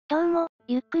どうも、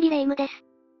ゆっくりレ夢ムです。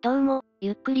どうも、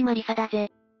ゆっくりマリサだ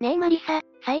ぜ。ねえマリサ、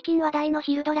最近話題の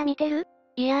昼ドラ見てる？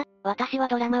いや、私は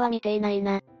ドラマは見ていない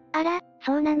な。あら、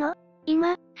そうなの？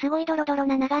今、すごいドロドロ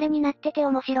な流れになってて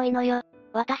面白いのよ。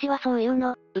私はそういう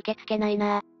の、受け付けない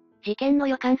な。事件の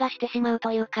予感がしてしまう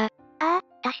というか。ああ、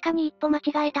確かに一歩間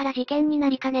違えたら事件にな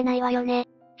りかねないわよね。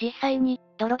実際に、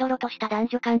ドロドロとした男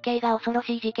女関係が恐ろ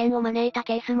しい事件を招いた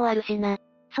ケースもあるしな。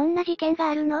そんな事件が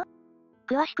あるの？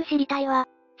詳しく知りたいわ。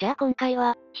じゃあ今回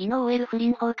は、日野Ol不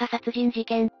倫放火殺人事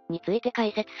件について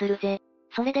解説するぜ。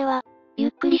それでは、ゆ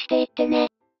っくりしていってね。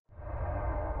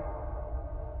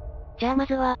じゃあま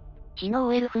ずは、日野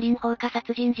Ol不倫放火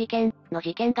殺人事件の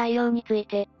事件概要につい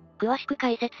て、詳しく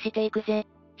解説していくぜ。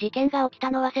事件が起き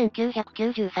たのは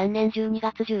1993年12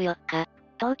月14日、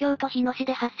東京都日野市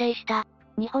で発生した、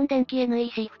日本電機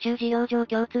NEC 府中事業場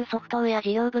共通ソフトウェア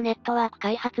事業部ネットワーク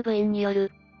開発部員によ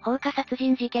る、放火殺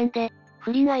人事件で、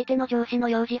不倫相手の上司の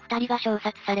幼児2人が射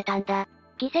殺されたんだ。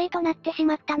犠牲となってし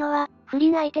まったのは、不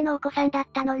倫相手のお子さんだっ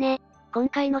たのね。今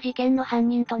回の事件の犯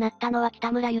人となったのは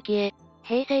北村幸恵。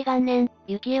平成元年、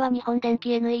幸恵は日本電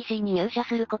機 NEC に入社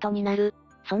することになる。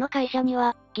その会社に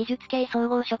は、技術系総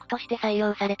合職として採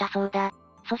用されたそうだ。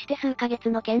そして数ヶ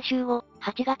月の研修後、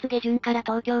8月下旬から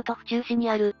東京都府中市に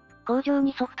ある、工場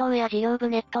にソフトウェア事業部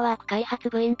ネットワーク開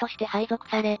発部員として配属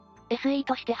され、SE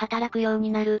として働くように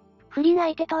なる。不倫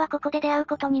相手とはここで出会う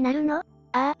ことになるの？あ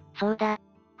あ、そうだ。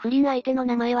不倫相手の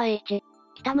名前は H。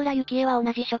北村幸恵は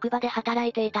同じ職場で働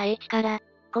いていた H から、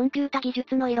コンピュータ技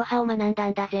術のイロハを学んだ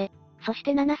んだぜ。そし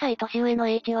て7歳年上の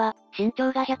H は、身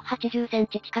長が180セン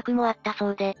チ近くもあったそ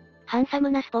うで、ハンサム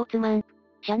なスポーツマン。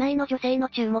社内の女性の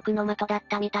注目の的だっ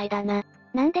たみたいだな。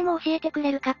何でも教えてく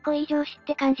れるかっこいい上司っ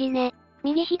て感じね。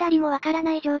右左もわから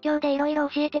ない状況で色々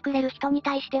教えてくれる人に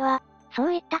対しては、そ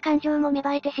ういった感情も芽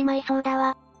生えてしまいそうだ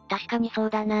わ。確かにそう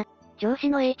だな。上司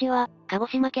の H は、鹿児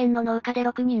島県の農家で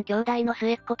6人兄弟の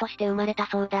末っ子として生まれた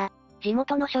そうだ。地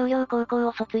元の商業高校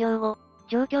を卒業後、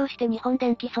上京して日本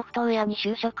電機ソフトウェアに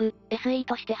就職、SE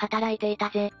として働いていた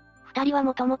ぜ。二人は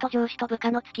もともと上司と部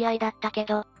下の付き合いだったけ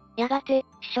ど、やがて、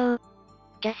師匠、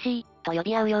キャッシー、と呼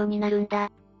び合うようになるんだ。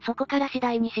そこから次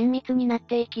第に親密になっ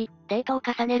ていき、デートを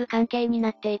重ねる関係にな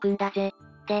っていくんだぜ。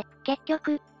で、結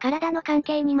局、体の関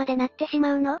係にまでなってし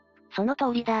まうの？その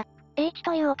通りだ。H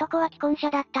という男は既婚者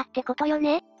だったってことよ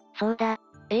ね？そうだ。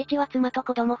H は妻と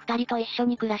子供二人と一緒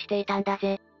に暮らしていたんだ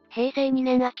ぜ。平成2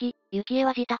年秋、幸恵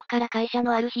は自宅から会社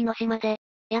のある日野市まで、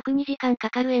約2時間か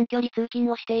かる遠距離通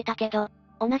勤をしていたけど、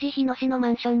同じ日野市のマ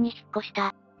ンションに引っ越し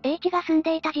た。H が住ん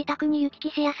でいた自宅に行き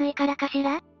来しやすいからかし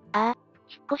ら？ああ。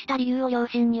引っ越した理由を両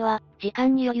親には、時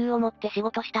間に余裕を持って仕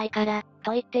事したいから、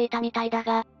と言っていたみたいだ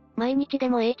が、毎日で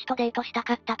も H とデートした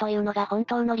かったというのが本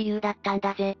当の理由だったん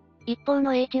だぜ。一方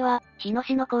の H は、日野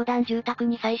市の公団住宅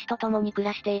に妻子と共に暮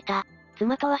らしていた。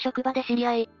妻とは職場で知り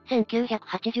合い、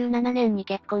1987年に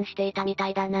結婚していたみた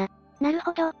いだな。なる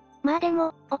ほど。まあで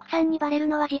も、奥さんにバレる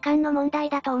のは時間の問題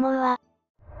だと思うわ。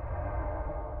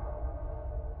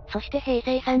そして平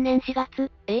成3年4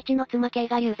月、H の妻 K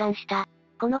が流産した。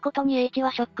このことに H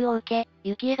はショックを受け、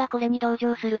幸恵がこれに同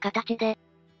情する形で、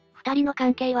二人の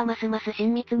関係はますます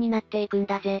親密になっていくん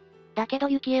だぜ。だけど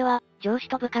幸恵は、上司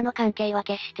と部下の関係は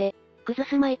決して、崩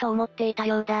すまいと思っていた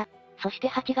ようだ。そして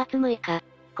8月6日、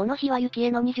この日は幸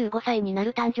恵の25歳にな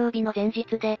る誕生日の前日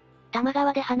で、多摩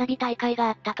川で花火大会が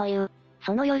あったという。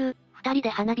その夜、二人で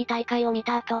花火大会を見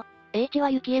た後、H は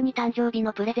幸恵に誕生日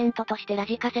のプレゼントとしてラ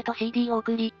ジカセと CD を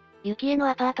送り、幸恵の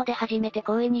アパートで初めて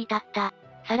行為に至った。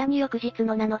さらに翌日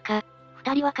の7日、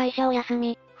二人は会社を休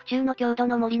み、府中の郷土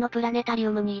の森のプラネタリ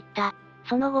ウムに行った。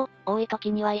その後、多い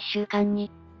時には1週間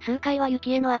に、数回は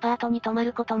幸恵のアパートに泊ま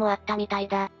ることもあったみたい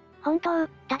だ。本当、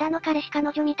ただの彼氏彼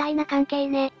女みたいな関係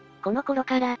ね。この頃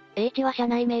から、H は社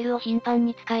内メールを頻繁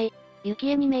に使い、幸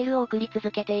恵にメールを送り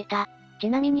続けていた。ち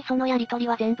なみにそのやり取り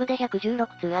は全部で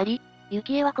116通あり、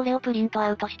幸恵はこれをプリント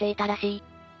アウトしていたらしい。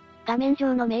画面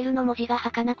上のメールの文字が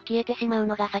儚く消えてしまう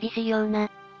のが寂しいよう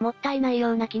な、もったいない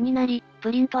ような気になり、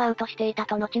プリントアウトしていた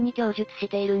と後に供述し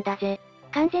ているんだぜ。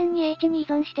完全に H に依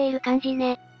存している感じ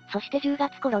ね。そして10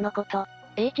月頃のこと、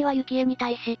H は幸恵に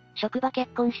対し、職場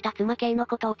結婚した妻Kの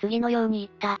ことを次のように言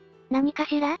った。何か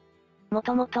しら？も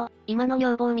ともと、今の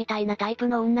女房みたいなタイプ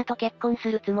の女と結婚す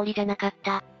るつもりじゃなかっ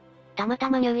た。たまた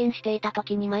ま入院していた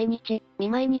時に毎日、見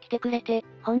舞いに来てくれて、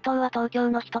本当は東京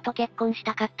の人と結婚し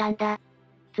たかったんだ。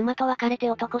妻と別れ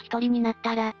て男一人になっ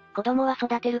たら、子供は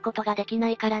育てることができな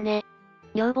いからね。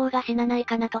女房が死なない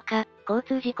かなとか、交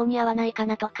通事故に遭わないか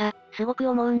なとか、すごく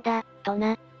思うんだ、と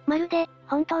な。まるで、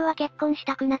本当は結婚し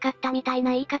たくなかったみたい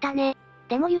な言い方ね。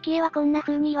でも幸恵はこんな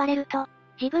風に言われると、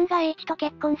自分が H と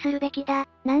結婚するべきだ、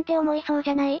なんて思いそう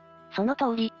じゃない？その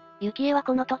通り。幸恵は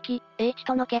この時、H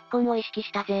との結婚を意識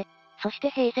したぜ。そし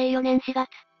て平成4年4月、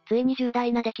ついに重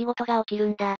大な出来事が起きる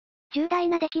んだ。重大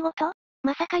な出来事？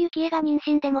まさか幸恵が妊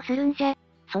娠でもするんじゃ。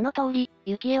その通り、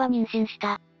幸恵は妊娠し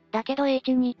た。だけど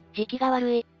H に、時期が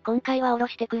悪い、今回は下ろ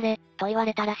してくれ、と言わ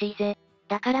れたらしいぜ。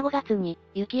だから5月に、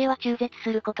幸恵は中絶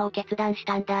することを決断し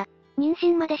たんだ。妊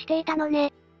娠までしていたの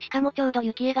ね。しかもちょうど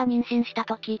幸恵が妊娠した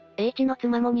時、H の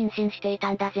妻も妊娠してい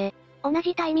たんだぜ。同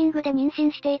じタイミングで妊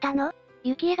娠していたの？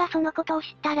幸恵がそのことを知っ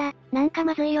たら、なんか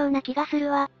まずいような気がす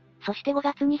るわ。そして5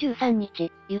月23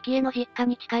日、幸恵の実家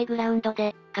に近いグラウンド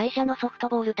で、会社のソフト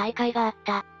ボール大会があっ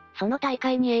た。その大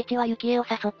会に H は幸恵を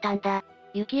誘ったんだ。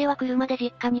幸恵は車で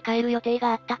実家に帰る予定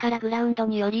があったからグラウンド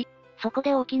に寄り、そこ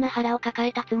で大きな腹を抱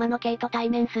えた妻の K と対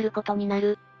面することにな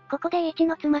る。ここで H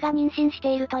の妻が妊娠し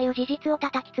ているという事実を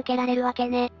叩きつけられるわけ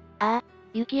ね。あ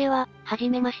あ、幸恵は、はじ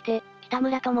めまして、北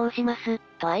村と申します、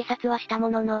と挨拶はしたも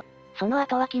のの、その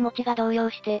後は気持ちが動揺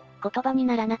して、言葉に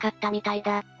ならなかったみたい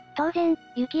だ。当然、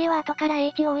幸恵は後から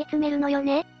H を追い詰めるのよ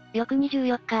ね。翌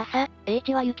24日朝、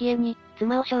H は幸恵に、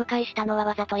妻を紹介したのは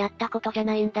わざとやったことじゃ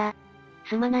ないんだ。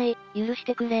すまない、許し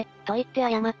てくれ、と言って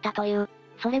謝ったという。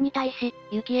それに対し、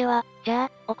幸恵は、じゃ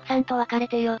あ、奥さんと別れ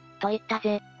てよ、と言った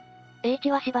ぜ。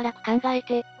H はしばらく考え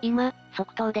て、今、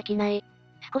即答できない。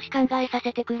少し考えさ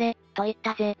せてくれ、と言っ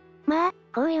たぜ。まあ、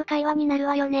こういう会話になる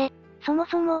わよね。そも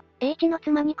そも、H の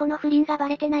妻にこの不倫がバ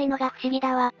レてないのが不思議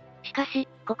だわ。しかし、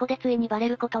ここでついにバレ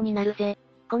ることになるぜ。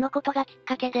このことがきっ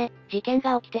かけで、事件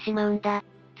が起きてしまうんだ。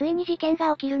ついに事件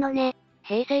が起きるのね。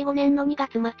平成5年の2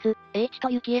月末、H と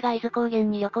幸恵が伊豆高原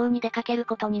に旅行に出かける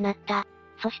ことになった。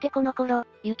そしてこの頃、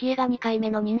幸恵が2回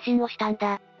目の妊娠をしたん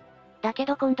だ。だけ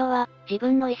ど今度は、自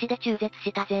分の意思で中絶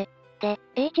したぜ。で、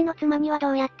H の妻には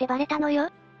どうやってバレたのよ？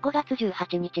 5月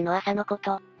18日の朝のこ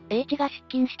と、H が出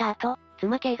勤した後、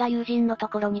妻 K が友人のと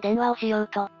ころに電話をしよう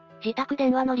と、自宅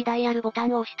電話のリダイヤルボタ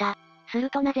ンを押した。す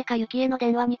るとなぜか幸恵の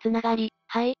電話に繋がり、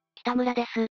はい、北村で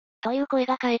す。という声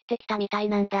が返ってきたみたい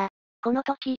なんだ。この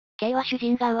時、K は主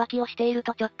人が浮気をしている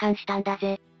と直感したんだ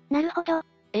ぜ。なるほど。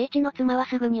H の妻は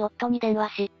すぐに夫に電話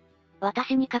し、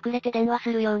私に隠れて電話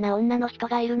するような女の人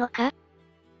がいるのか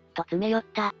と詰め寄っ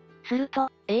た。すると、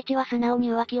H は素直に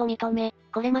浮気を認め、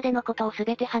これまでのことを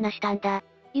全て話したんだ。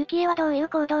幸恵はどういう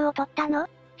行動をとったの？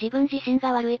自分自身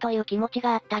が悪いという気持ち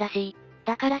があったらしい。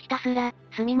だからひたすら、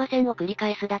すみませんを繰り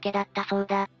返すだけだったそう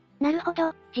だ。なるほ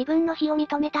ど、自分の非を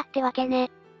認めたってわけ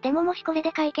ね。でももしこれ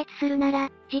で解決するなら、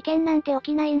事件なんて起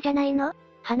きないんじゃないの？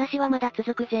話はまだ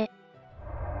続くぜ。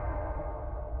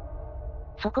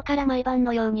そこから毎晩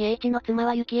のように H の妻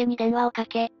は幸恵に電話をか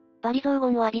け、罵詈雑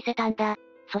言を浴びせたんだ。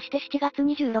そして7月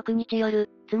26日夜、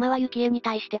妻は幸恵に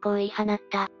対してこう言い放っ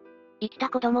た。生きた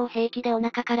子供を平気でお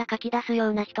腹から書き出すよ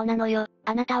うな人なのよ、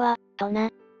あなたは、と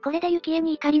な。これで幸恵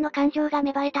に怒りの感情が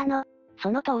芽生えたの？そ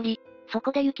の通り。そ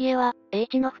こで幸恵は、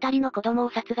H の2人の子供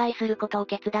を殺害することを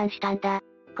決断したんだ。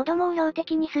子供を標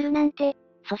的にするなんて。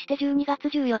そして12月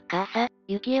14日朝、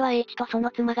幸恵は H とその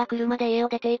妻が車で家を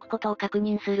出ていくことを確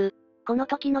認する。この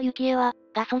時の幸恵は、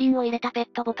ガソリンを入れたペ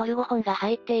ットボトル5本が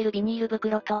入っているビニール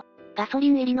袋と、ガソリ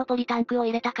ン入りのポリタンクを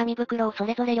入れた紙袋をそ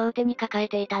れぞれ両手に抱え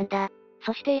ていたんだ。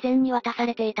そして以前に渡さ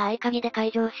れていた合鍵で解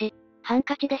錠し、ハン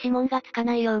カチで指紋がつか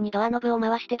ないようにドアノブを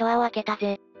回してドアを開けた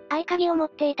ぜ。合鍵を持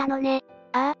っていたのね。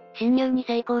ああ、侵入に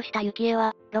成功した幸恵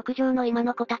は、6畳の今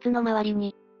のこたつの周り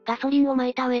に、ガソリンを撒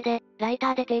いた上で、ライタ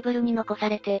ーでテーブルに残さ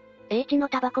れて、H の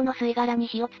タバコの吸い殻に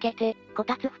火をつけて、こ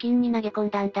たつ付近に投げ込ん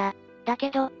だんだ。だけ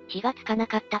ど、火がつかな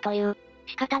かったという。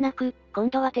仕方なく、今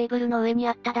度はテーブルの上に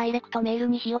あったダイレクトメール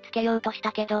に火をつけようとし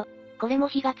たけど、これも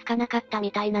火がつかなかった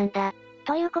みたいなんだ。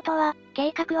ということは、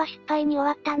計画は失敗に終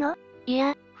わったの？い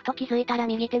や、ふと気づいたら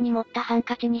右手に持ったハン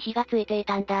カチに火がついてい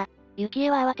たんだ。幸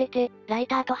恵は慌てて、ライ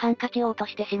ターとハンカチを落と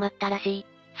してしまったらしい。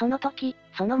その時、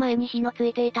その前に火のつ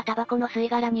いていたタバコの吸い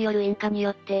殻による引火に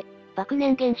よって、爆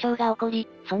燃現象が起こり、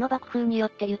その爆風によ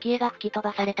って幸恵が吹き飛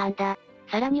ばされたんだ。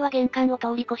さらには玄関を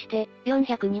通り越して、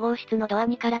402号室のドア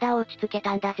に体を打ちつけ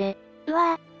たんだぜ。う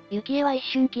わぁ。幸恵は一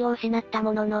瞬気を失った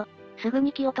ものの、すぐ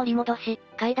に気を取り戻し、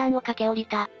階段を駆け下り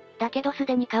た。だけどす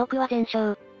でに家屋は全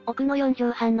焼。奥の4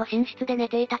畳半の寝室で寝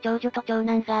ていた長女と長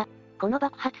男が、この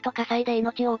爆発と火災で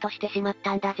命を落としてしまっ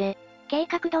たんだぜ。計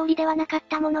画通りではなかっ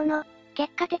たものの、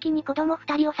結果的に子供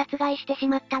2人を殺害してし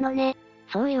まったのね。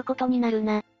そういうことになる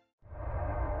な。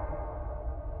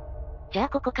じゃあ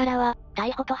ここからは、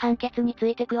逮捕と判決につ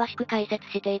いて詳しく解説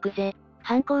していくぜ。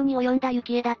犯行に及んだ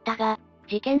幸恵だったが、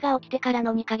事件が起きてから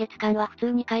の2ヶ月間は普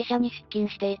通に会社に出勤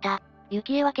していた。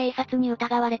幸恵は警察に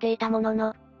疑われていたもの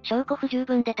の、証拠不十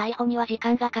分で逮捕には時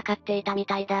間がかかっていたみ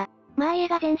たいだ。まあ家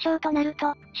が全焼となる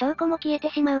と、証拠も消えて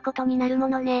しまうことになるも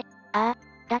のね。あ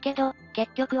あ、だけど、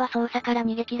結局は捜査から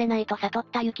逃げ切れないと悟っ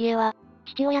た幸恵は、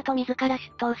父親と自ら出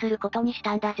頭することにし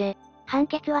たんだぜ。判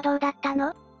決はどうだった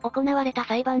の？行われた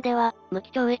裁判では、無期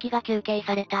懲役が求刑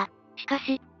された。しか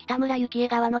し、北村幸恵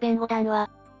側の弁護団は、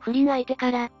不倫相手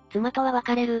から、妻とは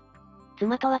別れる。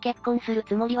妻とは結婚する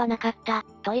つもりはなかった、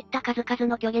といった数々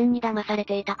の虚言に騙され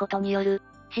ていたことによる、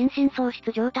心神喪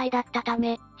失状態だったた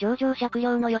め、情状酌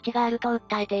量の余地があると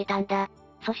訴えていたんだ。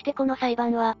そしてこの裁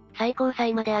判は、最高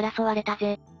裁まで争われた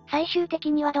ぜ。最終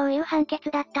的にはどういう判決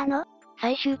だったの？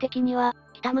最終的には、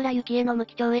北村幸恵の無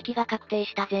期懲役が確定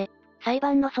したぜ。裁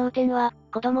判の争点は、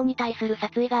子供に対する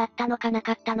殺意があったのかな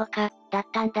かったのか、だっ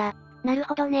たんだ。なる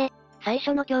ほどね。最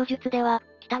初の供述では、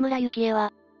北村幸恵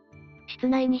は、室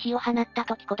内に火を放った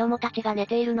時子供たちが寝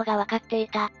ているのが分かってい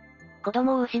た。子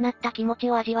供を失った気持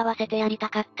ちを味わわせてやりた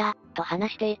かった、と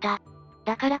話していた。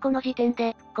だからこの時点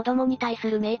で、子供に対す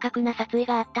る明確な殺意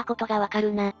があったことがわか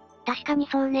るな。確かに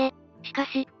そうね。しか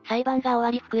し、裁判が終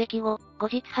わり服役後、後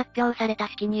日発表された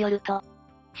式によると、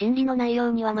審理の内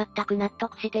容には全く納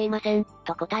得していません、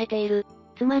と答えている。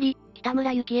つまり、北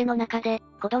村幸恵の中で、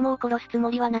子供を殺すつ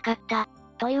もりはなかった、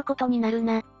ということになる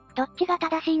な。どっちが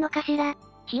正しいのかしら。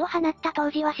火を放った当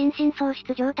時は心神喪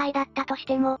失状態だったとし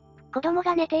ても、子供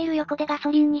が寝ている横でガ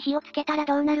ソリンに火をつけたら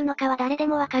どうなるのかは誰で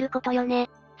もわかることよね。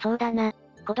そうだな。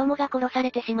子供が殺さ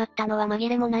れてしまったのは紛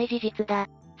れもない事実だ。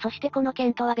そしてこの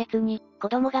件とは別に、子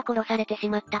供が殺されてし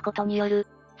まったことによる、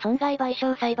損害賠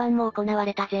償裁判も行わ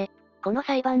れたぜ。この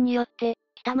裁判によって、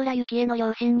北村幸恵の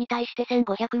両親に対して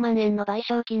1500万円の賠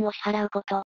償金を支払うこ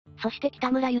と。そして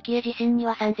北村幸恵自身に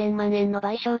は3000万円の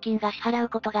賠償金が支払う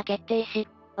ことが決定し、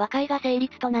和解が成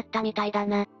立となったみたいだ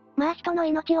な。まあ人の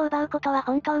命を奪うことは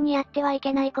本当にやってはい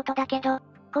けないことだけど、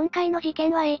今回の事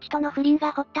件は H との不倫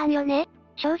が発端よね。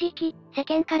正直、世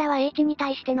間からは H に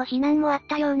対しての非難もあっ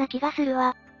たような気がする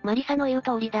わ。マリサの言う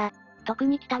通りだ。特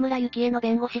に北村幸恵の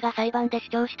弁護士が裁判で主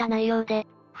張した内容で、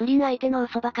不倫相手の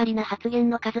嘘ばかりな発言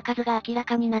の数々が明ら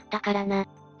かになったからな。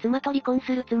妻と離婚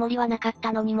するつもりはなかっ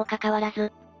たのにもかかわら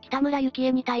ず、北村幸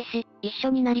恵に対し、一緒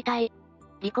になりたい。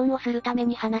離婚をするため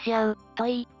に話し合う、と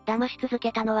言い、騙し続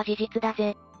けたのは事実だ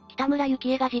ぜ。北村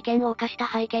幸恵が事件を犯した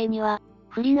背景には、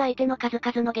不倫相手の数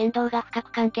々の言動が深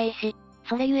く関係し、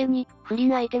それゆえに、不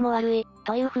倫相手も悪い、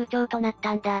という風潮となっ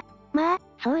たんだ。まあ、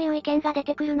そういう意見が出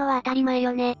てくるのは当たり前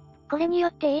よね。これによ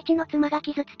って H の妻が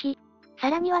傷つき、さ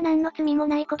らには何の罪も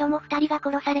ない子供2人が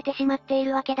殺されてしまってい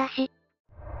るわけだし。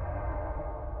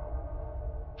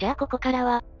じゃあここから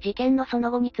は、事件のその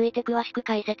後について詳しく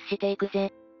解説していく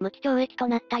ぜ。無期懲役と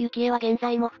なった幸恵は現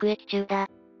在も服役中だ。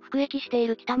服役してい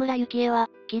る北村幸恵は、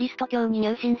キリスト教に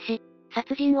入信し、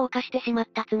殺人を犯してしまっ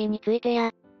た罪について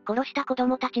や、殺した子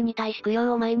供たちに対し供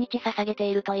養を毎日捧げて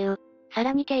いるという。さ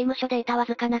らに刑務所で得たわ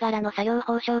ずかながらの作業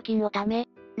報奨金を貯め、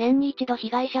年に一度被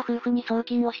害者夫婦に送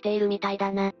金をしているみたい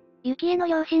だな。幸恵の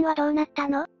両親はどうなった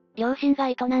の？両親が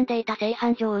営んでいた製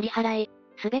飯所を売り払い、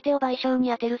すべてを賠償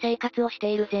に充てる生活をし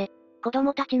ているぜ。子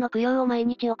供たちの供養を毎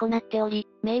日行っており、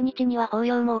命日には法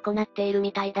要も行っている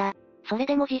みたいだ。それ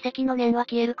でも自責の念は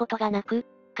消えることがなく、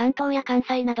関東や関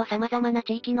西など様々な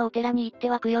地域のお寺に行って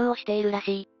は供養をしているら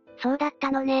しい。そうだっ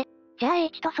たのね。じゃあ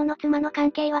H とその妻の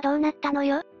関係はどうなったの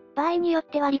よ？場合によっ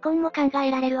ては離婚も考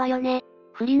えられるわよね。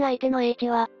不倫相手の H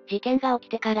は、事件が起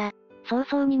きてから、早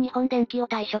々に日本電機を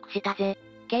退職したぜ。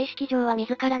形式上は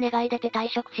自ら願い出て退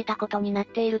職したことになっ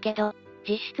ているけど、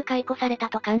実質解雇された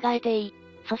と考えていい。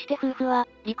そして夫婦は、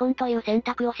離婚という選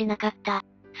択をしなかった。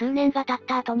数年が経っ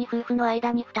た後に夫婦の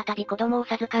間に再び子供を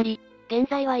授かり、現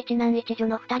在は一男一女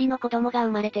の二人の子供が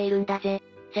生まれているんだぜ。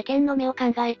世間の目を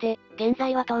考えて、現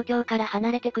在は東京から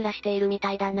離れて暮らしているみ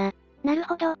たいだな。なる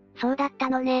ほど、そうだった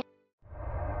のね。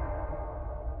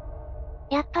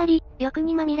やっぱり、欲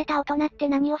にまみれた大人って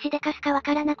何をしでかすかわ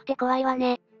からなくて怖いわ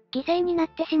ね。犠牲になっ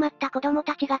てしまった子供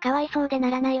たちがかわいそうでな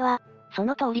らないわ。そ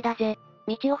の通りだぜ。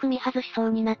道を踏み外しそ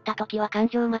うになった時は感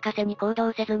情任せに行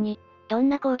動せずに、どん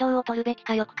な行動を取るべき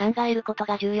かよく考えること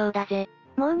が重要だぜ。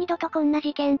もう二度とこんな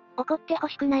事件、起こってほ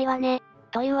しくないわね。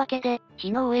というわけで、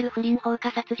日野Ol不倫放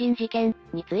火殺人事件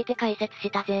について解説し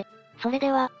たぜ。それ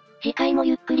では、次回も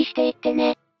ゆっくりしていって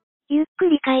ね。ゆっく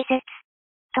り解説。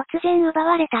突然奪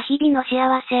われた日々の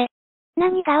幸せ。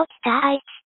何が起きた愛知。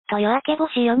と夜明け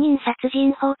星4人殺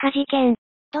人放火事件。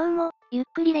どうも、ゆっ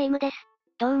くりレ夢ムです。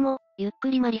どうも、ゆっく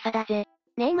りマリサだぜ。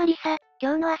ねえマリサ、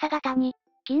今日の朝方に、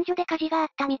近所で火事があっ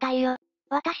たみたいよ。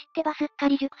私ってばすっか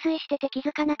り熟睡してて気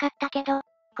づかなかったけど、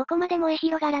ここまで燃え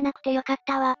広がらなくてよかっ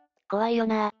たわ。怖いよ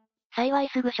な。幸い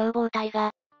すぐ消防隊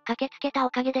が、駆けつけたお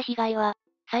かげで被害は、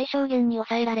最小限に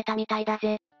抑えられたみたいだ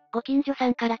ぜ。ご近所さ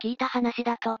んから聞いた話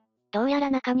だと、どうやら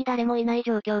中に誰もいない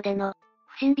状況での、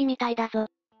不審火みたいだぞ。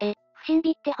不審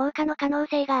火って放火の可能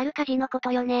性がある火事のこ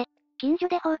とよね。近所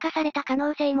で放火された可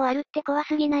能性もあるって怖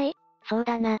すぎない？そう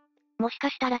だな。もしか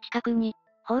したら近くに、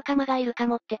放火魔がいるか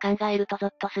もって考えるとゾ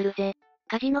ッとするぜ。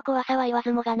火事の怖さは言わ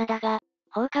ずもがなだが、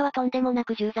放火はとんでもな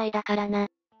く重罪だからな。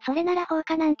それなら放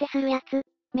火なんてするやつ、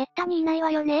めったにいない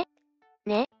わよね。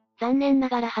ね。残念な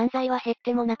がら犯罪は減っ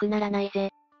てもなくならない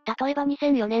ぜ。例えば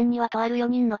2004年にはとある4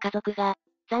人の家族が、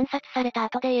惨殺された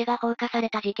後で家が放火され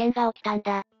た事件が起きたん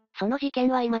だ。その事件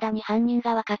は未だに犯人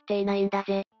がわかっていないんだ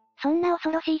ぜ。そんな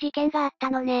恐ろしい事件があった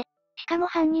のね。しかも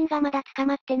犯人がまだ捕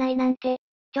まってないなんて、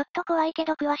ちょっと怖いけ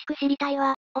ど詳しく知りたい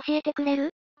わ。教えてくれ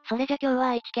る？それじゃ今日は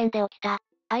愛知県で起きた、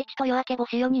愛知豊明母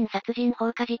子4人殺人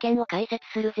放火事件を解説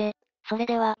するぜ。それ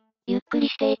では、ゆっくり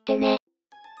していってね。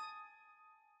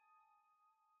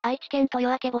愛知県豊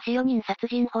明母子4人殺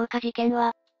人放火事件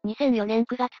は、2004年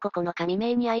9月9日未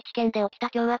明に愛知県で起きた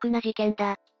凶悪な事件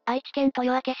だ。愛知県豊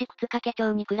明市沓掛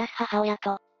町に暮らす母親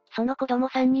と、その子供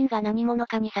3人が何者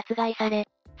かに殺害され、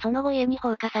その後家に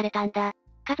放火されたんだ。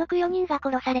家族4人が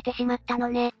殺されてしまったの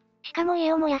ね。しかも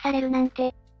家を燃やされるなん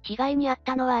て。被害に遭っ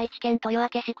たのは愛知県豊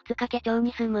明市沓掛町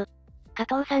に住む、加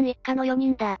藤さん一家の4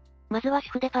人だ。まずは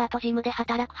主婦デパート事務で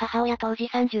働く母親当時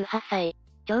38歳、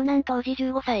長男当時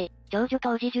15歳、長女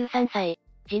当時13歳、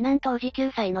次男当時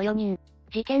9歳の4人。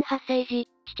事件発生時、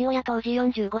父親当時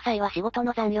45歳は仕事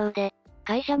の残業で、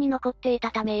会社に残ってい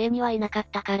たため家にはいなかっ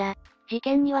たから、事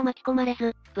件には巻き込まれ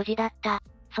ず、無事だった。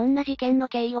そんな事件の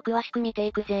経緯を詳しく見て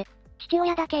いくぜ。父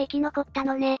親だけ生き残った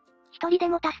のね。一人で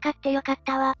も助かってよかっ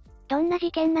たわ。どんな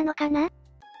事件なのかな？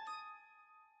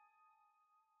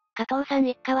加藤さん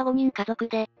一家は5人家族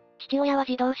で、父親は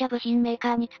自動車部品メー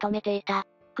カーに勤めていた。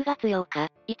9月8日、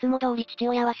いつも通り父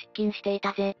親は出勤してい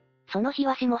たぜ。その日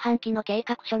は下半期の計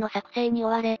画書の作成に追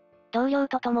われ、同僚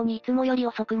と共にいつもより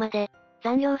遅くまで、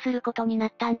残業することにな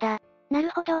ったんだ。なる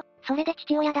ほど、それで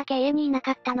父親だけ家にいな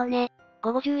かったのね。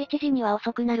午後11時には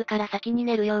遅くなるから先に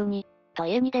寝るように、と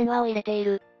家に電話を入れてい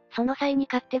る。その際に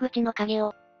勝手口の鍵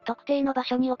を、特定の場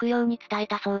所に置くように伝え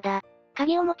たそうだ。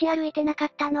鍵を持ち歩いてなか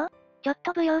ったの？ちょっ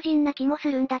と不用心な気も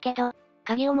するんだけど。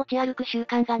鍵を持ち歩く習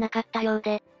慣がなかったよう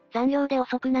で、残業で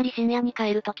遅くなり深夜に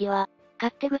帰るときは、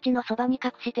勝手口のそばに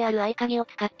隠してある合鍵を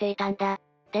使っていたんだ。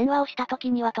電話をした時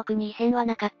には特に異変は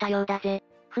なかったようだぜ。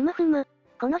ふむふむ。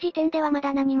この時点ではま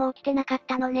だ何も起きてなかっ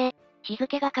たのね。日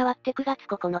付が変わって9月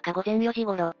9日午前4時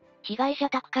頃、被害者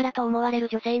宅からと思われる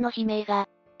女性の悲鳴が、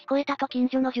聞こえたと近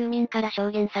所の住民から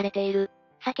証言されている。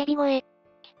叫び声。きっ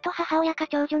と母親か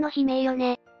長女の悲鳴よ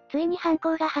ね。ついに犯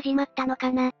行が始まったの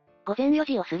かな。午前4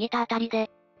時を過ぎたあたり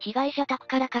で、被害者宅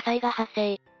から火災が発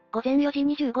生。午前4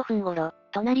時25分頃、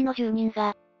隣の住人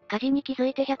が、火事に気づ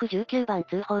いて119番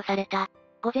通報された。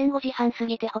午前5時半過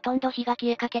ぎてほとんど火が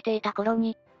消えかけていた頃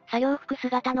に、作業服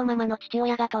姿のままの父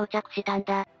親が到着したん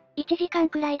だ。1時間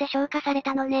くらいで消火され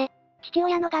たのね。父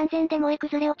親の眼前で燃え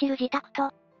崩れ落ちる自宅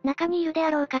と、中にいるで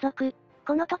あろう家族。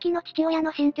この時の父親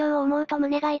の心境を思うと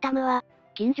胸が痛むわ。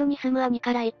近所に住む兄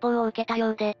から一報を受けた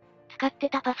ようで、使って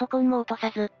たパソコンも落と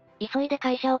さず、急いで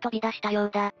会社を飛び出したよ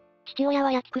うだ。父親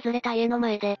は焼き崩れた家の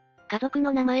前で、家族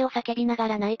の名前を叫びなが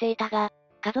ら泣いていたが、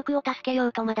家族を助けよ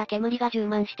うとまだ煙が充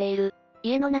満している。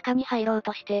家の中に入ろう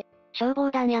として、消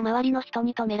防団や周りの人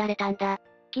に止められたんだ。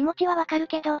気持ちはわかる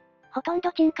けど、ほとん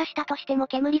ど鎮火したとしても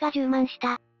煙が充満し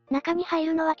た。中に入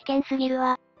るのは危険すぎる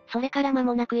わ。それから間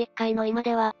もなく1階の居間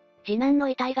では、次男の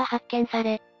遺体が発見さ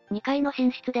れ、2階の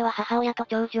寝室では母親と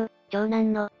長女、長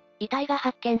男の遺体が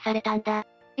発見されたんだ。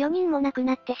4人も亡く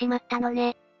なってしまったの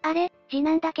ね。あれ、次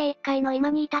男だけ1階の居間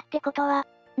にいたってことは、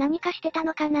何かしてた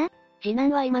のかな？次男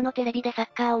は今のテレビでサッ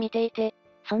カーを見ていて、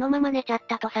そのまま寝ちゃっ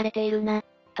たとされているな。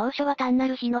当初は単な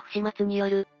る火の不始末によ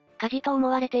る火事と思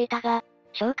われていたが、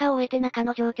消火を終えて中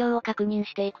の状況を確認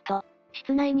していくと、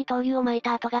室内に灯油を撒い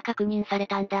た跡が確認され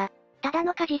たんだ。ただ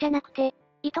の火事じゃなくて、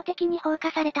意図的に放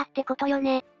火されたってことよ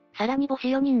ね。さらに母子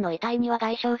4人の遺体には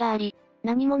外傷があり、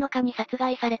何者かに殺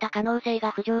害された可能性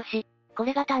が浮上し、こ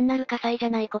れが単なる火災じゃ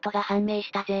ないことが判明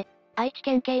したぜ。愛知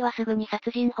県警はすぐに殺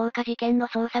人放火事件の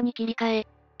捜査に切り替え、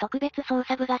特別捜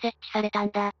査部が設置された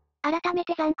んだ。改め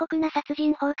て残酷な殺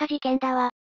人放火事件だ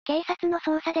わ。警察の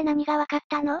捜査で何が分かっ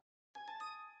たの？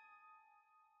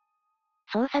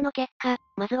捜査の結果、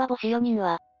まずは母子4人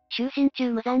は、就寝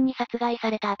中無残に殺害さ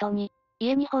れた後に、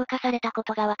家に放火されたこ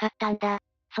とが分かったんだ。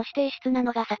そして異質な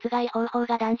のが殺害方法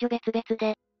が男女別々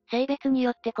で、性別に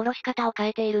よって殺し方を変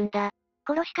えているんだ。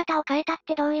殺し方を変えたっ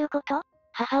てどういうこと？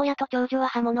母親と長女は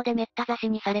刃物でめった刺し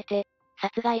にされて、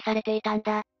殺害されていたん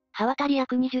だ。刃渡り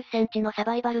約20センチのサ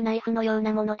バイバルナイフのよう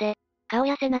なもので、顔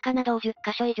や背中などを10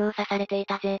箇所以上刺されてい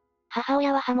たぜ。母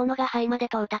親は刃物が肺まで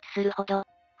到達するほど、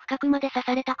深くまで刺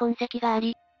された痕跡があ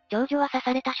り、長女は刺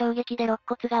された衝撃で肋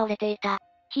骨が折れていた。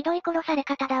ひどい殺され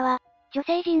方だわ。女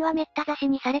性陣はめった刺し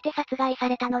にされて殺害さ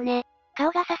れたのね。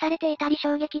顔が刺されていたり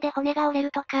衝撃で骨が折れ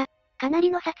るとか、かなり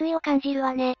の殺意を感じる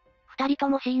わね。二人と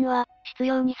も死因は、執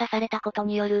拗に刺されたこと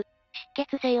による、失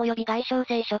血性及び外傷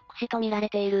性ショック死と見られ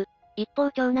ている。一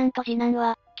方長男と次男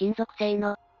は、金属製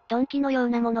の、鈍器のよう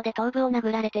なもので頭部を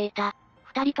殴られていた。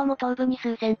二人とも頭部に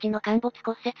数センチの陥没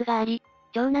骨折があり、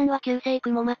長男は急性く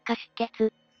も膜下出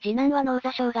血、次男は脳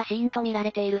挫傷が死因と見ら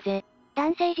れているぜ。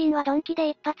男性陣は鈍器で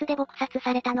一発で撲殺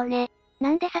されたのね。な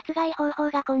んで殺害方法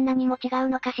がこんなにも違う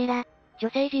のかしら。女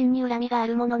性陣に恨みがあ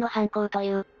るものの犯行と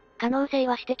いう、可能性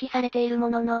は指摘されているも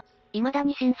のの、未だ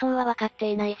に真相は分かっ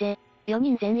ていないぜ。4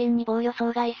人全員に防御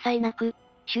創が一切なく、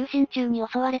就寝中に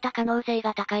襲われた可能性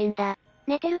が高いんだ。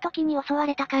寝てる時に襲わ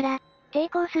れたから、抵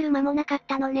抗する間もなかっ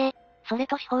たのね。それ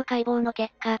と司法解剖の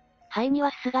結果、肺に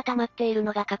はすすが溜まっている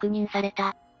のが確認され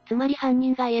た。つまり犯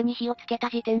人が家に火をつけた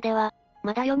時点では、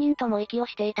まだ4人とも息を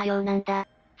していたようなんだ。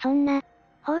そんな、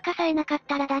放火さえなかっ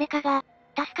たら誰かが、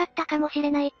助かったかもしれ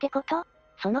ないってこと？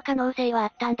その可能性はあ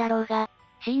ったんだろうが、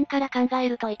死因から考え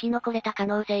ると生き残れた可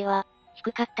能性は、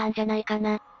低かったんじゃないか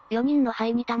な。4人の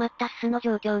肺に溜まったすすの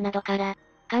状況などから、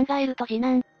考えると次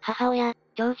男、母親、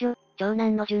長女、長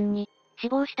男の順に、死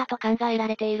亡したと考えら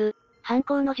れている。犯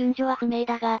行の順序は不明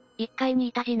だが、1階に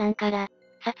いた次男から、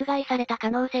殺害された可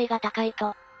能性が高い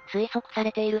と、推測さ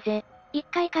れているぜ。1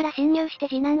階から侵入して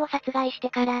次男を殺害して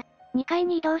から、2階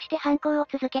に移動して犯行を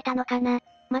続けたのかな。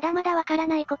まだまだわから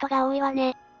ないことが多いわ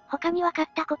ね。他に分かっ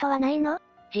たことはないの？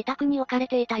自宅に置かれ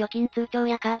ていた預金通帳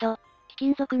やカード、貴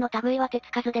金属の類は手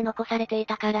つかずで残されてい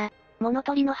たから、物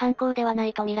取りの犯行ではな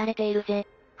いと見られているぜ。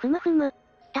ふむふむ。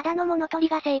ただの物取り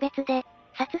が性別で、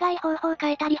殺害方法を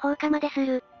変えたり放火まです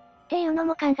る。っていうの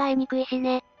も考えにくいし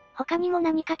ね。他にも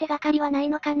何か手がかりはない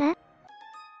のかな？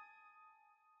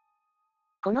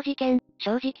この事件、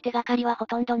正直手がかりはほ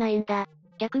とんどないんだ。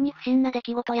逆に不審な出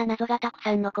来事や謎がたく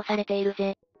さん残されている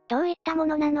ぜ。どういったも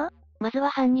のなの？まずは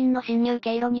犯人の侵入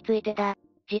経路についてだ。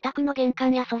自宅の玄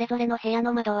関やそれぞれの部屋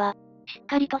の窓は、しっ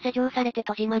かりと施錠されて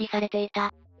戸締まりされてい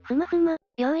た。ふむふむ、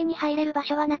容易に入れる場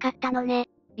所はなかったのね。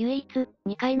唯一、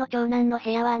2階の長男の部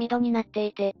屋は網戸になって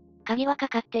いて、鍵はか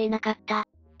かっていなかった。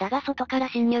だが外から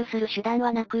侵入する手段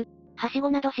はなく、はし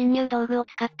ごなど侵入道具を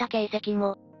使った形跡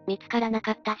も、見つからな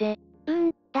かったぜ。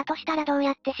だとしたらどう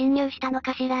やって侵入したの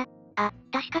かしら。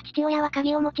確か父親は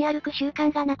鍵を持ち歩く習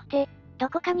慣がなくて、ど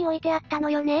こかに置いてあったの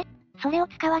よね。それを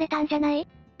使われたんじゃない？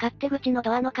勝手口の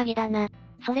ドアの鍵だな。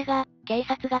それが、警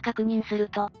察が確認する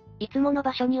と、いつもの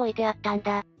場所に置いてあったん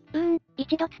だ。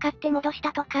一度使って戻し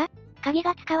たとか？鍵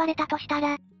が使われたとした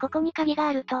ら、ここに鍵が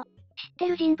あると、知って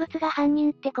る人物が犯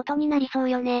人ってことになりそう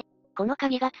よね。この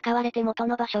鍵が使われて元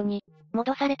の場所に、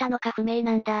戻されたのか不明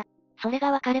なんだ。それ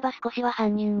が分かれば少しは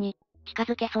犯人に、近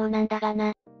づけそうなんだが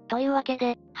な。というわけ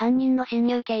で、犯人の侵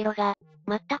入経路が、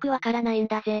全くわからないん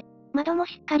だぜ。窓も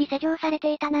しっかり施錠され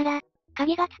ていたなら、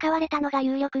鍵が使われたのが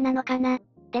有力なのかな。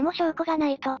でも証拠がな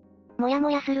いと、もや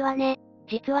もやするわね。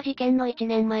実は事件の1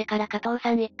年前から加藤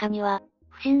さん一家には、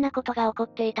不審なことが起こ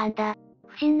っていたんだ。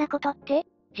不審なことって？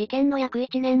事件の約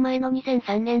1年前の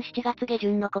2003年7月下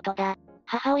旬のことだ。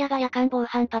母親が夜間防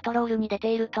犯パトロールに出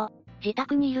ていると、自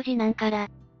宅にいる次男から、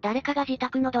誰かが自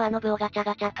宅のドアノブをガチャ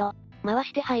ガチャと、回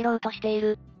して入ろうとしてい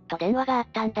る、と電話があっ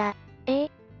たんだ。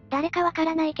誰かわか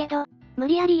らないけど、無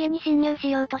理やり家に侵入し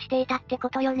ようとしていたってこ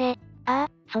とよね。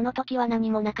その時は何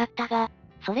もなかったが、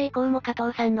それ以降も加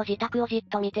藤さんの自宅をじっ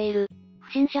と見ている。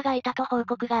不審者がいたと報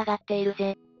告が上がっている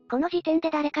ぜ。この時点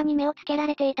で誰かに目をつけら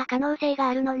れていた可能性が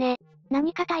あるのね。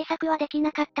何か対策はでき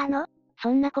なかったの？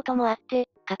そんなこともあって、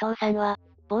加藤さんは、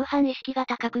防犯意識が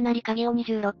高くなり鍵を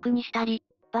20ロックにしたり、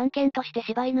番犬として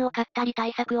柴犬を飼ったり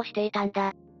対策をしていたん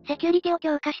だ。セキュリティを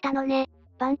強化したのね。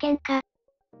番犬か。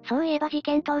そういえば事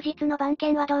件当日の番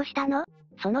犬はどうしたの？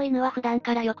その犬は普段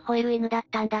からよく吠える犬だっ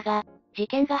たんだが、事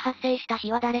件が発生した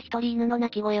日は誰一人犬の鳴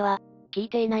き声は、聞い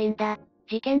ていないんだ。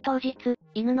事件当日、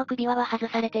犬の首輪は外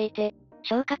されていて、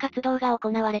消火活動が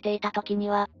行われていた時に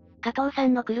は、加藤さ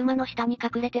んの車の下に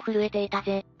隠れて震えていた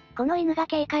ぜ。この犬が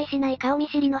警戒しない顔見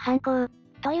知りの犯行、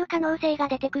という可能性が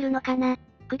出てくるのかな。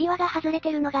首輪が外れ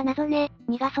てるのが謎ね。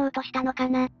逃がそうとしたのか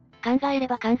な。考えれ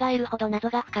ば考えるほど謎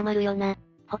が深まるよな。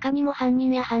他にも犯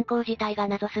人や犯行自体が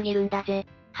謎すぎるんだぜ。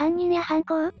犯人や犯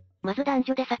行？まず男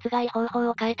女で殺害方法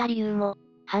を変えた理由も、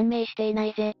判明していな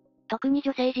いぜ。特に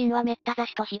女性陣はめった刺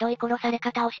しとひどい殺され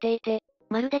方をしていて、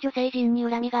まるで女性陣に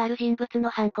恨みがある人物の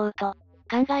犯行と、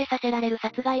考えさせられる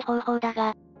殺害方法だ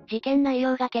が、事件内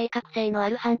容が計画性のあ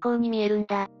る犯行に見えるん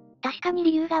だ。確かに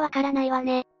理由がわからないわ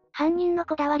ね。犯人の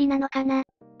こだわりなのかな。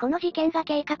この事件が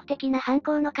計画的な犯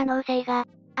行の可能性が、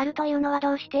あるというのは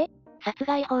どうして？殺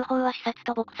害方法は刺殺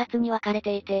と撲殺に分かれ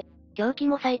ていて、凶器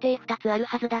も最低2つある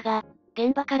はずだが、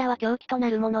現場からは凶器とな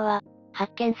るものは、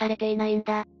発見されていないん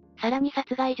だ。さらに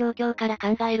殺害状況から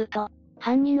考えると、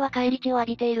犯人は返り血を浴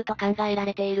びていると考えら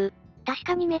れている。確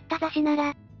かに滅多刺しな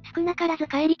ら、少なからず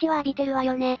返り血は浴びてるわ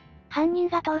よね。犯人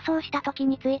が逃走した時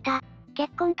についた、血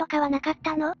痕とかはなかっ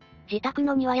たの？自宅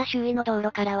の庭や周囲の道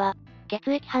路からは、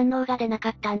血液反応が出なか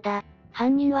ったんだ。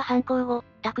犯人は犯行後、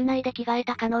宅内で着替え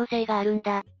た可能性があるん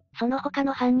だ。その他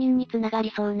の犯人に繋が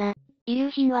りそうな、遺留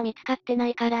品は見つかってな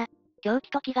いから、凶器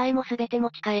と着替えも全て持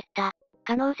ち帰った。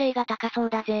可能性が高そう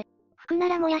だぜ。服な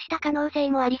ら燃やした可能性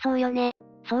もありそうよね。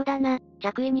そうだな、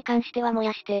着衣に関しては燃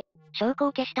やして、証拠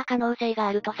を消した可能性が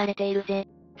あるとされているぜ。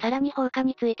さらに放火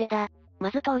についてだ。ま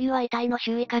ず灯油は遺体の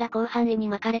周囲から広範囲に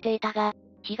巻かれていたが、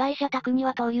被害者宅に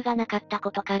は灯油がなかった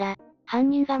ことから、犯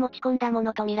人が持ち込んだも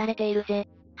のと見られているぜ。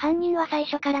犯人は最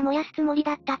初から燃やすつもり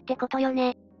だったってことよ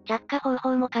ね。着火方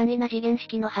法も簡易な次元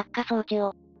式の発火装置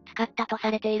を使ったと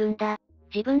されているんだ。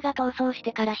自分が逃走し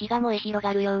てから火が燃え広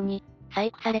がるように、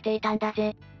細工されていたんだ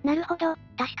ぜ。なるほど、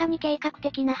確かに計画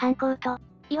的な犯行と、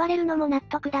言われるのも納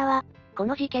得だわ。こ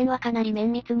の事件はかなり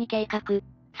綿密に計画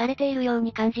されているよう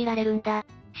に感じられるんだ。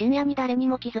深夜に誰に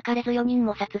も気づかれず4人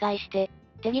も殺害して、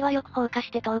手際よく放火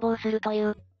して逃亡するとい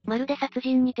う、まるで殺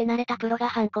人に手慣れたプロが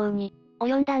犯行に、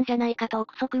及んだんじゃないかと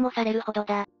憶測もされるほど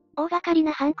だ。大掛かり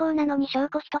な犯行なのに証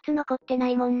拠一つ残ってな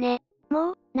いもんね。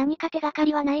もう、何か手がか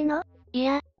りはないの？い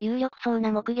や、有力そう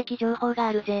な目撃情報が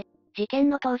あるぜ。事件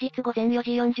の当日午前4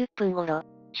時40分頃、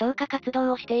消火活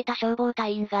動をしていた消防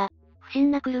隊員が、不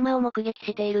審な車を目撃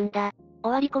しているんだ。尾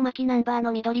張小牧ナンバー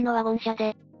の緑のワゴン車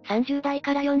で、30代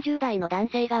から40代の男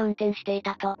性が運転してい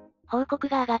たと、報告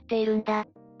が上がっているんだ。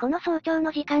この早朝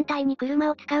の時間帯に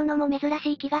車を使うのも珍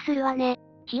しい気がするわね。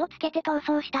火をつけて逃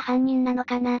走した犯人なの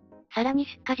かな。さらに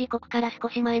出火時刻から少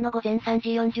し前の午前3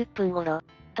時40分頃、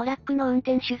トラックの運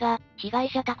転手が、被害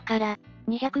者宅から、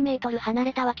200メートル離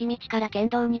れた脇道から県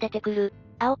道に出てくる、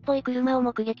青っぽい車を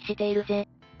目撃しているぜ。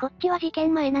こっちは事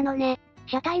件前なのね。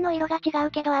車体の色が違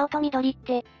うけど青と緑っ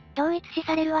て、同一視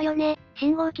されるわよね。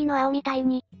信号機の青みたい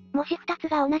に。もし二つ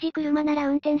が同じ車なら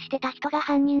運転してた人が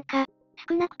犯人か、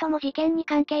少なくとも事件に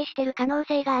関係してる可能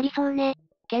性がありそうね。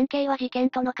県警は事件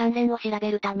との関連を調べ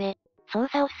るため、捜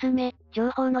査を進め、情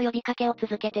報の呼びかけを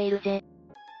続けているぜ。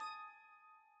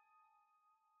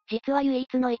実は唯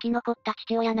一の生き残った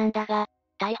父親なんだが、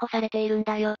逮捕されているん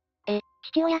だよ。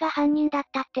父親が犯人だっ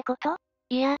たってこと？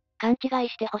いや、勘違い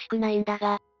してほしくないんだ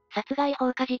が、殺害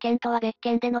放火事件とは別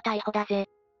件での逮捕だぜ。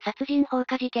殺人放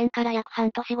火事件から約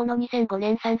半年後の2005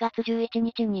年3月11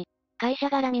日に、会社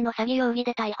絡みの詐欺容疑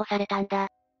で逮捕されたんだ。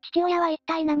父親は一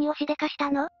体何をしでかし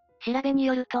たの？調べに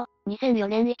よると、2004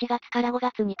年1月から5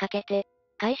月にかけて、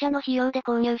会社の費用で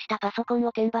購入したパソコンを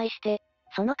転売して、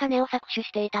その金を搾取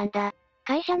していたんだ。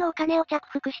会社のお金を着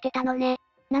服してたのね。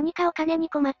何かお金に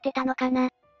困ってたのかな。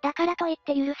だからといっ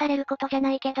て許されることじゃな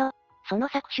いけど、その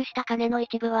搾取した金の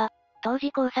一部は、当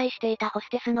時交際していたホス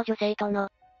テスの女性との、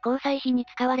交際費に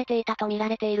使われていたと見ら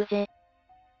れているぜ。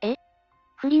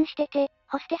不倫してて、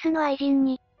ホステスの愛人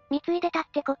に、貢いでたっ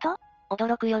てこと？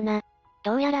驚くよな。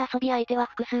どうやら遊び相手は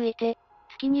複数いて、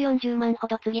月に40万ほ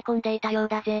どつぎ込んでいたよう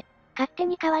だぜ。勝手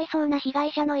にかわいそうな被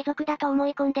害者の遺族だと思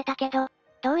い込んでたけど、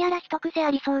どうやら一癖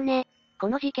ありそうね。こ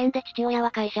の事件で父親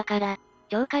は会社から、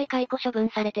懲戒解雇処分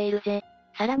されているぜ。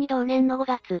さらに同年の5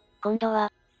月、今度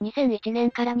は、2001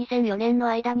年から2004年の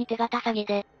間に手形詐欺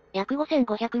で、約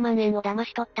5500万円を騙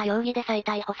し取った容疑で再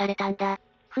逮捕されたんだ。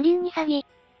不倫に詐欺。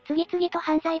次々と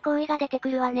犯罪行為が出てく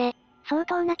るわね。相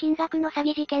当な金額の詐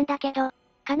欺事件だけど、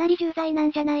かなり重罪な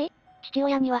んじゃない？父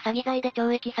親には詐欺罪で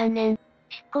懲役3年、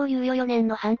執行猶予4年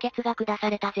の判決が下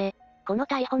されたぜ。この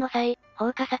逮捕の際、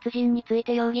放火殺人につい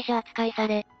て容疑者扱いさ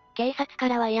れ、警察か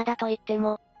らは嫌だと言って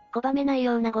も、拒めない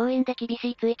ような強引で厳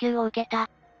しい追及を受けた、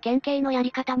県警のや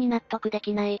り方に納得で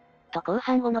きない、と公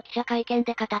判後の記者会見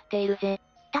で語っているぜ。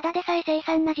ただでさえ凄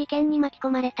惨な事件に巻き込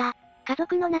まれた、家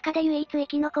族の中で唯一生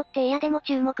き残って嫌でも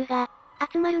注目が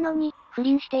集まるのに、不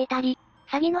倫していたり、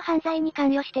詐欺の犯罪に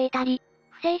関与していたり、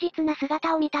不誠実な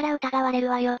姿を見たら疑われる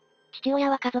わよ。父親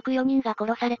は家族4人が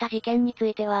殺された事件につ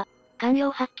いては、関与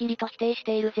をはっきりと否定し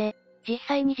ているぜ。実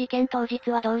際に事件当日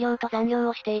は同僚と残業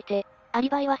をしていて、アリ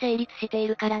バイは成立してい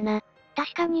るからな。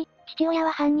確かに、父親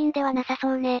は犯人ではなさそ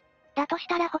うね。だとし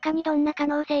たら他にどんな可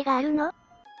能性があるの？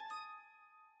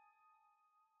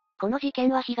この事件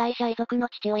は被害者遺族の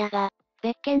父親が、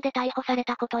別件で逮捕され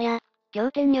たことや、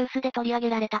仰天ニュースで取り上げ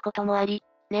られたこともあり、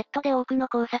ネットで多くの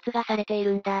考察がされてい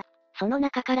るんだ。その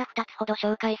中から2つほど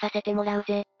紹介させてもらう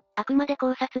ぜ。あくまで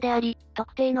考察であり、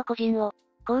特定の個人を、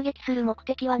攻撃する目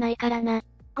的はないからな。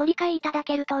ご理解いただ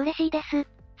けると嬉しいです。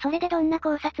それでどんな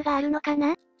考察があるのか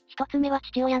な？一つ目は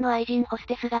父親の愛人ホス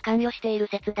テスが関与している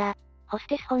説だ。ホス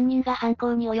テス本人が犯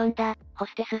行に及んだ、ホ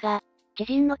ステスが、知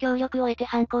人の協力を得て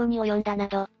犯行に及んだな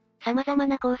ど、様々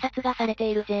な考察がされて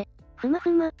いるぜ。ふむ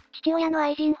ふむ、父親の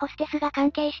愛人ホステスが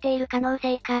関係している可能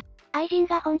性か。愛人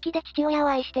が本気で父親を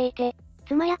愛していて、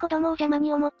妻や子供を邪魔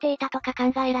に思っていたとか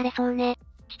考えられそうね。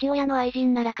父親の愛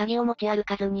人なら鍵を持ち歩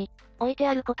かずに、置いて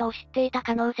あることを知っていた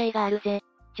可能性があるぜ。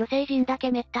女性陣だけ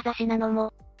めった刺しなの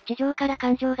も、地上から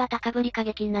感情が高ぶり過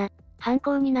激な、犯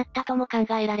行になったとも考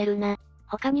えられるな。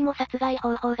他にも殺害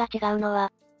方法が違うの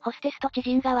は、ホステスと知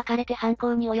人が別れて犯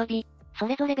行に及び、そ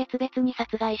れぞれ別々に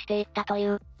殺害していったとい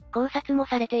う、考察も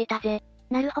されていたぜ。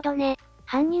なるほどね。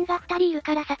犯人が二人いる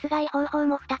から殺害方法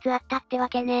も二つあったってわ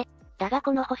けね。だが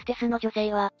このホステスの女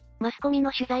性は、マスコミ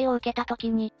の取材を受けた時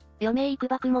に、余命いく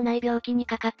ばくもない病気に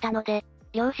かかったので、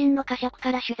両親の呵責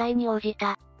から取材に応じ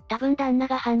た。多分旦那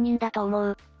が犯人だと思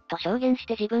う。と証言し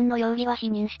て自分の容疑は否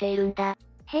認しているんだ。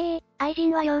へえ、愛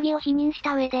人は容疑を否認し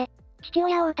た上で、父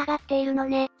親を疑っているの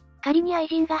ね。仮に愛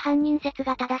人が犯人説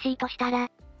が正しいとしたら、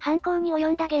犯行に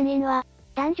及んだ原因は、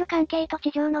男女関係と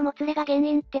地上のもつれが原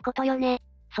因ってことよね。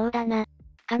そうだな。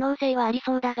可能性はあり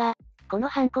そうだが、この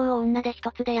犯行を女で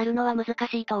一つでやるのは難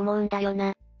しいと思うんだよ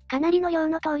な。かなりの量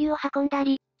の灯油を運んだ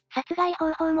り、殺害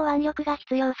方法も腕力が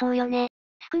必要そうよね。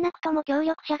少なくとも協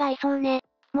力者がいそうね。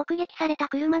目撃された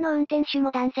車の運転手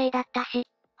も男性だったし、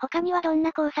他にはどん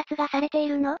な考察がされてい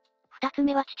るの？二つ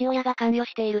目は父親が関与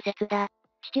している説だ。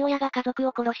父親が家族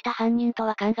を殺した犯人と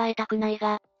は考えたくない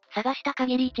が、探した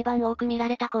限り一番多く見ら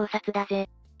れた考察だぜ。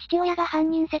父親が犯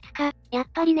人説か、やっ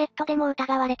ぱりネットでも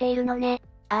疑われているのね。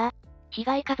ああ。被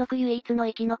害家族唯一の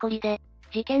生き残りで、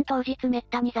事件当日めっ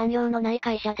たに残業のない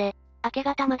会社で、明け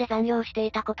方まで残業して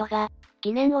いたことが、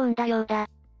疑念を生んだようだ。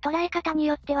捉え方に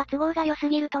よっては都合が良す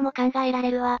ぎるとも考えら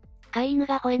れるわ。飼い犬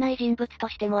が吠えない人物と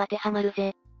しても当てはまる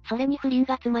ぜ。それに不倫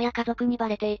が妻や家族にバ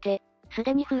レていて、す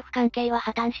でに夫婦関係は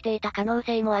破綻していた可能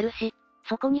性もあるし、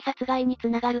そこに殺害につ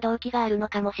ながる動機があるの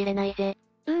かもしれないぜ。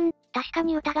確か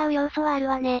に疑う要素はある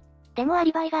わね。でもア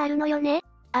リバイがあるのよね。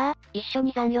ああ、一緒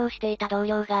に残業していた同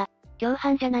僚が、共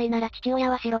犯じゃないなら父親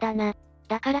はシロだな。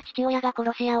だから父親が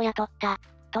殺し屋を雇った。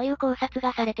という考察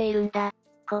がされているんだ。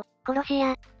殺し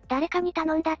屋。誰かに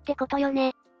頼んだってことよ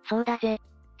ね。そうだぜ。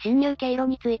侵入経路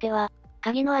については、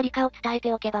鍵のありかを伝え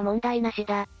ておけば問題なし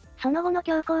だ。その後の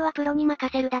強行はプロに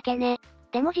任せるだけね。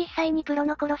でも実際にプロ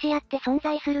の殺し屋って存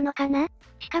在するのかな？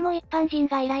しかも一般人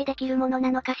が依頼できるもの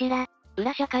なのかしら？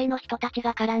裏社会の人たち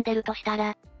が絡んでるとした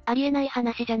ら、ありえない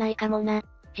話じゃないかもな。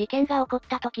事件が起こっ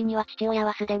た時には父親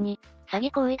はすでに、詐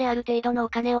欺行為である程度のお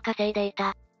金を稼いでい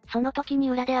た。その時に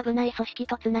裏で危ない組織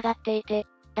と繋がっていて、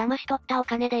騙し取ったお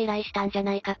金で依頼したんじゃ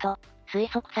ないかと、推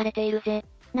測されているぜ。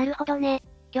なるほどね。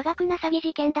巨額な詐欺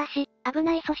事件だし、危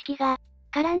ない組織が、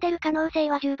絡んでる可能性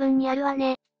は十分にあるわ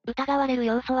ね。疑われる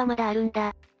要素はまだあるん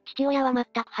だ。父親は全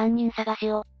く犯人探し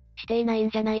を、していないん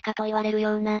じゃないかと言われる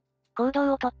ような、行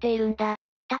動をとっているんだ。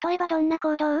例えばどんな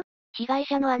行動？被害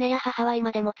者の姉や母は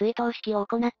今でも追悼式を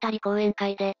行ったり講演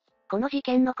会で、この事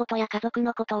件のことや家族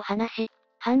のことを話し、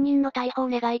犯人の逮捕を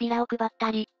願いビラを配っ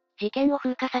たり、事件を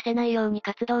風化させないように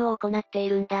活動を行ってい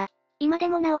るんだ。今で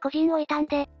もなお個人を悼ん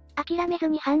で、諦めず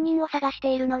に犯人を探し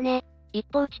ているのね。一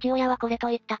方父親はこれと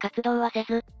いった活動はせ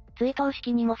ず、追悼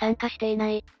式にも参加していな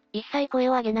い。一切声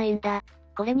を上げないんだ。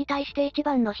これに対して一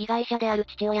番の被害者である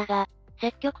父親が、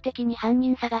積極的に犯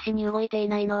人探しに動いてい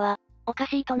ないのは、おか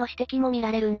しいとの指摘も見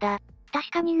られるんだ。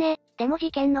確かにね、でも事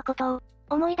件のことを、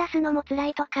思い出すのも辛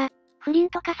いとか、不倫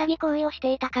とか詐欺行為をし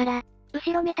ていたから、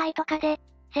後ろめたいとかで、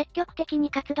積極的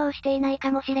に活動していない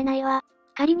かもしれないわ。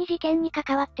仮に事件に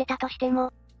関わってたとして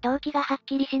も、動機がはっ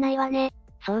きりしないわね。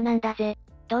そうなんだぜ。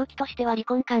動機としては離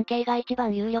婚関係が一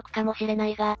番有力かもしれな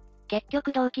いが、結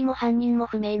局動機も犯人も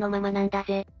不明のままなんだ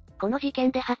ぜ。この事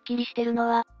件ではっきりしてるの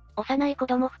は、幼い子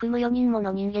供含む4人も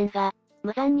の人間が、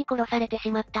無残に殺されて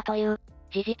しまったという、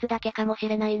事実だけかもし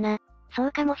れないな。そ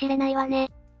うかもしれないわね。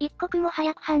一刻も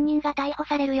早く犯人が逮捕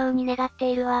されるように願って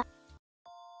いるわ。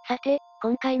さて、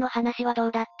今回の話はど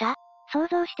うだった？想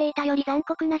像していたより残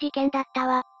酷な事件だった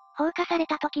わ。放火され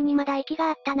た時にまだ息が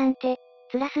あったなんて、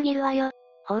辛すぎるわよ。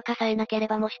放火さえなけれ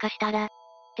ばもしかしたら、っ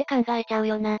て考えちゃう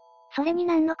よな。それに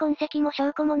何の痕跡も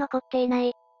証拠も残っていな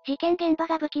い。事件現場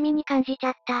が不気味に感じち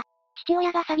ゃった。父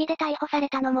親が詐欺で逮捕され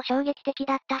たのも衝撃的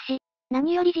だったし、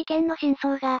何より事件の真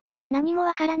相が、何も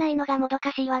わからないのがもど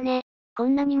かしいわね。こ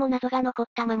んなにも謎が残っ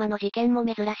たままの事件も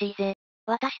珍しいぜ。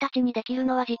私たちにできる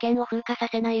のは事件を風化さ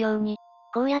せないように、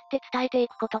こうやって伝えてい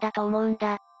くことだと思うん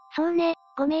だ。そうね、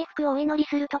ご冥福をお祈り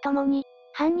するとともに、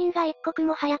犯人が一刻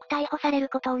も早く逮捕される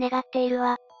ことを願っている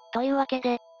わ。というわけ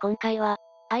で、今回は、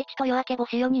愛知と夜明け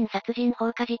星4人殺人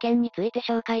放火事件について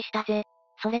紹介したぜ。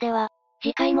それでは、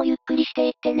次回もゆっくりしてい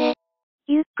ってね。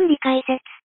ゆっくり解説。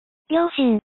両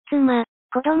親、妻、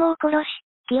子供を殺し、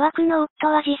疑惑の夫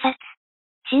は自殺。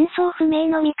真相不明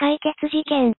の未解決事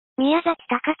件、宮崎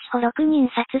貴千穂6人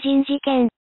殺人事件。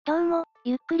どうも、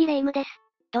ゆっくりレ夢ムです。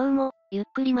どうも、ゆっ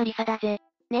くりマリサだぜ。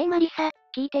ねえマリサ、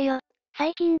聞いてよ。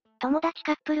最近、友達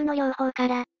カップルの両方か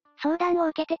ら、相談を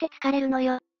受けてて疲れるの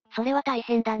よ。それは大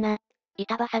変だな。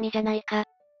板挟みじゃないか。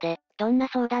で、どんな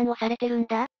相談をされてるん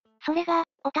だ？それが、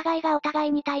お互いがお互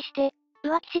いに対して、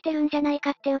浮気してるんじゃない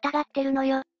かって疑ってるの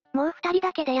よ。もう二人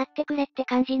だけでやってくれって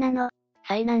感じなの。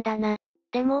災難だな。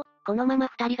でも、このまま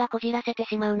二人がこじらせて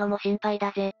しまうのも心配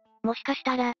だぜ。もしかし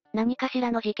たら、何かし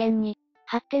らの事件に、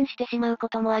発展してしまうこ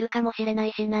ともあるかもしれな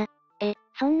いしな。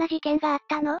そんな事件があっ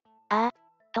たの？ああ。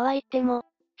とは言っても、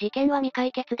事件は未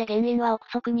解決で原因は憶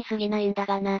測に過ぎないんだ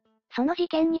がな。その事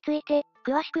件について、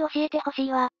詳しく教えてほし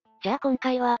いわ。じゃあ今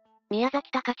回は、宮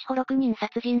崎貴千穂6人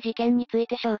殺人事件につい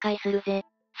て紹介するぜ。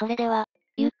それでは、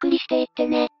ゆっくりしていって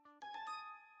ね。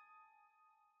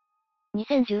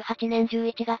2018年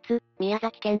11月、宮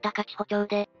崎県高千穂町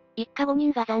で、一家5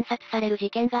人が惨殺される事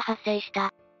件が発生し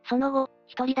た。その後、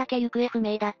一人だけ行方不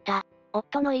明だった。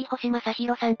夫の飯星正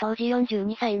弘さん当時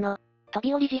42歳の、飛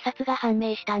び降り自殺が判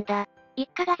明したんだ。一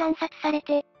家が惨殺され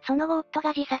て、その後夫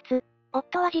が自殺。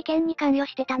夫は事件に関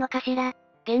与してたのかしら。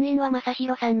原因は正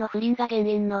弘さんの不倫が原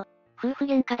因の、夫婦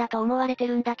喧嘩だと思われて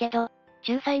るんだけど、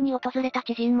仲裁に訪れた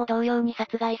知人も同様に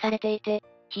殺害されていて、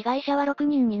被害者は6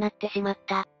人になってしまっ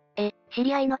た。知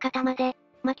り合いの方まで、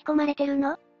巻き込まれてる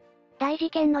の？大事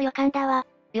件の予感だわ。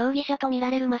容疑者とみら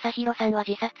れる正弘さんは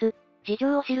自殺。事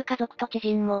情を知る家族と知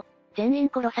人も、全員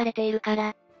殺されているか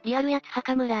ら、リアル八つ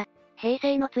墓村、平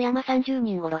成の津山30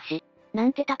人殺し、な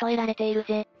んて例えられている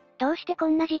ぜ。どうしてこ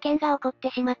んな事件が起こって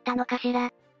しまったのかし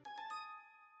ら。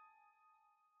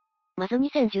まず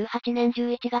2018年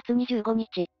11月25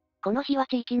日。この日は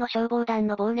地域の消防団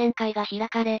の忘年会が開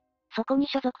かれ、そこに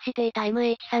所属していた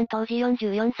MH さん当時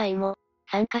44歳も、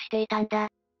参加していたんだ。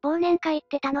忘年会っ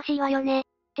て楽しいわよね。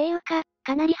ていうか、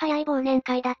かなり早い忘年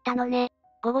会だったのね。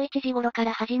午後1時頃か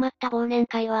ら始まった忘年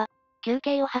会は、休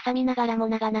憩を挟みながらも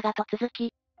長々と続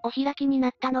き、お開きにな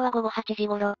ったのは午後8時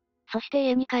頃。そして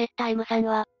家に帰った M さん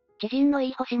は、知人の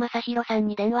飯星正弘さん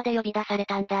に電話で呼び出され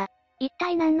たんだ。一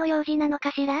体何の用事なの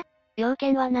かしら？要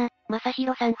件はな、正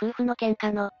弘さん夫婦の喧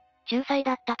嘩の、仲裁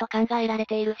だったと考えられ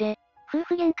ているぜ。夫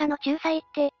婦喧嘩の仲裁っ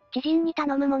て、知人に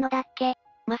頼むものだっけ？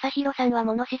正弘さんは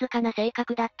物静かな性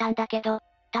格だったんだけど、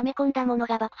溜め込んだもの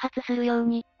が爆発するよう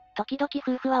に、時々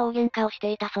夫婦は大喧嘩をし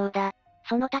ていたそうだ。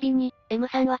その度に、M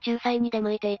さんは仲裁に出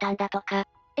向いていたんだとか。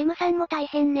M さんも大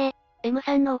変ね。M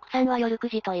さんの奥さんは夜9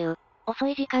時という、遅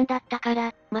い時間だったか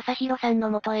ら、正弘さんの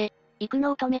元へ、行く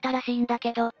のを止めたらしいんだ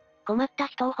けど、困った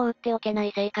人を放っておけな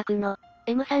い性格の、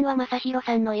M さんは正弘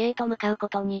さんの家へと向かうこ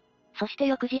とに。そして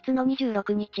翌日の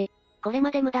26日、これ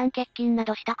まで無断欠勤な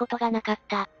どしたことがなかっ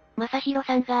た。正弘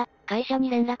さんが、会社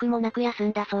に連絡もなく休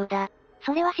んだそうだ。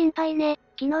それは心配ね。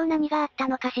昨日何があった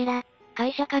のかしら。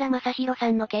会社から正弘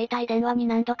さんの携帯電話に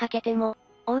何度かけても、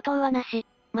応答はなし。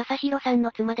正弘さん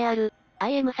の妻である、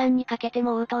IM さんにかけて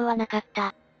も応答はなかっ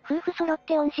た。夫婦揃っ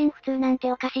て音信不通なん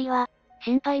ておかしいわ。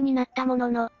心配になったもの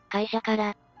の、会社か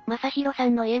ら、正弘さ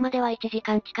んの家までは1時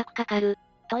間近くかかる。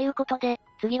ということで、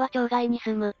次は町外に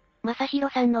住む、正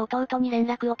弘さんの弟に連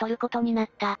絡を取ることになっ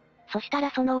た。そした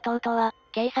らその弟は、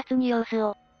警察に様子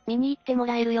を、見に行っても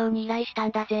らえるように依頼した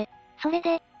んだぜ。それ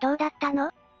で、どうだった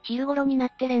の？昼頃になっ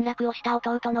て連絡をした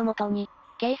弟のもとに、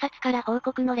警察から報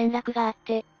告の連絡があっ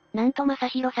て、なんと正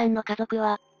弘さんの家族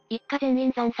は、一家全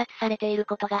員惨殺されている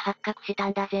ことが発覚した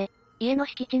んだぜ。家の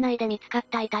敷地内で見つかっ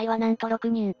た遺体はなんと6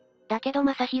人。だけど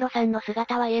正弘さんの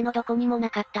姿は家のどこにもな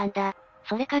かったんだ。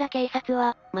それから警察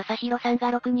は、正弘さん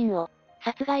が6人を、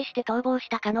殺害して逃亡し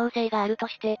た可能性があると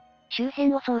して、周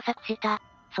辺を捜索した。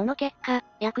その結果、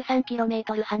約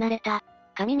 3km 離れた、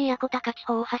上宮古高千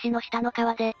穂大橋の下の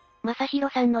川で、正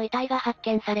弘さんの遺体が発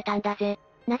見されたんだぜ。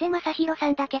なぜ正弘さ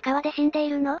んだけ川で死んでい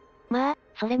るの？まあ、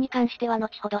それに関しては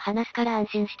後ほど話すから安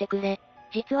心してくれ。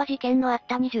実は事件のあっ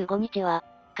た25日は、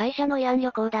会社の慰安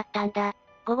旅行だったんだ。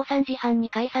午後3時半に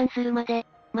解散するまで、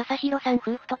正弘さん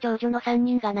夫婦と長女の3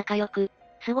人が仲良く、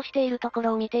過ごしているとこ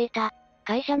ろを見ていた。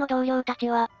会社の同僚たち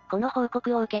は、この報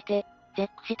告を受けて、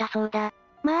絶句したそうだ。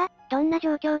まあ、どんな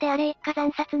状況であれ一家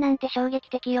惨殺なんて衝撃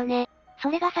的よね。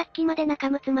それがさっきまで仲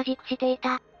睦まじくしてい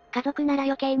た。家族なら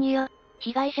余計によ。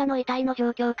被害者の遺体の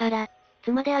状況から、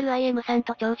妻である IM さん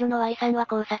と長女の Y さんは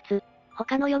考察。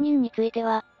他の4人について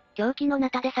は、凶器の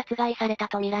ナタで殺害された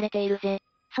と見られているぜ。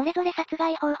それぞれ殺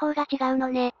害方法が違うの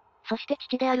ね。そして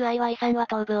父である IY さんは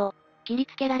頭部を、切り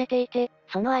つけられていて、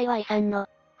その IY さんの、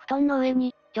布団の上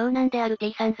に、長男である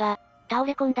T さんが、倒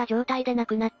れ込んだ状態で亡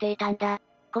くなっていたんだ。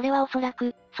これはおそら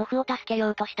く、祖父を助け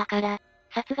ようとしたから、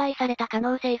殺害された可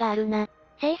能性があるな。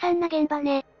凄惨な現場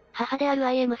ね。母である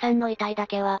IM さんの遺体だ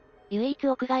けは、唯一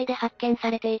屋外で発見さ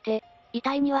れていて、遺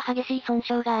体には激しい損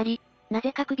傷があり、な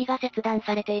ぜか首が切断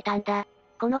されていたんだ。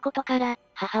このことから、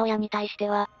母親に対して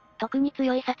は、特に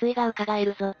強い殺意が伺え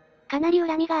るぞ。かなり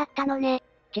恨みがあったのね。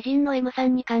知人の M さ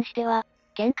んに関しては、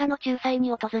喧嘩の仲裁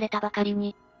に訪れたばかり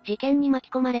に、事件に巻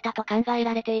き込まれたと考え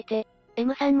られていて、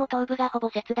M さんも頭部がほぼ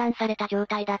切断された状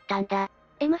態だったんだ。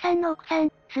M さんの奥さ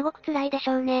ん、すごく辛いでし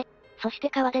ょうね。そして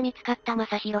川で見つかった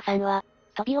正弘さんは、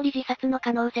飛び降り自殺の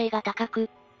可能性が高く、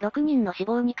6人の死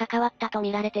亡に関わったと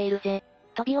見られているぜ。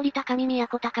飛び降りた上宮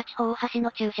古高地方大橋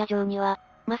の駐車場には、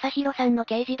正弘さんの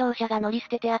軽自動車が乗り捨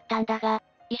ててあったんだが、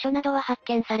遺書などは発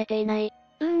見されていない。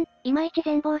いまいち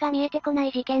全貌が見えてこな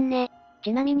い事件ね。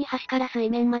ちなみに橋から水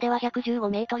面までは115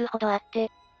メートルほどあっ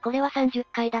て、これは30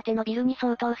階建てのビルに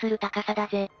相当する高さだ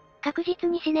ぜ。確実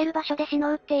に死ねる場所で死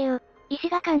のうっていう、意志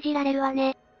が感じられるわ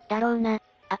ね。だろうな。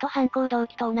あと犯行動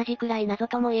機と同じくらい謎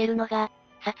とも言えるのが、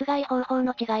殺害方法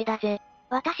の違いだぜ。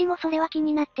私もそれは気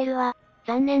になってるわ。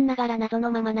残念ながら謎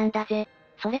のままなんだぜ。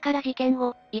それから事件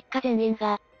後、一家全員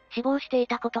が、死亡してい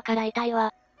たことから遺体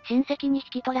は、親戚に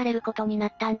引き取られることにな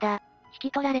ったんだ。引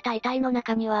き取られた遺体の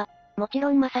中には、もちろ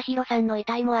ん正弘さんの遺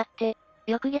体もあって、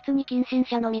翌月に近親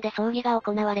者のみで葬儀が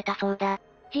行われたそうだ。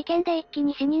事件で一気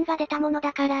に死人が出たもの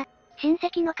だから、親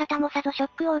戚の方もさぞショッ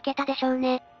クを受けたでしょう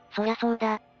ね。そりゃそう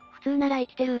だ。普通なら生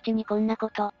きてるうちにこんなこ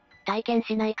と、体験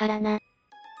しないからな。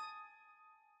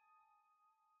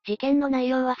事件の内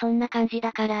容はそんな感じ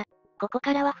だから、ここ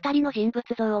からは二人の人物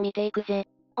像を見ていくぜ。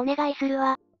お願いする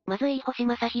わ。まず飯星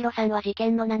正弘さんは事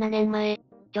件の7年前、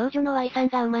長女の Y さん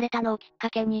が生まれたのをきっか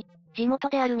けに、地元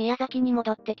である宮崎に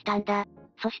戻ってきたんだ。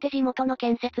そして地元の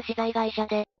建設資材会社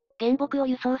で、原木を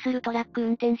輸送するトラック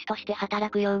運転手として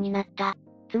働くようになった。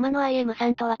妻の IM さ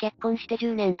んとは結婚して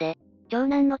10年で、長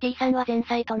男の T さんは前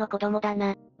妻との子供だ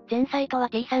な。前妻とは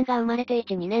T さんが生まれて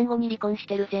1、2年後に離婚し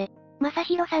てるぜ。正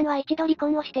弘さんは一度離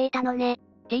婚をしていたのね。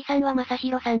T さんは正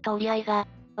弘さんと折り合いが、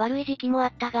悪い時期もあ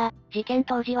ったが、事件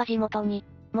当時は地元に、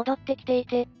戻ってきてい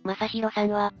て、正弘さん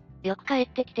は、よく帰っ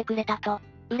てきてくれたと、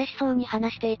嬉しそうに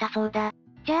話していたそうだ。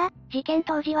じゃあ、事件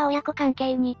当時は親子関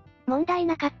係に、問題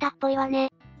なかったっぽいわね。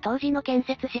当時の建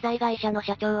設資材会社の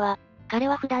社長は、彼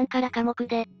は普段から寡黙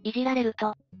で、いじられる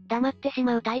と、黙ってし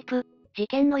まうタイプ。事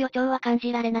件の予兆は感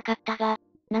じられなかったが、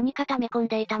何か溜め込ん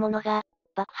でいたものが、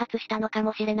爆発したのか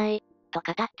もしれない、と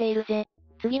語っているぜ。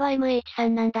次は MH さ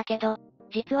んなんだけど、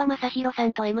実は正弘さ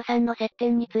んと M さんの接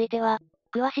点については、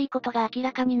詳しいことが明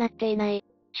らかになっていない。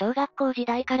小学校時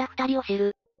代から二人を知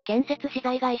る、建設資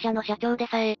材会社の社長で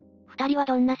さえ、二人は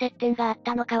どんな接点があっ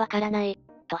たのかわからない、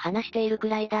と話しているく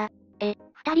らいだ。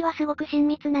二人はすごく親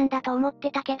密なんだと思っ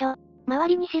てたけど、周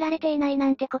りに知られていないな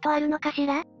んてことあるのかし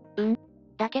ら？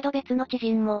だけど別の知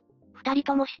人も、二人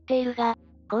とも知っているが、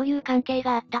こういう関係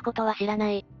があったことは知らな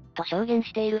い、と証言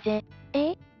しているぜ。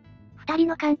二人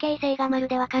の関係性がまる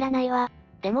でわからないわ。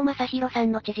でも正弘さ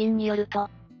んの知人によると、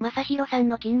正弘さん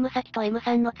の勤務先と M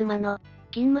さんの妻の、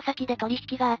勤務先で取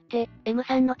引があって、M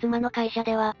さんの妻の会社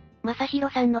では、正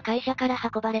弘さんの会社から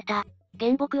運ばれた、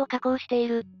原木を加工してい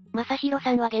る、正弘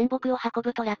さんは原木を運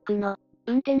ぶトラックの、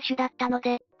運転手だったの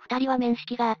で、二人は面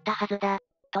識があったはずだ、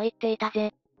と言っていた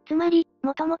ぜ。つまり、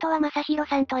もともとは正弘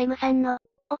さんと M さんの、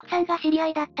奥さんが知り合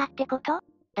いだったってこと？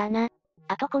だな。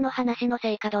あとこの話の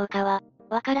せいかどうかは、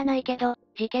わからないけど、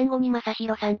事件後に正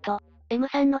弘さんと、M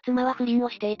さんの妻は不倫を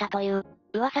していたという、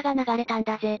噂が流れたん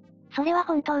だぜ。それは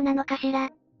本当なのかしら？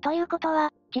ということ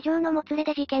は、地上のもつれ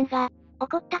で事件が、起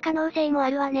こった可能性もあ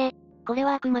るわね。これ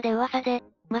はあくまで噂で、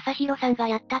正弘さんが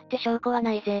やったって証拠は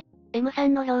ないぜ。M さ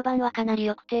んの評判はかなり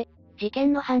良くて、事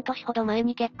件の半年ほど前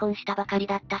に結婚したばかり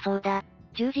だったそうだ。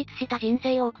充実した人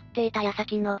生を送っていた矢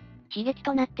先の、悲劇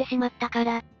となってしまったか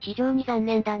ら、非常に残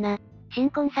念だな。新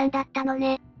婚さんだったの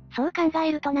ね。そう考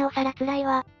えるとなおさら辛い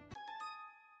わ。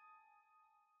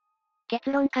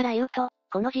結論から言うと、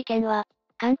この事件は、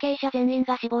関係者全員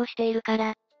が死亡しているか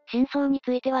ら、真相に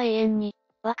ついては永遠に、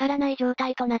わからない状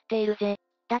態となっているぜ。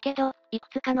だけど、いく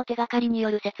つかの手がかりによ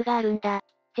る説があるんだ。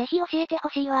ぜひ教えてほ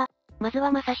しいわ。まず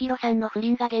は正弘さんの不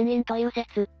倫が原因という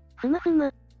説。ふむふ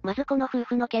む。まずこの夫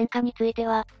婦の喧嘩について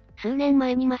は、数年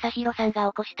前に正弘さんが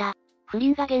起こした、不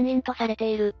倫が原因とされ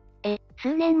ている。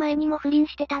数年前にも不倫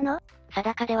してたの？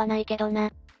定かではないけど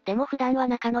な。でも普段は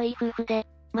仲のいい夫婦で、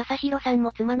正弘さん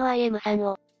も妻の IM さん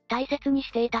を、大切に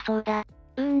していたそうだ。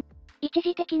一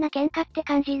時的な喧嘩って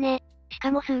感じね。し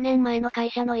かも数年前の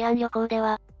会社の慰安旅行で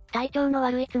は、体調の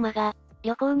悪い妻が、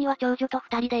旅行には長女と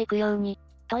二人で行くように、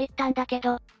と言ったんだけ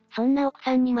ど、そんな奥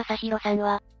さんに正弘さん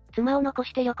は、妻を残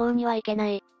して旅行には行けな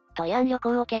い、とと慰安旅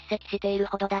行を欠席している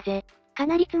ほどだぜ。か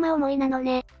なり妻思いなの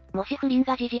ね。もし不倫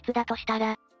が事実だとした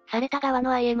ら、された側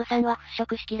の IM さんは払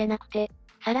拭しきれなくて、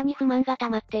さらに不満が溜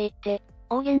まっていって、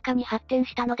大喧嘩に発展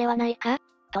したのではないか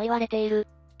と言われている。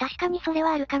確かにそれ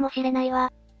はあるかもしれない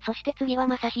わ。そして次は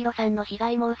正弘さんの被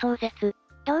害妄想説。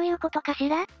どういうことかし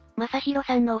ら？正弘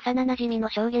さんの幼馴染の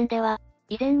証言では、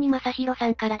以前に正弘さ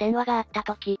んから電話があった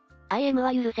時、IM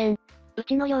は許せん。う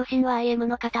ちの両親は IM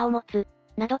の肩を持つ。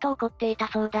などと怒っていた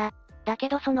そうだ。だけ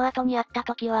どその後に会った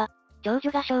時は、長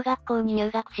女が小学校に入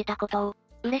学したことを、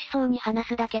嬉しそうに話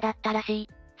すだけだったらしい。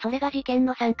それが事件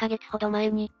の3ヶ月ほど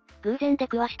前に、偶然出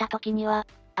くわした時には、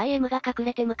IM が隠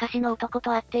れて昔の男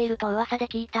と会っていると噂で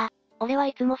聞いた。俺は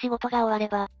いつも仕事が終われ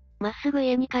ば、まっすぐ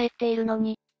家に帰っているの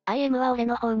に、IM は俺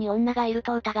の方に女がいる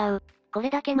と疑う。これ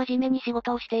だけ真面目に仕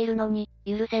事をしているのに、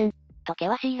許せん。と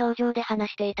険しい表情で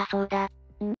話していたそうだ。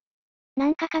な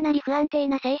んかかなり不安定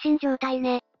な精神状態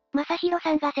ね。正弘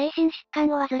さんが精神疾患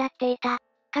を患っていた。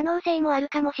可能性もある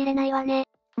かもしれないわね。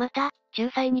また、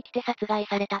仲裁に来て殺害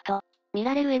されたと、見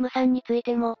られる M さんについ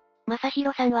ても、正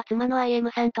弘さんは妻の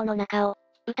IM さんとの仲を、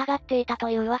疑っていたと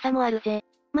いう噂もあるぜ。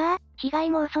まあ、被害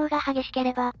妄想が激しけ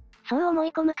れば、そう思い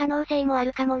込む可能性もあ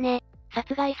るかもね。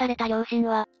殺害された両親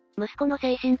は、息子の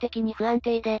精神的に不安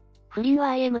定で、不倫は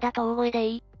IM だと大声で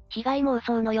言い、被害妄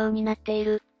想のようになってい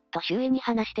る、と周囲に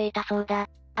話していたそうだ。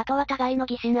あとは互いの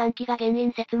疑心暗鬼が原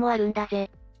因説もあるんだぜ。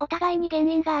お互いに原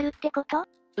因があるってこと？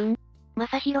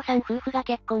正弘さん夫婦が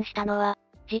結婚したのは、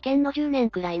事件の10年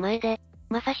くらい前で、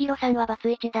正弘さんはバツ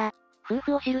イチだ。夫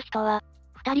婦を知る人は、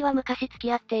二人は昔付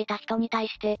き合っていた人に対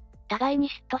して、互いに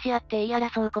嫉妬し合って言い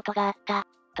争うことがあった、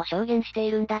と証言して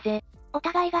いるんだぜ。お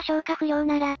互いが消化不良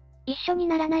なら、一緒に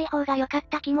ならない方が良かっ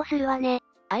た気もするわね。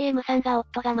IM さんが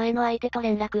夫が前の相手と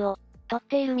連絡を、取っ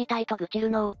ているみたいと愚痴る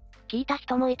のを、聞いた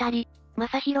人もいたり、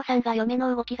正弘さんが嫁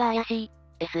の動きが怪しい、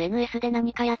SNS で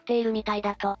何かやっているみたい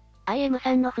だと、IM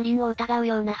さんの不倫を疑う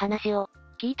ような話を、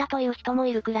聞いたという人も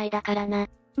いるくらいだからな。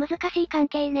難しい関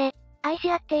係ね。愛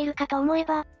し合っているかと思え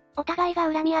ば、お互い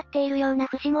が恨み合っているような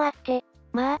節もあって。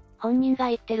まあ、本人が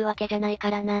言ってるわけじゃないか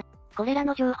らな。これら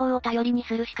の情報を頼りに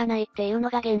するしかないっていうの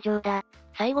が現状だ。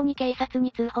最後に警察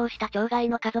に通報した町外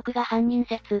の家族が犯人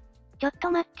説。ちょっ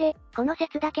と待って、この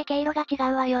説だけ経路が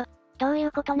違うわよ。どうい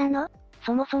うことなの？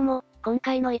そもそも、今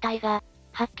回の遺体が、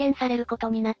発見されること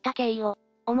になった経緯を、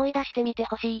思い出してみて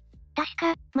ほしい。確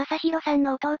か、正弘さん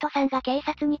の弟さんが警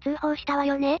察に通報したわ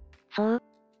よね？そう。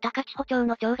高千穂町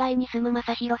の町外に住む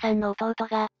正弘さんの弟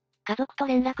が、家族と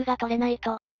連絡が取れない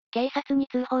と、警察に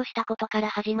通報したことから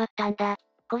始まったんだ。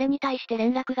これに対して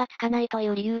連絡がつかないとい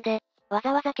う理由で、わ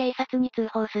ざわざ警察に通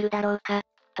報するだろうか、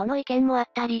との意見もあっ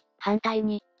たり、反対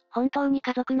に、本当に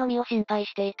家族の身を心配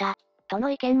していた、との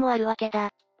意見もあるわけだ。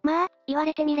まあ、言わ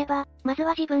れてみれば、まず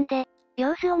は自分で、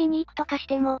様子を見に行くとかし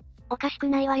ても、おかしく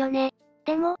ないわよね。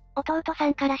でも、弟さ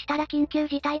んからしたら緊急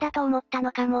事態だと思った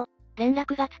のかも。連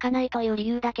絡がつかないという理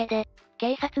由だけで、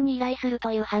警察に依頼する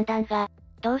という判断が、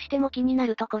どうしても気にな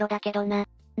るところだけどな。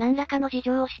何らかの事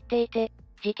情を知っていて、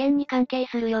事件に関係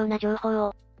するような情報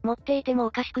を、持っていても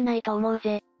おかしくないと思う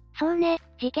ぜ。そうね、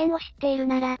事件を知っている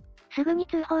なら、すぐに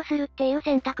通報するっていう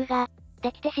選択が、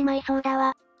できてしまいそうだ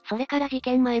わ。それから事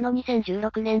件前の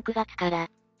2016年9月から、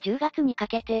10月にか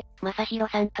けて、正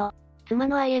弘さんと、妻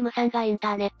の IM さんがインタ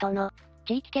ーネットの、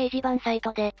地域掲示板サイ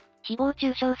トで、誹謗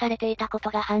中傷されていたこ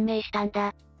とが判明したん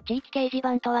だ。地域掲示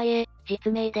板とはいえ、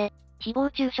実名で、誹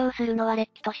謗中傷するのは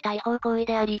劣気とした違法行為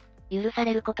であり、許さ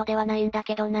れることではないんだ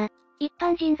けどな。一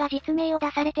般人が実名を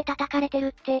出されて叩かれてる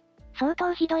って、相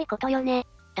当ひどいことよね。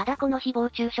ただこの誹謗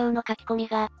中傷の書き込み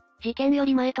が、事件よ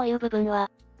り前という部分は、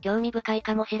興味深い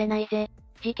かもしれないぜ。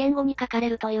事件後に書かれ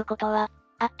るということは、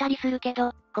あったりするけ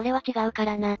ど、これは違うか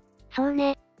らな。そう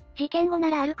ね。事件後な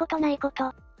らあることないこ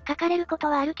と、書かれること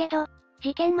はあるけど、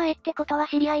事件前ってことは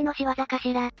知り合いの仕業か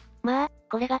しら。まあ、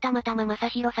これがたまたま正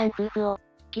弘さん夫婦を、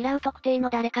嫌う特定の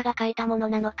誰かが書いたもの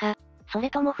なのか、それ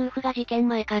とも夫婦が事件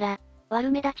前から、悪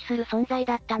目立ちする存在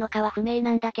だったのかは不明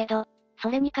なんだけど、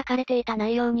それに書かれていた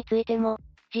内容についても、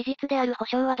事実である保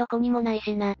証はどこにもない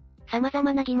しな。様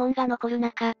々な疑問が残る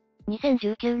中、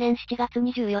2019年7月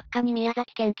24日に宮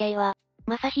崎県警は、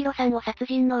正弘さんを殺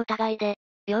人の疑いで、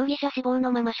容疑者死亡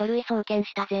のまま書類送検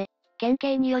したぜ。県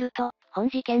警によると、本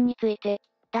事件について、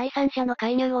第三者の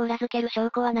介入を裏付ける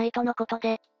証拠はないとのこと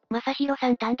で、正弘さ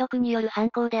ん単独による犯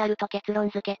行であると結論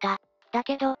付けた。だ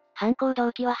けど、犯行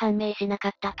動機は判明しなか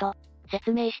ったと、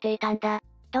説明していたんだ。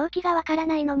動機がわから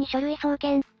ないのに書類送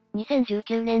検。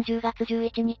2019年10月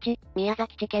11日、宮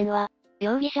崎地検は、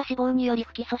容疑者死亡により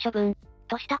不起訴処分、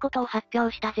としたことを発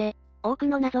表したぜ。多く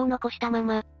の謎を残したま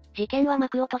ま、事件は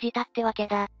幕を閉じたってわけ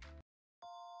だ。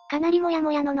かなりもや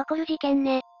もやの残る事件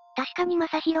ね。確かに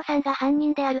正弘さんが犯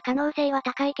人である可能性は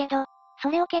高いけど、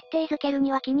それを決定づける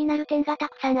には気になる点がた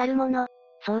くさんあるもの。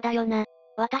そうだよな。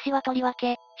私はとりわ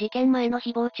け、事件前の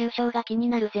誹謗中傷が気に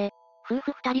なるぜ。夫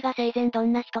婦二人が生前ど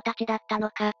んな人たちだったの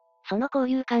か、その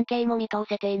交友関係も見通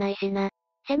せていないしな。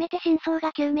せめて真相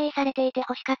が究明されていて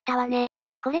欲しかったわね。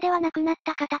これでは亡くなっ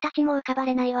た方たちも浮かば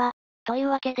れないわ。という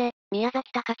わけで、宮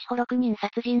崎貴千穂6人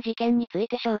殺人事件につい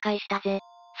て紹介したぜ。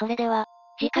それでは、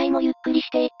次回もゆっくりし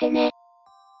ていってね。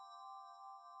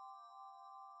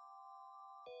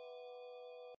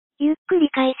ゆっくり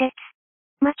解説。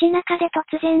街中で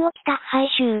突然起きた不敗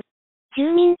臭。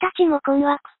住民たちも困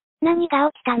惑。何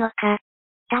が起きたのか。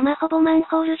多摩ほぼマン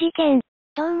ホール事件。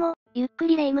どうも、ゆっく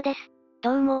りレ夢ムです。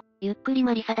どうも、ゆっくり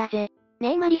マリサだぜ。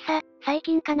ねえマリサ、最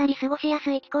近かなり過ごしや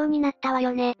すい気候になったわ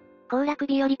よね。行楽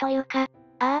日和というか。あ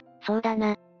あ、そうだ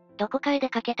な。どこかへ出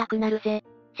かけたくなるぜ。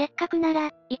せっかくなら、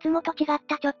いつもと違っ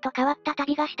たちょっと変わった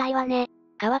旅がしたいわね。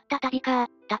変わった旅か。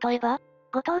例えば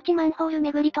ご当地マンホール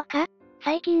巡りとか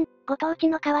最近、ご当地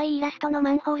の可愛いイラストの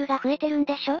マンホールが増えてるん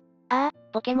でしょ？ああ、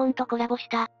ポケモンとコラボし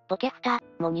た、ポケフタ、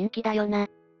も人気だよな。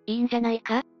いいんじゃない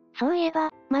か？そういえ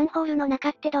ば、マンホールの中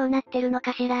ってどうなってるの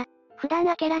かしら。普段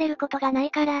開けられることがな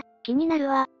いから、気になる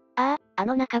わ。ああ、あ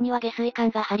の中には下水管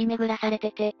が張り巡らされ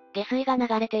てて、下水が流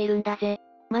れているんだぜ。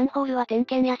マンホールは点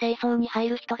検や清掃に入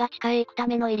る人が地下へ行くた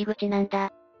めの入り口なん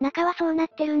だ。中はそうなっ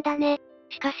てるんだね。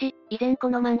しかし、以前こ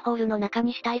のマンホールの中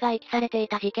に死体が遺棄されてい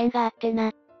た事件があって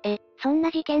な。そん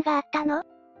な事件があったの？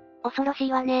恐ろし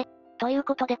いわね。という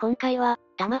ことで今回は、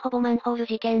多摩ほぼマンホール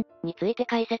事件について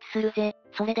解説するぜ。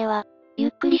それでは、ゆ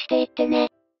っくりしていってね。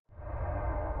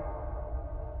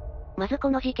まず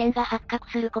この事件が発覚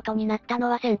することになった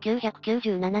のは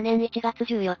1997年1月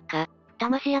14日。多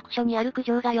摩市役所にある苦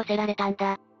情が寄せられたん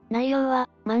だ。内容は、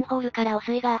マンホールから汚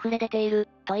水が溢れ出ている、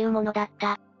というものだっ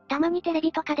た。たまにテレ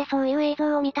ビとかでそういう映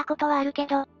像を見たことはあるけ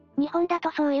ど、日本だと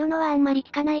そういうのはあんまり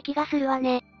聞かない気がするわ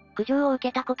ね。苦情を受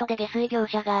けたことで下水業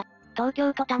者が、東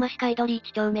京都多摩市海鳥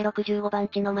1丁目65番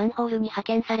地のマンホールに派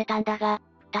遣されたんだが、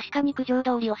確かに苦情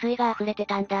通り汚水が溢れて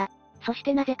たんだ。そし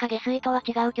てなぜか下水とは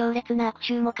違う強烈な悪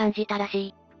臭も感じたらし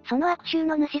い。その悪臭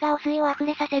の主が汚水を溢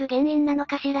れさせる原因なの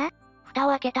かしら？蓋を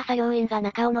開けた作業員が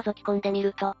中を覗き込んでみ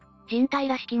ると、人体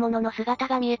らしきものの姿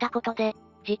が見えたことで、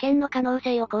事件の可能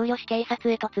性を考慮し警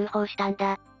察へと通報したん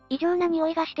だ。異常な匂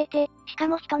いがしてて、しか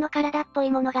も人の体っぽ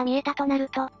いものが見えたとなる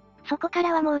と、そこか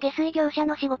らはもう下水業者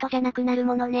の仕事じゃなくなる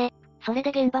ものね。それで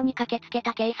現場に駆けつけ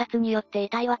た警察によって遺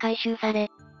体は回収され、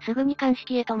すぐに鑑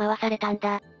識へと回されたん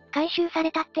だ。回収さ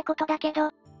れたってことだけど、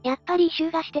やっぱり異臭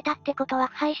がしてたってことは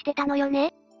腐敗してたのよ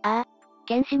ね？ああ。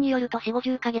検視によると4、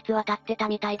50ヶ月は経ってた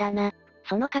みたいだな。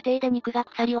その過程で肉が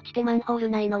腐り落ちてマンホール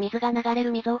内の水が流れ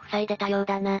る溝を塞いでたよう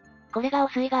だな。これが汚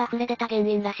水が溢れ出た原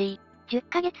因らしい。10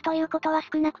ヶ月ということは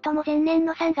少なくとも前年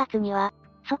の3月には、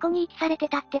そこに遺棄されて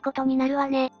たってことになるわ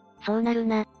ね。そうなる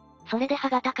な。それで歯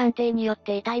型鑑定によっ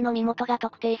て遺体の身元が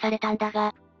特定されたんだ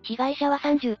が、被害者は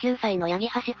39歳の八木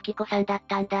橋吹子さんだっ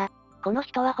たんだ。この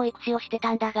人は保育士をして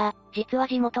たんだが、実は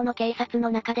地元の警察の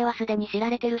中ではすでに知ら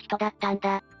れてる人だったん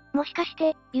だ。もしかし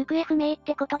て、行方不明っ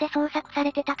てことで捜索さ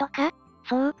れてたとか？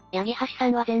そう、八木橋さ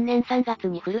んは前年3月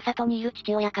にふるさとにいる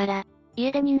父親から、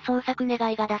家出人捜索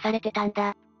願いが出されてたん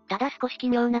だ。ただ少し奇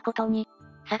妙なことに、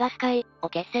探す会を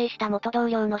結成した元同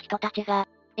僚の人たちが、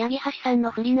八木橋さん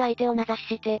の不倫相手を名指し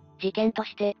して、事件と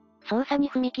して、捜査に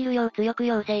踏み切るよう強く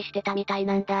要請してたみたい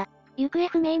なんだ。行方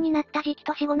不明になった時期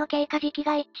と死後の経過時期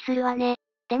が一致するわね。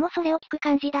でもそれを聞く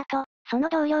感じだと、その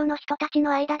同僚の人たち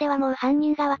の間ではもう犯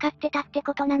人が分かってたって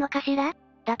ことなのかしら？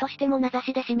だとしても名指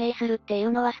しで指名するってい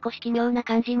うのは少し奇妙な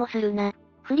感じもするな。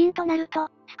不倫となると、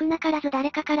少なからず誰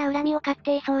かから恨みを買っ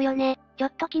ていそうよね。ちょ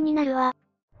っと気になるわ。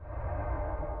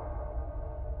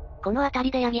このあた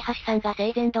りで八木橋さんが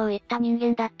生前どういった人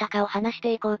間だったかを話し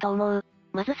ていこうと思う。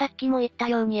まずさっきも言った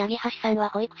ように八木橋さんは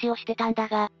保育士をしてたんだ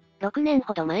が、6年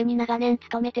ほど前に長年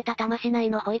勤めてた多摩市内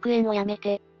の保育園を辞め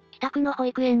て、北区の保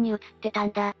育園に移ってた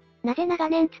んだ。なぜ長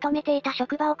年勤めていた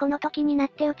職場をこの時にな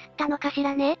って移ったのかし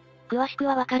らね？詳しく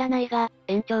はわからないが、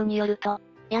園長によると、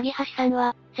八木橋さん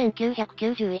は、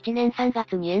1991年3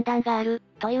月に縁談がある、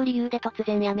という理由で突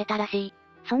然辞めたらしい。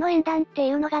その縁談って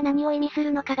いうのが何を意味す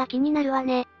るのかが気になるわ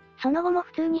ね。その後も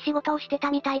普通に仕事をして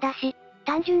たみたいだし、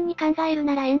単純に考える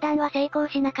なら縁談は成功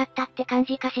しなかったって感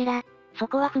じかしら。そ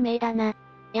こは不明だな。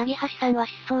八木橋さんは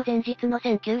失踪前日の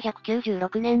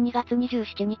1996年2月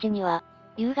27日には、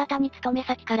夕方に勤め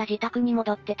先から自宅に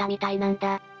戻ってたみたいなん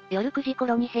だ。夜9時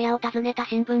頃に部屋を訪ねた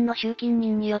新聞の集金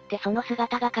人によってその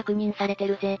姿が確認されて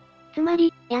るぜ。つま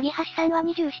り、八木橋さんは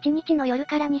27日の夜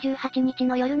から28日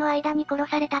の夜の間に殺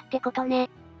されたってことね。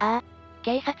ああ。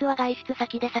警察は外出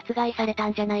先で殺害された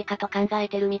んじゃないかと考え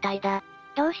てるみたいだ。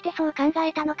どうしてそう考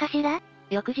えたのかしら？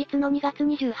翌日の2月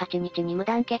28日に無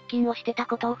断欠勤をしてた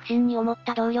ことを不審に思っ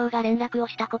た同僚が連絡を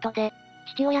したことで、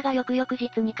父親が翌々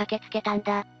日に駆けつけたん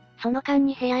だ。その間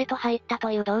に部屋へと入った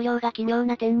という同僚が奇妙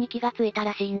な点に気がついた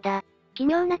らしいんだ。奇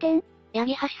妙な点？八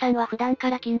木橋さんは普段か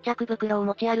ら巾着袋を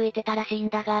持ち歩いてたらしいん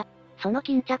だが、その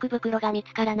巾着袋が見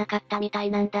つからなかったみた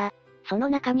いなんだ。その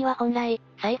中には本来、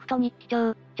財布と日記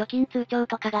帳、貯金通帳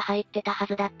とかが入ってたは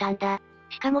ずだったんだ。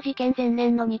しかも事件前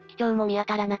年の日記帳も見当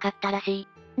たらなかったらしい。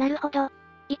なるほど。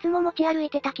いつも持ち歩い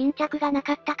てた巾着がな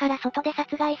かったから外で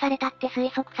殺害されたって推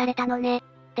測されたのね。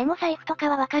でも財布とか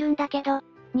はわかるんだけど、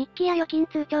日記や預金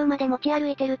通帳まで持ち歩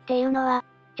いてるっていうのは、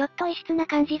ちょっと異質な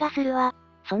感じがするわ。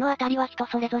そのあたりは人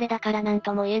それぞれだからなん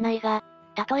とも言えないが、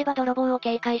例えば泥棒を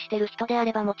警戒してる人であ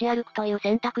れば持ち歩くという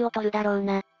選択を取るだろう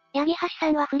な。八木橋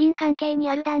さんは不倫関係に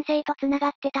ある男性と繋が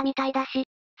ってたみたいだし、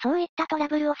そういったトラ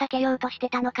ブルを避けようとして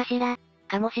たのかしら。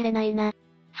かもしれないな。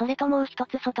それともう一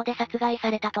つ外で殺害さ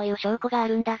れたという証拠があ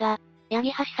るんだが、八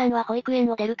木橋さんは保育園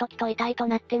を出る時と遺体と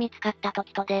なって見つかった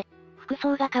時とで、服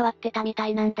装が変わってたみた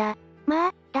いなんだ。ま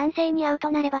あ、男性に会うと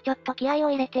なればちょっと気合を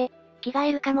入れて、着替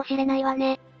えるかもしれないわ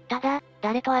ね。ただ、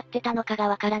誰と会ってたのかが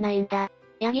わからないんだ。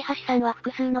八木橋さんは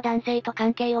複数の男性と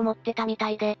関係を持ってたみた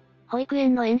いで、保育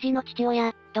園の園児の父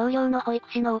親、同僚の保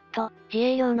育士の夫、自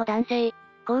営業の男性、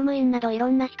公務員などいろ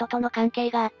んな人との関係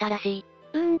があったらしい。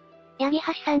八木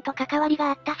橋さんと関わりが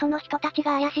あったその人たち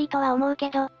が怪しいとは思うけ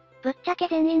ど、ぶっちゃけ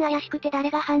全員怪しくて誰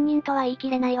が犯人とは言い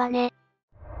切れないわね。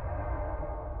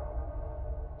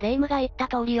霊夢が言った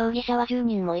通り容疑者は10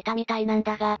人もいたみたいなん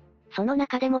だが、その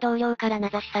中でも同僚から名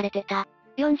指しされてた。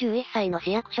41歳の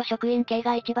市役所職員系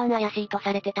が一番怪しいと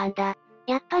されてたんだ。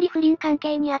やっぱり不倫関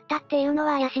係にあったっていうの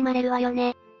は怪しまれるわよ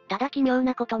ね。ただ奇妙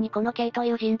なことにこのKと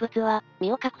いう人物は、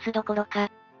身を隠すどころか、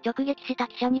直撃した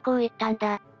記者にこう言ったん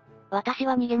だ。私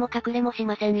は逃げも隠れもし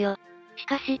ませんよ。し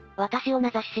かし、私を名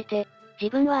指しして、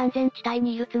自分は安全地帯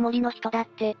にいるつもりの人だっ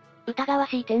て、疑わ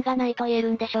しい点がないと言える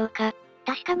んでしょうか。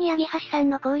確かに八木橋さん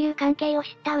の交友関係を知っ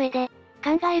た上で、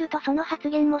考えるとその発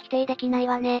言も否定できない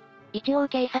わね。一応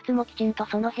警察もきちんと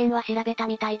その辺は調べた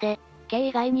みたいで、K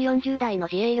以外に40代の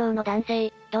自営業の男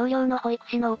性、同僚の保育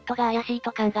士の夫が怪しい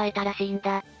と考えたらしいん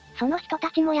だ。その人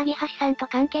たちも八木橋さんと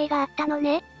関係があったの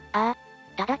ね。ああ。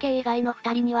ただ K 以外の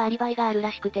2人にはアリバイがある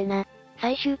らしくてな。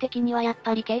最終的にはやっ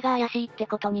ぱり K が怪しいって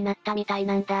ことになったみたい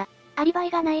なんだ。アリバイ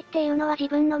がないっていうのは自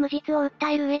分の無実を訴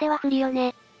える上では不利よ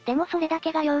ね。でもそれだ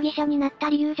けが容疑者になった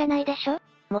理由じゃないでしょ？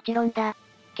もちろんだ。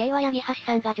K は八木橋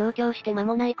さんが上京して間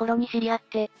もない頃に知り合っ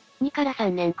て、2から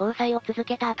3年交際を続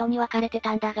けた後に別れて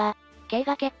たんだが、K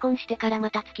が結婚してから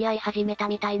また付き合い始めた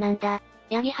みたいなんだ。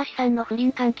八木橋さんの不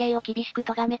倫関係を厳しく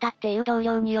咎めたっていう同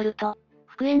僚によると、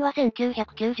復縁は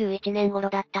1991年頃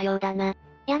だったようだな。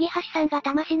八木橋さんが多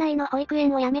摩市内の保育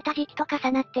園を辞めた時期と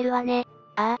重なってるわね。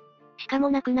ああ。しかも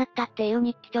亡くなったっていう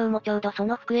日記帳もちょうどそ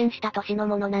の復縁した年の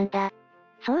ものなんだ。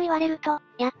そう言われると、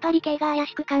やっぱり K が怪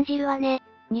しく感じるわね。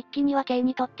日記には K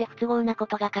にとって不都合なこ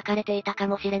とが書かれていたか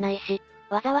もしれないし、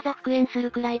わざわざ復縁す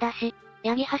るくらいだし、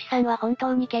八木橋さんは本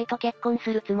当に K と結婚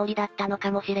するつもりだったの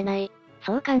かもしれない。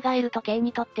そう考えると K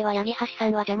にとっては八木橋さ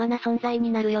んは邪魔な存在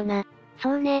になるよな。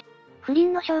そうね。不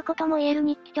倫の証拠とも言える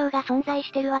日記帳が存在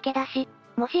してるわけだし、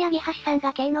もし八木橋さん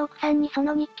が K の奥さんにそ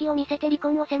の日記を見せて離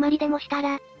婚を迫りでもした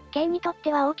ら、K にとっ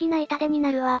ては大きな痛手に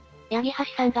なるわ。八木橋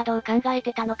さんがどう考え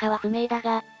てたのかは不明だ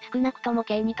が、少なくとも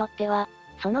K にとっては、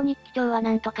その日記帳は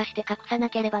何とかして隠さな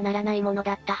ければならないもの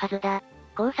だったはずだ。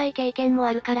交際経験も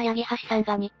あるから八木橋さん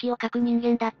が日記を書く人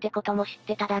間だってことも知っ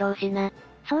てただろうしな。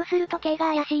そうすると K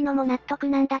が怪しいのも納得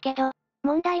なんだけど、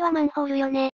問題はマンホールよ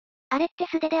ね。あれって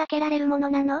素手で開けられるもの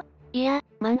なの？いや、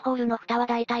マンホールの蓋は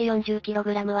だいたい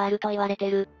 40kg はあると言われて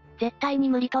る。絶対に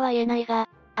無理とは言えないが、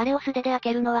あれを素手で開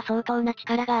けるのは相当な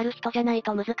力がある人じゃない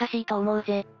と難しいと思う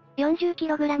ぜ。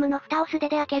40kg の蓋を素手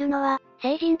で開けるのは、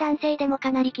成人男性でも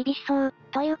かなり厳しそう。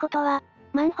ということは、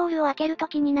マンホールを開けると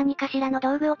きに何かしらの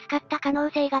道具を使った可能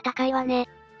性が高いわね。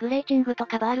グレーチングと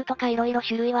かバールとか色々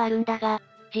種類はあるんだが、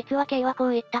実は K はこ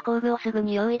ういった工具をすぐ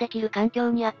に用意できる環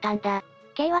境にあったんだ。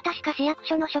K は確か市役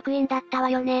所の職員だったわ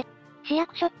よね。市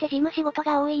役所って事務仕事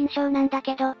が多い印象なんだ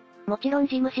けど、もちろん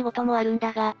事務仕事もあるん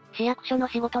だが、市役所の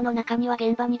仕事の中には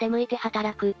現場に出向いて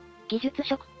働く、技術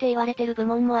職って言われてる部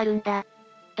門もあるんだ。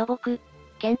土木、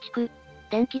建築、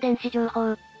電気電子情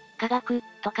報、科学、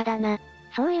とかだな。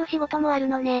そういう仕事もある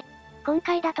のね。今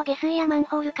回だと下水やマン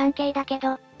ホール関係だけ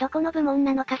ど、どこの部門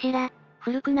なのかしら。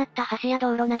古くなった橋や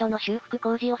道路などの修復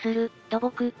工事をする、土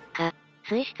木、か。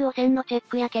水質汚染のチェッ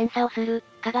クや検査をする、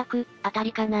科学、あた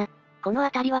りかな。この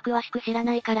あたりは詳しく知ら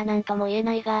ないからなんとも言え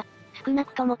ないが、少な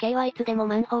くとも K はいつでも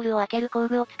マンホールを開ける工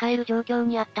具を使える状況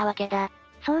にあったわけだ。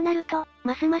そうなると、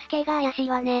ますます K が怪しい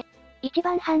わね。一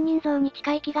番犯人像に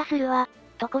近い気がするわ。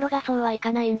ところがそうはい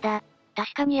かないんだ。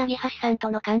確かに八木橋さんと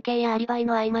の関係やアリバイ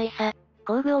の曖昧さ、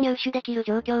工具を入手できる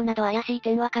状況など怪しい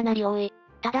点はかなり多い。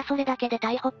ただそれだけで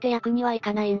逮捕って役にはい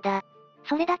かないんだ。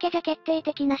それだけじゃ決定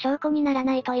的な証拠になら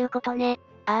ないということね。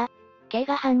ああ。K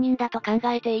が犯人だと考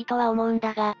えていいとは思うん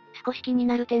だが、少し気に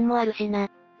なる点もあるしな。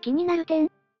気になる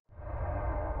点？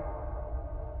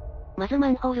まずマ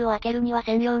ンホールを開けるには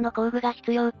専用の工具が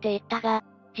必要って言ったが、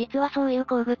実はそういう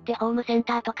工具ってホームセン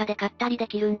ターとかで買ったりで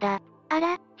きるんだ。あ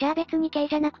ら、じゃあ別にK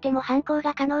じゃなくても犯行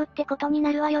が可能ってことに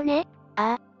なるわよね？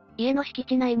ああ。家の敷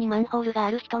地内にマンホールが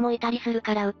ある人もいたりする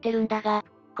から売ってるんだが、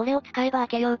これを使えば開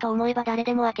けようと思えば誰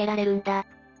でも開けられるんだ。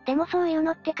でもそういう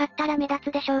のって買ったら目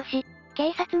立つでしょうし、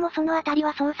警察もそのあたり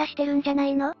は捜査してるんじゃな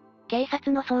いの？警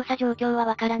察の捜査状況は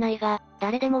わからないが、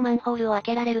誰でもマンホールを開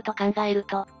けられると考える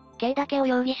と、K だけを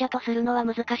容疑者とするのは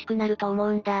難しくなると思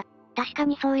うんだ。確か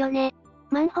にそうよね。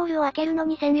マンホールを開けるの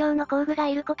に専用の工具が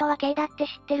いることはKだって知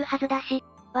ってるはずだし、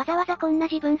わざわざこんな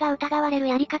自分が疑われる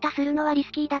やり方するのはリ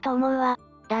スキーだと思うわ。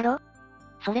だろ？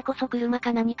それこそ車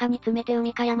か何かに詰めて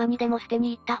海か山にでも捨て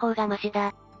に行った方がマシ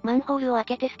だ。マンホールを開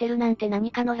けて捨てるなんて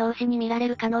何かの拍子に見られ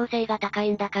る可能性が高い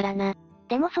んだからな。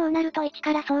でもそうなると一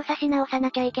から捜査し直さ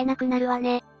なきゃいけなくなるわ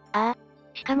ね。あ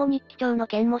あ。しかも日記帳の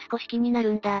件も少し気にな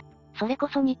るんだ。それこ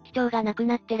そ日記帳がなく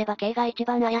なってればKが一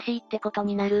番怪しいってこと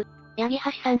になる。八木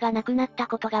橋さんが亡くなった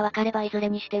ことが分かればいずれ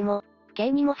にしても、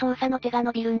Kにも捜査の手が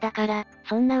伸びるんだから、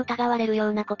そんな疑われるよ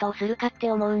うなことをするかって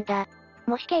思うんだ。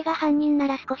もしKが犯人な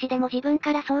ら少しでも自分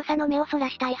から捜査の目をそら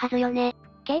したいはずよね。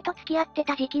Kと付き合って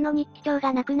た時期の日記帳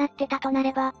がなくなってたとな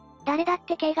れば、誰だっ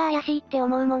て Kが怪しいって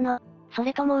思うもの。そ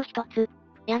れともう一つ、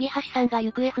八木橋さんが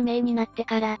行方不明になって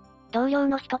から、同僚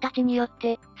の人たちによっ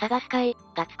て、探す会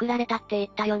が作られたって言っ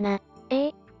たよな。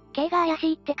Kが怪し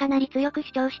いってかなり強く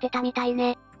主張してたみたい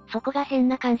ね。そこが変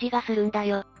な感じがするんだ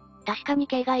よ。確かに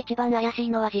Kが一番怪しい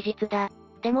のは事実だ。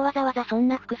でもわざわざそん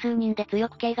な複数人で強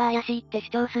くKが怪しいって主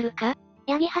張するか？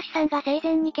八木橋さんが生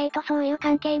前にKとそういう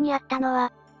関係にあったの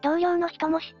は、同僚の人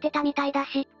も知ってたみたいだ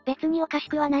し、別におかし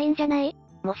くはないんじゃない？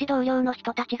もし同僚の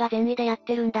人たちが善意でやっ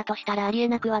てるんだとしたらありえ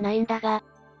なくはないんだが、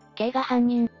Kが犯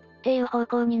人っていう方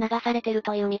向に流されてる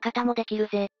という見方もできる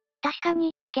ぜ。確か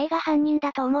に、Kが犯人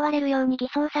だと思われるように偽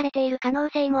装されている可能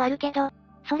性もあるけど、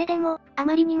それでも、あ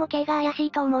まりにもKが怪し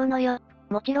いと思うのよ。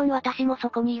もちろん私もそ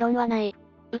こに異論はない。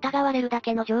疑われるだ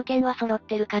けの条件は揃っ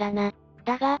てるからな。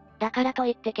だが、だからと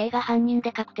いって K が犯人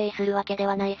で確定するわけで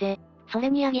はないぜ。それ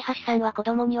に八木橋さんは子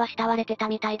供には慕われてた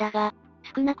みたいだが、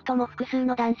少なくとも複数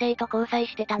の男性と交際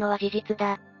してたのは事実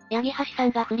だ。八木橋さ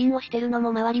んが不倫をしてるのも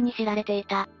周りに知られてい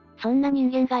た。そんな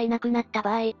人間がいなくなった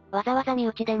場合、わざわざ身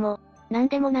内でも、なん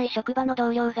でもない職場の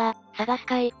同僚が、探す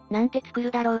会、なんて作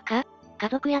るだろうか？家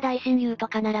族や大親友と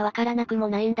かならわからなくも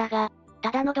ないんだが、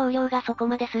ただの同僚がそこ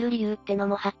までする理由っての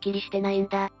もはっきりしてないん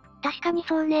だ。確かに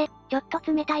そうね、ちょっと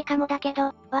冷たいかもだけ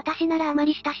ど、私ならあま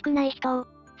り親しくない人を、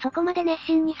そこまで熱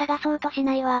心に探そうとし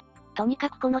ないわ。とにか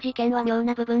くこの事件は妙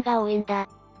な部分が多いんだ。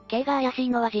K が怪しい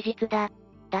のは事実だ。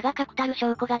だが確たる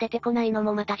証拠が出てこないの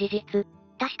もまた事実。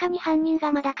確かに犯人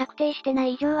がまだ確定してな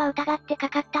い以上は疑ってか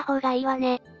かった方がいいわ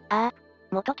ね。ああ。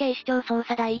元警視庁捜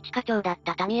査第一課長だっ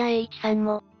た田宮栄一さん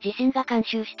も、自身が監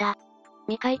修した、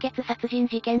未解決殺人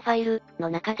事件ファイルの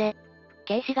中で、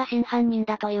K氏が真犯人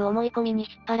だという思い込みに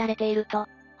引っ張られていると、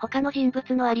他の人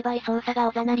物のアリバイ捜査が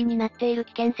おざなりになっている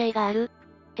危険性がある、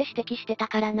って指摘してた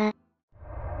からな。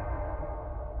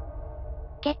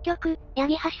結局、八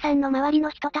木橋さんの周りの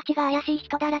人たちが怪しい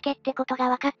人だらけってことが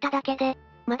分かっただけで、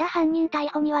まだ犯人逮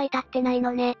捕には至ってない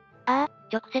のね。ああ、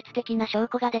直接的な証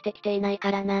拠が出てきていない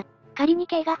からな。仮に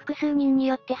Kが複数人に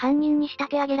よって犯人に仕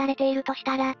立て上げられているとし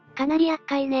たら、かなり厄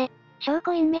介ね。証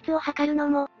拠隠滅を図るの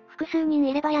も、複数人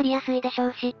いればやりやすいでしょ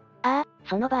うし。ああ、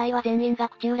その場合は全員が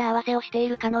口裏合わせをしてい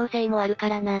る可能性もあるか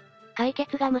らな。解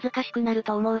決が難しくなる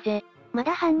と思うぜ。ま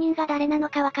だ犯人が誰なの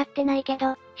か分かってないけ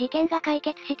ど、事件が解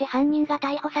決して犯人が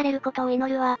逮捕されることを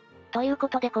祈るわ。というこ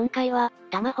とで今回は、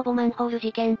多摩ほぼマンホール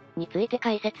事件について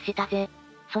解説したぜ。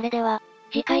それでは、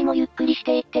次回もゆっくりし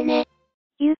ていってね。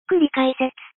ゆっくり解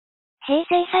説。平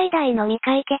成最大の未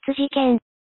解決事件。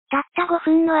たった5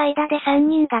分の間で3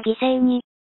人が犠牲に。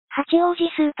八王子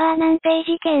スーパーナンペイ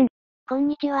事件。こん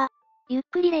にちは。ゆっ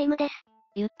くりレ夢ムです。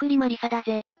ゆっくりマリサだ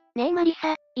ぜ。ねえマリ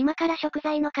サ、今から食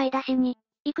材の買い出しに、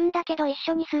行くんだけど一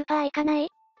緒にスーパー行かない？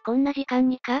こんな時間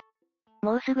にか？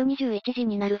もうすぐ21時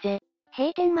になるぜ。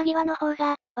閉店間際の方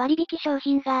が、割引商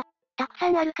品が、たくさ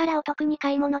んあるからお得に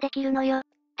買い物できるのよ。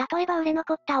例えば売れ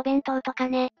残ったお弁当とか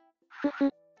ね。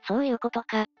そういうこと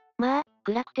か。まあ、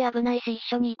暗くて危ないし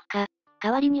一緒に行くか。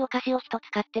代わりにお菓子を一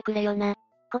つ買ってくれよな。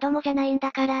子供じゃないん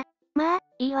だから。まあ、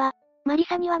いいわ。マリ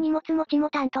サには荷物持ちも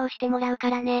担当してもらう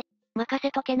からね。任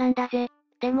せとけなんだぜ。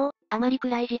でも、あまり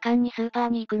暗い時間にスーパー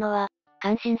に行くのは、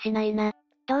感心しないな。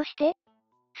どうして？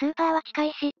スーパーは近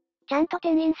いし、ちゃんと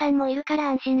店員さんもいるから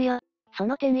安心よ。そ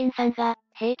の店員さんが、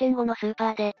閉店後のスー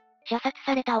パーで、射殺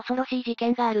された恐ろしい事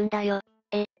件があるんだよ。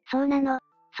そうなの。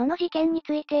その事件に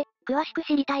ついて、詳しく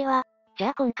知りたいわ。じゃ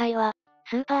あ今回は、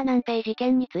スーパー南平事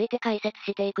件について解説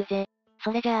していくぜ。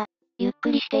それじゃあ、ゆっ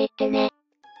くりしていってね。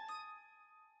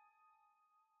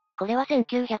これは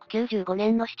1995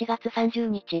年の7月30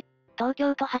日、東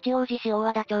京都八王子市大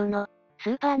和田町の、ス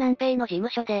ーパー南平の事務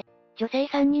所で、女性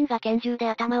3人が拳銃で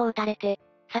頭を撃たれて、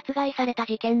殺害された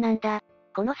事件なんだ。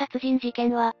この殺人事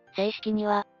件は、正式に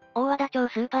は、大和田町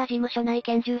スーパー事務所内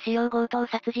拳銃使用強盗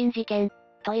殺人事件、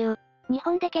という、日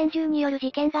本で拳銃による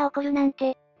事件が起こるなん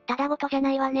て、ただごとじゃ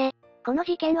ないわね。この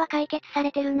事件は解決さ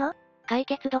れてるの？解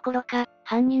決どころか、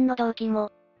犯人の動機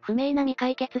も、不明な未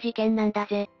解決事件なんだ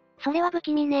ぜ。それは不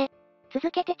気味ね。続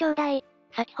けてちょうだい。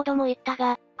先ほども言った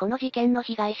が、この事件の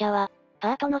被害者は、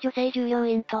パートの女性従業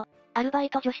員と、アルバイ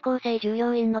ト女子高生従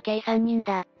業員の計3人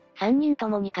だ。3人と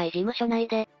も2階事務所内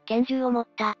で、拳銃を持っ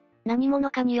た、何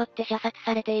者かによって射殺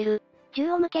されている。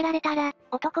銃を向けられたら、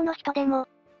男の人でも、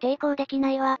抵抗できな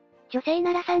いわ。女性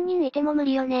なら3人いても無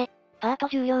理よね。パート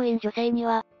従業員女性に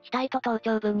は、額と頭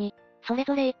頂部に、それ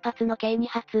ぞれ1発の計2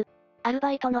発。アル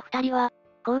バイトの2人は、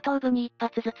後頭部に1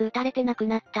発ずつ撃たれて亡く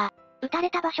なった。撃たれ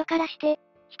た場所からして、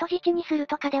人質にする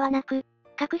とかではなく、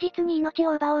確実に命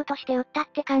を奪おうとして撃ったっ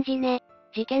て感じね。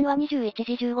事件は21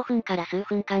時15分から数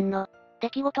分間の、出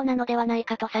来事なのではない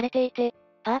かとされていて、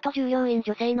パート従業員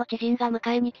女性の知人が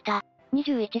迎えに来た。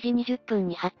21時20分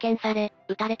に発見され、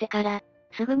撃たれてから、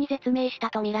すぐに絶命した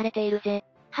と見られているぜ。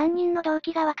犯人の動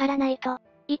機がわからないと、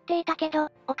言っていたけど、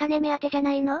お金目当てじゃ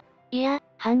ないの？いや、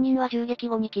犯人は銃撃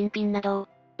後に金品などを、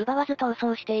奪わず逃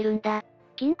走しているんだ。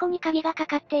金庫に鍵がか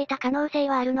かっていた可能性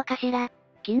はあるのかしら？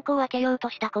金庫を開けようと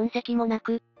した痕跡もな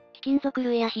く、貴金属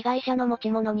類や被害者の持ち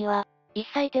物には、一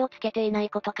切手をつけていない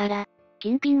ことから、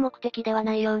金品目的では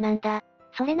ないようなんだ。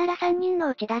それなら3人の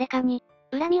うち誰かに、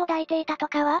恨みを抱いていたと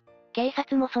かは？警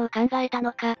察もそう考えた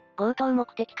のか、強盗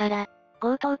目的から、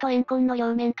強盗と怨恨の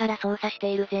両面から捜査して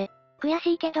いるぜ。悔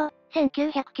しいけど、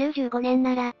1995年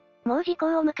なら、もう時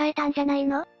効を迎えたんじゃない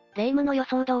の？霊夢の予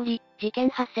想通り、事件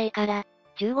発生から、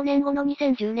15年後の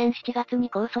2010年7月に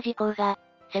控訴時効が、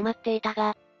迫っていた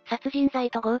が、殺人罪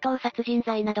と強盗殺人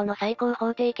罪などの最高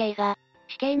法定刑が、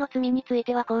死刑の罪につい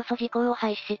ては控訴時効を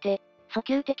廃止して、訴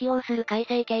求適用する改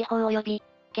正刑法及び、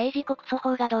刑事告訴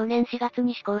法が同年4月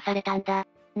に施行されたんだ。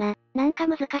なんか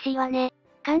難しいわね。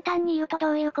簡単に言うと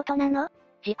どういうことなの？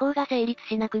時効が成立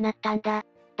しなくなったんだ。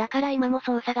だから今も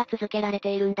捜査が続けられ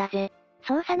ているんだぜ。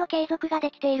捜査の継続が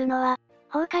できているのは、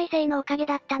法改正のおかげ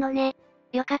だったのね。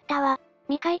よかったわ。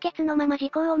未解決のまま時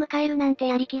効を迎えるなんて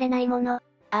やりきれないもの。あ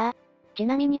あ。ち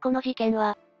なみにこの事件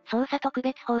は、捜査特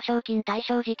別報奨金対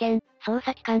象事件、捜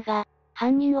査機関が、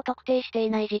犯人を特定してい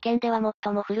ない事件では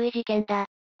最も古い事件だ。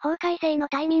法改正の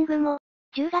タイミングも、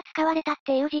銃が使われたっ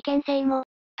ていう事件性も、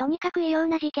とにかく異様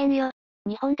な事件よ。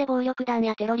日本で暴力団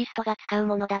やテロリストが使う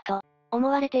ものだと、思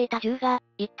われていた銃が、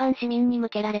一般市民に向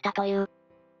けられたという。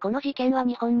この事件は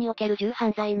日本における銃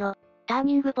犯罪の、ター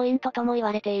ニングポイントとも言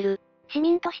われている。市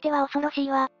民としては恐ろしい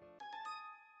わ。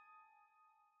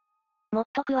もっ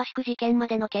と詳しく事件ま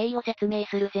での経緯を説明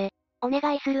するぜ。お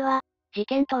願いするわ。事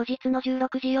件当日の16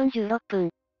時46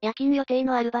分、夜勤予定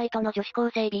のアルバイトの女子高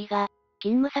生 B が、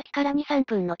勤務先から2、3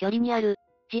分の距離にある、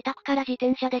自宅から自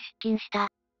転車で出勤した。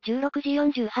16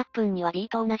時48分には B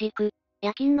と同じく、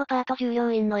夜勤のパート従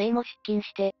業員の A も出勤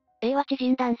して、A は知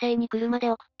人男性に車で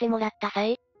送ってもらった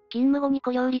際、勤務後に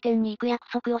小料理店に行く約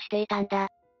束をしていたんだ。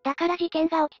だから事件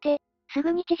が起きて、す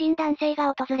ぐに知人男性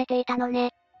が訪れていたの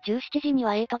ね。17時に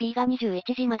は A と B が21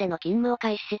時までの勤務を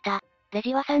開始した。レ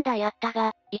ジは3台あった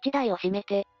が、1台を閉め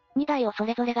て、2台をそ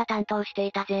れぞれが担当して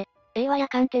いたぜ。A は夜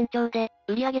間店長で、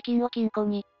売上金を金庫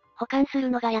に、保管する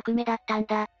のが役目だったん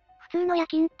だ。普通の夜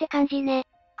勤って感じね。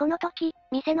この時、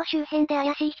店の周辺で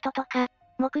怪しい人とか、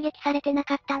目撃されてな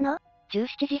かったの？ 17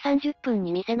時30分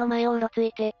に店の前をうろつ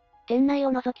いて、店内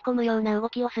を覗き込むような動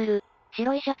きをする。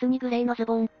白いシャツにグレーのズ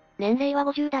ボン、年齢は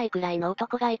50代くらいの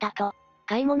男がいたと、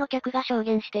買い物客が証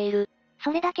言している。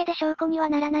それだけで証拠には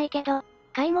ならないけど、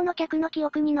買い物客の記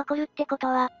憶に残るってこと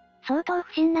は、相当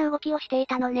不審な動きをしてい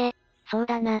たのね。そう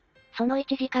だな。その1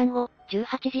時間後、18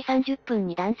時30分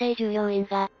に男性従業員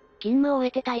が、勤務を終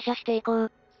えて退社して以降、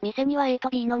店には A と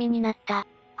B のみになった。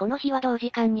この日は同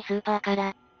時間にスーパーか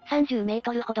ら、30メー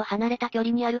トルほど離れた距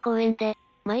離にある公園で、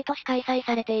毎年開催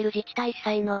されている自治体主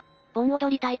催の、盆踊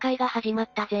り大会が始まっ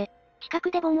たぜ。近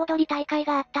くで盆踊り大会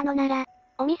があったのなら、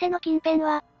お店の近辺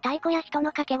は、太鼓や人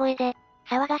の掛け声で、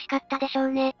騒がしかったでしょう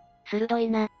ね。鋭い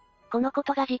な。このこ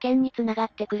とが事件に繋が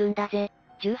ってくるんだぜ。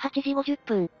18時50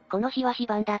分、この日は非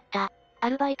番だった。ア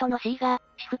ルバイトの C が、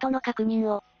シフトの確認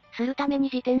を、するため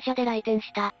に自転車で来店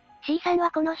した。C さん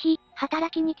はこの日、働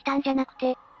きに来たんじゃなく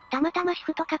て、たまたまシ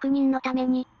フト確認のため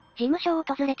に、事務所を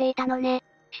訪れていたのね。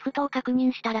シフトを確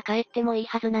認したら帰ってもいい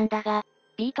はずなんだが、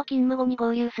B と勤務後に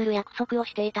合流する約束を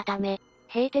していたため、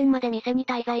閉店まで店に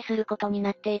滞在することに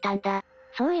なっていたんだ。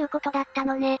そういうことだった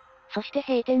のね。そして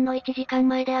閉店の1時間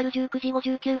前である19時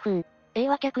59分、A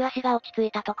は客足が落ち着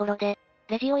いたところで、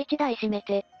レジを1台閉め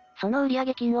て、その売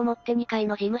上金を持って2階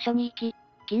の事務所に行き、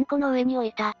金庫の上に置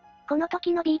いた。この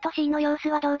時の B と C の様子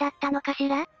はどうだったのかし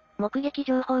ら？目撃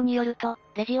情報によると、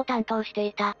レジを担当して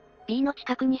いた B の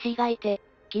近くに C がいて、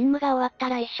勤務が終わった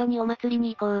ら一緒にお祭り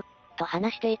に行こう、と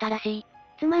話していたらしい。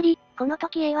つまり、この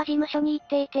時 A は事務所に行っ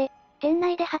ていて、店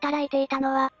内で働いていた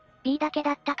のは、B だけ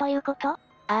だったということ？あ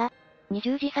あ。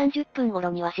20時30分頃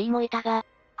には C もいたが、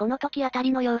この時あた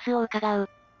りの様子を伺う、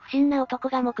不審な男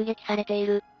が目撃されてい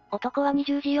る。男は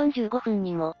20時45分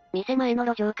にも、店前の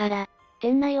路上から、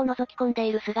店内を覗き込んで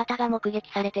いる姿が目撃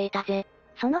されていたぜ。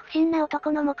その不審な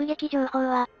男の目撃情報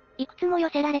は、いくつも寄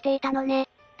せられていたのね。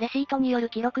レシートによる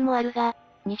記録もあるが、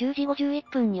20時51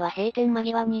分には閉店間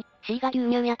際に、C が牛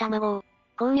乳や卵を、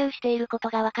購入していること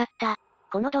が分かった。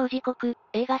この同時刻、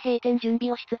A が閉店準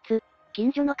備をしつつ、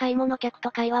近所の買い物客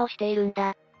と会話をしているん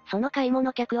だ。その買い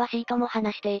物客は C とも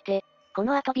話していて、こ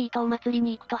の後 B とお祭り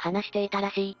に行くと話していた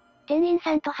らしい。店員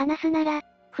さんと話すなら、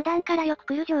普段からよく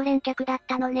来る常連客だっ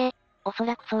たのね。おそ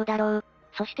らくそうだろう。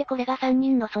そしてこれが3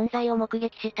人の存在を目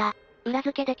撃した、裏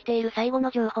付けできている最後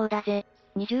の情報だぜ。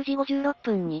20時56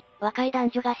分に、若い男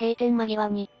女が閉店間際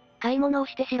に、買い物を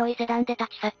して白いセダンで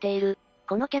立ち去っている。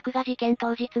この客が事件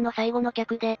当日の最後の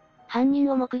客で、犯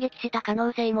人を目撃した可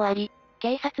能性もあり、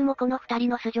警察もこの2人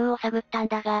の素性を探ったん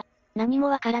だが、何も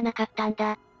わからなかったん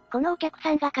だ。このお客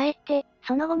さんが帰って、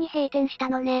その後に閉店した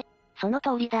のね。その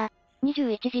通りだ。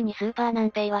21時にスーパー南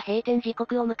平は閉店時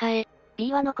刻を迎え、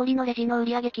B は残りのレジの売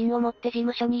上金を持って事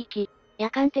務所に行き、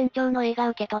夜間店長の A が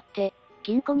受け取って、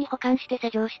金庫に保管して施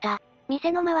錠した。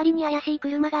店の周りに怪しい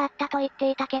車があったと言っ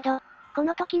ていたけど、こ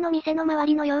の時の店の周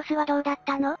りの様子はどうだっ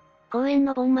たの？公園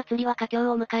の盆祭りは佳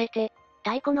境を迎えて、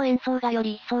太鼓の演奏がよ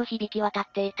り一層響き渡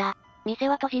っていた。店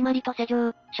は戸締まりと施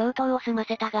錠、消灯を済ま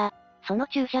せたが、その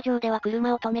駐車場では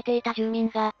車を止めていた住民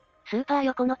が、スーパー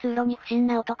横の通路に不審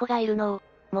な男がいるのを、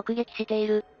目撃してい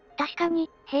る。確かに、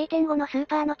閉店後のスー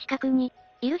パーの近くに、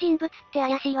いる人物って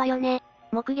怪しいわよね。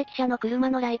目撃者の車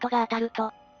のライトが当たる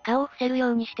と、顔を伏せる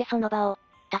ようにしてその場を、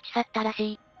立ち去ったら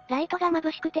しい。ライトが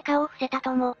眩しくて顔を伏せた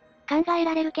とも、考え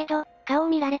られるけど、顔を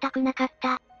見られたくなかっ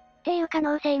た。っていう可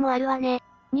能性もあるわね。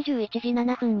21時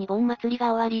7分に盆祭り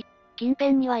が終わり、近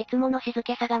辺にはいつもの静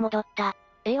けさが戻った。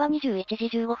A は21時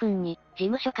15分に、事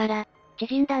務所から、知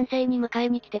人男性に迎え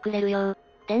に来てくれるよう、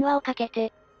電話をかけ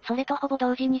て、それとほぼ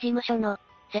同時に事務所の、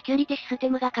セキュリティシステ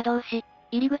ムが稼働し、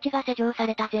入り口が施錠さ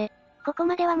れたぜ。ここ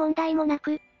までは問題もな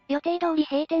く、予定通り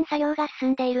閉店作業が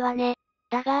進んでいるわね。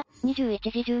だが、21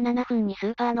時17分にス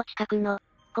ーパーの近くの、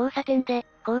交差点で、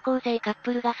高校生カッ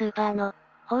プルがスーパーの、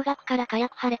方角から火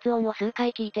薬破裂音を数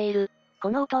回聞いている。こ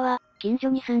の音は、近所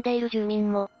に住んでいる住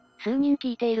民も、数人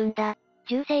聞いているんだ。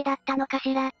銃声だったのか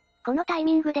しら。このタイ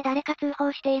ミングで誰か通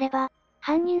報していれば、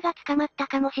犯人が捕まった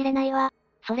かもしれないわ。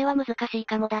それは難しい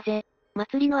かもだぜ。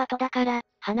祭りの後だから、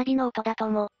花火の音だと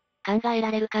も、考え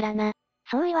られるからな。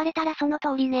そう言われたらその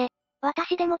通りね。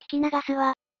私でも聞き流す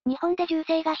わ。日本で銃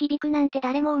声が響くなんて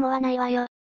誰も思わないわよ。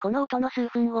この音の数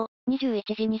分後、21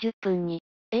時20分に、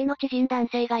A の知人男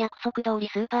性が約束通り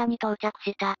スーパーに到着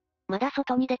した。まだ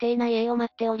外に出ていない A を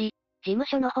待っており、事務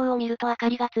所の方を見ると明か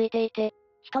りがついていて、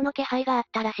人の気配があっ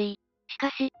たらしい。しか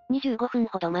し、25分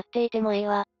ほど待っていても A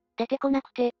は、出てこな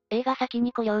くて、A が先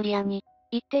に小料理屋に、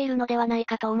行っているのではない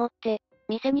かと思って、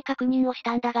店に確認をし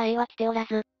たんだが A は来ておら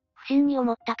ず、不審に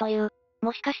思ったという。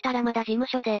もしかしたらまだ事務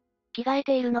所で、着替え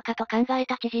ているのかと考え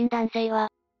た知人男性は、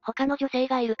他の女性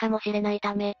がいるかもしれない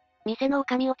ため、店の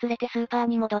女将を連れてスーパー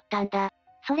に戻ったんだ。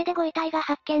それでご遺体が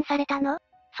発見されたの？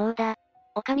そうだ。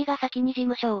女将が先に事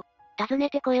務所を、訪ね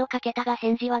て声をかけたが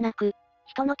返事はなく、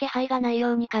人の気配がない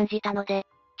ように感じたので、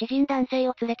知人男性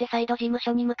を連れて再度事務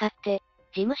所に向かって、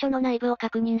事務所の内部を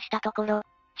確認したところ、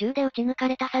銃で撃ち抜か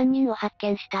れた3人を発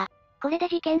見した。これで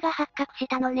事件が発覚し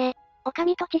たのね。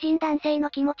女将と知人男性の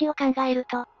気持ちを考える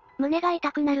と、胸が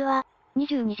痛くなるわ。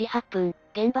22時8分、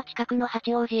現場近くの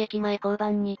八王子駅前交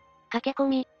番に、駆け込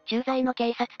み、駐在の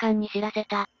警察官に知らせ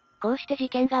た。こうして事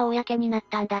件が公になっ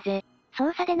たんだぜ。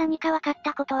捜査で何か分かっ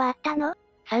たことはあったの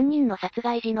？3人の殺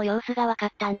害時の様子が分か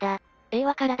ったんだ。A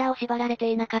は体を縛られ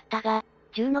ていなかったが、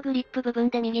銃のグリップ部分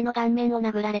で右の顔面を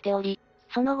殴られており、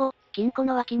その後、金庫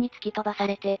の脇に突き飛ばさ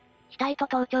れて、額と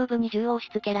頭頂部に銃を押し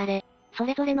付けられ、そ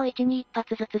れぞれの位置に1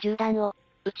発ずつ銃弾を、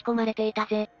撃ち込まれていた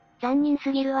ぜ。残忍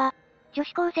すぎるわ。女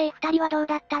子高生2人はどう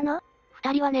だったの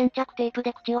？2人は粘着テープ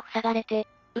で口を塞がれて、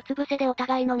うつ伏せでお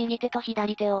互いの右手と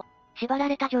左手を、縛ら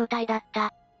れた状態だっ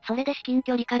た。それで至近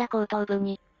距離から後頭部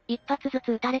に、1発ず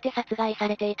つ撃たれて殺害さ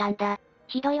れていたんだ。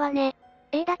ひどいわね。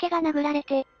A だけが殴られ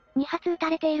て、2発撃た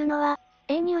れているのは、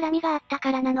A に恨みがあった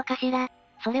からなのかしら。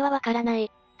それはわからない。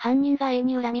犯人が A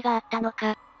に恨みがあったの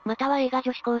か、または A が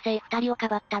女子高生2人をか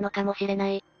ばったのかもしれな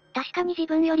い。確かに自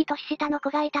分より年下の子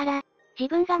がいたら、自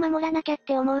分が守らなきゃっ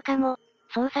て思うかも。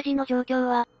捜査時の状況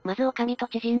は、まず女将と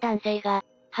知人男性が、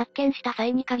発見した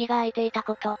際に鍵が開いていた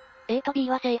こと、A と B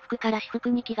は制服から私服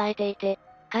に着替えていて、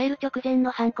帰る直前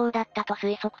の犯行だったと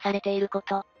推測されているこ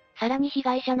と。さらに被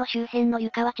害者の周辺の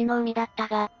床は血の海だった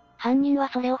が、犯人は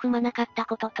それを踏まなかった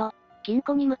ことと、金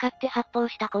庫に向かって発砲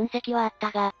した痕跡はあっ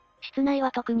たが、室内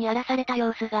は特に荒らされた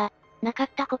様子が、なかっ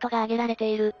たことが挙げられて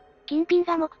いる。金品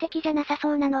が目的じゃなさそ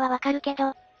うなのはわかるけ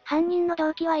ど、犯人の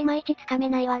動機はいまいちつかめ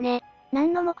ないわね。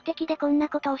何の目的でこんな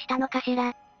ことをしたのかし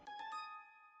ら。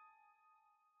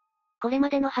これま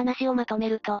での話をまとめ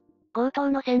ると、強盗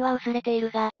の線は薄れている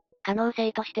が、可能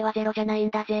性としてはゼロじゃないん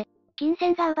だぜ。金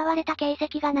銭が奪われた形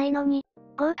跡がないのに、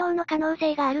強盗の可能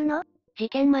性があるの？事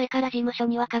件前から事務所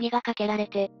には鍵がかけられ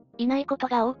て、いないこと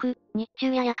が多く、日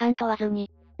中や夜間問わずに、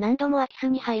何度も空き巣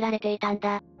に入られていたん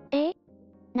だ。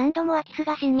何度も空き巣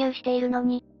が侵入しているの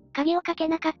に、鍵をかけ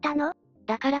なかったの？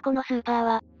だからこのスーパー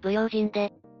は、不用心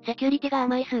で、セキュリティが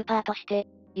甘いスーパーとして、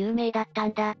有名だった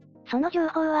んだ。その情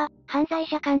報は、犯罪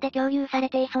者間で共有され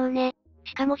ていそうね。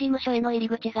しかも事務所への入り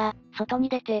口が、外に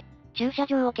出て、駐車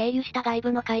場を経由した外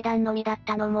部の階段のみだっ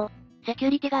たのも、セキュ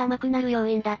リティが甘くなる要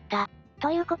因だった。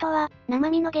ということは、生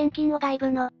身の現金を外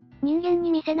部の人間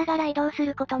に見せながら移動す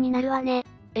ることになるわね。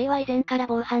A は以前から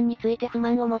防犯について不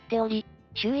満を持っており、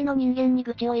周囲の人間に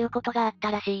愚痴を言うことがあっ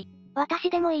たらしい。私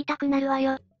でも言いたくなるわ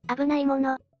よ。危ないも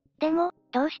の。でも、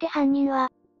どうして犯人は、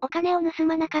お金を盗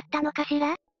まなかったのかし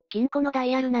ら？金庫のダ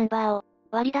イヤルナンバーを、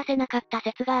割り出せなかった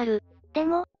説がある。で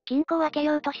も、金庫を開け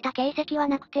ようとした形跡は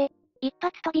なくて、一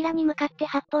発扉に向かって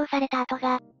発砲された跡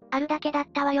が、あるだけだっ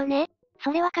たわよね。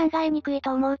それは考えにくい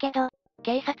と思うけど、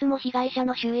警察も被害者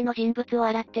の周囲の人物を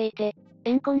洗っていて、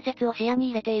怨恨説を視野に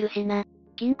入れているしな。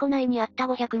金庫内にあった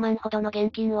500万ほどの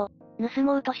現金を、盗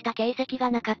もうとした形跡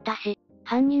がなかったし、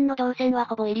犯人の動線は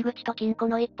ほぼ入り口と金庫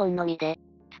の一本のみで、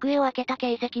机を開けた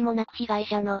形跡もなく被害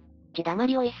者の、血だま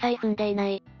りを一切踏んでいな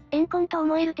い。怨恨と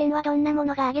思える点はどんなも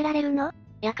のが挙げられるの？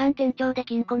夜間店長で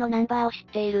金庫のナンバーを知っ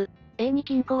ている。A に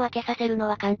金庫を開けさせるの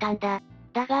は簡単だ。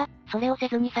だが、それをせ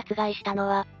ずに殺害したの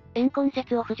は、怨恨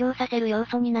説を浮上させる要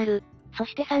素になる。そ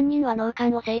して3人は脳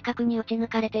幹を正確に撃ち抜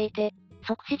かれていて、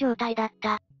即死状態だっ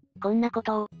た。こんなこ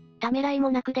とを、ためらい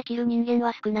もなくできる人間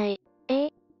は少ない。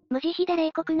無慈悲で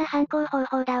冷酷な犯行方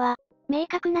法だわ。明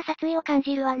確な殺意を感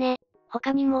じるわね。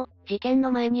他にも、事件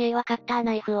の前に A はカッター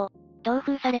ナイフを、同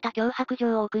封された脅迫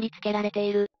状を送りつけられて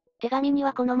いる。手紙に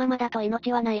はこのままだと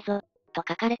命はないぞ、と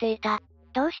書かれていた。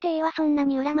どうして A はそんな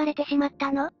に恨まれてしまっ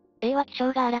たの？ A は気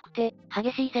性が荒くて、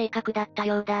激しい性格だった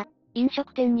ようだ。飲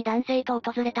食店に男性と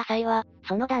訪れた際は、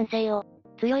その男性を、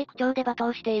強い口調で罵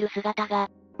倒している姿が、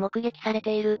目撃され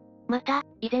ている。また、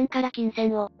以前から金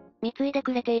銭を、貢いで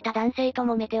くれていた男性と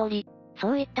揉めており、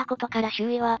そういったことから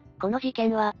周囲は、この事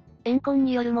件は、怨恨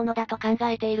によるものだと考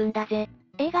えているんだぜ。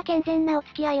A が健全なお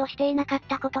付き合いをしていなかっ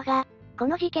たことが、こ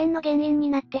の事件の原因に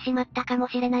なってしまったかも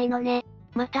しれないのね。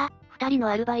また、二人の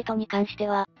アルバイトに関して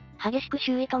は、激しく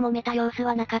周囲と揉めた様子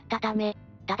はなかったため、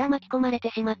ただ巻き込まれ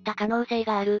てしまった可能性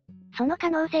がある。その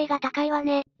可能性が高いわ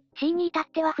ね。C に至っ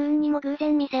ては不運にも偶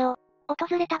然店を、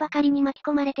訪れたばかりに巻き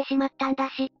込まれてしまったんだ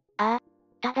し。ああ。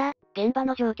ただ、現場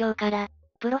の状況から、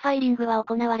プロファイリングは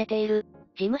行われている。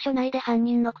事務所内で犯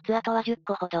人の靴跡は10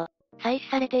個ほど、採取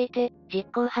されていて、実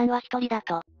行犯は一人だ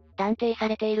と、断定さ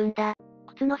れているんだ。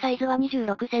靴のサイズは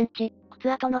26センチ、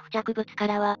靴跡の付着物か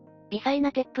らは、微細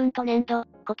な鉄粉と粘土、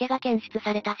苔が検出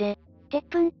されたぜ。鉄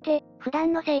粉って、普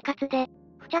段の生活で、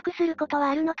付着することは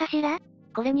あるのかしら？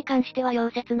これに関しては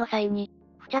溶接の際に、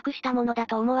付着したものだ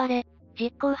と思われ、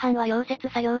実行犯は溶接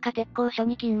作業か鉄工所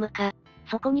に勤務か、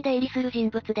そこに出入りする人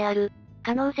物である、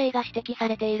可能性が指摘さ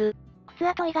れている。靴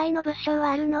跡以外の物証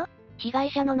はあるの？被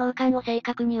害者の脳幹を正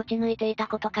確に撃ち抜いていた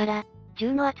ことから、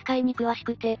銃の扱いに詳し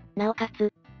くて、なおか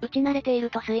つ、撃ち慣れている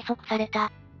と推測され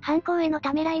た。犯行への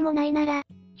ためらいもないなら、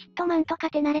ヒットマンとか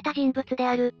手慣れた人物で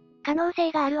ある、可能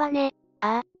性があるわね。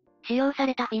ああ。使用さ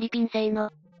れたフィリピン製の、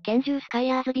拳銃スカイ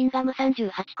ヤーズビンガム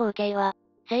38口径は、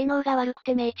性能が悪く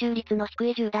て命中率の低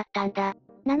い銃だったんだ。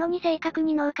なのに正確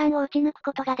に脳幹を撃ち抜く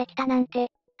ことができたなんて、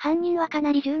犯人はか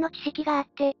なり銃の知識があっ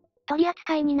て、取り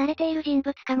扱いに慣れている人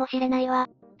物かもしれないわ。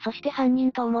そして犯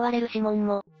人と思われる指紋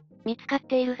も、見つかっ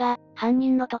ているが、犯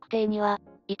人の特定には、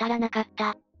至らなかっ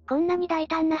た。こんなに大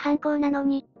胆な犯行なの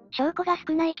に、証拠が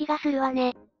少ない気がするわ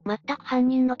ね。全く犯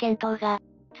人の見当が、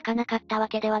つかなかったわ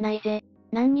けではないぜ。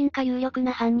何人か有力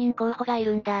な犯人候補がい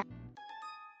るんだ。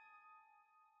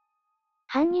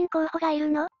犯人候補がいる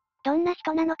の？どんな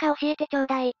人なのか教えてちょう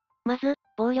だい。まず、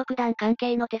暴力団関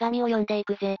係の手紙を読んでい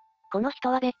くぜ。この人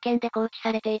は別件で拘置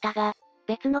されていたが、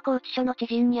別の拘置所の知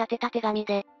人に宛てた手紙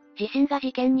で、自身が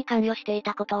事件に関与してい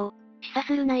たことを、示唆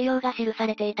する内容が記さ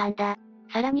れていたんだ。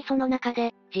さらにその中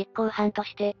で、実行犯と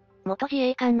して、元自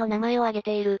衛官の名前を挙げ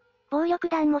ている。暴力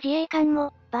団も自衛官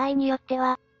も、場合によって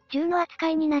は、銃の扱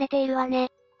いに慣れているわね。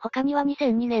他には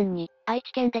2002年に、愛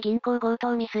知県で銀行強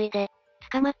盗未遂で、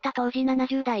捕まった当時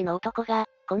70代の男が、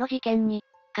この事件に、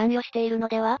関与しているの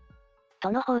ではと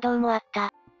の報道もあっ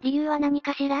た。理由は何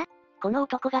かしら？この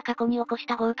男が過去に起こし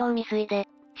た強盗未遂で、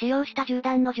使用した銃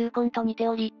弾の銃痕と似て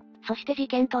おり、そして事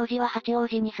件当時は八王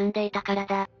子に住んでいたから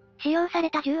だ。使用され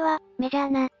た銃は、メジャー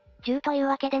な、銃という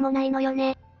わけでもないのよ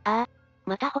ね。ああ。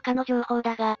また他の情報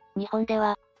だが、日本で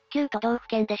は、旧都道府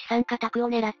県で資産家宅を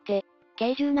狙って、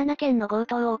計17件の強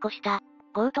盗を起こした、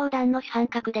強盗団の主犯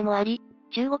格でもあり、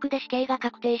中国で死刑が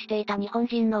確定していた日本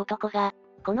人の男が、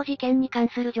この事件に関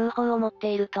する情報を持っ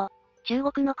ていると、中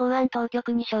国の公安当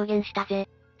局に証言したぜ。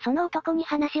その男に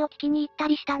話を聞きに行った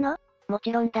りしたの？も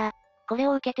ちろんだ。これ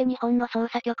を受けて日本の捜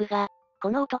査局が、こ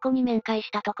の男に面会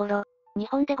したところ、日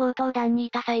本で強盗団に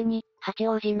いた際に、八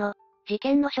王子の、事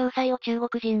件の詳細を中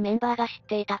国人メンバーが知っ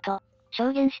ていたと、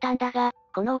証言したんだが、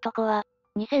この男は、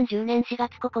2010年4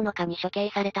月9日に処刑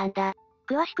されたんだ。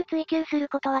詳しく追及する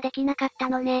ことはできなかった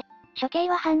のね。処刑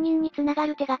は犯人に繋が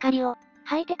る手がかりを、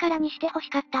吐いてからにして欲し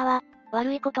かったわ。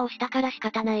悪いことをしたから仕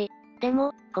方ない。で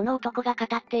も、この男が語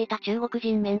っていた中国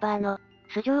人メンバーの、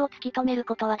素性を突き止める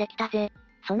ことはできたぜ。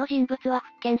その人物は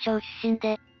福建省出身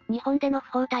で、日本での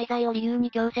不法滞在を理由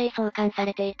に強制送還さ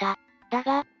れていた。だ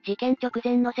が、事件直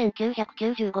前の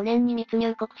1995年に密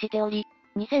入国しており、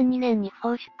2002年に不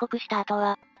法出国した後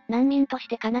は、難民とし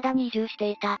てカナダに移住して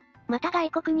いた。また外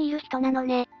国にいる人なの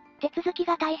ね。手続き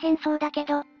が大変そうだけ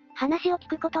ど、話を聞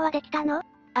くことはできたの？あ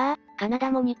あ、カナ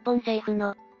ダも日本政府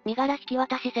の、身柄引き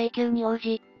渡し請求に応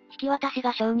じ、引き渡し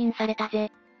が承認された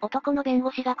ぜ。男の弁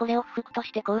護士がこれを不服と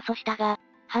して控訴したが、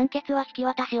判決は引き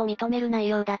渡しを認める内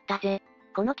容だったぜ。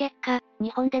この結果、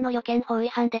日本での旅券法違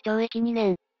反で懲役2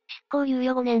年、執行猶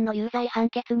予5年の有罪判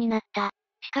決になった。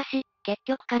しかし、結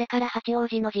局彼から八王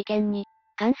子の事件に、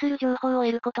関する情報を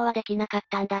得ることはできなかっ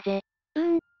たんだぜ。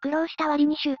苦労した割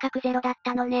に収穫ゼロだっ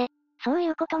たのね。そうい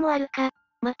うこともあるか。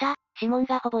また、指紋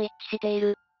がほぼ一致してい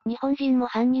る。日本人も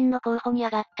犯人の候補に上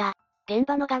がった。現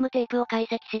場のガムテープを解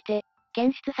析して、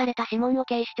検出された指紋を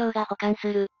警視庁が保管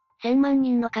する、1000万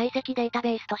人の解析データ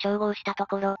ベースと照合したと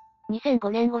ころ、2005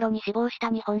年頃に死亡した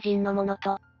日本人のもの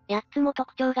と、8つも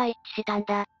特徴が一致したん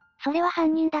だ。それは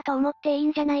犯人だと思っていい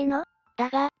んじゃないの？だ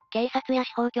が、警察や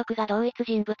司法局が同一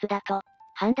人物だと、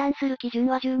判断する基準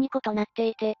は12個となって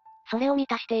いて、それを満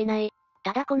たしていない。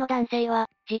ただこの男性は、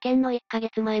事件の1ヶ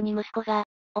月前に息子が、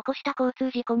起こした交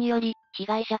通事故により、被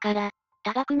害者から、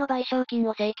多額の賠償金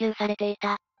を請求されてい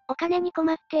た。お金に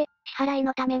困って、支払い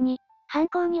のために、犯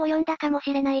行に及んだかも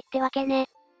しれないってわけね。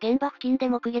現場付近で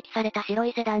目撃された白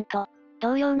いセダンと、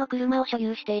同様の車を所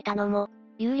有していたのも、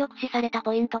有力視された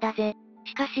ポイントだぜ。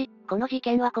しかし、この事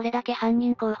件はこれだけ犯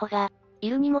人候補が、い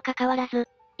るにもかかわらず、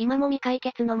今も未解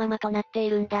決のままとなってい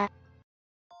るんだ。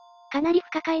かなり不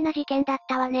可解な事件だっ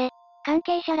たわね。関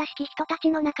係者らしき人たち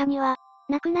の中には、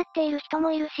亡くなっている人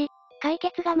もいるし、解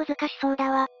決が難しそうだ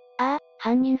わ。ああ、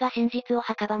犯人が真実を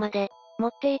墓場まで、持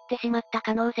って行ってしまった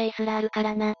可能性すらあるか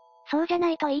らな。そうじゃな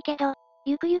いといいけど、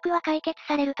ゆくゆくは解決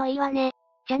されるといいわね。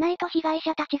じゃないと被害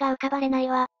者たちが浮かばれない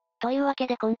わ。というわけ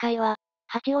で今回は、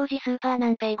八王子スーパー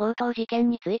南平強盗事件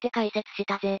について解説し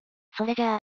たぜ。それじ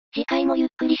ゃあ、次回もゆっ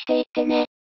くりしていってね。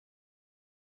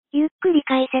ゆっくり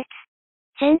解説。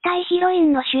戦隊ヒロイ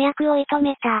ンの主役を射止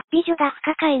めた美女が不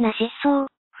可解な失踪。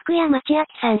福山千明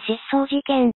さん失踪事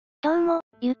件。どうも、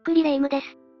ゆっくりレ夢ムで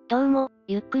す。どうも、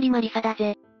ゆっくりマリサだ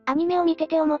ぜ。アニメを見て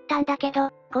て思ったんだけど、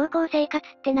高校生活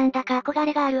ってなんだか憧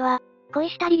れがあるわ。恋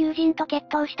したり友人と決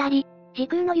闘したり、時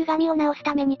空の歪みを直す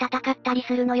ために戦ったり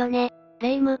するのよね。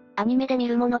レ夢ム、アニメで見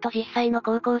るものと実際の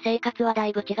高校生活はだ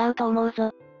いぶ違うと思う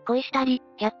ぞ。恋したり、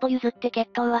100歩譲って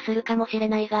決闘はするかもしれ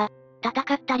ないが、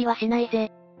戦ったりはしない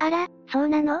ぜ。あら、そう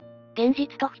なの？現実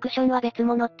とフィクションは別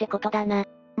物ってことだな。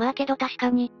まあけど確か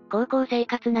に、高校生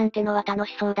活なんてのは楽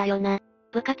しそうだよな。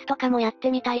部活とかもやっ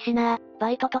てみたいしな、バ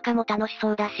イトとかも楽し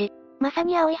そうだし。まさ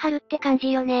に青い春って感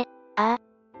じよね。あ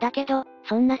あ。だけど、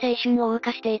そんな青春を謳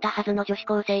歌していたはずの女子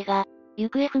高生が、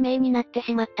行方不明になって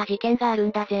しまった事件がある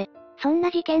んだぜ。そん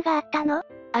な事件があったの？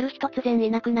ある日突然い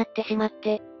なくなってしまっ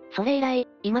て、それ以来、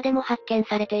今でも発見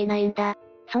されていないんだ。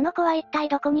その子は一体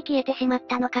どこに消えてしまっ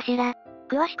たのかしら？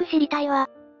詳しく知りたいわ。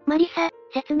マリサ、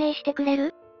説明してくれ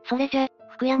る？それじゃ、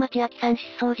福山千明さん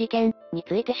失踪事件に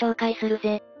ついて紹介する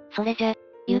ぜ。それじゃ、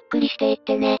ゆっくりしていっ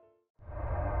てね。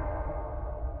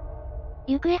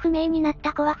行方不明になっ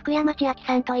た子は福山千明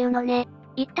さんというのね。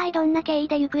一体どんな経緯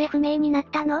で行方不明になっ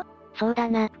たの？そうだ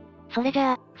な。それじ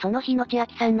ゃあ、その日の千明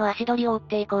さんの足取りを追っ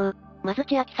ていこう。まず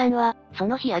千明さんは、そ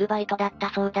の日アルバイトだった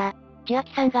そうだ。千明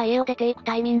さんが家を出て行く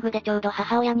タイミングでちょうど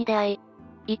母親に出会い、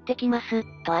行ってきます、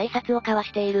と挨拶を交わ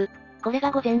している。これ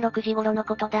が午前6時頃の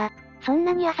ことだ。そん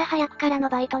なに朝早くからの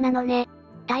バイトなのね。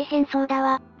大変そうだ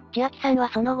わ。千明さんは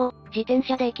その後、自転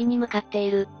車で駅に向かって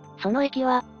いる。その駅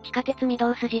は、地下鉄御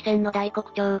堂筋線の大黒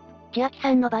町。千明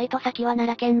さんのバイト先は奈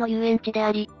良県の遊園地で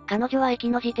あり、彼女は駅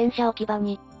の自転車置き場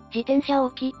に、自転車を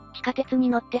置き、地下鉄に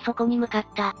乗ってそこに向かっ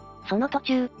た。その途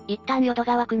中、一旦淀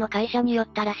川区の会社に寄っ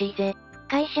たらしいぜ。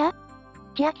会社？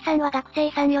千明さんは学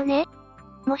生さんよね？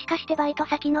もしかしてバイト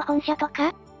先の本社と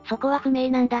か？そこは不明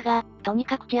なんだが、とに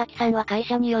かく千明さんは会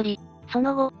社に寄り、そ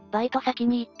の後、バイト先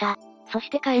に行った。そし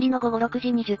て帰りの午後6時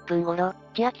20分頃、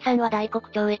千明さんは大黒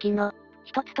町駅の、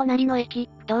一つ隣の駅、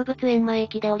動物園前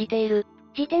駅で降りている。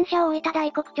自転車を置いた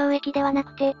大黒町駅ではな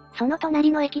くて、その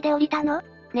隣の駅で降りたの？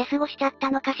寝過ごしちゃった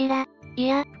のかしら？い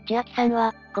や、千明さん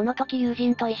は、この時友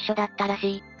人と一緒だったらし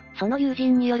い。その友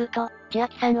人によると、千明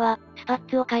さんは、スパッ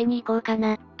ツを買いに行こうか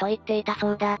な、と言っていた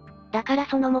そうだ。だから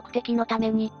その目的のため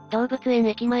に、動物園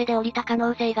駅前で降りた可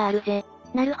能性があるぜ。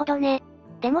なるほどね。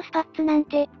でもスパッツなん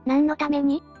て、何のため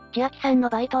に？千明さんの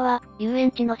バイトは、遊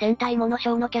園地の戦隊ものシ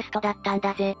ョーのキャストだったん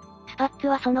だぜ。スパッツ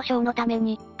はそのショーのため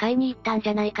に、買いに行ったんじ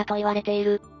ゃないかと言われてい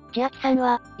る。千明さん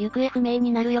は、行方不明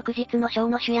になる翌日のショー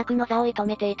の主役の座を射止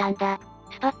めていたんだ。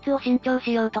スパッツを新調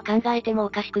しようと考えてもお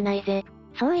かしくないぜ。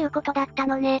そういうことだった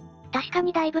のね。確か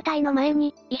に大舞台の前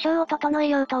に、衣装を整え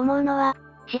ようと思うのは、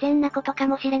自然なことか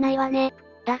もしれないわね。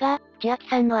だが、千明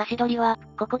さんの足取りは、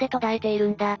ここで途絶えている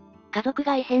んだ。家族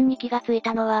が異変に気がつい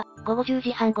たのは、午後10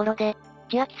時半頃で、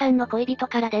千明さんの恋人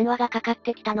から電話がかかっ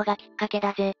てきたのがきっかけ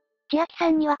だぜ。千明さ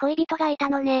んには恋人がいた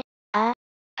のね。ああ。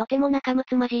とても仲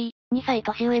睦まじい、2歳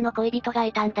年上の恋人が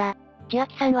いたんだ。千明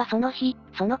さんはその日、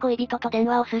その恋人と電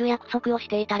話をする約束をし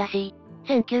ていたらしい。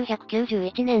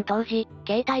1991年当時、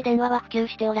携帯電話は普及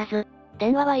しておらず、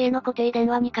電話は家の固定電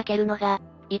話にかけるのが、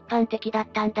一般的だっ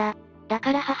たんだ。だ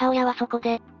から母親はそこ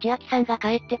で、千明さんが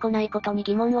帰ってこないことに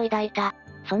疑問を抱いた。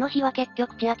その日は結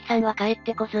局千明さんは帰っ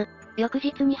てこず、翌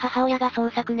日に母親が捜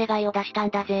索願いを出したん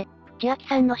だぜ。千明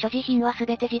さんの所持品は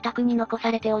全て自宅に残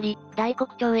されており、大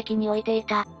黒町駅に置いてい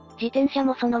た。自転車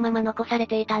もそのまま残され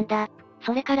ていたんだ。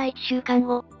それから1週間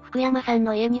後、福山さん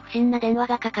の家に不審な電話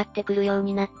がかかってくるよう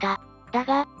になった。だ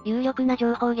が、有力な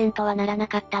情報源とはならな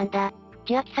かったんだ。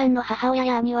千明さんの母親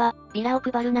や兄は、ビラを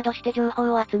配るなどして情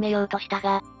報を集めようとした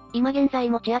が、今現在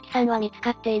も千明さんは見つか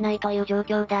っていないという状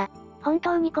況だ。本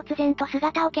当に忽然と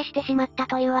姿を消してしまった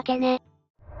というわけね。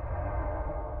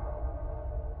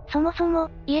そもそも、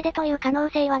家出という可能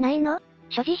性はないの？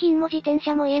所持品も自転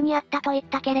車も家にあったと言っ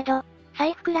たけれど、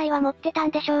財布くらいは持ってたん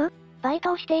でしょう？バイ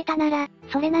トをしていたなら、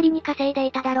それなりに稼いで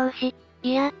いただろうし。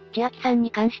いや、千明さん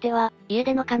に関しては、家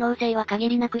出の可能性は限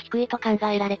りなく低いと考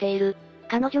えられている。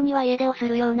彼女には家出をす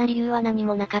るような理由は何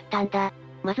もなかったんだ。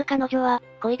まず彼女は、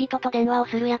恋人と電話を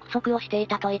する約束をしてい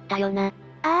たと言ったよな。あ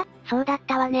あ、そうだっ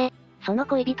たわね。その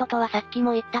恋人とはさっき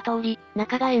も言った通り、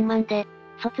仲が円満で、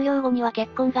卒業後には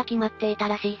結婚が決まっていた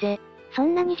らしいぜ。そ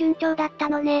んなに順調だった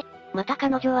のね。また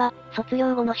彼女は、卒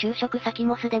業後の就職先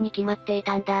もすでに決まってい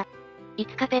たんだ。い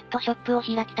つかペットショップを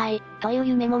開きたい、という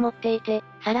夢も持っていて、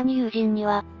さらに友人に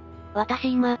は、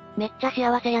私今、めっちゃ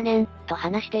幸せやねん、と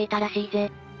話していたらしい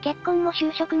ぜ。結婚も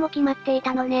就職も決まってい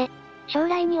たのね。将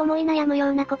来に思い悩むよ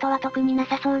うなことは特にな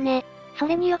さそうね。そ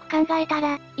れによく考えた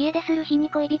ら、家出する日に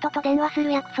恋人と電話す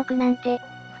る約束なんて、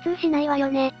普通しないわよ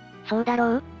ね。そうだ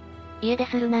ろう？家出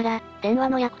するなら、電話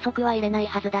の約束は入れない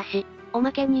はずだし、お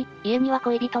まけに、家には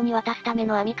恋人に渡すため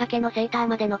の編み掛けのセーター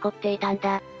まで残っていたん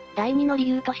だ。第2の理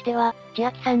由としては、千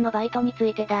明さんのバイトにつ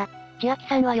いてだ。千明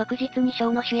さんは翌日にショ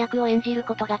ーの主役を演じる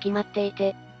ことが決まってい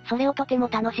て、それをとても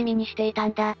楽しみにしていた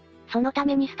んだ。そのた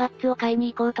めにスパッツを買い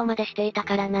に行こうとまでしていた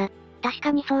からな。確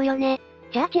かにそうよね。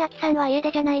じゃあ千明さんは家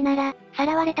出じゃないなら、さ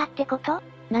らわれたってこと？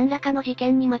何らかの事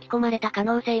件に巻き込まれた可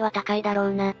能性は高いだろ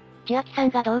うな。千明さん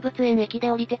が動物園駅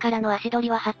で降りてからの足取り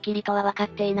ははっきりとは分かっ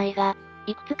ていないが、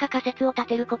いくつか仮説を立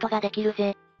てることができる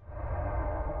ぜ。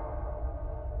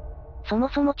そも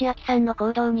そも千明さんの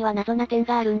行動には謎な点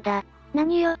があるんだ。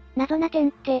何よ、謎な点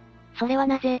って。それは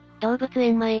なぜ、動物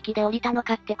園前駅で降りたの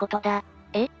かってことだ。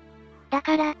だ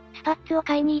から、スパッツを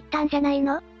買いに行ったんじゃない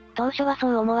の？当初はそ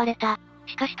う思われた。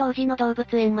しかし当時の動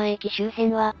物園前駅周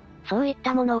辺は、そういっ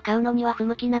たものを買うのには不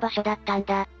向きな場所だったん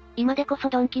だ。今でこそ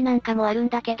ドンキなんかもあるん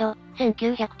だけど、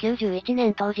1991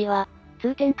年当時は、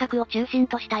通天閣を中心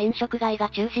とした飲食街が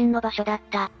中心の場所だっ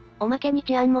た。おまけに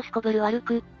治安もすこぶる悪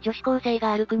く、女子高生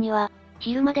が歩くには、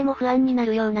昼間でも不安にな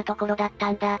るようなところだっ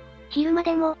たんだ。昼間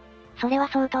でも、それは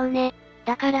相当ね。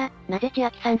だから、なぜ千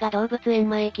秋さんが動物園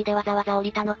前駅でわざわざ降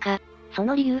りたのか、そ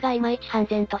の理由がいまいち判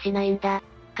然としないんだ。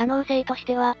可能性とし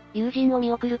ては、友人を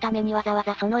見送るためにわざわ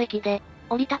ざその駅で、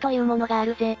降りたというものがあ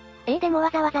るぜ。でもわ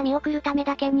ざわざ見送るため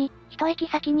だけに、一駅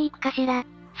先に行くかしら。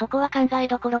そこは考え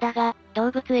どころだが、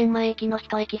動物園前駅の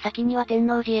一駅先には天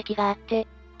王寺駅があって、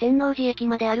天王寺駅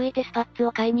まで歩いてスパッツ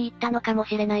を買いに行ったのかも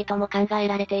しれないとも考え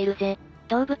られているぜ。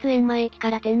動物園前駅か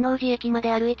ら天王寺駅ま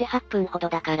で歩いて8分ほど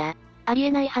だから、あり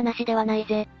えない話ではない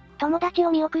ぜ。友達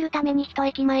を見送るために一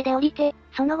駅前で降りて、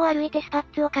その後歩いてスパッ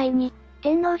ツを買いに、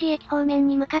天王寺駅方面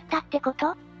に向かったってこ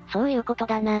と？そういうこと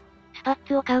だな。スパッ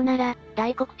ツを買うなら、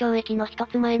大黒町駅の一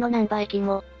つ前の難波駅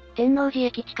も、天王寺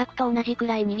駅近くと同じく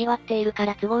らい賑わっているか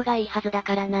ら都合がいいはずだ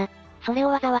からな。それを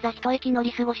わざわざ一駅乗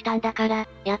り過ごしたんだから、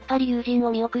やっぱり友人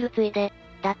を見送るついで、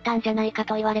だったんじゃないか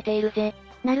と言われているぜ。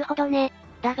なるほどね。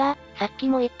だが、さっき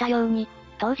も言ったように、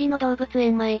当時の動物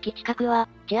園前駅近くは、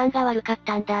治安が悪かっ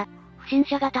たんだ。不審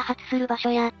者が多発する場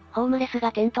所や、ホームレス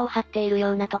がテントを張っている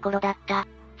ようなところだった。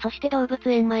そして動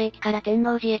物園前駅から天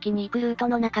王寺駅に行くルート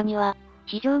の中には、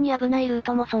非常に危ないルー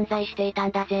トも存在していた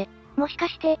んだぜ。もしか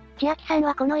して、千秋さん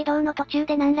はこの移動の途中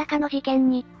で何らかの事件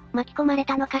に、巻き込まれ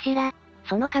たのかしら？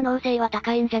その可能性は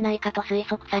高いんじゃないかと推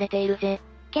測されているぜ。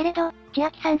けれど、千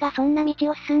秋さんがそんな道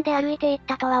を進んで歩いていっ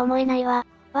たとは思えないわ。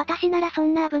私ならそ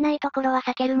んな危ないところは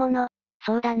避けるもの。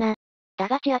そうだな。だ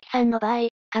が千秋さんの場合、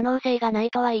可能性がな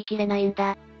いとは言い切れないん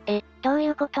だ。どうい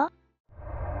うこと？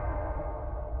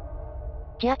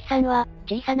千秋さんは、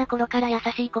小さな頃から優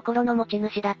しい心の持ち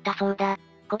主だったそうだ。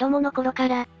子供の頃か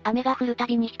ら、雨が降るた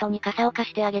びに人に傘を貸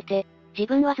してあげて、自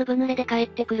分はずぶ濡れで帰っ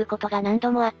てくることが何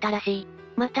度もあったらしい。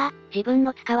また、自分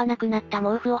の使わなくなった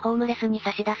毛布をホームレスに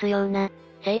差し出すような、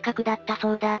性格だった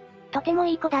そうだ。とても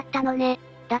いい子だったのね。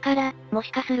だから、も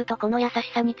しかするとこの優し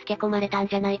さにつけ込まれたん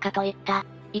じゃないかといった、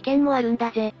意見もあるん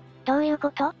だぜ。どういう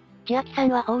こと？千秋さん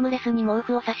はホームレスに毛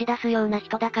布を差し出すような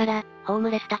人だから、ホー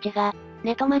ムレスたちが、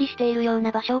寝泊まりしているよう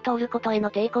な場所を通ることへの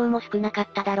抵抗も少なかっ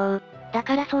ただろう。だ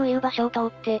からそういう場所を通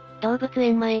って、動物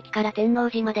園前駅から天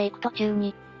王寺まで行く途中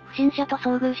に、不審者と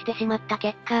遭遇してしまった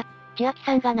結果、千秋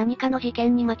さんが何かの事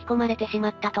件に巻き込まれてしま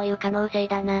ったという可能性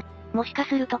だな。もしか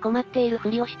すると困っているふ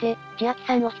りをして、千秋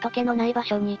さんを人気のない場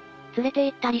所に、連れて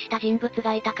行ったりした人物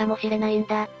がいたかもしれないん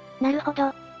だ。なるほ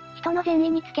ど。人の善意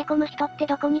につけ込む人って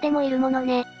どこにでもいるもの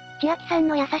ね。千秋さん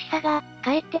の優しさが、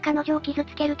かえって彼女を傷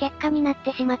つける結果になっ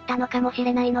てしまったのかもし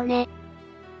れないのね。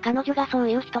彼女がそう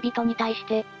いう人々に対し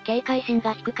て、警戒心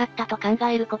が低かったと考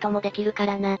えることもできるか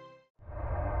らな。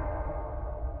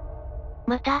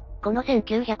また、この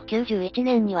1991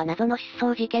年には謎の失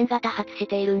踪事件が多発し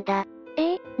ているんだ。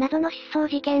謎の失踪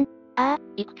事件？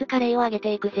いくつか例を挙げ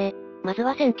ていくぜ。まず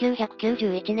は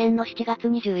1991年の7月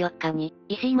24日に、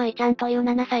石井舞ちゃんという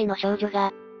7歳の少女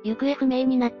が、行方不明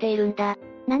になっているんだ。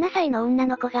7歳の女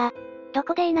の子が、ど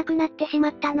こでいなくなってしま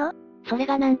ったの？それ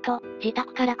がなんと、自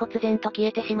宅から忽然と消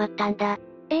えてしまったんだ。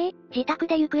自宅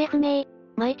で行方不明。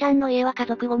舞ちゃんの家は家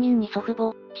族5人に祖父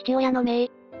母、父親の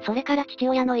姪、それから父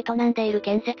親の営んでいる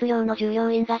建設業の従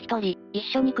業員が1人、一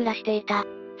緒に暮らしていた。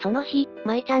その日、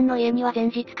舞ちゃんの家には前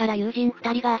日から友人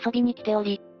2人が遊びに来てお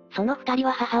り、その2人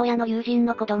は母親の友人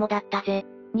の子供だったぜ。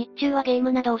日中はゲー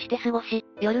ムなどをして過ごし、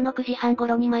夜の9時半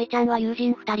頃に舞ちゃんは友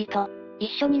人2人と、一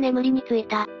緒に眠りについ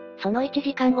た。その1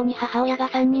時間後に母親が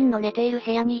3人の寝ている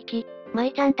部屋に行き、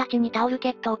舞ちゃんたちにタオルケ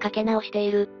ットをかけ直して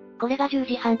いる。これが10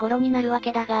時半頃になるわ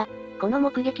けだが、この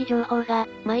目撃情報が、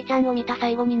舞ちゃんを見た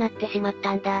最後になってしまっ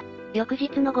たんだ。翌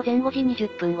日の午前5時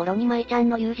20分頃に舞ちゃん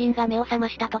の友人が目を覚ま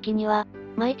した時には、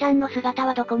舞ちゃんの姿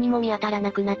はどこにも見当たら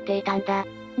なくなっていたんだ。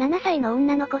7歳の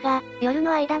女の子が、夜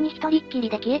の間に一人っきり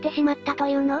で消えてしまったと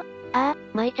いうの？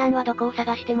舞ちゃんはどこを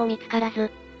探しても見つから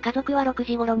ず、家族は6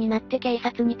時頃になって警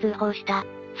察に通報した。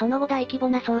その後大規模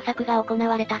な捜索が行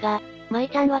われたが、舞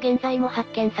ちゃんは現在も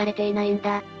発見されていないん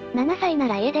だ。7歳な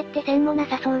ら家出って線もな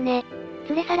さそうね。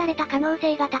連れ去られた可能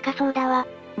性が高そうだわ。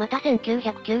また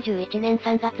1991年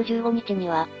3月15日に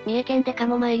は、三重県で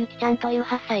鴨前ゆきちゃんという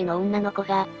8歳の女の子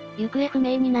が、行方不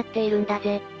明になっているんだ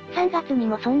ぜ。3月に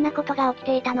もそんなことが起き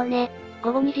ていたのね。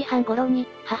午後2時半頃に、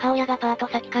母親がパート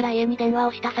先から家に電話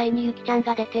をした際にゆきちゃん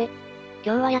が出て、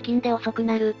今日は夜勤で遅く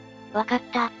なる。わかっ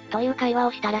た、という会話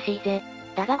をしたらしいぜ。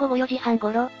だが午後4時半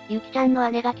頃、ゆきちゃんの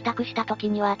姉が帰宅した時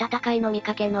には温かい飲み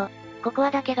かけの、ココ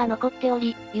アだけが残ってお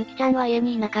り、ゆきちゃんは家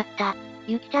にいなかった。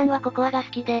ゆきちゃんはココアが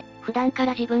好きで、普段か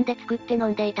ら自分で作って飲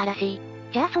んでいたらしい。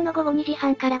じゃあその午後2時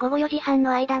半から午後4時半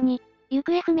の間に、行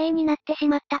方不明になってし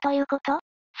まったということ？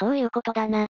そういうことだ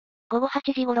な。午後8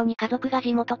時頃に家族が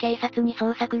地元警察に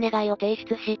捜索願いを提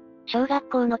出し、小学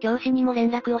校の教師にも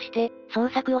連絡をして、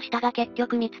捜索をしたが結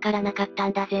局見つからなかった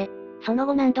んだぜ。その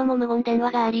後何度も無言電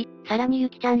話があり、さらにゆ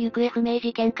きちゃん行方不明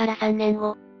事件から3年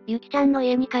後、ゆきちゃんの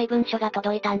家に怪文書が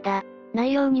届いたんだ。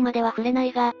内容にまでは触れな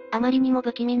いが、あまりにも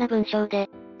不気味な文章で、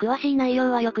詳しい内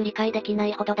容はよく理解できな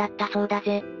いほどだったそうだ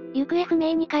ぜ。行方不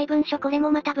明に怪文書、これ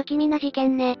もまた不気味な事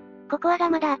件ね。ココアが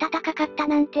まだ暖かかった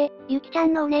なんて、ゆきちゃ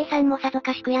んのお姉さんもさぞ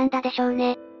かし悔やんだでしょう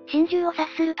ね。心中を察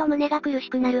すると胸が苦し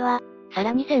くなるわ。さ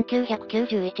らに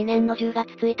1991年の10月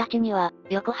1日には、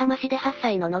横浜市で8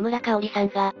歳の野村香織さん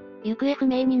が、行方不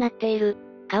明になっている。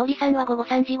香織さんは午後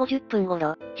3時50分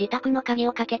頃、自宅の鍵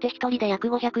をかけて一人で約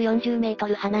540メート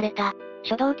ル離れた、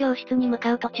書道教室に向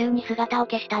かう途中に姿を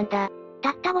消したんだ。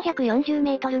たった540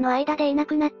メートルの間でいな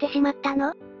くなってしまった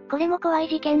の？これも怖い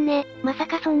事件ね。まさ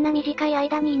かそんな短い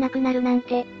間にいなくなるなん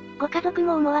て、ご家族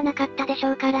も思わなかったでし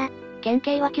ょうから。県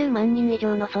警は9万人以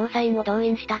上の捜査員を動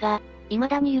員したが、未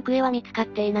だに行方は見つかっ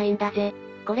ていないんだぜ。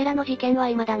これらの事件は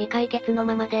未だ未解決の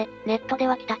ままで、ネットで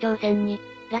は北朝鮮に、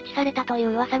拉致されたとい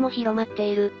う噂も広まって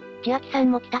いる。千秋さ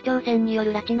んも北朝鮮によ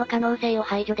る拉致の可能性を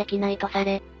排除できないとさ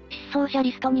れ、失踪者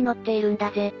リストに載っているん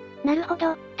だぜ。なるほ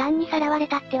ど、単にさらわれ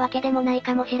たってわけでもない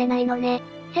かもしれないのね。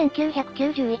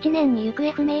1991年に行方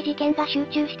不明事件が集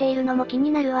中しているのも気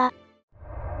になるわ。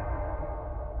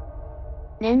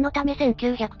念のため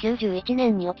1991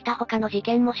年に起きた他の事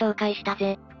件も紹介した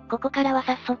ぜ。ここからは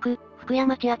早速、福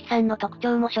山千秋さんの特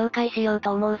徴も紹介しよう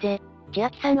と思うぜ。千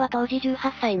秋さんは当時18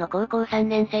歳の高校3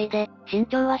年生で、身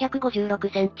長は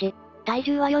156センチ、体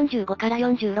重は45から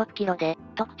46キロで、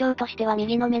特徴としては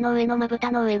右の目の上のまぶ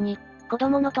たの上に、子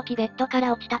供の時ベッドか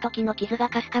ら落ちた時の傷が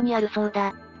かすかにあるそう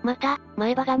だ。また、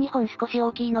前歯が2本少し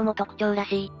大きいのも特徴ら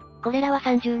しい。これらは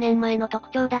30年前の特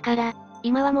徴だから、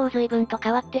今はもう随分と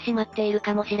変わってしまっている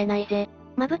かもしれないぜ。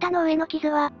まぶたの上の傷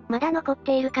は、まだ残っ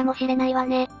ているかもしれないわ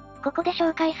ね。ここで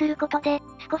紹介することで、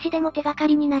少しでも手がか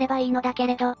りになればいいのだけ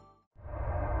れど。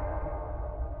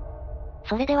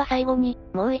それでは最後に、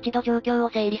もう一度状況を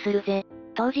整理するぜ。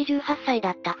当時18歳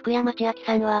だった福山千秋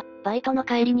さんは、バイトの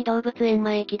帰りに動物園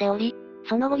前駅で降り、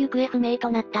その後行方不明と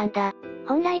なったんだ。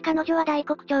本来彼女は大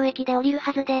黒町駅で降りる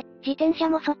はずで、自転車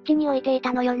もそっちに置いてい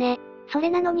たのよね。それ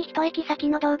なのに一駅先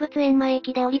の動物園前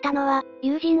駅で降りたのは、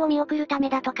友人を見送るため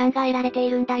だと考えられてい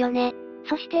るんだよね。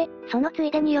そして、そのつ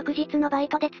いでに翌日のバイ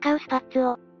トで使うスパッツ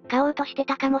を、買おうとして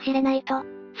たかもしれないと。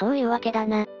そういうわけだ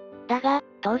な。だが、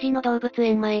当時の動物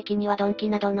園前駅にはドンキ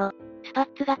などの、スパッ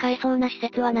ツが買えそうな施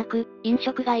設はなく、飲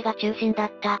食街が中心だ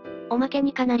った。おまけ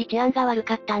にかなり治安が悪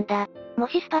かったんだ。も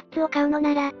しスパッツを買うの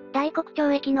なら、大黒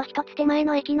町駅の一つ手前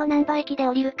の駅の難波駅で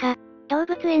降りるか、動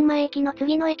物園前駅の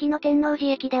次の駅の天王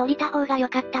寺駅で降りた方が良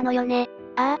かったのよね。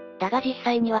ああ、だが実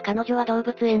際には彼女は動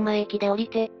物園前駅で降り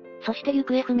て、そして行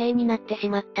方不明になってし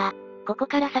まった。ここ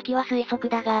から先は推測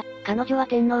だが、彼女は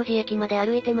天王寺駅まで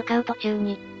歩いて向かう途中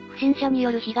に、不審者に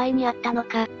よる被害に遭ったの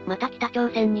か、また北朝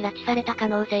鮮に拉致された可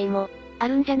能性も、あ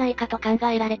るんじゃないかと考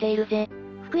えられているぜ。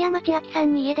福山千秋さ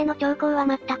んに家での兆候は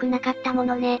全くなかったも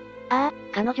のね。ああ、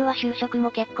彼女は就職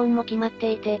も結婚も決まっ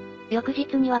ていて、翌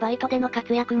日にはバイトでの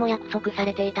活躍も約束さ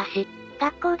れていたし、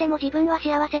学校でも自分は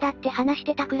幸せだって話し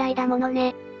てたくらいだもの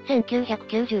ね。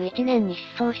1991年に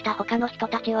失踪した他の人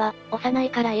たちは、幼い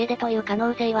から家出という可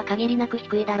能性は限りなく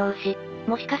低いだろうし、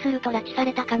もしかすると拉致さ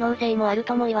れた可能性もある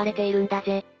とも言われているんだ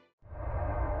ぜ。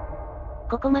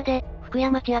ここまで、福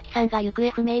山千秋さんが行方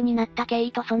不明になった経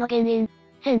緯とその原因、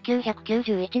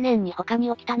1991年に他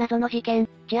に起きた謎の事件、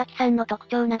千秋さんの特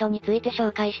徴などについて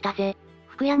紹介したぜ。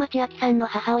福山千秋さんの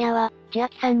母親は、千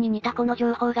秋さんに似たこの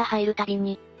情報が入るたび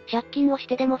に、借金をし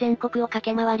てでも全国を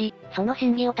駆け回り、その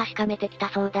真偽を確かめてきた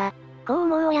そうだ。こう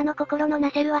思う親の心の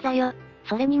なせる技よ。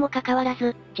それにもかかわら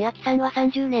ず、千秋さんは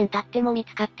30年経っても見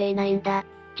つかっていないんだ。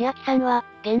千秋さんは、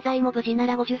現在も無事な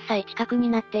ら50歳近くに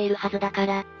なっているはずだか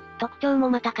ら、特徴も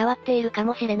また変わっているか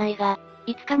もしれないが、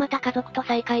いつかまた家族と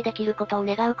再会できることを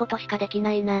願うことしかでき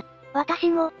ないな。私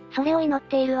も、それを祈っ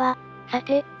ているわ。さ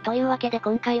て、というわけで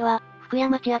今回は、福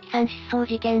山千秋さん失踪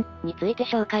事件について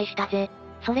紹介したぜ。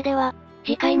それでは、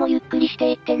次回もゆっくりし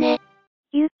ていってね。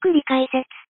ゆっくり解説。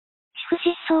主婦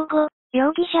失踪後、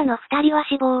容疑者の2人は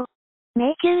死亡。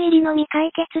迷宮入りの未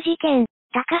解決事件、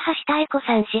高橋妙子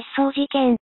さん失踪事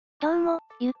件。どうも、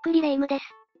ゆっくりレ夢ムです。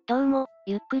どうも、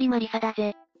ゆっくりマリサだ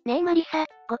ぜ。ねえマリサ、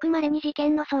ごく稀に事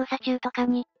件の捜査中とか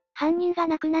に、犯人が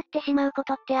亡くなってしまうこ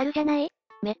とってあるじゃない？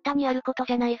めったにあること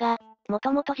じゃないが、も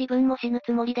ともと自分も死ぬ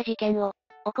つもりで事件を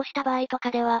起こした場合と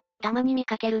かでは、たまに見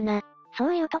かけるな。そ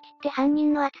ういう時って犯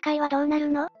人の扱いはどうなる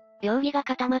の？容疑が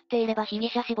固まっていれば被疑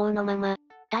者死亡のまま、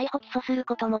逮捕起訴する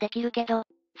こともできるけど、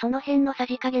その辺のさ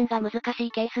じ加減が難し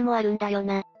いケースもあるんだよ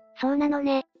な。そうなの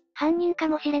ね。犯人か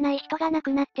もしれない人が亡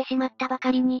くなってしまったば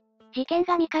かりに、事件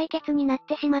が未解決になっ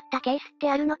てしまったケースっ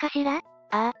てあるのかしら？あ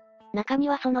あ、中に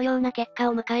はそのような結果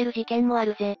を迎える事件もあ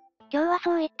るぜ。今日は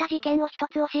そういった事件を一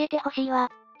つ教えてほしいわ。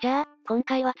じゃあ、今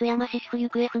回は津山市主婦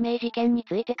行方不明事件に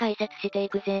ついて解説してい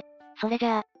くぜ。それじ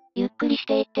ゃあ、ゆっくりし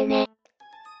ていってね。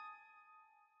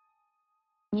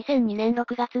2002年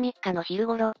6月3日の昼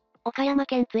頃、岡山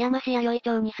県津山市弥生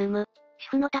町に住む、主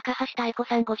婦の高橋妙子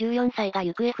さん54歳が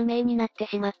行方不明になって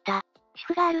しまった。主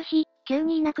婦がある日、急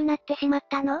にいなくなってしまっ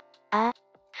たの？ああ、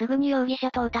すぐに容疑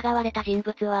者と疑われた人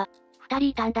物は、2人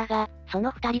いたんだが、そ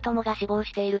の2人ともが死亡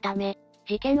しているため、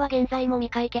事件は現在も未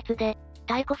解決で、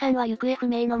妙子さんは行方不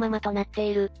明のままとなって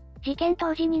いる。事件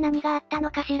当時に何があった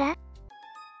のかしら？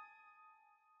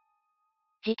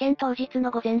事件当日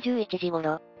の午前11時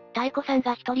頃、妙子さん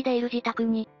が一人でいる自宅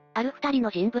に、ある2人の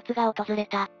人物が訪れ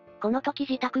た。この時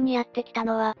自宅にやってきた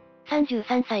のは、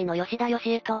33歳の吉田義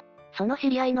恵と、その知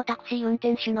り合いのタクシー運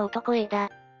転手の男 A だ。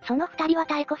その2人は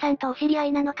妙子さんとお知り合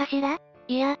いなのかしら？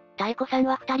いや、妙子さん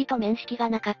は2人と面識が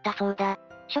なかったそうだ。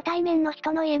初対面の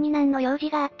人の家に何の用事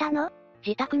があったの？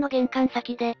自宅の玄関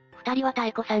先で、2人は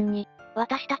妙子さんに、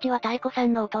私たちは妙子さ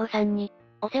んのお父さんに、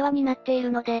お世話になってい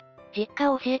るので、実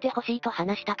家を教えてほしいと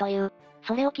話したという。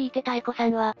それを聞いて妙子さ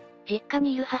んは、実家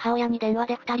にいる母親に電話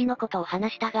で2人のことを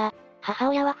話したが、母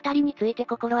親は2人について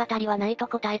心当たりはないと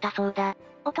答えたそうだ。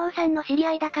お父さんの知り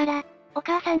合いだから、お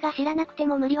母さんが知らなくて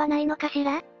も無理はないのかし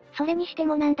ら？それにして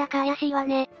もなんだか怪しいわ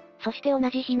ね。そして同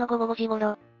じ日の午後5時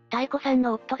頃、妙子さん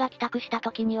の夫が帰宅した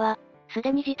時には、す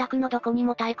でに自宅のどこに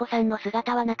も妙子さんの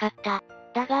姿はなかった。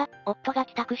だが、夫が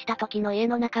帰宅した時の家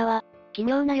の中は、奇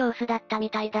妙な様子だったみ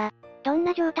たいだ。どん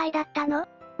な状態だったの？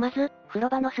まず、風呂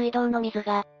場の水道の水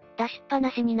が、出しっぱ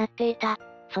なしになっていた。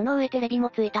その上テレビも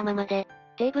ついたままで、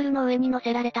テーブルの上に乗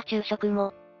せられた昼食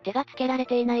も、手がつけられ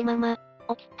ていないまま、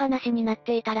置きっぱなしになっ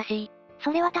ていたらしい。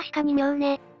それは確かに妙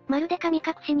ね。まるで神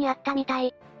隠しにあったみた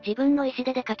い。自分の意思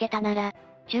で出かけたなら、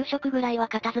昼食ぐらいは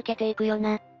片付けていくよ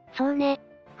な。そうね。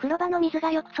風呂場の水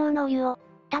が浴槽のお湯を、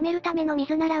溜めるための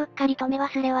水ならうっかり止め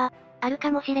忘れは、ある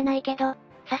かもしれないけど、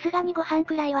さすがにご飯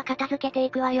くらいは片付けて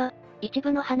いくわよ。一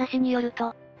部の話による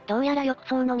と、どうやら浴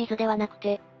槽の水ではなく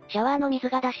て、シャワーの水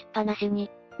が出しっぱなしに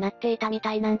なっていたみ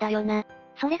たいなんだよな。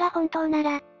それが本当な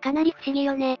ら、かなり不思議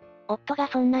よね。夫が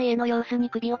そんな家の様子に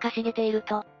首をかしげている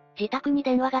と、自宅に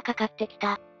電話がかかってき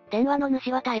た。電話の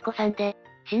主は妙子さんで、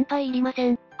心配いりま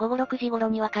せん、午後6時頃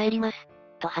には帰ります。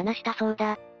と話したそう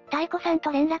だ。妙子さん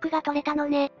と連絡が取れたの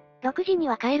ね。6時に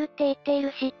は帰るって言ってい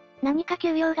るし、何か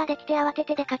急用ができて慌て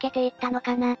て出かけていったの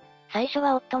かな。最初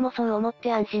は夫もそう思っ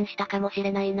て安心したかもし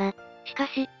れないな。しか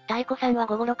し、妙子さんは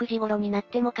午後6時頃になっ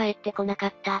ても帰ってこなか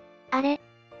った。あれ？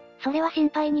それは心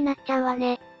配になっちゃうわ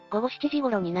ね。午後7時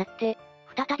頃になって、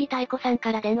再び妙子さん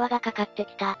から電話がかかって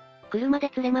きた。車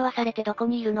で連れ回されてどこ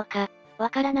にいるのか、わ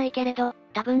からないけれど、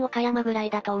多分岡山ぐらい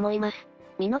だと思います。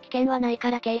身の危険はないか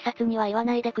ら警察には言わ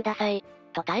ないでください。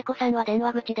と妙子さんは電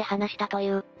話口で話したとい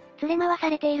う。連れ回さ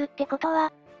れているってこと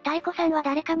は、妙子さんは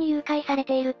誰かに誘拐され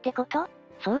ているってこと？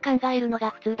そう考えるのが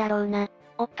普通だろうな。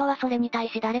夫はそれに対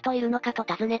し誰といるのかと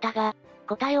尋ねたが、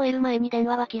答えを得る前に電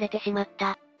話は切れてしまっ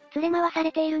た。連れ回さ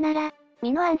れているなら、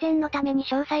身の安全のために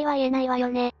詳細は言えないわよ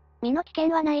ね。身の危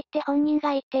険はないって本人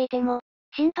が言っていても、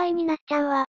心配になっちゃう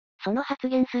わ。その発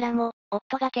言すらも、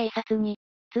夫が警察に、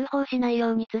通報しない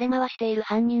ように連れ回している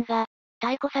犯人が、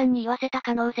妙子さんに言わせた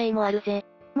可能性もあるぜ。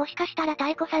もしかしたら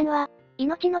妙子さんは、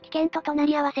命の危険と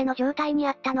隣り合わせの状態に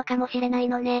あったのかもしれない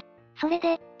のね。それ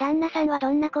で、旦那さんはど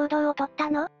んな行動をとった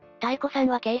の？妙子さん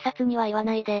は警察には言わ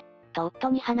ないで、と夫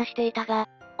に話していたが、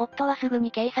夫はすぐ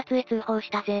に警察へ通報し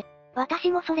たぜ。私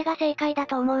もそれが正解だ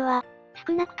と思うわ。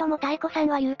少なくとも妙子さん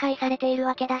は誘拐されている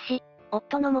わけだし。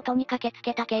夫の元に駆けつ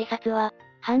けた警察は、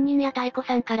犯人や妙子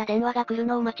さんから電話が来る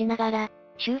のを待ちながら、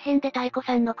周辺で妙子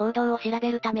さんの行動を調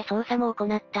べるため捜査も行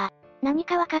った。何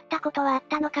か分かったことはあっ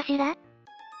たのかしら？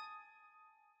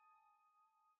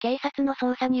警察の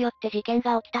捜査によって事件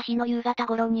が起きた日の夕方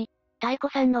頃に、妙子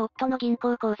さんの夫の銀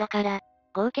行口座から、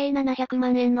合計700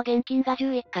万円の現金が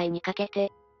11回にかけて、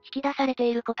引き出されて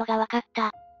いることが分かっ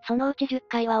た。そのうち10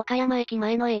回は岡山駅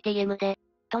前の ATM で、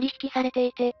取引されて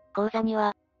いて、口座に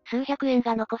は、数百円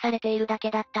が残されているだ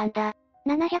けだったんだ。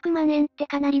700万円って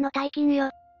かなりの大金よ。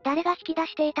誰が引き出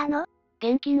していたの？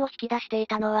現金を引き出してい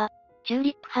たのは、チュー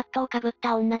リップハットをかぶっ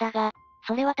た女だが、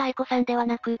それは妙子さんでは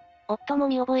なく、夫も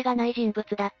見覚えがない人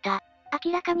物だった。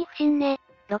明らかに不審ね。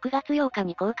6月8日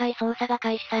に公開捜査が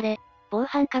開始され、防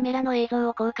犯カメラの映像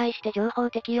を公開して情報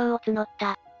提供を募っ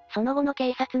た。その後の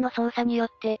警察の捜査によっ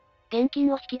て、現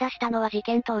金を引き出したのは事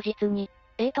件当日に、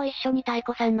A と一緒に妙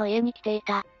子さんの家に来てい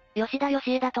た、吉田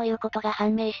義恵だということが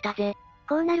判明したぜ。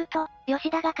こうなると、吉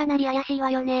田がかなり怪しい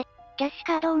わよね。キャッシュ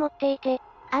カードを持っていて、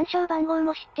暗証番号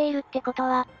も知っているってこと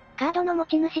は、カードの持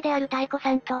ち主である妙子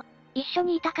さんと、一緒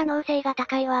にいた可能性が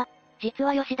高いわ。実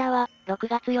は吉田は、6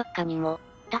月4日にも、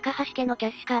高橋家のキ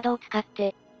ャッシュカードを使っ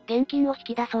て、現金を引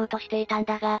き出そうとしていたん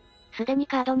だが、すでに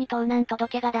カードに盗難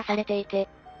届が出されていて、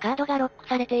カードがロック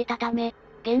されていたため、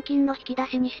現金の引き出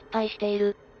しに失敗してい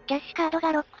る。キャッシュカード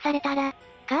がロックされたら、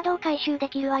カードを回収で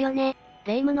きるわよね。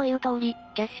霊夢の言う通り、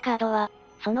キャッシュカードは、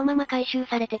そのまま回収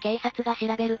されて警察が調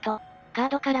べると、カー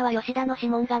ドからは吉田の指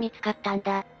紋が見つかったん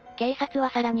だ。警察は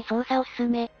さらに捜査を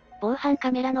進め、防犯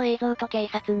カメラの映像と警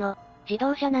察の、自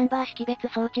動車ナンバー識別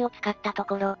装置を使ったと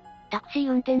ころ、タクシー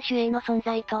運転手 A の存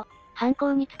在と、犯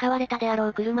行に使われたであろ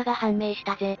う車が判明し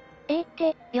たぜ。A っ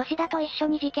て、吉田と一緒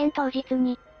に事件当日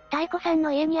に、妙子さん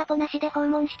の家にアポなしで訪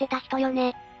問してた人よ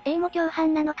ね。A も共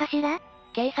犯なのかしら？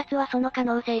警察はその可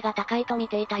能性が高いと見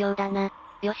ていたようだな。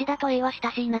吉田と A は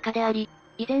親しい仲であり、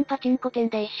以前パチンコ店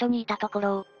で一緒にいたとこ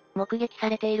ろを、目撃さ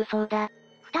れているそうだ。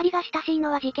二人が親しい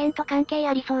のは事件と関係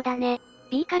ありそうだね。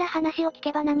B から話を聞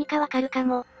けば何かわかるか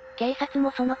も。警察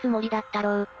もそのつもりだった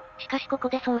ろう。しかしここ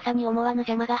で捜査に思わぬ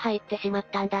邪魔が入ってしまっ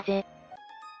たんだぜ。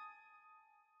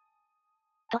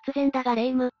突然だが霊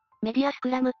夢、メディアスク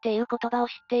ラムっていう言葉を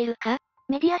知っているか？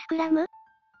メディアスクラム？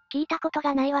聞いたこと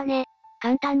がないわね。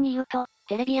簡単に言うと、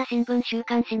テレビや新聞週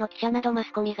刊誌の記者などマ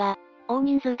スコミが、大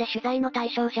人数で取材の対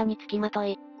象者につきまと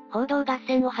い、報道合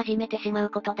戦を始めてしまう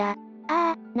ことだ。あ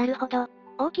あ、なるほど。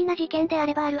大きな事件であ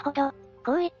ればあるほど、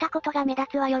こういったことが目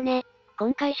立つわよね。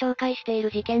今回紹介してい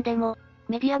る事件でも、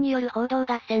メディアによる報道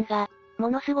合戦が、も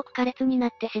のすごく苛烈にな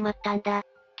ってしまったんだ。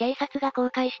警察が公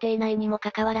開していないにも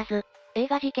かかわらず、映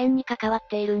画事件に関わっ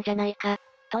ているんじゃないか、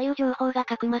という情報が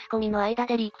各マスコミの間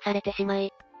でリークされてしま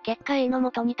い、結果 A の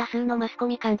元に多数のマスコ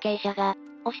ミ関係者が、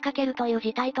押しかけるという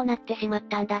事態となってしまっ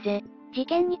たんだぜ。事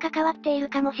件に関わっている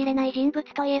かもしれない人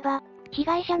物といえば、被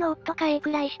害者の夫か A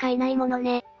くらいしかいないもの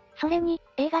ね。それに、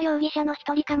A が容疑者の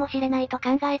一人かもしれないと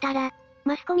考えたら、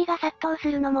マスコミが殺到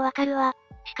するのもわかるわ。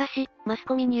しかし、マス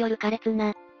コミによる苛烈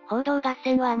な、報道合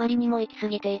戦はあまりにも行き過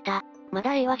ぎていた。ま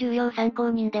だ A は重要参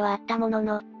考人ではあったもの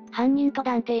の、犯人と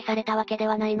断定されたわけで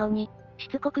はないのに、し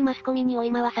つこくマスコミに追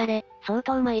い回され、相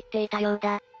当参っていたよう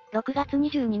だ。6月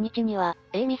22日には、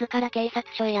A 自ら警察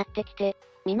署へやってきて、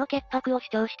身の潔白を主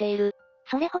張している。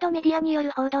それほどメディアによ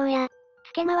る報道や、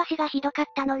付け回しがひどかっ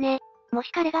たのね。も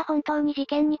し彼が本当に事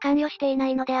件に関与していな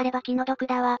いのであれば気の毒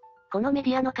だわ。このメ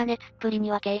ディアの過熱っぷり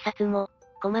には警察も、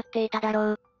困っていただ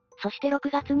ろう。そして6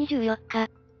月24日、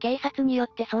警察によっ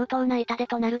て相当な痛手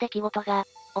となる出来事が、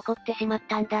起こってしまっ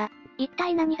たんだ。一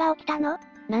体何が起きたの？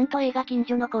なんと A が近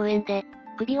所の公園で、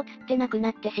首を吊って亡くな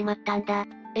ってしまったんだ。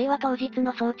A は当日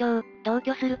の早朝、同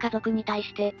居する家族に対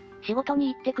して、仕事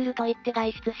に行ってくると言って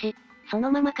外出し、その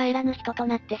まま帰らぬ人と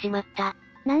なってしまった。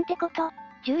なんてこと、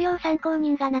重要参考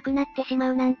人が亡くなってしま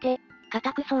うなんて。家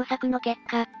宅捜索の結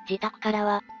果、自宅から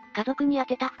は、家族に宛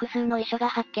てた複数の遺書が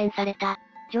発見された。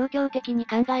状況的に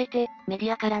考えて、メデ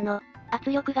ィアからの、圧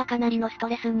力がかなりのスト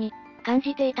レスに、感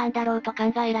じていたんだろうと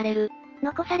考えられる。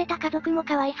残された家族も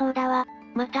かわいそうだわ。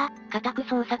また、家宅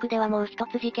捜索ではもう一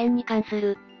つ事件に関す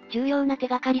る、重要な手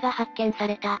がかりが発見さ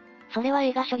れた。それは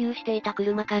A が所有していた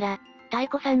車から、妙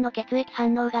子さんの血液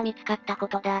反応が見つかったこ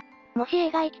とだ。もし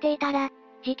A が生きていたら、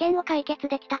事件を解決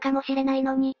できたかもしれない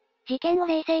のに、事件を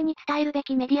冷静に伝えるべ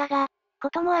きメディアが、こ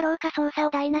ともあろうか捜査を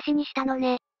台無しにしたの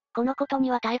ね。このこと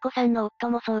には妙子さんの夫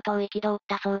も相当憤っ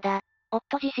たそうだ。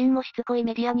夫自身もしつこい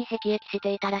メディアに辟易し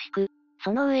ていたらしく、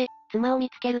その上、妻を見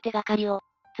つける手がかりを、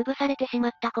潰されてしま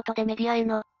ったことでメディアへ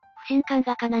の、不信感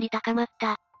がかなり高まっ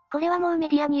た。これはもうメ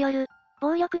ディアによる、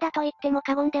暴力だと言っても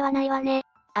過言ではないわね。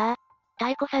ああ、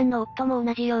妙子さんの夫も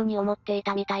同じように思ってい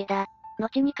たみたいだ。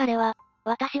後に彼は、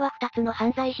私は二つの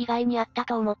犯罪被害に遭った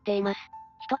と思っています。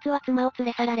一つは妻を連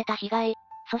れ去られた被害、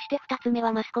そして二つ目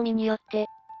はマスコミによって、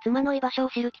妻の居場所を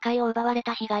知る機会を奪われ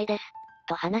た被害です。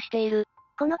と話している。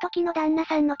この時の旦那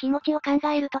さんの気持ちを考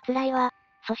えると辛いわ。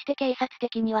そして警察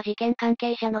的には事件関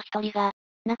係者の一人が、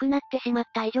亡くなってしまっ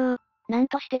た以上、何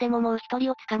としてでももう一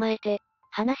人を捕まえて、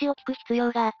話を聞く必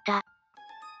要があった。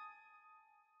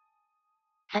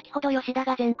先ほど吉田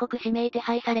が全国指名手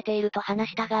配されていると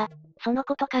話したが、その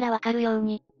ことからわかるよう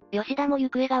に、吉田も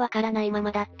行方がわからないま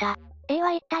まだった。A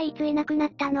は一体いついなくな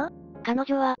ったの？彼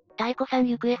女は、妙子さん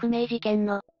行方不明事件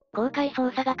の、公開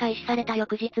捜査が開始された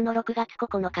翌日の6月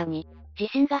9日に、自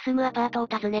身が住むアパートを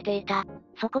訪ねていた。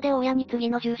そこで大家に次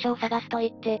の住所を探すと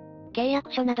言って、契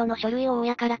約書などの書類を大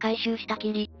家から回収した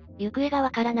きり、行方が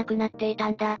わからなくなっていた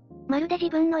んだ。まるで自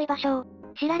分の居場所を、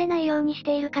知られないようにし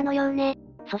ているかのようね。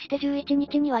そして11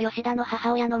日には吉田の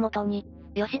母親のもとに、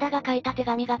吉田が書いた手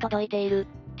紙が届いている。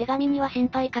手紙には心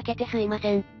配かけてすいま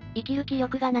せん。生きる気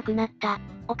力がなくなった。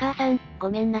お母さん、ご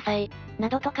めんなさい。な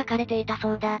どと書かれていた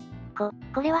そうだ。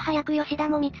これは早く吉田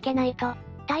も見つけないと、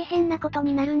大変なこと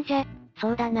になるんじゃ。そ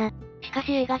うだな。しか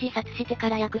し A が自殺してか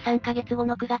ら約3ヶ月後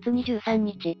の9月23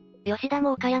日、吉田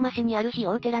も岡山市にある非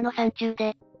大寺の山中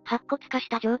で、白骨化し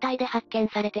た状態で発見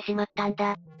されてしまったん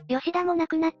だ。吉田も亡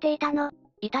くなっていたの。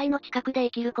遺体の近くで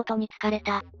生きることに疲れ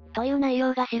た、という内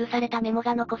容が記されたメモ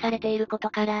が残されていること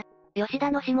から、吉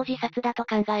田の死も自殺だと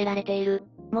考えられている。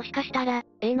もしかしたら、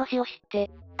A の死を知っ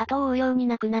て、後を追うように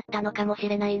亡くなったのかもし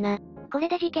れないな。これ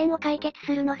で事件を解決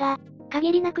するのが、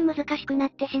限りなく難しくな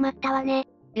ってしまったわね。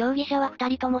容疑者は2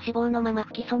人とも死亡のまま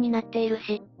不起訴になっている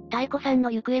し、妙子さんの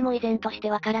行方も依然とし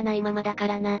てわからないままだか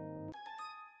らな。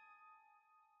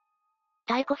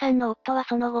妙子さんの夫は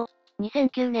その後、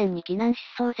2009年に避難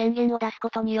失踪宣言を出すこ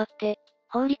とによって、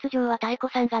法律上は妙子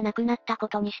さんが亡くなったこ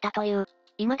とにしたという、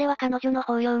今では彼女の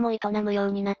法要も営むよ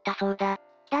うになったそうだ。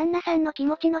旦那さんの気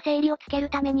持ちの整理をつける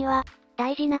ためには、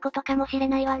大事なことかもしれ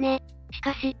ないわね。し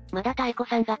かし、まだ妙子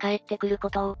さんが帰ってくるこ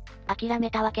とを、諦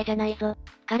めたわけじゃないぞ。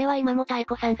彼は今も妙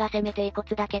子さんがせめて遺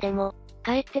骨だけでも、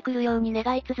帰ってくるように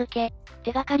願い続け、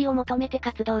手がかりを求めて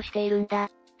活動しているんだ。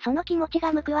その気持ち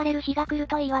が報われる日が来る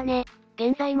といいわね。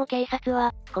現在も警察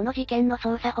は、この事件の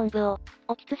捜査本部を、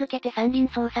起き続けて山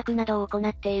林捜索などを行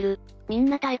っている。みん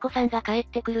な妙子さんが帰っ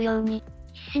てくるように、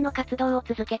必死の活動を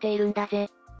続けているんだぜ。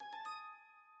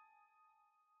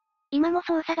今も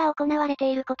捜査が行われ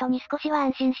ていることに少しは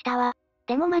安心したわ。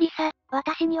でもマリサ、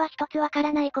私には一つわか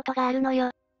らないことがあるの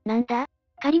よ。なんだ？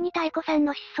仮に妙子さん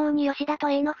の失踪に吉田と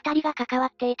A の二人が関わ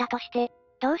っていたとして、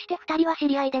どうして二人は知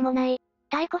り合いでもない、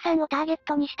妙子さんをターゲッ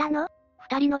トにしたの？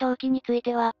二人の動機につい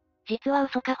ては、実は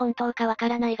嘘か本当かわか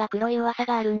らないが黒い噂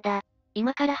があるんだ。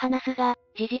今から話すが、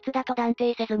事実だと断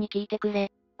定せずに聞いてく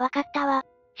れ。わかったわ。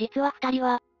実は二人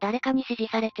は、誰かに指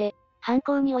示されて、犯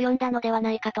行に及んだのでは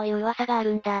ないかという噂があ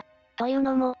るんだ。という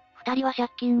のも、二人は借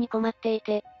金に困ってい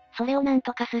て、それを何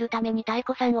とかするために妙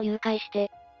子さんを誘拐して、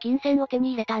金銭を手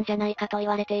に入れたんじゃないかと言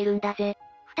われているんだぜ。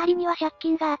二人には借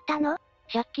金があったの？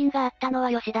借金があったのは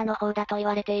吉田の方だと言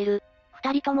われている。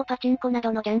二人ともパチンコな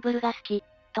どのギャンブルが好き、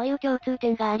という共通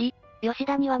点があり、吉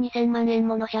田には2000万円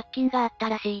もの借金があった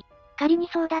らしい。仮に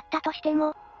そうだったとして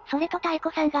も、それと妙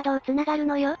子さんがどう繋がる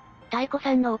のよ？妙子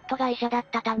さんの夫が医者だっ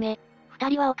たため、二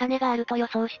人はお金があると予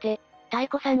想して、妙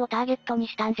子さんをターゲットに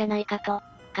したんじゃないかと、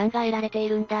考えられてい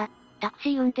るんだ。タクシ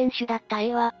ー運転手だった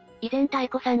A は、以前妙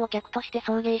子さんを客として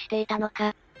送迎していたの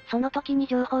か、その時に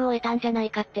情報を得たんじゃな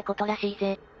いかってことらしい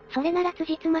ぜ。それなら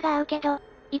辻褄が合うけど、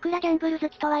いくらギャンブル好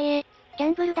きとはいえ、ギャ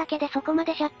ンブルだけでそこま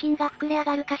で借金が膨れ上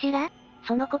がるかしら？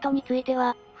そのことについて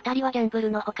は、二人はギャンブ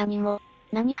ルの他にも、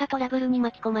何かトラブルに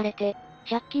巻き込まれて、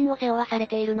借金を背負わされ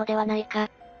ているのではないか、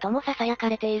とも囁か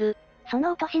れている。そ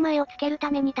の落とし前をつける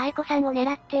ために妙子さんを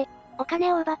狙って、お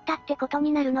金を奪ったってこと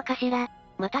になるのかしら？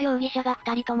また容疑者が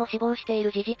二人とも死亡してい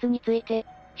る事実について、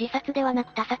自殺ではな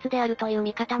く他殺であるという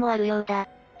見方もあるようだ。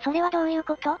それはどういう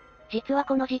こと？実は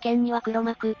この事件には黒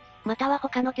幕、または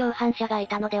他の共犯者がい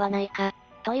たのではないか、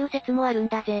という説もあるん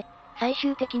だぜ。最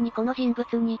終的にこの人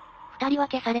物に、二人は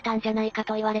消されたんじゃないか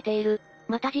と言われている。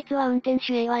また実は運転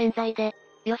手 A は冤罪で、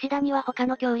吉田には他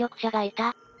の協力者がい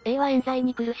た。A は冤罪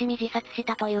に苦しみ自殺し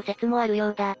たという説もあるよ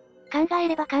うだ。考え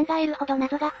れば考えるほど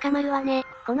謎が深まるわね、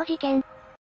この事件。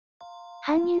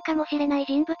犯人かもしれない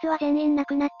人物は全員亡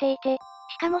くなっていて、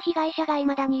しかも被害者が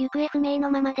未だに行方不明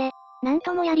のままで、なん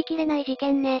ともやりきれない事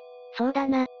件ね。そうだ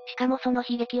な、しかもその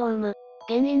悲劇を生む、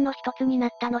原因の一つにな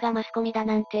ったのがマスコミだ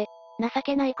なんて、情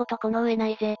けないことこの上な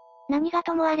いぜ。何が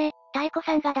ともあれ、妙子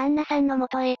さんが旦那さんの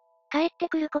元へ、帰って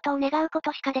くることを願うこ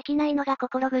としかできないのが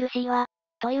心苦しいわ。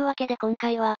というわけで今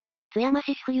回は、津山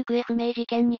市主婦行方不明事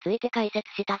件について解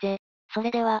説したぜ。それ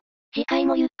では、次回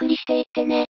もゆっくりしていって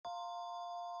ね。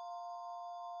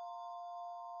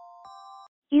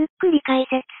ゆっくり解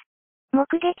説。目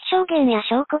撃証言や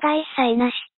証拠が一切な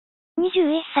し。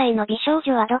21歳の美少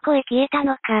女はどこへ消えた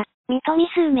のか。水戸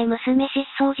未数目娘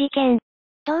失踪事件。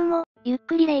どうも、ゆっ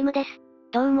くりレ夢ムです。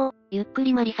どうも、ゆっく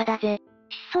りマリサだぜ。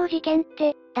失踪事件っ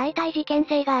て、大体事件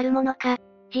性があるものか、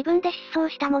自分で失踪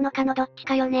したものかのどっち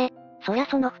かよね。そりゃ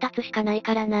その二つしかない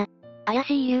からな。怪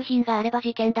しい遺留品があれば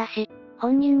事件だし、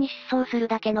本人に失踪する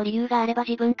だけの理由があれば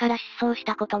自分から失踪し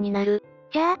たことになる。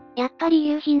じゃあ、やっぱり遺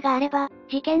留品があれば、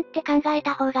事件って考え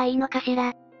た方がいいのかし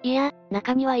ら。いや、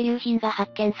中には遺留品が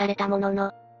発見されたもの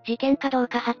の、事件かどう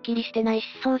かはっきりしてない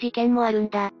失踪事件もあるん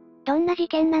だ。どんな事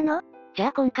件なの？じゃ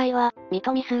あ今回は、水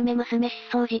戸未数目娘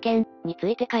失踪事件につ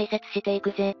いて解説してい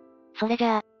くぜ。それじ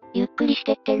ゃあ、ゆっくりし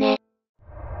てってね。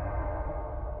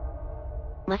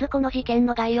まずこの事件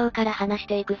の概要から話し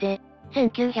ていくぜ。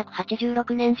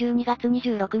1986年12月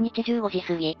26日15時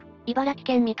過ぎ、茨城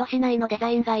県水戸市内のデザ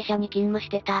イン会社に勤務し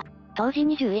てた、当時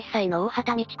21歳の大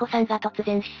畑美智子さんが突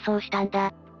然失踪したん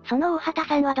だ。その大畑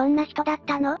さんはどんな人だっ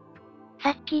たの？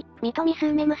さっき、水戸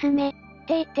娘って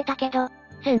言ってたけど、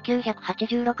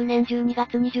1986年12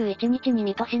月21日に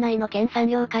水戸市内の県産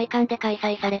業会館で開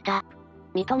催された、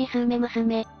水戸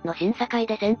娘の審査会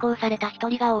で選考された一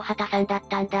人が大畑さんだっ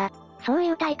たんだ。そう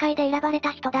いう大会で選ばれ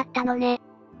た人だったのね。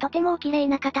とてもお綺麗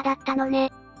な方だったの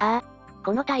ね。ああ、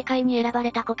この大会に選ば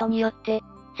れたことによって、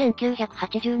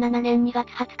1987年2月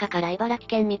20日から茨城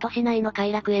県水戸市内の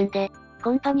偕楽園で、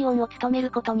コンパニオンを務め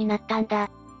ることになったんだ。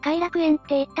偕楽園っ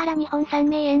て言ったら日本三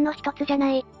名園の一つじゃ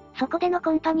ない。そこでの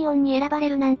コンパニオンに選ばれ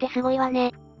るなんてすごいわ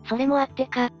ね。それもあって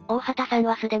か、大畑さん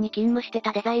はすでに勤務して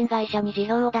たデザイン会社に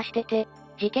辞表を出してて、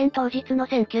事件当日の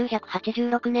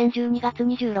1986年12月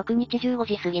26日15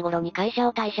時過ぎ頃に会社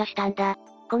を退社したんだ。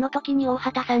この時に大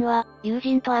畑さんは、友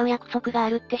人と会う約束があ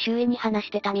るって周囲に話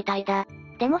してたみたいだ。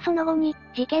でもその後に、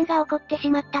事件が起こってし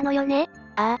まったのよね。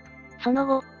ああ。その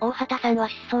後、大畑さんは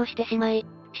失踪してしまい、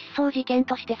失踪事件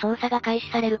として捜査が開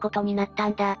始されることになった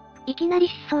んだ。いきなり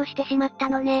失踪してしまった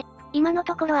のね。今の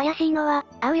ところ怪しいのは、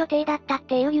会う予定だったっ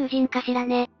ていう友人かしら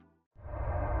ね。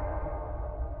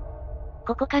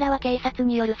ここからは警察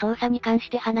による捜査に関し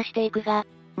て話していくが、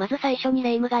まず最初に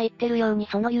霊夢が言ってるように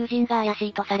その友人が怪し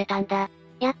いとされたんだ。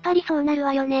やっぱりそうなる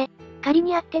わよね。仮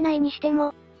に会ってないにして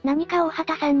も、何か大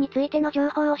畑さんについての情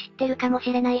報を知ってるかも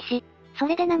しれないし、そ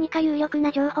れで何か有力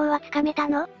な情報はつかめた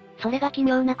の？それが奇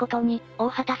妙なことに、大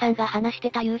畑さんが話し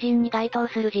てた友人に該当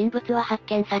する人物は発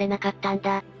見されなかったん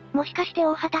だ。もしかして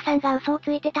大畑さんが嘘を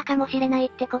ついてたかもしれない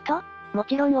ってこと？も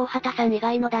ちろん大畑さん以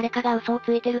外の誰かが嘘を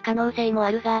ついてる可能性も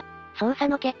あるが、捜査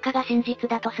の結果が真実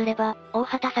だとすれば、大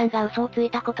畑さんが嘘をつい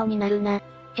たことになるな。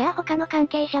じゃあ他の関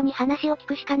係者に話を聞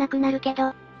くしかなくなるけ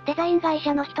ど、デザイン会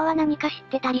社の人は何か知っ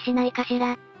てたりしないかし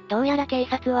ら？どうやら警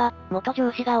察は、元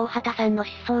上司が大畑さんの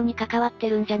失踪に関わって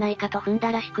るんじゃないかと踏ん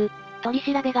だらしく、取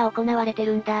り調べが行われて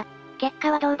るんだ。結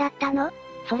果はどうだったの？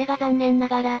それが残念な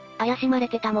がら、怪しまれ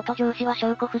てた元上司は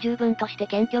証拠不十分として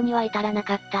検挙には至らな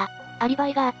かった。アリバ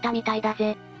イがあったみたいだ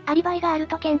ぜ。アリバイがある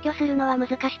と検挙するのは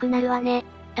難しくなるわね。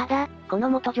ただ、この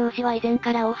元上司は以前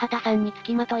から大畑さんに付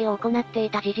きまといを行ってい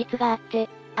た事実があって、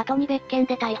後に別件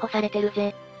で逮捕されてる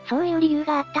ぜ。そういう理由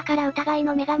があったから疑い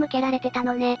の目が向けられてた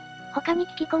のね。他に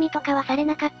聞き込みとかはされ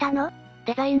なかったの？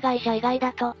デザイン会社以外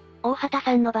だと、大畑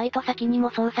さんのバイト先に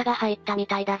も捜査が入ったみ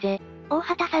たいだぜ。大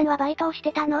畑さんはバイトをし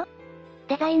てたの？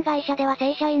デザイン会社では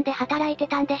正社員で働いて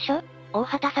たんでしょ？大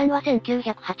畑さんは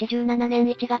1987年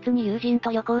1月に友人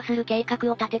と旅行する計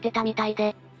画を立ててたみたい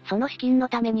で、その資金の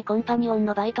ためにコンパニオン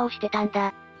のバイトをしてたん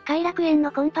だ。偕楽園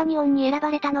のコンパニオンに選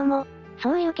ばれたのも、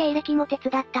そういう経歴も手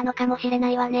伝ったのかもしれな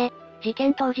いわね。事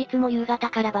件当日も夕方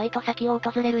からバイト先を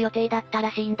訪れる予定だった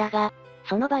らしいんだが、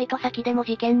そのバイト先でも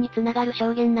事件に繋がる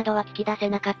証言などは聞き出せ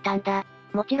なかったんだ。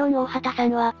もちろん大畑さ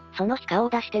んは、その日顔を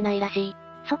出してないらしい。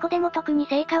そこでも特に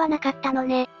成果はなかったの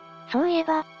ね。そういえ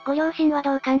ば、ご両親は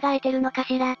どう考えてるのか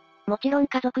しら？もちろん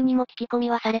家族にも聞き込み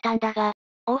はされたんだが、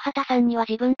大畑さんには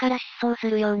自分から失踪す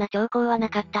るような兆候はな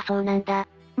かったそうなんだ。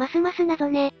ますます謎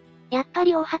ね。やっぱ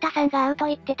り大畑さんが会うと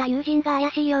言ってた友人が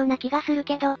怪しいような気がする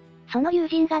けど、その友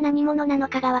人が何者なの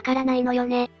かがわからないのよ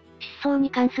ね。失踪に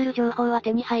関する情報は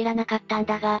手に入らなかったん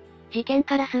だが、事件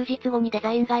から数日後にデ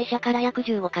ザイン会社から約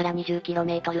15から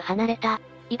 20km 離れた、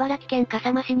茨城県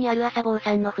笠間市にある朝坊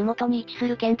さんの麓に位置す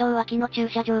る県道脇の駐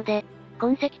車場で、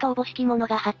痕跡とおぼしきもの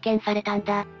が発見されたん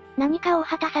だ。何か大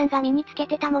畑さんが身につけ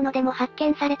てたものでも発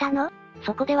見されたの？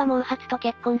そこでは毛髪と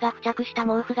血痕が付着した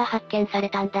毛布が発見され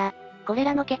たんだ。これ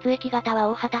らの血液型は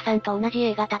大畑さんと同じ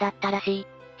A 型だったらしい。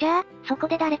じゃあ、そこ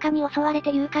で誰かに襲われ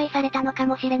て誘拐されたのか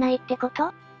もしれないってこ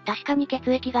と？確かに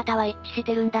血液型は一致し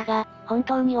てるんだが、本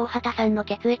当に大畑さんの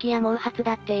血液や毛髪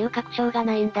だっていう確証が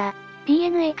ないんだ。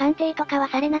DNA 鑑定とかは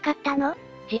されなかったの？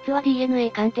実は DNA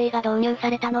鑑定が導入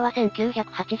されたのは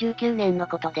1989年の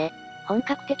ことで、本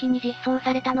格的に実装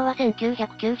されたのは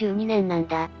1992年なん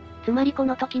だ。つまりこ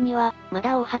の時には、ま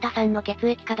だ大畑さんの血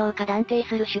液かどうか断定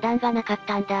する手段がなかっ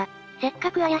たんだ。せっ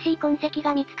かく怪しい痕跡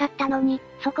が見つかったのに、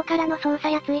そこからの捜査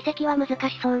や追跡は難し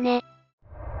そうね。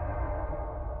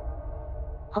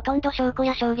ほとんど証拠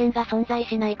や証言が存在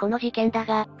しないこの事件だ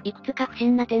が、いくつか不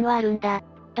審な点はあるんだ。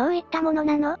どういったもの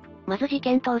なの？まず事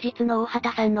件当日の大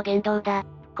畑さんの言動だ。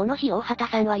この日大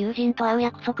畑さんは友人と会う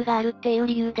約束があるっていう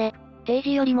理由で、定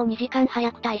時よりも2時間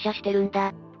早く退社してるん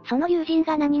だ。その友人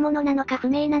が何者なのか不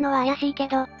明なのは怪しいけ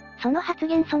ど、その発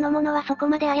言そのものはそこ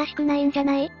まで怪しくないんじゃ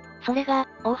ない？それが、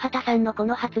大畑さんのこ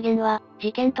の発言は、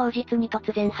事件当日に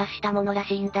突然発したものら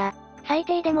しいんだ。最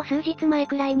低でも数日前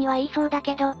くらいには言いそうだ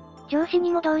けど、上司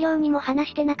にも同僚にも話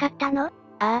してなかったの？あ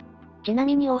あ。ちな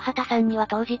みに大畑さんには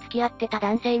当時付き合ってた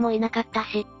男性もいなかった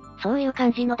し、そういう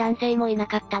感じの男性もいな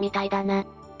かったみたいだな。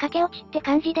駆け落ちって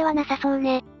感じではなさそう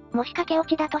ね。もし駆け落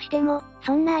ちだとしても、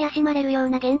そんな怪しまれるよう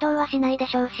な言動はしないで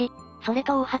しょうし。それ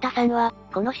と大畑さんは、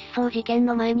この失踪事件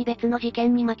の前に別の事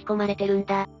件に巻き込まれてるん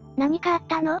だ。何かあっ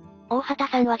たの？大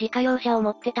畑さんは自家用車を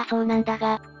持ってたそうなんだ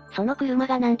が、その車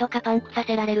が何度かパンクさ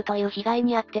せられるという被害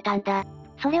に遭ってたんだ。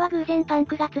それは偶然パン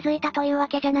クが続いたというわ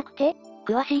けじゃなくて？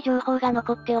詳しい情報が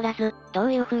残っておらず、ど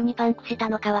ういう風にパンクした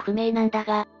のかは不明なんだ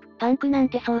が、パンクなん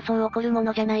てそうそう起こるも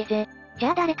のじゃないぜ。じ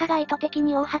ゃあ誰かが意図的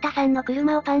に大畑さんの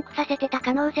車をパンクさせてた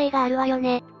可能性があるわよ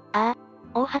ね。ああ。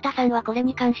大畑さんはこれ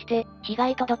に関して、被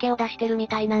害届を出してるみ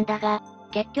たいなんだが、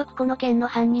結局この件の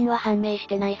犯人は判明し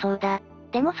てないそうだ。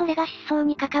でもそれが失踪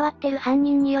に関わってる犯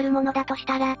人によるものだとし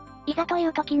たら、いざとい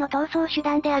う時の逃走手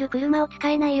段である車を使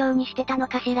えないようにしてたの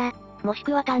かしら。もし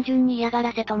くは単純に嫌が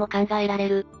らせとも考えられ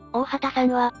る。大畑さん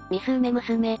は、ミス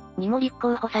娘にも立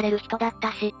候補される人だっ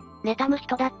たし、妬む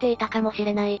人だっていたかもし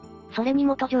れない。それに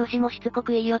元上司もしつこ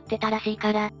く言い寄ってたらしい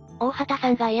から、大畑さ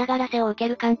んが嫌がらせを受け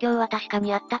る環境は確か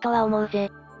にあったとは思うぜ。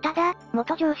ただ、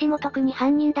元上司も特に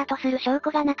犯人だとする証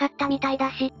拠がなかったみたい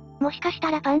だし、もしかし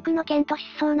たらパンクの件と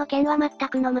失踪の件は全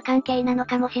くの無関係なの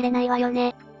かもしれないわよ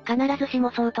ね。必ずし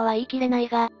もそうとは言い切れない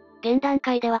が、現段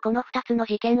階ではこの2つの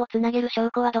事件をつなげる証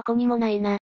拠はどこにもない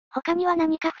な。他には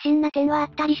何か不審な点はあっ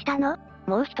たりしたの？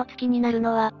もう一つ気になる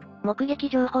のは、目撃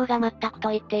情報が全くと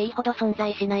言っていいほど存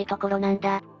在しないところなん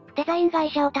だ。デザイン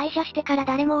会社を退社してから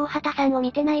誰も大畑さんを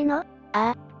見てないの？あ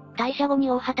あ。退社後に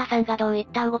大畑さんがどういっ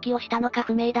た動きをしたのか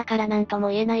不明だからなんとも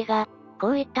言えないが、こ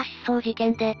ういった失踪事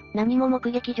件で、何も目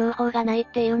撃情報がないっ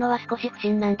ていうのは少し不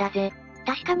審なんだぜ。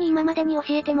確かに今までに教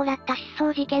えてもらった失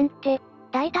踪事件って、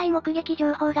大体目撃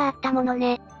情報があったもの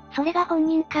ね。それが本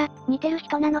人か、似てる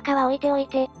人なのかは置いておい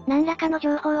て、何らかの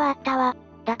情報はあったわ。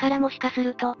だからもしかす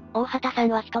ると、大畑さん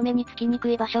は人目につきにく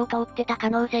い場所を通ってた可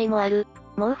能性もある。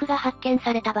毛布が発見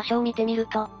された場所を見てみる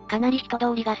と、かなり人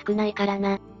通りが少ないから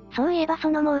な。そういえばそ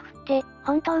の毛布って、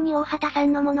本当に大畑さ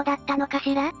んのものだったのか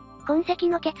しら？痕跡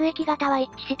の血液型は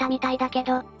一致したみたいだけ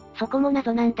ど、そこも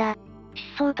謎なんだ。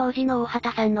失踪当時の大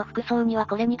畑さんの服装には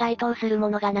これに該当するも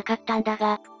のがなかったんだ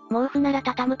が、毛布なら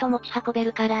畳むと持ち運べ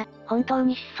るから、本当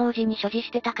に失踪時に所持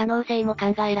してた可能性も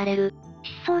考えられる。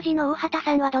失踪時の大畑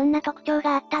さんはどんな特徴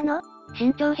があったの？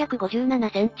身長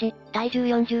157センチ、体重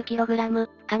 40kg、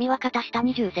髪は肩下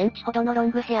20センチほどのロン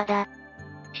グヘアだ。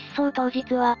失踪当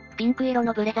日は、ピンク色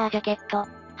のブレザージャケット、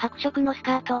白色のス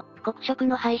カート、黒色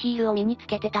のハイヒールを身につ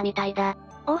けてたみたいだ。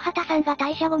大畑さんが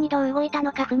退社後にどう動いた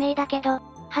のか不明だけど、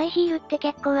ハイヒールって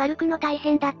結構歩くの大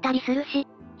変だったりするし、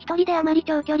一人であまり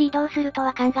長距離移動すると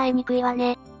は考えにくいわ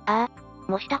ね。あ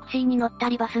あ。もしタクシーに乗った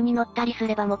りバスに乗ったりす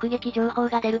れば目撃情報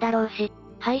が出るだろうし、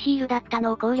ハイヒールだった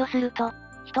のを考慮すると、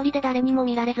一人で誰にも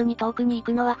見られずに遠くに行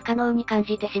くのは不可能に感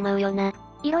じてしまうよな。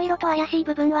色々と怪しい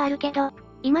部分はあるけど、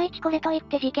いまいちこれといっ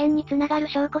て事件に繋がる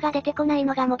証拠が出てこない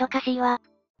のがもどかしいわ。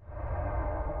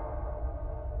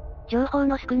情報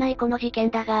の少ないこの事件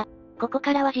だが、ここ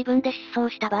からは自分で失踪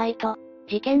した場合と、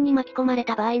事件に巻き込まれ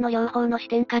た場合の両方の視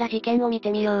点から事件を見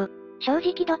てみよう。正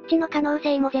直どっちの可能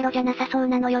性もゼロじゃなさそう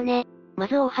なのよね。ま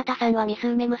ず大畑さんはミス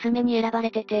娘に選ば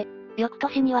れてて、翌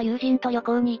年には友人と旅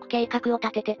行に行く計画を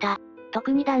立ててた。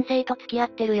特に男性と付き合っ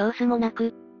てる様子もな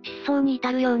く、失踪に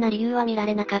至るような理由は見ら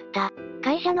れなかった。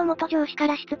会社の元上司か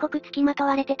らしつこく付きまと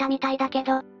われてたみたいだけ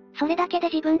ど、それだけで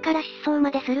自分から失踪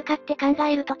までするかって考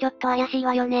えるとちょっと怪しい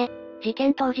わよね。事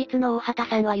件当日の大畑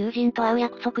さんは友人と会う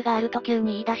約束があると急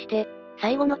に言い出して、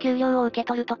最後の給料を受け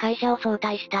取ると会社を早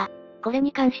退した。これ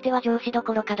に関しては上司ど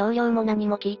ころか同僚も何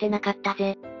も聞いてなかった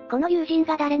ぜ。この友人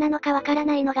が誰なのかわから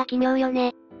ないのが奇妙よ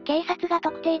ね。警察が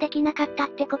特定できなかったっ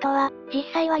てことは、実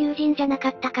際は友人じゃなか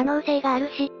った可能性がある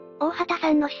し、大畑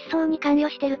さんの失踪に関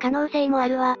与してる可能性もあ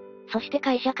るわ。そして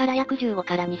会社から約15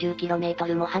から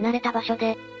 20km も離れた場所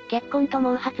で、血痕と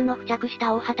毛髪の付着し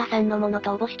た大畑さんのもの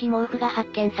とおぼしき毛布が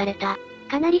発見された。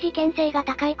かなり事件性が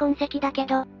高い痕跡だけ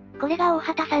ど、これが大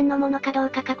畑さんのものかどう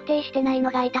か確定してないの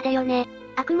が痛手よね。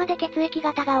あくまで血液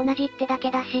型が同じってだ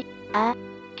けだし。ああ。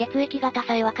血液型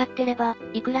さえ分かってれば、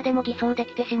いくらでも偽装で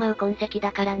きてしまう痕跡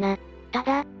だからな。た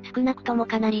だ、少なくとも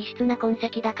かなり異質な痕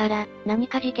跡だから、何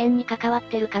か事件に関わっ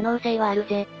てる可能性はある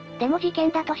ぜ。でも事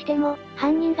件だとしても、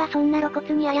犯人がそんな露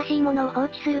骨に怪しいものを放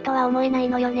置するとは思えない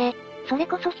のよね。それ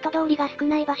こそ人通りが少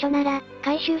ない場所なら、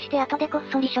回収して後でこっ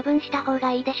そり処分した方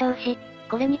がいいでしょうし。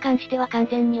これに関しては完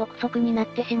全に憶測になっ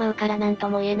てしまうからなんと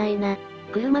も言えないな。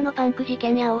車のパンク事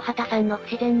件や大畑さんの不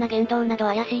自然な言動など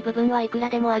怪しい部分はいくら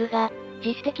でもあるが、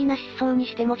実質的な失踪に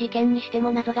しても事件にして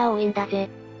も謎が多いんだぜ。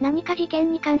何か事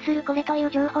件に関するこれとい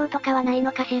う情報とかはない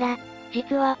のかしら。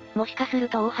実は、もしかする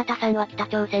と大畑さんは北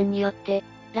朝鮮によって、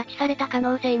拉致された可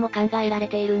能性も考えられ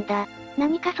ているんだ。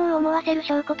何かそう思わせる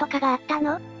証拠とかがあった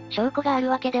の？証拠がある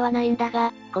わけではないんだ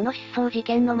が、この失踪事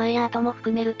件の前や後も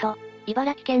含めると、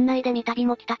茨城県内で三度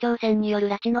も北朝鮮による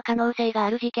拉致の可能性があ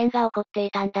る事件が起こって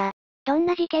いたんだ。どん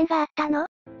な事件があったの？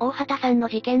大畑さんの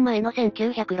事件前の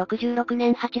1966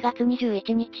年8月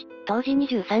21日、当時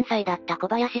23歳だった小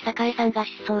林栄さんが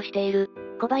失踪している。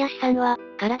小林さんは、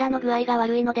体の具合が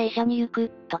悪いので医者に行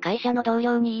く、と会社の同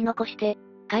僚に言い残して、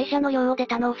会社の寮を出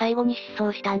たのを最後に失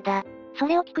踪したんだ。そ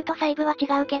れを聞くと細部は違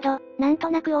うけど、なんと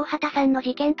なく大畑さんの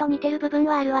事件と似てる部分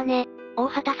はあるわね。大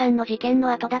畑さんの事件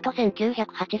の後だと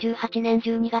1988年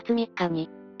12月3日に、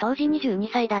当時22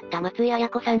歳だった松井彩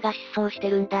子さんが失踪して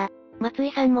るんだ。松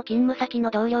井さんも勤務先の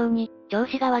同僚に、調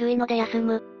子が悪いので休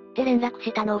む、って連絡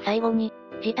したのを最後に、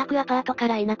自宅アパートか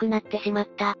らいなくなってしまっ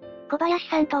た。小林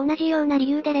さんと同じような理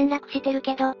由で連絡してる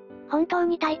けど、本当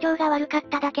に体調が悪かっ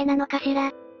ただけなのかし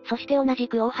ら。そして同じ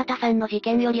く大畑さんの事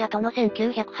件より後の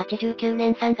1989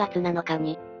年3月7日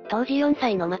に、当時4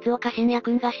歳の松岡信也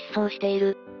くんが失踪してい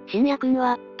る。信也くん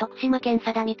は、徳島県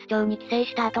佐田光町に帰省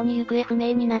した後に行方不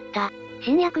明になった。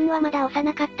信也くんはまだ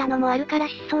幼かったのもあるから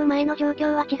失踪前の状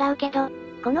況は違うけど、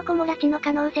この子も拉致の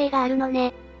可能性があるの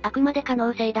ね。あくまで可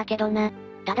能性だけどな。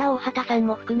ただ大畑さん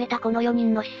も含めたこの4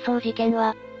人の失踪事件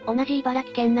は、同じ茨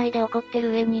城県内で起こって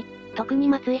る上に、特に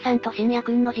松井さんと信也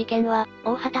くんの事件は、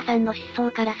大畑さんの失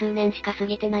踪から数年しか過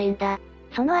ぎてないんだ。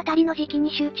そのあたりの時期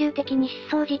に集中的に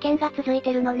失踪事件が続い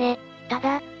てるのね。た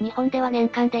だ、日本では年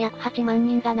間で約8万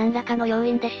人が何らかの要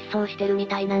因で失踪してるみ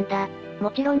たいなんだ。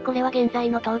もちろんこれは現在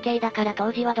の統計だから当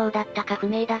時はどうだったか不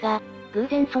明だが、偶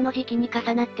然その時期に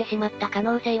重なってしまった可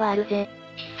能性はあるぜ。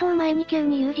失踪前に急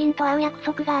に友人と会う約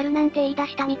束があるなんて言い出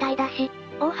したみたいだし、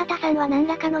大畑さんは何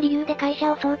らかの理由で会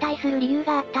社を早退する理由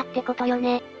があったってことよ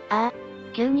ね。ああ、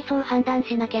急にそう判断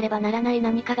しなければならない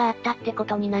何かがあったってこ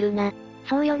とになるな。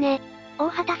そうよね。大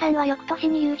畑さんは翌年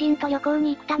に友人と旅行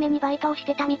に行くためにバイトをし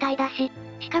てたみたいだし、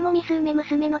しかもミス梅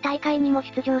娘の大会にも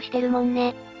出場してるもん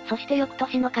ね。そして翌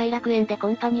年の偕楽園でコ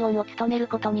ンパニオンを務める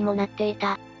ことにもなってい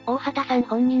た。大畑さん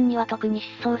本人には特に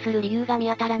失踪する理由が見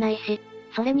当たらないし、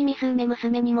それにミス梅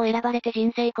娘にも選ばれて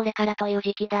人生これからという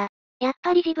時期だ。やっ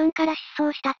ぱり自分から失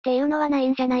踪したっていうのはない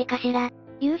んじゃないかしら。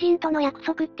友人との約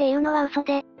束っていうのは嘘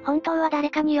で、本当は誰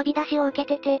かに呼び出しを受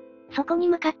けてて、そこに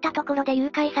向かったところで誘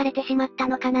拐されてしまった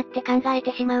のかなって考え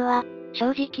てしまうわ。正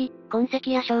直、痕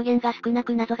跡や証言が少な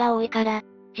く謎が多いから、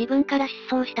自分から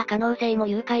失踪した可能性も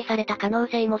誘拐された可能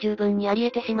性も十分にあり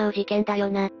得てしまう事件だよ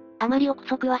な。あまり憶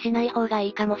測はしない方がい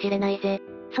いかもしれないぜ。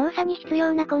捜査に必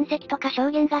要な痕跡とか証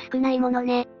言が少ないもの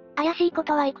ね。怪しいこ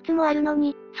とはいくつもあるの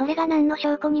に、それが何の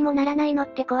証拠にもならないの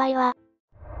って怖いわ。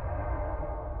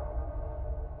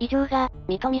以上が、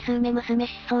水戸ミス梅娘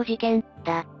失踪事件、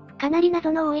だ。かなり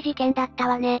謎の多い事件だった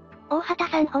わね。大畑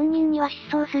さん本人には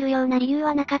失踪するような理由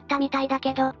はなかったみたいだ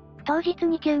けど、当日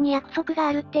に急に約束が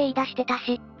あるって言い出してた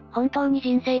し、本当に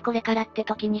人生これからって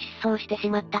時に失踪してし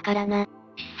まったからな。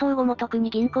失踪後も特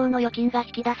に銀行の預金が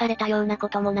引き出されたようなこ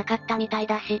ともなかったみたい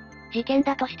だし、事件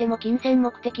だとしても金銭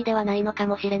目的ではないのか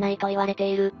もしれないと言われて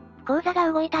いる。口座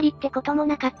が動いたりってことも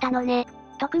なかったのね。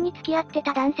特に付き合って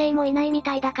た男性もいないみ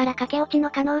たいだから駆け落ちの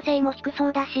可能性も低そ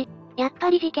うだし、やっぱ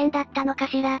り事件だったのか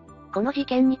しら。この事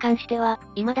件に関しては、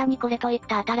未だにこれといっ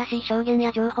た新しい証言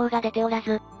や情報が出ておら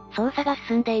ず、捜査が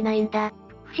進んでいないんだ。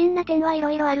不審な点はい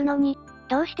ろいろあるのに、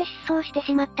どうして失踪して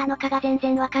しまったのかが全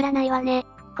然わからないわね。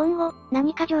今後、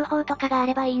何か情報とかがあ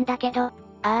ればいいんだけど。あ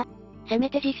あ、せめ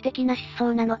て自主的な失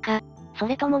踪なのか、そ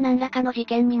れとも何らかの事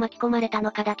件に巻き込まれた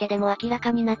のかだけでも明ら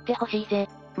かになってほしいぜ。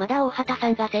まだ大畑さ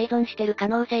んが生存してる可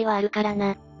能性はあるから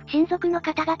な。親族の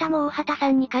方々も大畑さ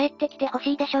んに帰ってきてほ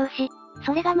しいでしょうし、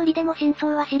それが無理でも真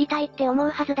相は知りたいって思う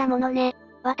はずだものね。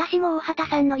私も大畑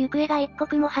さんの行方が一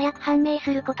刻も早く判明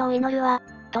することを祈るわ。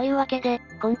というわけで、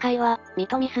今回は、水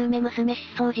戸ミス梅娘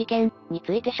失踪事件に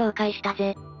ついて紹介した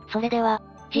ぜ。それでは、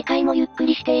次回もゆっく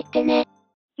りしていってね。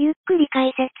ゆっくり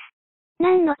解説。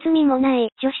何の罪もない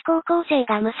女子高校生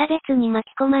が無差別に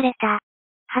巻き込まれた。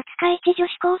廿日市女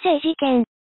子高生事件。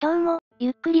どうも、ゆ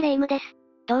っくりレ夢ムです。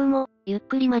どうも、ゆっ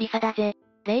くりマリサだぜ。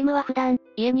レ夢ムは普段、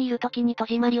家にいる時に戸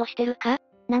締まりをしてるか？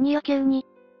何よ急に。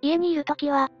家にいる時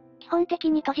は、基本的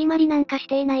に戸締まりなんかし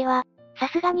ていないわ。さ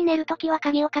すがに寝る時は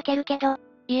鍵をかけるけど。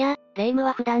いや、レ夢ム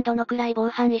は普段どのくらい防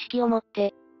犯意識を持っ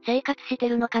て、生活して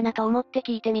るのかなと思って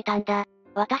聞いてみたんだ。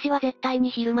私は絶対に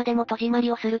昼間でも戸締ま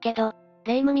りをするけど、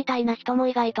レ夢ムみたいな人も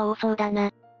意外と多そうだ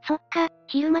な。そっか、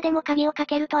昼間でも鍵をか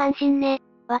けると安心ね。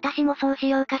私もそうし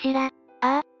ようかしら。あ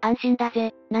あ、安心だ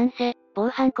ぜ。なんせ、防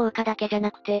犯効果だけじゃ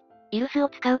なくて、イルスを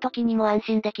使う時にも安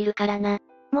心できるからな。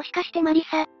もしかしてマリ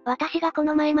サ、私がこ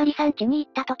の前マリさん家に行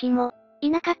った時も、い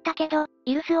なかったけど、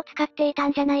イルスを使っていた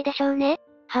んじゃないでしょうね。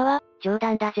はわ、冗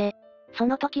談だぜ。そ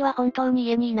の時は本当に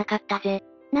家にいなかったぜ。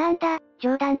なんだ、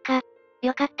冗談か。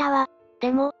よかったわ。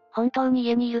でも、本当に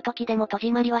家にいる時でも戸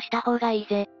締まりはした方がいい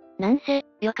ぜ。なんせ、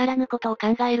よからぬことを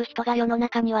考える人が世の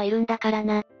中にはいるんだから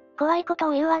な。怖いこと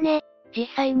を言うわね。実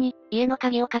際に、家の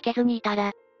鍵をかけずにいた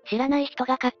ら、知らない人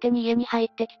が勝手に家に入っ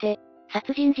てきて、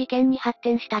殺人事件に発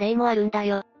展した例もあるんだ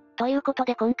よ。ということ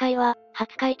で今回は、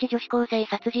廿日市女子高生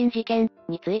殺人事件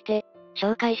について、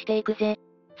紹介していくぜ。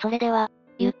それでは、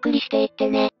ゆっくりしていって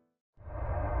ね。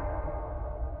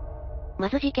ま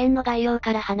ず事件の概要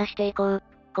から話していこう。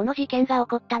この事件が起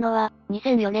こったのは、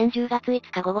2004年10月5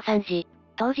日午後3時。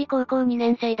当時高校2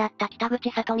年生だった北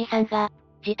口里美さんが、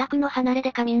自宅の離れ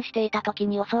で仮眠していた時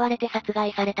に襲われて殺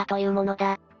害されたというもの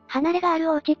だ。離れがある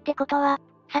お家ってことは、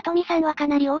里美さんはか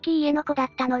なり大きい家の子だっ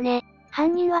たのね。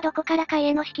犯人はどこからか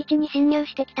家の敷地に侵入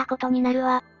してきたことになる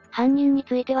わ。犯人に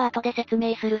ついては後で説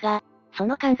明するが、そ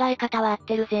の考え方は合っ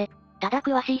てるぜ。ただ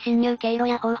詳しい侵入経路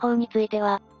や方法について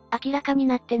は、明らかに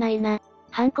なってないな。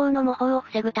犯行の模倣を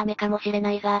防ぐためかもしれ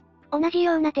ないが、同じ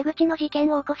ような手口の事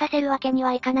件を起こさせるわけに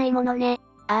はいかないものね。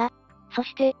ああ。そ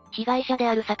して、被害者で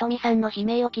ある里美さんの悲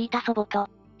鳴を聞いた祖母と、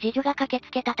次女が駆け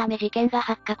つけたため事件が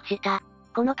発覚した。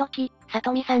この時、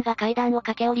里美さんが階段を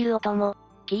駆け下りる音も、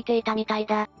聞いていたみたい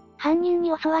だ。犯人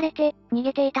に襲われて、逃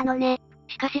げていたのね。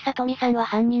しかし里美さんは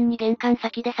犯人に玄関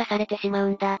先で刺されてしまう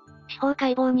んだ。司法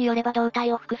解剖によれば胴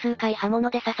体を複数回刃物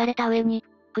で刺された上に、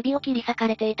首を切り裂か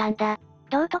れていたんだ。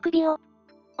胴と首を。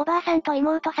おばあさんと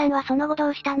妹さんはその後ど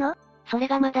うしたの？それ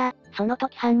がまだ、その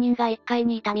時犯人が1階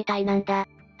にいたみたいなんだ。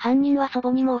犯人は祖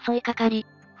母にも襲いかかり、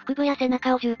腹部や背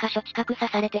中を10カ所近く刺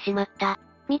されてしまった。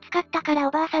見つかったから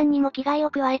おばあさんにも危害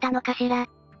を加えたのかしら。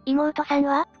妹さん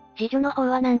は？次女の方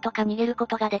はなんとか逃げるこ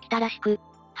とができたらしく、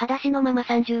裸足のまま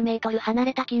30メートル離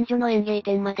れた近所の園芸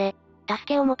店まで、助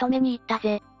けを求めに行った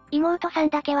ぜ。妹さん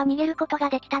だけは逃げることが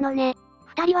できたのね。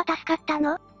二人は助かった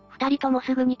の？二人とも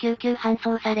すぐに救急搬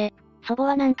送され、祖母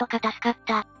はなんとか助かっ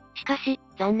た。しかし、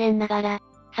残念ながら、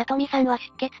里美さんは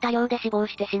出血多量で死亡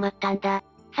してしまったんだ。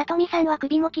里美さんは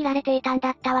首も切られていたん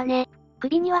だったわね。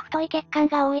首には太い血管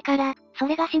が多いから、そ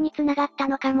れが死に繋がった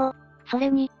のかも。それ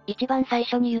に、一番最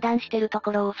初に油断してると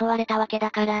ころを襲われたわけ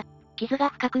だから、傷が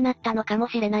深くなったのかも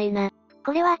しれないな。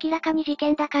これは明らかに事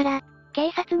件だから、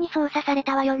警察に捜査され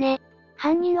たわよね。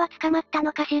犯人は捕まった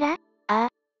のかしら？ああ。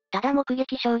ただ目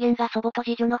撃証言が祖母と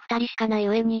次女の二人しかない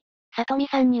上に、里美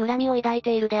さんに恨みを抱い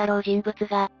ているであろう人物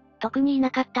が、特にいな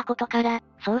かったことから、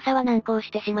捜査は難航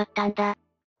してしまったんだ。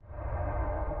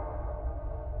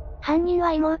犯人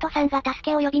は妹さんが助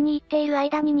けを呼びに行っている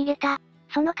間に逃げた。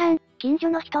その間、近所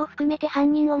の人を含めて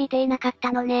犯人を見ていなかっ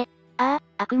たのね。あ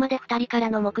あ、あくまで二人から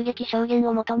の目撃証言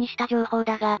を元にした情報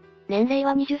だが、年齢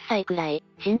は20歳くらい、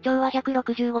身長は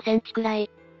165センチくらい。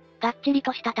がっちり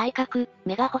とした体格、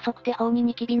目が細くて頬に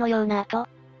ニキビのような跡、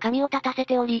髪を立たせ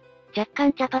ており、若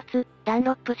干茶髪、ダン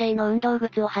ロップ製の運動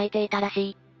靴を履いていたら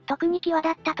しい。特に際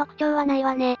立った特徴はない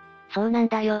わね。そうなん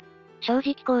だよ。正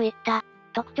直こういった、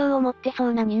特徴を持ってそ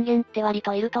うな人間って割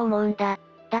といると思うんだ。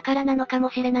だからなのかも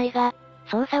しれないが、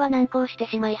捜査は難航して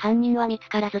しまい犯人は見つ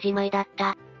からずじまいだっ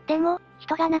た。でも、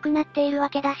人が亡くなっているわ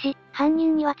けだし、犯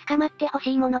人には捕まってほ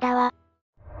しいものだわ。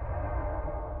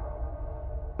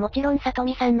もちろん里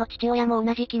美さんの父親も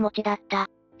同じ気持ちだった。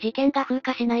事件が風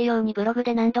化しないようにブログ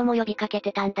で何度も呼びかけ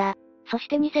てたんだ。そし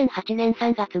て2008年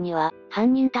3月には、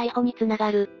犯人逮捕につな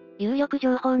がる、有力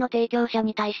情報の提供者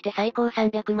に対して最高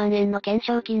300万円の懸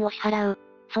賞金を支払う、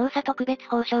捜査特別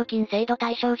報奨金制度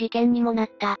対象事件にもなっ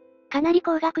た。かなり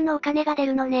高額のお金が出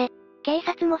るのね。警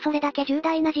察もそれだけ重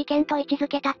大な事件と位置づ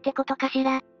けたってことかし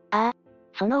ら。ああ。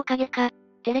そのおかげか、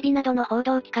テレビなどの報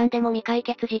道機関でも未解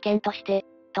決事件として、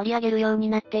取り上げるように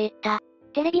なっていった。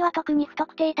テレビは特に不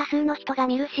特定多数の人が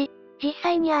見るし、実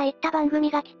際にああいった番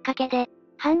組がきっかけで、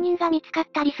犯人が見つかっ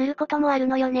たりすることもある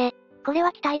のよね。これ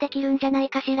は期待できるんじゃない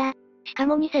かしら。しか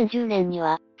も2010年に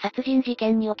は、殺人事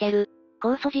件における、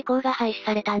公訴時効が廃止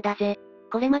されたんだぜ。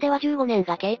これまでは15年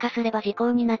が経過すれば時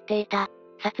効になっていた。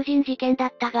殺人事件だ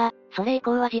ったが、それ以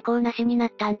降は時効なしにな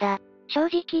ったんだ。正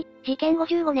直、事件後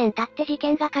15年経って事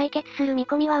件が解決する見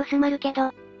込みは薄まるけ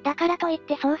ど、だからといっ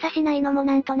て捜査しないのも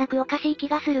なんとなくおかしい気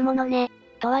がするものね。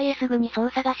とはいえすぐに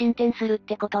捜査が進展するっ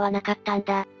てことはなかったん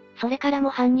だ。それからも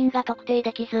犯人が特定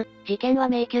できず、事件は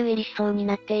迷宮入りしそうに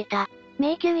なっていた。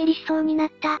迷宮入りしそうになっ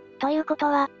た、ということ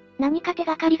は、何か手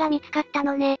がかりが見つかった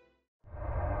のね。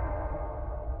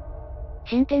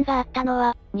進展があったの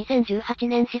は、2018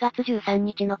年4月13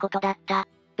日のことだった。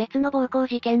別の暴行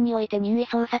事件において任意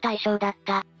捜査対象だっ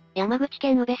た。山口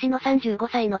県宇部市の35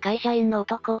歳の会社員の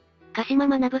男、鹿島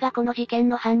学がこの事件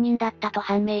の犯人だったと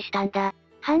判明したんだ。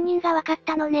犯人が分かっ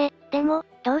たのね。でも、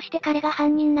どうして彼が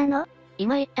犯人なの？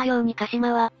今言ったように鹿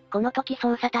島は、この時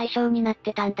捜査対象になっ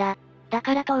てたんだ。だ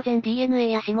から当然 DNA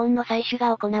や指紋の採取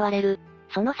が行われる。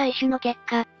その採取の結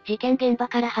果、事件現場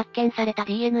から発見された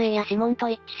DNA や指紋と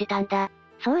一致したんだ。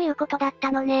そういうことだっ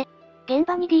たのね。現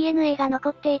場に DNA が残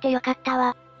っていてよかった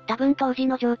わ。多分当時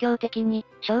の状況的に、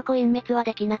証拠隠滅は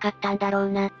できなかったんだろう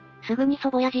な。すぐに祖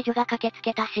母や次女が駆けつ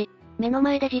けたし、目の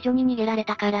前で次女に逃げられ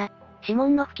たから、指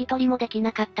紋の拭き取りもでき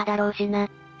なかっただろうしな。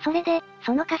それで、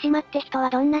その鹿島って人は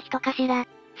どんな人かしら？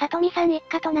里見さん一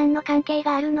家と何の関係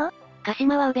があるの？鹿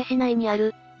島は宇部市内にあ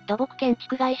る、土木建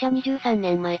築会社23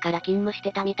年前から勤務し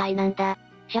てたみたいなんだ。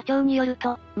社長による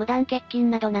と、無断欠勤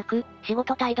などなく、仕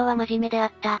事態度は真面目であ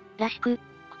った、らしく、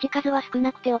口数は少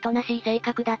なくておとなしい性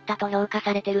格だったと評価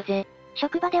されてるぜ。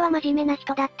職場では真面目な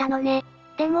人だったのね。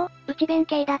でも、内弁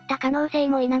慶だった可能性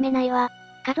も否めないわ。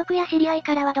家族や知り合い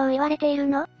からはどう言われている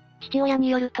の？父親に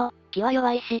よると、気は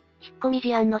弱いし、引っ込み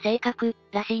思案の性格、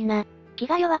らしいな。気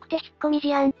が弱くて引っ込み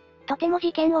思案。とても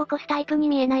事件を起こすタイプに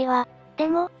見えないわ。で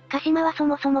も、鹿島はそ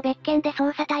もそも別件で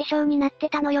捜査対象になって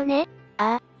たのよね？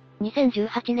ああ。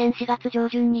2018年4月上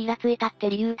旬にイラついたって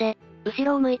理由で、後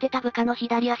ろを向いてた部下の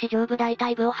左足上部大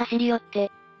腿部を走り寄っ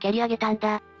て、蹴り上げたん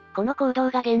だ。この行動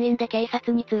が原因で警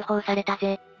察に通報された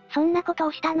ぜ。そんなこと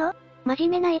をしたの？真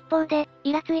面目な一方で、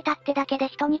イラついたってだけで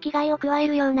人に危害を加え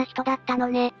るような人だったの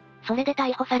ね。それで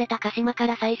逮捕された鹿島か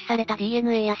ら採取された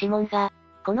DNA や指紋が、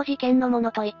この事件のも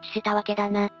のと一致したわけだ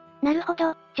な。なるほ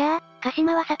ど。じゃあ、鹿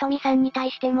島は里見さんに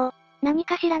対しても、何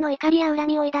かしらの怒りや恨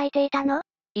みを抱いていたの？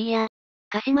いいや。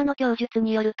鹿島の供述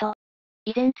によると、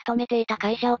以前勤めていた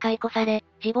会社を解雇され、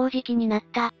自暴自棄になっ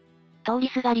た。通り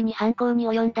すがりに犯行に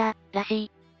及んだ、らし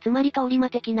い。つまり通り魔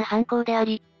的な犯行であ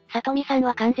り、里見さん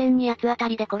は完全に八つ当た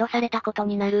りで殺されたこと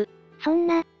になる。そん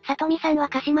な、里見さんは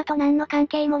鹿島と何の関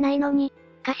係もないのに、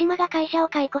鹿島が会社を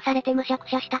解雇されてむしゃく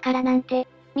しゃしたからなんて、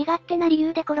身勝手な理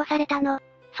由で殺されたの。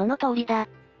その通りだ。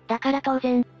だから当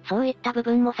然、そういった部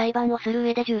分も裁判をする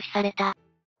上で重視された。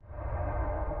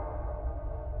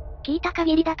聞いた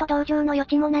限りだと同情の余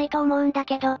地もないと思うんだ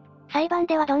けど、裁判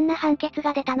ではどんな判決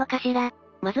が出たのかしら。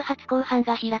まず初公判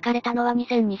が開かれたのは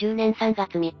2020年3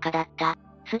月3日だった。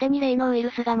すでに例のウイル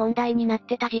スが問題になっ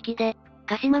てた時期で、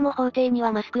鹿島も法廷に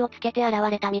はマスクをつけて現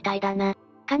れたみたいだな。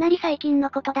かなり最近の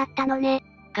ことだったのね。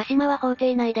鹿島は法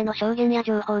廷内での証言や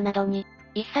情報などに、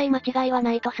一切間違いは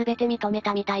ないと全て認め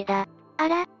たみたいだ。あ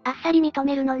ら、あっさり認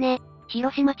めるのね。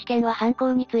広島地検は犯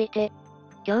行について、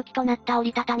凶器となった折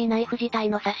りたたみナイフ自体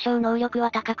の殺傷能力は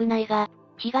高くないが、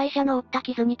被害者の負った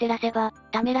傷に照らせば、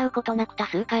ためらうことなく多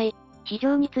数回、非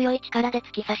常に強い力で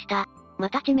突き刺した。ま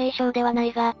た致命傷ではな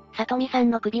いが、里見さ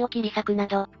んの首を切り裂くな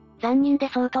ど、残忍で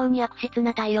相当に悪質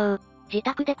な対応。自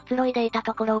宅でくつろいでいた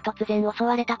ところを突然襲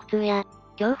われた苦痛や、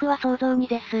恐怖は想像に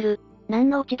絶する。何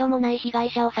の落ち度もない被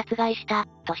害者を殺害した、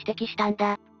と指摘したん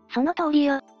だ。その通り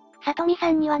よ。里見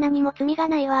さんには何も罪が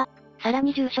ないわ。さら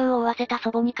に重傷を負わせた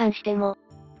祖母に関しても、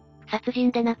殺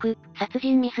人でなく、殺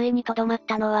人未遂にとどまっ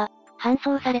たのは、搬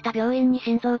送された病院に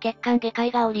心臓血管外科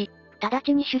医がおり、直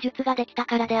ちに手術ができた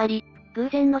からであり、偶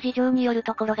然の事情による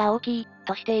ところが大きい、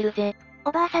としているぜ。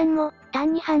おばあさんも、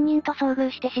単に犯人と遭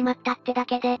遇してしまったってだ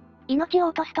けで、命を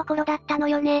落とすところだったの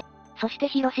よね。そして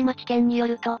広島地検によ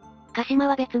ると、鹿島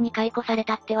は別に解雇され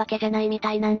たってわけじゃないみ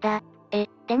たいなんだ。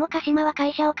でも鹿島は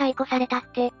会社を解雇されたっ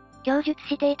て、供述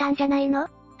していたんじゃないの？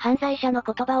犯罪者の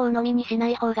言葉を鵜呑みにしな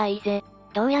い方がいいぜ。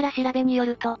どうやら調べによ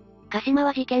ると、鹿島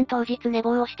は事件当日寝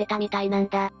坊をしてたみたいなん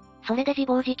だ。それで自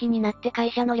暴自棄になって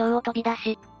会社の寮を飛び出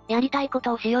し、やりたいこ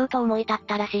とをしようと思い立っ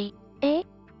たらしい。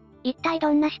一体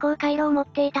どんな思考回路を持っ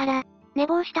ていたら、寝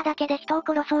坊しただけで人を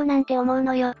殺そうなんて思う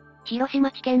のよ。広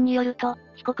島地検によると、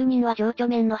被告人は情緒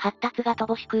面の発達が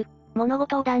乏しく、物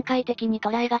事を段階的に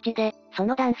捉えがちで、そ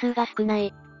の段数が少な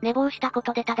い。寝坊したこ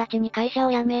とで直ちに会社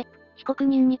を辞め、被告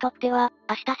人にとっては、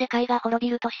明日世界が滅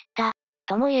びると知った、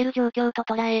とも言える状況と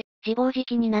捉え、自暴自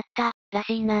棄になった、ら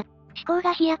しいな。思考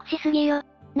が飛躍しすぎよ。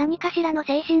何かしらの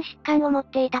精神疾患を持っ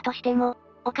ていたとしても、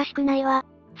おかしくないわ。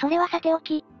それはさてお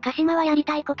き、鹿島はやり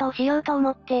たいことをしようと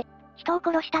思って、人を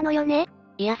殺したのよね？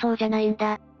いやそうじゃないん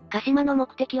だ。鹿島の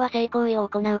目的は性行為を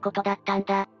行うことだったん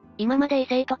だ。今まで異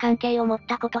性と関係を持っ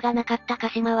たことがなかった鹿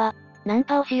島は、ナン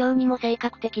パをしようにも性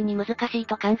格的に難しい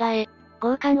と考え、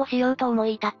強姦をしようと思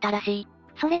い立ったらしい。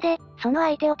それで、その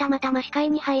相手をたまたま視界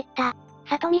に入った、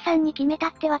里見さんに決めた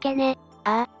ってわけね。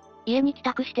ああ。家に帰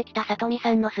宅してきた里見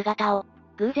さんの姿を、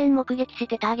偶然目撃し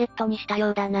てターゲットにした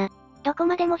ようだな。どこ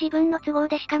までも自分の都合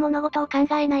でしか物事を考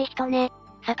えない人ね。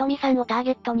里美さんをター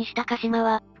ゲットにした鹿島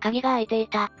は、鍵が開いてい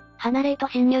た。離れへと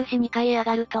侵入し2階へ上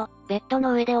がると、ベッド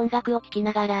の上で音楽を聴き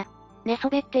ながら、寝そ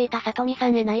べっていた里美さ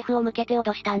んへナイフを向けて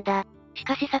脅したんだ。し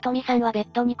かし里美さんはベッ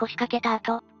ドに腰掛けた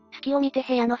後、隙を見て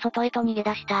部屋の外へと逃げ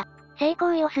出した。性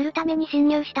行為をするために侵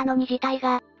入したのに事態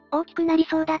が、大きくなり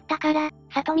そうだったから、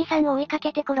里美さんを追いか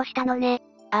けて殺したのね。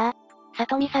ああ。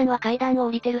里美さんは階段を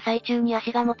降りてる最中に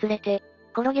足がもつれて、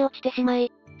転げ落ちてしま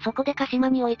い、そこで鹿島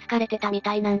に追いつかれてたみ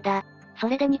たいなんだ。そ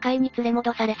れで2階に連れ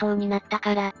戻されそうになった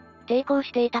から、抵抗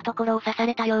していたところを刺さ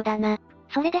れたようだな。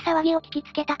それで騒ぎを聞き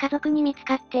つけた家族に見つ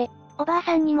かって、おばあ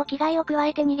さんにも危害を加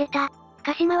えて逃げた。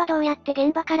鹿島はどうやって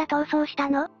現場から逃走した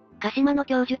の？鹿島の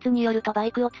供述によるとバ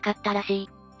イクを使ったらしい。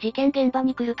事件現場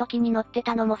に来る時に乗って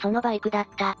たのもそのバイクだっ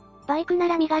た。バイクな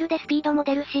ら身軽でスピードも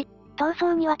出るし、逃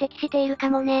走には適しているか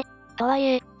もね。とはい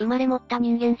え、生まれ持った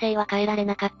人間性は変えられ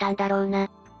なかったんだろうな。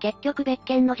結局別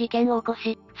件の事件を起こ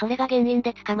し、それが原因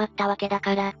で捕まったわけだ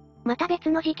から。また別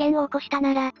の事件を起こした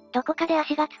なら、どこかで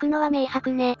足がつくのは明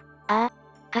白ね。ああ。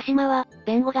鹿島は、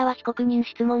弁護側被告人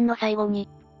質問の最後に、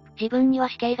自分には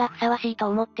死刑がふさわしいと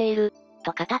思っている、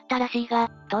と語ったらしいが、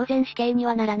当然死刑に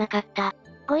はならなかった。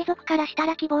ご遺族からした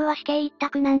ら希望は死刑一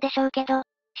択なんでしょうけど、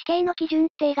死刑の基準っ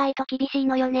て意外と厳しい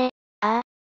のよね。ああ。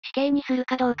死刑にする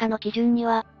かどうかの基準に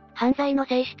は、犯罪の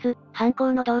性質、犯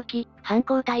行の動機、犯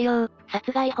行態様、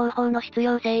殺害方法の必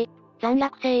要性、残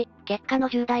虐性、結果の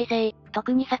重大性、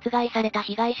特に殺害された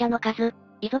被害者の数、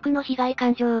遺族の被害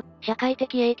感情、社会的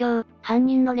影響、犯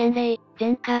人の年齢、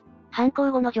前科、犯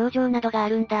行後の情状などがあ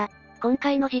るんだ。今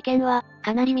回の事件は、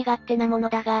かなり身勝手なもの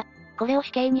だが、これを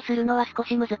死刑にするのは少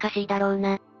し難しいだろう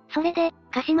な。それで、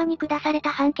鹿島に下された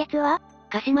判決は？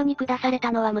鹿島に下され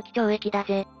たのは無期懲役だ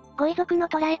ぜ。ご遺族の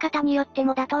捉え方によって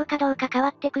も妥当かどうか変わ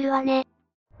ってくるわね。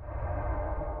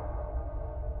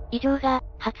以上が、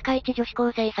廿日市女子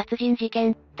高生殺人事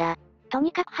件、だ。と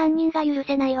にかく犯人が許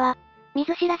せないわ。見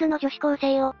ず知らずの女子高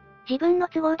生を、自分の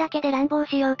都合だけで乱暴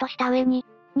しようとした上に、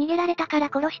逃げられたから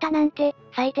殺したなんて、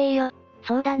最低よ。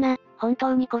そうだな、本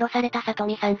当に殺された里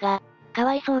美さんが、か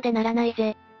わいそうでならない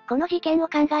ぜ。この事件を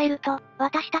考えると、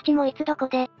私たちもいつどこ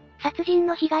で、殺人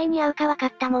の被害に遭うか分か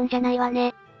ったもんじゃないわ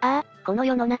ね。ああ、この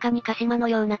世の中に鹿島の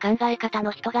ような考え方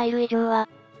の人がいる以上は、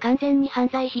完全に犯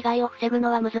罪被害を防ぐ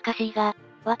のは難しいが、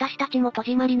私たちも戸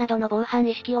締まりなどの防犯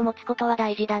意識を持つことは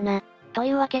大事だな。と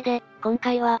いうわけで、今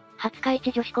回は、廿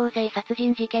日市女子高生殺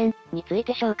人事件につい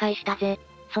て紹介したぜ。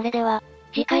それでは、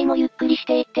次回もゆっくりし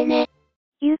ていってね。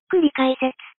ゆっくり解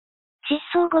説。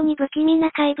失踪後に不気味な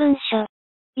怪文書。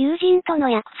友人との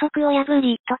約束を破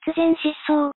り、突然失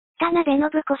踪。田辺信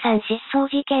子さん失踪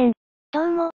事件。ど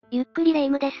うも、ゆっくりレ夢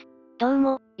ムです。どう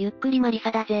も、ゆっくりマリ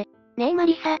サだぜ。ねえマ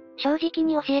リサ、正直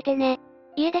に教えてね。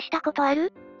家出したことあ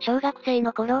る？小学生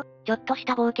の頃、ちょっとし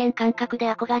た冒険感覚で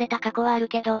憧れた過去はある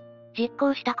けど、実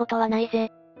行したことはない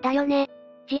ぜ。だよね。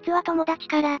実は友達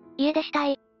から、家出した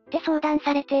い、って相談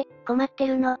されて、困って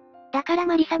るの。だから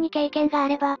マリサに経験があ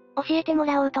れば、教えても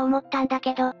らおうと思ったんだ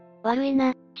けど。悪い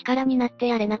な、力になって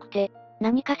やれなくて。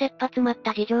何か切羽詰まっ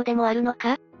た事情でもあるの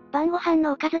か？晩ご飯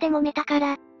のおかずで揉めたか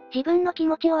ら、自分の気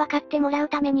持ちを分かってもらう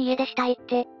ために家出したいっ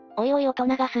て。おいおい大人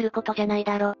がすることじゃない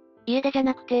だろ。家出じゃ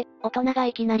なくて、大人が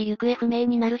いきなり行方不明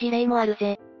になる事例もある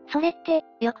ぜ。それって、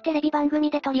よくテレビ番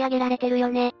組で取り上げられてるよ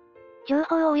ね。情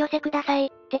報をお寄せくださ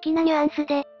い、的なニュアンス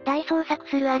で、大捜索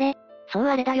するあれ。そう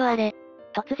あれだよあれ。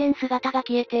突然姿が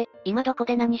消えて、今どこ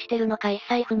で何してるのか一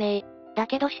切不明。だ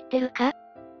けど知ってるか？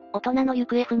大人の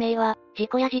行方不明は、事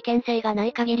故や事件性がな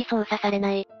い限り捜査され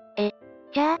ない。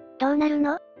じゃあ、どうなる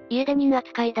の？家出人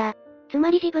扱いだ。つ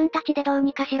まり自分たちでどう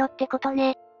にかしろってこと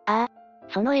ね。ああ。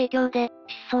その影響で、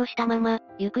失踪したまま、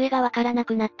行方がわからな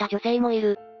くなった女性もい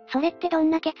る。それってどん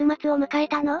な結末を迎え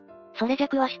たの？それじゃ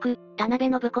詳しく、田辺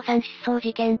信子さん失踪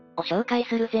事件を紹介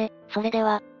するぜ。それで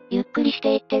は、ゆっくりし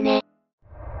ていってね。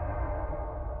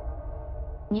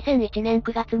2001年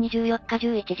9月24日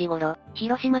11時頃、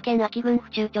広島県安芸郡府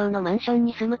中町のマンション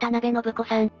に住む田辺信子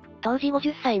さん、当時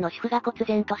50歳の主婦が忽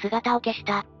然と姿を消し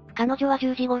た。彼女は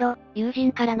10時頃、友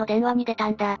人からの電話に出た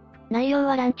んだ。内容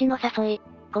はランチの誘い。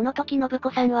この時信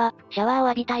子さんは、シャワーを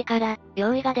浴びたいから、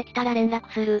用意ができたら連絡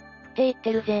する。って言っ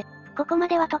てるぜ。ここま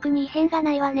では特に異変が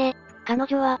ないわね。彼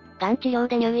女は、がん治療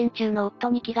で入院中の夫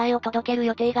に着替えを届ける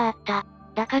予定があった。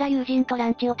だから友人とラ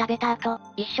ンチを食べた後、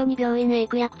一緒に病院へ行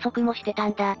く約束もしてた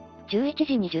んだ。11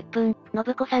時20分、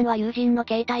信子さんは友人の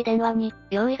携帯電話に、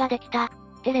用意ができた、っ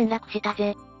て連絡した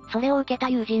ぜ。それを受けた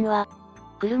友人は、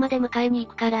車で迎えに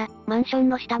行くから、マンション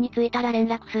の下に着いたら連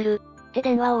絡する、って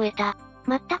電話を終えた。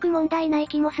全く問題ない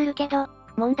気もするけど、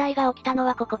問題が起きたの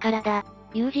はここからだ。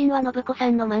友人は信子さ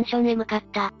んのマンションへ向かっ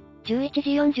た。11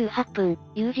時48分、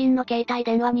友人の携帯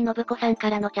電話に信子さんか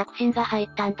らの着信が入っ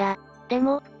たんだ。で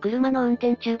も、車の運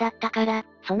転中だったから、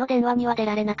その電話には出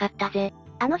られなかったぜ。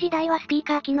あの時代はスピー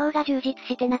カー機能が充実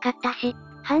してなかったし、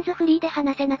ハンズフリーで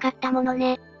話せなかったもの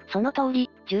ね。その通り、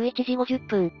11時50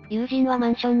分、友人はマ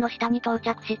ンションの下に到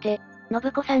着して、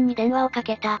信子さんに電話をか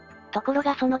けた。ところ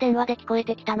がその電話で聞こえ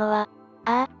てきたのは、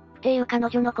ああ、っていう彼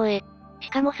女の声。し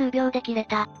かも数秒で切れ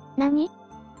た。何？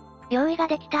用意が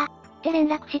できた。って連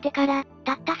絡してから、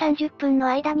たった30分の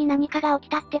間に何かが起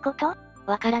きたってこと？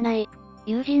わからない。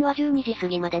友人は12時過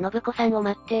ぎまで信子さんを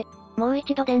待って、もう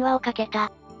一度電話をかけ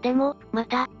た。でも、ま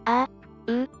た、っ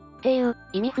ていう、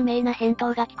意味不明な返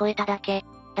答が聞こえただけ。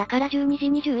だから12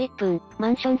時21分、マ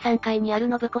ンション3階にある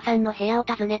信子さんの部屋を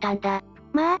訪ねたんだ。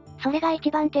まあ、それが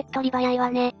一番手っ取り早いわ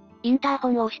ね。インターホ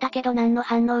ンを押したけど何の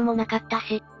反応もなかった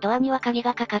し、ドアには鍵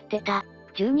がかかってた。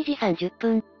12時30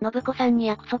分、信子さんに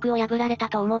約束を破られた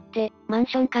と思って、マン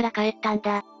ションから帰ったん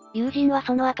だ。友人は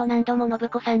その後何度も信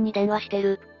子さんに電話して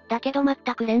る。だけど全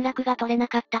く連絡が取れな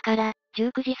かったから、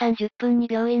19時30分に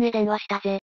病院へ電話した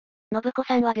ぜ。信子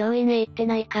さんは病院へ行って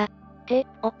ないか？って、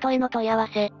夫への問い合わ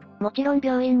せ。もちろん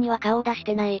病院には顔を出し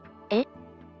てない。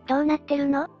どうなってる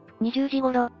の？20時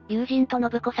頃、友人と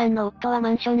信子さんの夫はマ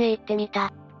ンションへ行ってみ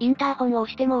た。インターホンを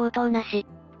押しても応答なし。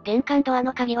玄関ドア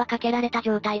の鍵はかけられた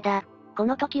状態だ。こ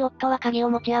の時夫は鍵を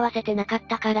持ち合わせてなかっ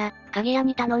たから、鍵屋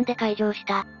に頼んで解錠し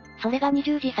た。それが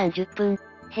20時30分。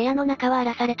部屋の中は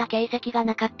荒らされた形跡が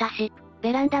なかったし、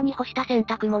ベランダに干した洗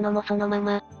濯物もそのま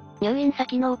ま。入院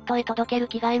先の夫へ届ける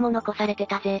着替えも残されて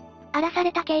たぜ。荒らさ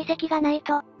れた形跡がない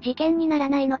と、事件になら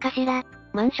ないのかしら。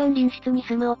マンション隣室に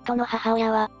住む夫の母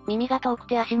親は、耳が遠く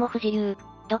て足も不自由。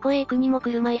どこへ行くにも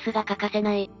車椅子が欠かせ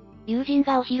ない。友人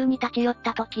がお昼に立ち寄っ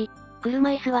た時、車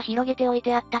椅子は広げておい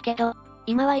てあったけど、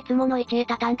今はいつもの位置へ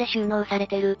畳んで収納され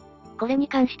てる。これに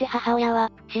関して母親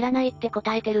は、知らないって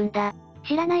答えてるんだ。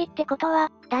知らないってことは、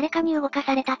誰かに動か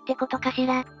されたってことかし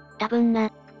ら。多分な。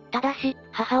ただし、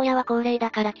母親は高齢だ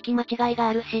から聞き間違いが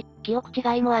あるし、記憶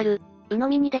違いもある。鵜呑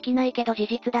みにできないけど事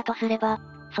実だとすれば、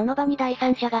その場に第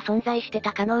三者が存在して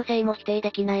た可能性も否定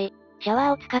できない。シャワ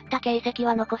ーを使った形跡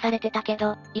は残されてたけ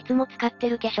ど、いつも使って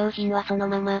る化粧品はその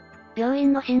まま。病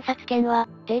院の診察券は、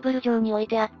テーブル上に置い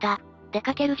てあった。出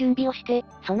かける準備をして、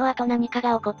その後何か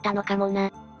が起こったのかも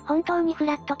な。本当にフ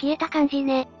ラッと消えた感じ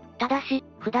ね。ただし、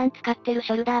普段使ってる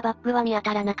ショルダーバッグは見当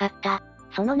たらなかった。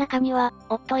その中には、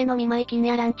夫への見舞い金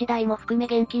やランチ代も含め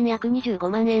現金約25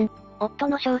万円。夫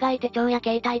の生涯手帳や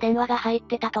携帯電話が入っ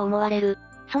てたと思われる。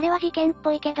それは事件っ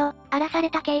ぽいけど、荒らされ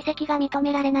た形跡が認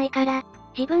められないから、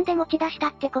自分で持ち出した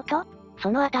ってこと？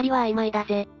そのあたりは曖昧だ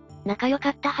ぜ。仲良か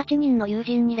った8人の友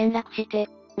人に連絡して、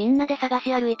みんなで探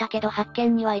し歩いたけど発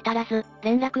見には至らず、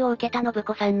連絡を受けた信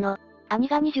子さんの兄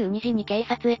が22時に警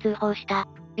察へ通報した。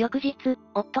翌日、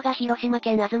夫が広島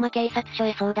県東警察署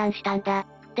へ相談したんだ。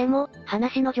でも、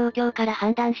話の状況から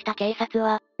判断した警察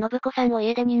は、信子さんを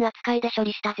家出人扱いで処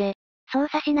理したぜ。捜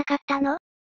査しなかったの？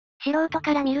素人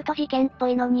から見ると事件っぽ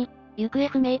いのに、行方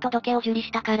不明届を受理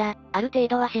したから、ある程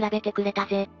度は調べてくれた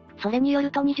ぜ。それによる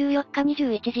と24日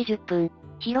21時10分、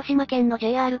広島県の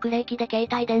JR 呉駅で携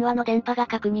帯電話の電波が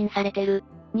確認されてる。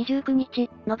29日、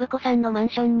信子さんのマン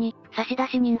ションに、差出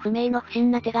人不明の不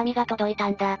審な手紙が届いた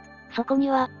んだ。そこに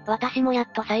は、私もやっ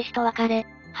と妻子と別れ、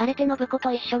晴れて信子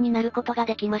と一緒になることが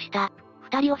できました。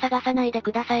二人を探さないで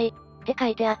ください。って書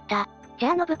いてあった。じ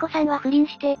ゃあ信子さんは不倫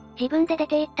して、自分で出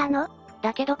て行ったの？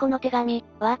だけどこの手紙、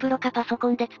ワープロかパソコ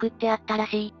ンで作ってあったら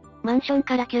しい。マンション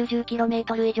から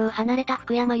 90km 以上離れた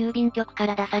福山郵便局か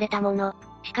ら出されたもの。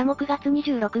しかも9月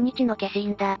26日の消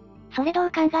印だ。それど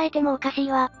う考えてもおかしい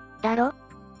わ。だろ？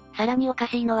さらにおか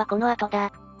しいのはこの後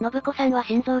だ。信子さんは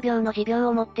心臓病の持病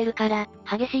を持ってるから、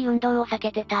激しい運動を避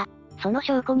けてた。その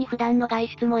証拠に普段の外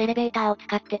出もエレベーターを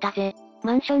使ってたぜ。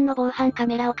マンションの防犯カ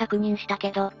メラを確認した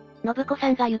けど、信子さ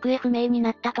んが行方不明に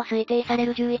なったと推定され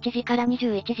る11時から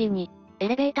21時に、エ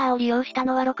レベーターを利用した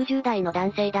のは60代の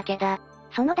男性だけだ。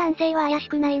その男性は怪し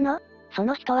くないの？そ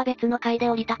の人は別の階で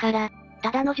降りたから、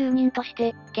ただの住人とし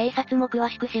て、警察も詳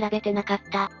しく調べてなかっ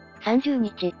た。30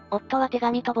日、夫は手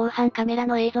紙と防犯カメラ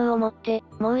の映像を持って、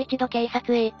もう一度警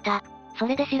察へ行った。そ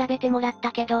れで調べてもらっ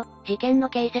たけど、事件の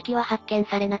形跡は発見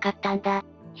されなかったんだ。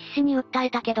必死に訴え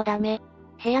たけどダメ。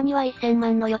部屋には1000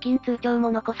万の預金通帳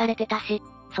も残されてたし、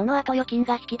その後預金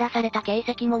が引き出された形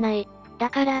跡もない。だ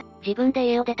から、自分で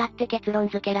家を出たって結論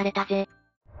付けられたぜ。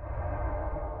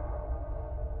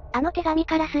あの手紙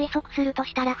から推測すると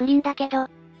したら不倫だけど、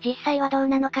実際はどう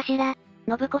なのかしら。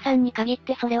信子さんに限っ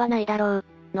てそれはないだろう。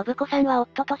信子さんは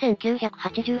夫と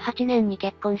1988年に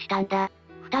結婚したんだ。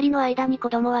二人の間に子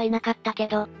供はいなかったけ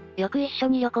ど、よく一緒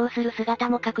に旅行する姿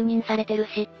も確認されてる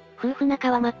し、夫婦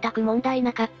仲は全く問題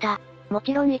なかった。も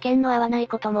ちろん意見の合わない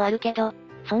こともあるけど、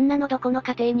そんなのどこの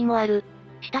家庭にもある。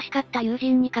親しかった友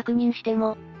人に確認して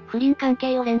も、不倫関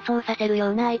係を連想させる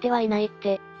ような相手はいないっ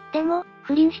て。でも、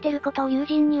不倫してることを友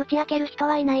人に打ち明ける人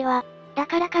はいないわ。だ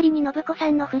から仮に信子さ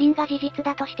んの不倫が事実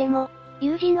だとしても、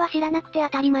友人は知らなくて当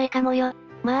たり前かもよ。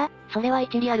まあ、それは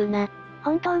一理あるな。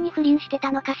本当に不倫して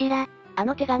たのかしら。あ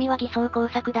の手紙は偽装工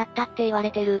作だったって言わ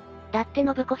れてる。だって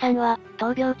信子さんは、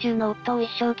闘病中の夫を一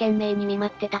生懸命に見舞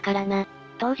ってたからな。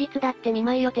当日だって見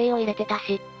舞い予定を入れてた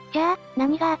し。じゃあ、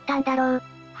何があったんだろう。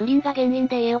不倫が原因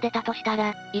で家を出たとした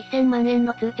ら、1000万円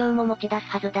の通帳も持ち出す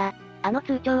はずだ。あの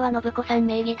通帳は信子さん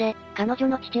名義で、彼女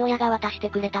の父親が渡して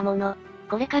くれたもの。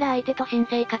これから相手と新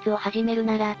生活を始める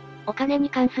なら、お金に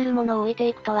関するものを置いて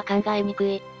いくとは考えにく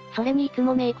い。それにいつ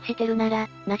もメイクしてるなら、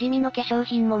馴染みの化粧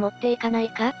品も持っていかない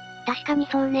か？確かに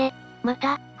そうね。ま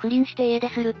た、不倫して家出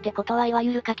するってことはいわ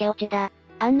ゆる駆け落ちだ。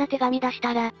あんな手紙出し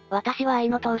たら、私は愛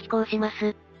の逃避行します。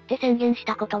って宣言し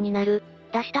たことになる。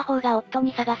出した方が夫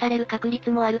に探される確率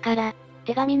もあるから、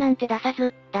手紙なんて出さ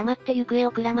ず、黙って行方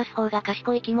をくらます方が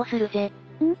賢い気もするぜ。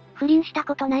不倫した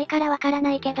ことないからわから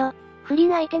ないけど、不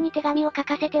倫相手に手紙を書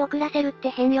かせて送らせるって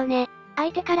変よね。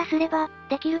相手からすれば、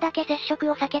できるだけ接触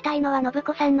を避けたいのは信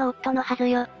子さんの夫のはず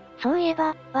よ。そういえ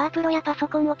ば、ワープロやパソ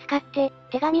コンを使って、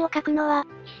手紙を書くのは、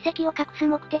筆跡を隠す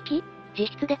目的？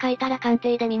自筆で書いたら鑑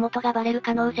定で身元がバレる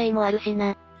可能性もあるし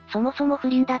な。そもそも不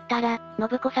倫だったら、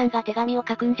信子さんが手紙を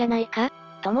書くんじゃないか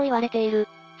とも言われている。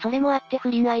それもあって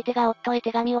不倫相手が夫へ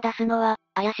手紙を出すのは、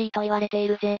怪しいと言われてい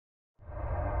るぜ。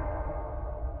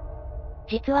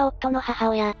実は夫の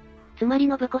母親。つまり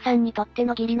信子さんにとって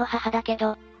の義理の母だけ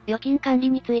ど、預金管理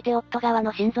について夫側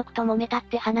の親族と揉めたっ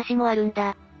て話もあるん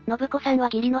だ。信子さんは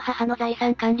義理の母の財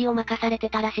産管理を任されて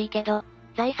たらしいけど、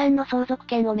財産の相続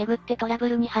権をめぐってトラブ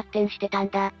ルに発展してたん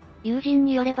だ。友人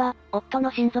によれば、夫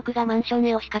の親族がマンション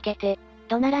へ押しかけて、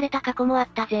怒鳴られた過去もあっ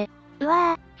たぜ。う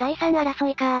わぁ、財産争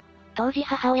いか。当時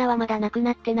母親はまだ亡く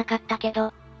なってなかったけ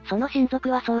ど、その親族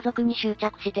は相続に執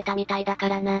着してたみたいだか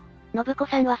らな。信子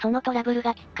さんはそのトラブル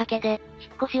がきっかけで、引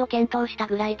っ越しを検討した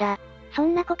ぐらいだ。そ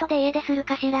んなことで家出する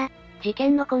かしら。事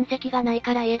件の痕跡がない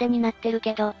から家出になってる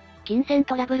けど、金銭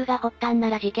トラブルが発端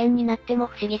なら事件になっても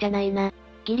不思議じゃないな。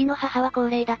義理の母は高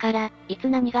齢だから、いつ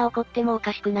何が起こってもお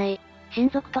かしくない。親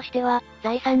族としては、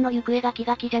財産の行方が気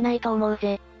が気じゃないと思う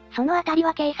ぜ。そのあたり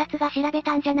は警察が調べ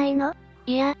たんじゃないの？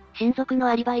いや、親族の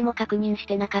アリバイも確認し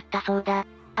てなかったそうだ。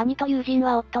兄と友人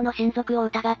は夫の親族を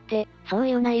疑って、そう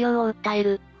いう内容を訴え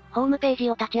る。ホームページ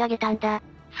を立ち上げたんだ。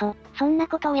そんな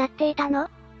ことをやっていたの？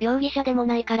容疑者でも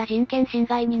ないから人権侵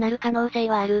害になる可能性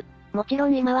はある。もちろ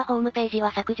ん今はホームページ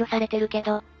は削除されてるけ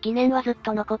ど、疑念はずっ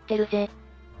と残ってるぜ。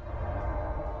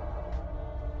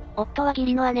夫は義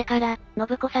理の姉から、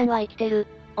信子さんは生きてる。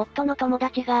夫の友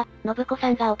達が、信子さ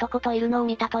んが男といるのを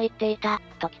見たと言っていた、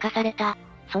と聞かされた。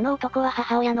その男は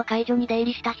母親の介助に出入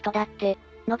りした人だって。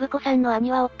信子さんの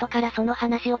兄は夫からその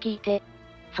話を聞いて、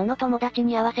その友達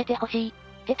に会わせてほしい、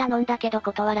って頼んだけど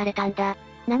断られたんだ。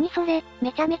何それ、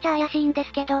めちゃめちゃ怪しいんで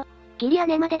すけど、義理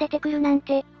姉まで出てくるなん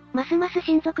て、ますます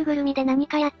親族ぐるみで何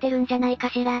かやってるんじゃないか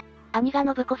しら。兄が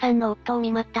信子さんの夫を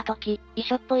見舞った時、遺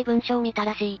書っぽい文書を見た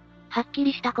らしい。はっき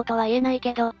りしたことは言えない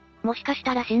けど、もしかし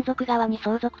たら親族側に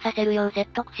相続させるよう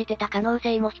説得してた可能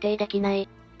性も否定できない。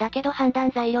だけど判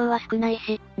断材料は少ない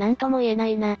し、なんとも言えな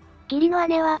いな。義理の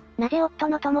姉は、なぜ夫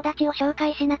の友達を紹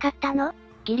介しなかったの？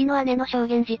義理の姉の証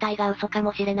言自体が嘘か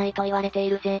もしれないと言われてい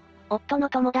るぜ。夫の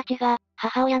友達が、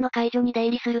母親の介助に出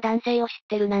入りする男性を知っ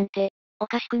てるなんて、お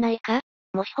かしくないか？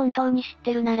もし本当に知っ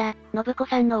てるなら、信子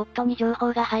さんの夫に情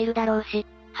報が入るだろうし、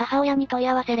母親に問い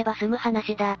合わせれば済む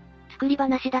話だ。作り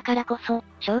話だからこそ、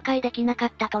紹介できなか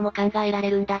ったとも考えられ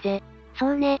るんだぜ。そ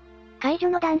うね。介助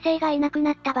の男性がいなく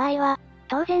なった場合は、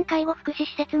当然介護福祉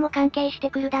施設も関係して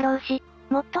くるだろうし、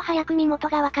もっと早く身元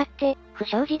が分かって、不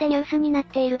祥事でニュースになっ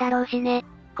ているだろうしね。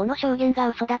この証言が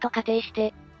嘘だと仮定し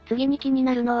て、次に気に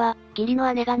なるのは、義理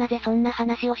の姉がなぜそんな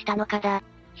話をしたのかだ。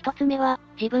一つ目は、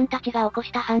自分たちが起こ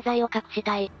した犯罪を隠し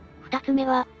たい。二つ目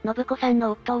は、信子さん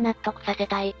の夫を納得させ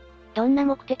たい。どんな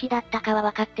目的だったかは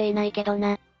分かっていないけど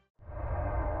な。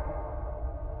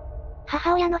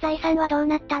母親の財産はどう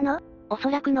なったの？おそ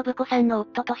らく信子さんの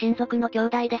夫と親族の兄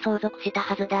弟で相続した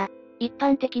はずだ。一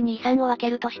般的に遺産を分け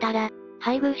るとしたら、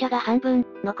配偶者が半分、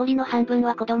残りの半分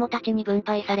は子供たちに分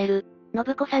配される。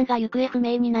信子さんが行方不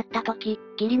明になった時、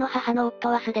義理の母の夫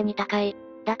はすでに他界。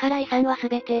だから遺産はす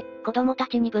べて、子供た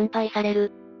ちに分配され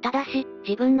る。ただし、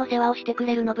自分の世話をしてく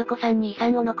れる信子さんに遺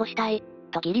産を残したい、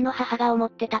と義理の母が思っ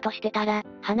てたとしてたら、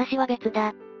話は別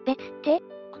だ。別って？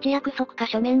口約束か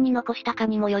書面に残したか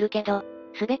にもよるけど、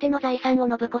すべての財産を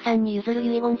信子さんに譲る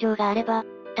遺言状があれば、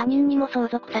他人にも相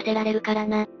続させられるから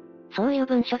な。そういう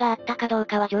文書があったかどう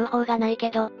かは情報がない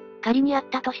けど、仮にあっ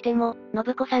たとしても、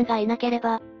信子さんがいなけれ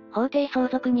ば、法定相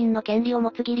続人の権利を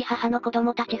持つ義理母の子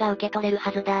供たちが受け取れる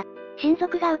はずだ。親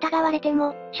族が疑われて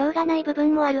も、しょうがない部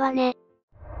分もあるわね。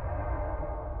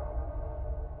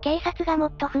警察がも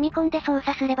っと踏み込んで捜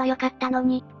査すればよかったの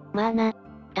に。まあな。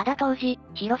ただ当時、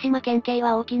広島県警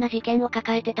は大きな事件を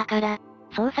抱えてたから、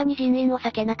捜査に人員を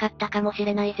割けなかったかもし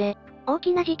れないぜ。大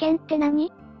きな事件って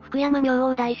何？福山明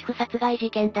王大主婦殺害事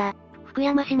件だ。福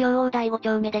山市明王第5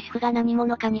丁目で主婦が何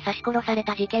者かに刺し殺され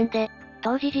た事件で、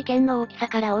当時事件の大きさ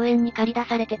から応援に駆り出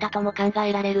されてたとも考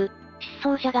えられる。失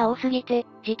踪者が多すぎて、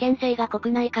事件性が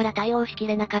国内から対応しき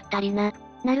れなかったりな。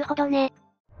なるほどね。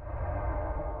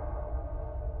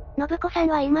信子さん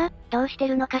は今、どうして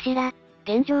るのかしら？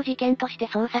現状事件として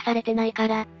捜査されてないか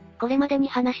ら、これまでに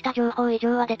話した情報以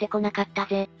上は出てこなかった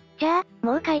ぜ。じゃあ、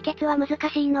もう解決は難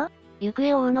しいの？行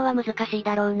方を追うのは難しい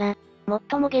だろうな。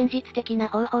最も現実的な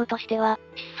方法としては、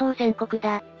失踪宣告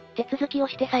だ。手続きを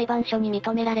して裁判所に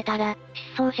認められたら、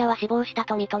失踪者は死亡した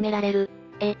と認められる。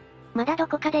まだど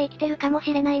こかで生きてるかも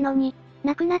しれないのに、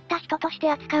亡くなった人として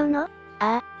扱うの？あ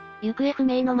あ。行方不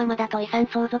明のままだと遺産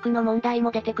相続の問題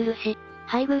も出てくるし、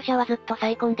配偶者はずっと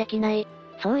再婚できない。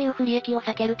そういう不利益を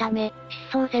避けるため、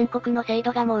失踪宣告の制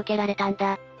度が設けられたん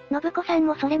だ。信子さん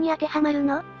もそれに当てはまる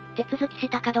の？手続きし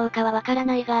たかどうかはわから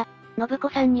ないが、信子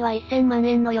さんには1000万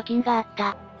円の預金があっ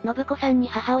た。信子さんに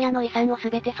母親の遺産を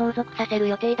全て相続させる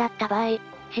予定だった場合、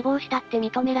死亡したって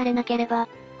認められなければ、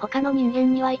他の人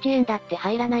間には1円だって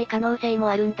入らない可能性も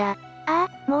あるんだ。あ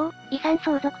あ、もう、遺産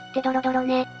相続ってドロドロ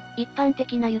ね。一般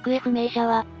的な行方不明者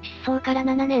は、失踪から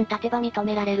7年経てば認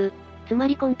められる。つま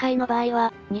り今回の場合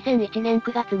は、2001年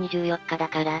9月24日だ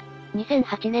から、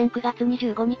2008年9月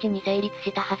25日に成立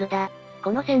したはずだ。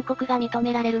この宣告が認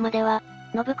められるまでは、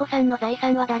信子さんの財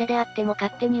産は誰であっても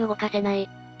勝手に動かせない。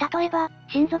例えば、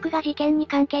親族が事件に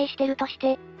関係してるとし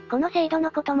て、この制度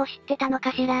のことも知ってたの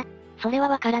かしら？それは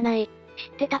わからない。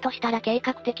知ってたとしたら計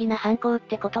画的な犯行っ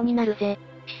てことになるぜ。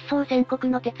失踪宣告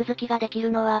の手続きができ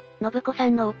るのは、信子さ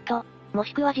んの夫、も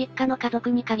しくは実家の家族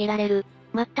に限られる。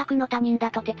全くの他人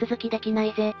だと手続きできな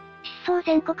いぜ。失踪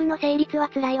宣告の成立は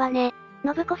辛いわね。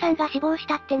信子さんが死亡し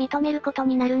たって認めること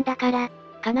になるんだから。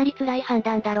かなり辛い判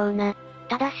断だろうな。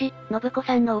ただし、信子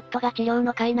さんの夫が治療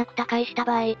の甲斐なく他界した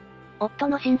場合、夫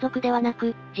の親族ではな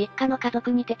く、実家の家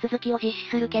族に手続きを実施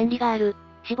する権利がある。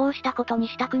死亡したことに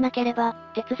したくなければ、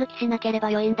手続きしなければ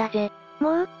良いんだぜ。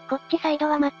もう、こっちサイド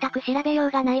は全く調べよ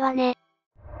うがないわね。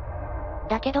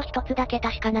だけど一つだけ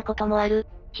確かなこともある。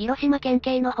広島県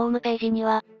警のホームページに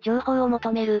は、情報を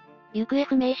求める、行方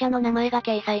不明者の名前が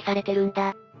掲載されてるん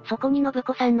だ。そこに信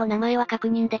子さんの名前は確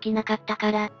認できなかった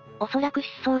から、おそらく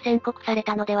失踪宣告され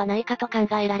たのではないかと考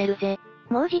えられるぜ。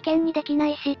もう事件にできな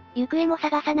いし、行方も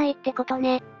探さないってこと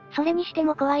ね。それにして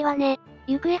も怖いわね。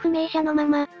行方不明者のま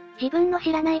ま、自分の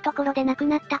知らないところで亡く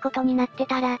なったことになって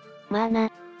たら。まあ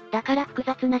な。だから複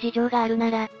雑な事情がある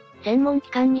なら、専門機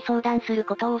関に相談する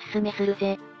ことをお勧めする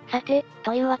ぜ。さて、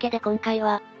というわけで今回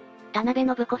は、田辺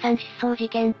信子さん失踪事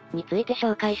件について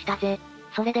紹介したぜ。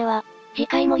それでは、次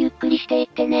回もゆっくりしていっ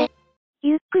てね。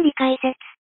ゆっくり解説。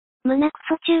胸ク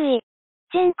ソ注意。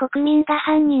全国民が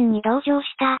犯人に同情し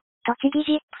た、栃木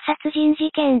ジップ殺人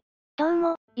事件。どう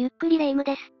も、ゆっくりレ夢ム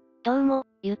です。どうも、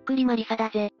ゆっくりマリサだ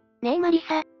ぜ。ねえマリ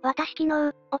サ、私昨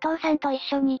日、お父さんと一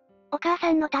緒に、お母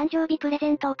さんの誕生日プレ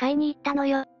ゼントを買いに行ったの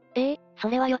よ。そ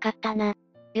れはよかったな。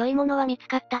良いものは見つ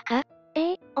かったか？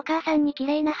お母さんに綺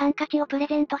麗なハンカチをプレ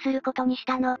ゼントすることにし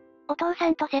たの。お父さ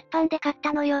んと折半で買っ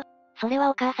たのよ。それは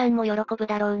お母さんも喜ぶ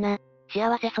だろうな。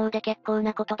幸せそうで結構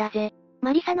なことだぜ。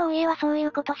マリサの家はそうい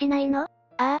うことしないの？あ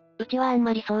あ、うちはあん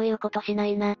まりそういうことしな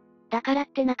いな。だからっ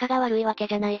て仲が悪いわけ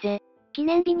じゃないぜ。記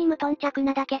念日に無頓着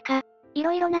なだけか。い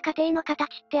ろいろな家庭の形っ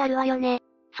てあるわよね。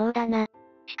そうだな。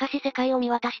しかし世界を見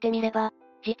渡してみれば、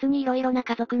実にいろいろな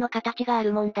家族の形があ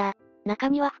るもんだ。中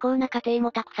には不幸な家庭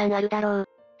もたくさんあるだろう。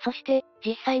そして、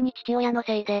実際に父親の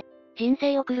せいで、人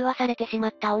生を狂わされてしま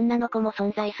った女の子も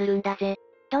存在するんだぜ。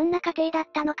どんな家庭だっ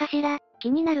たのかしら、気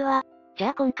になるわ。じゃ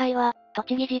あ今回は、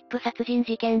栃木ジップ殺人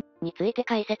事件について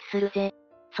解説するぜ。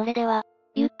それでは、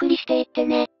ゆっくりしていって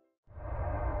ね。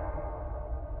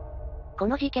こ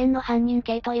の事件の犯人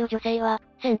K という女性は、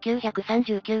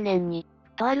1939年に、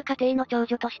とある家庭の長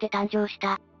女として誕生し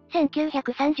た。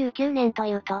1939年と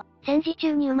いうと、戦時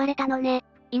中に生まれたのね。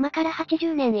今から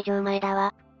80年以上前だ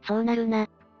わ。そうなるな。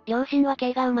両親は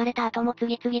K が生まれた後も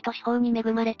次々と司法に恵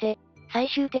まれて、最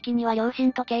終的には両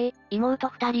親と K、妹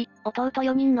2人、弟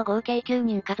4人の合計9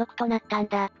人家族となったん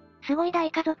だ。すごい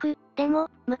大家族。でも、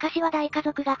昔は大家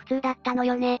族が普通だったの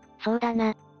よね。そうだ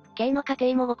な。K の家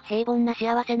庭もごく平凡な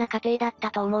幸せな家庭だっ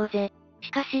たと思うぜ。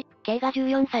しかし、K が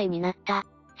14歳になった。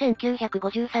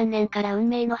1953年から運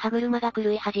命の歯車が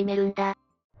狂い始めるんだ。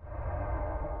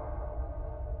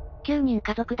9人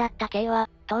家族だった K は、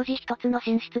当時一つの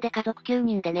寝室で家族9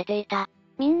人で寝ていた。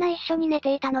みんな一緒に寝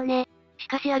ていたのね。し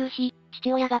かしある日、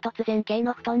父親が突然 K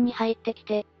の布団に入ってき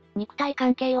て、肉体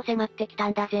関係を迫ってきた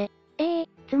んだぜ。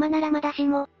妻ならまだし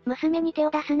も、娘に手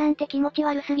を出すなんて気持ち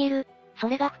悪すぎる。そ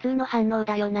れが普通の反応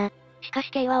だよな。しか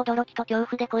し K は驚きと恐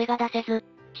怖で声が出せず、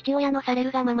父親のされ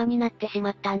るがままになってし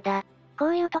まったんだ。こ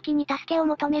ういう時に助けを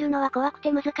求めるのは怖く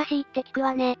て難しいって聞く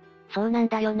わね。そうなん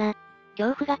だよな。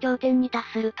恐怖が頂点に達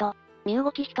すると、身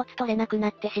動き一つ取れなくな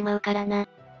ってしまうからな。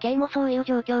K もそういう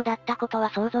状況だったことは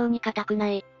想像に難くな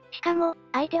い。しかも、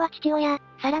相手は父親、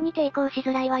さらに抵抗し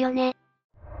づらいわよね。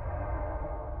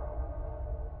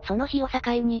その日を境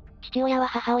に、父親は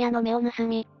母親の目を盗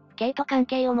み、K と関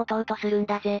係を持とうとするん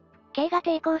だぜ。K が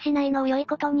抵抗しないのを良い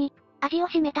ことに、味を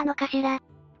占めたのかしら。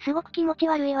すごく気持ち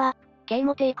悪いわ。K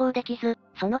も抵抗できず、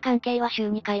その関係は週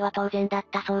2回は当然だっ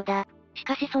たそうだ。し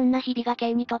かしそんな日々が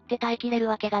K にとって耐えきれる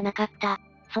わけがなかった。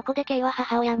そこで K は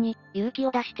母親に、勇気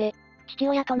を出して、父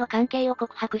親との関係を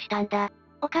告白したんだ。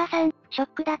お母さん、ショッ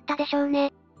クだったでしょう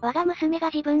ね。我が娘が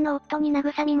自分の夫に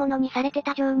慰み者にされて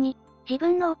た上に、自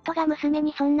分の夫が娘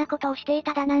にそんなことをしてい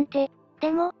ただなんて。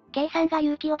でも、K さんが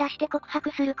勇気を出して告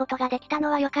白することができた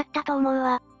のは良かったと思う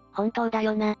わ。本当だ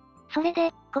よな。それ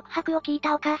で、告白を聞い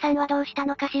たお母さんはどうした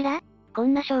のかしら？こ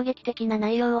んな衝撃的な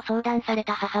内容を相談され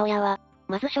た母親は、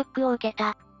まずショックを受け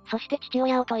た。そして父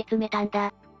親を問い詰めたん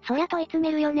だ。そりゃ問い詰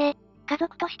めるよね。家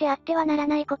族としてあってはなら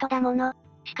ないことだもの。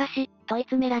しかし、問い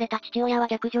詰められた父親は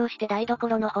逆上して台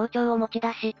所の包丁を持ち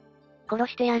出し、殺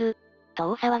してやる、と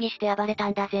大騒ぎして暴れた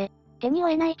んだぜ。手に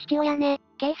負えない父親ね。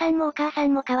K さんもお母さ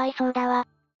んもかわいそうだわ。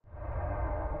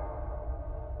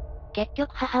結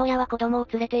局母親は子供を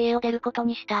連れて家を出ること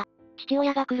にした。父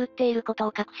親が狂っていること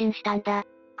を確信したんだ。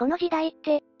この時代っ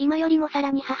て、今よりもさら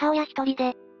に母親一人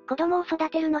で、子供を育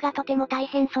てるのがとても大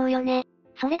変そうよね。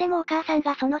それでもお母さん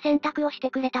がその選択をして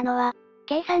くれたのは、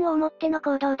K さんを思っての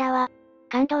行動だわ。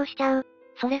感動しちゃう。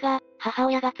それが、母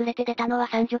親が連れて出たのは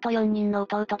三女と4人の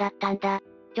弟だったんだ。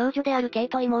長女である K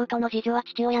と妹の次女は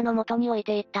父親の元に置い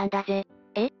ていったんだぜ。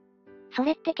そ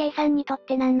れって K さんにとっ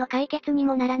て何の解決に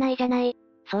もならないじゃない。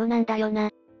そうなんだよな。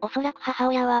おそらく母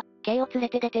親は、K を連れ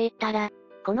て出て行ったら、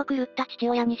この狂った父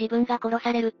親に自分が殺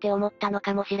されるって思ったの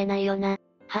かもしれないよな。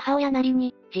母親なり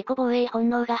に、自己防衛本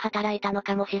能が働いたの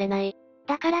かもしれない。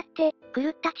だからって、狂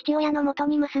った父親の元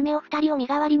に娘を2人を身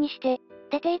代わりにして、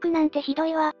出ていくなんてひど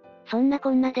いわ。そんなこ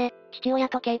んなで、父親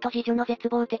と K と次女の絶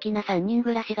望的な3人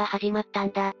暮らしが始まった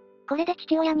んだ。これで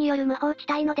父親による無法地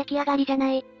帯の出来上がりじゃ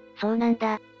ない。そうなん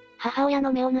だ。母親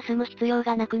の目を盗む必要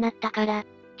がなくなったから、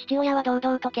父親は堂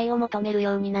々と K を求める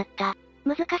ようになった。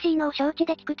難しいのを承知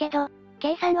で聞くけど、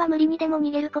K さんは無理にでも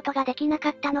逃げることができなか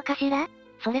ったのかしら？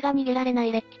それが逃げられな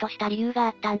いれっきとした理由があ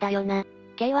ったんだよな。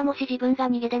K はもし自分が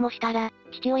逃げでもしたら、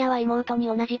父親は妹に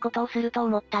同じことをすると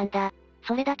思ったんだ。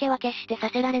それだけは決してさ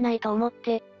せられないと思っ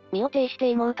て、身を挺して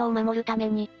妹を守るため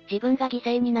に、自分が犠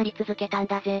牲になり続けたん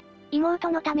だぜ。妹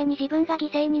のために自分が犠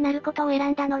牲になることを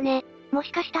選んだのね。も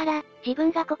しかしたら、自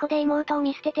分がここで妹を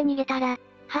見捨てて逃げたら、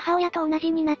母親と同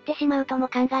じになってしまうとも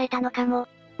考えたのかも。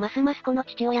ますますこの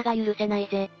父親が許せない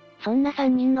ぜ。そんな3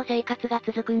人の生活が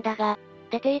続くんだが、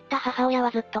出て行った母親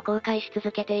はずっと後悔し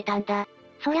続けていたんだ。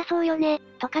そりゃそうよね。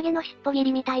トカゲの尻尾切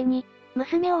りみたいに、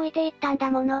娘を置いていったん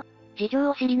だもの。事情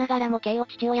を知りながらも K を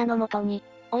父親の元に、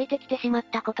置いてきてしまっ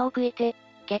たことを悔いて、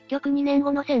結局2年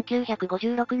後の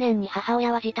1956年に母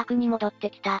親は自宅に戻って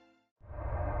きた。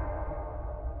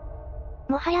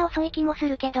もはや遅い気もす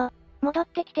るけど、戻っ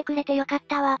てきてくれてよかっ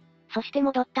たわ。そして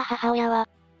戻った母親は、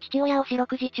父親を四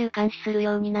六時中監視する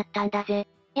ようになったんだぜ。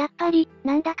やっぱり、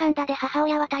なんだかんだで母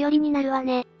親は頼りになるわ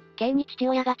ね。K に父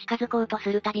親が近づこうと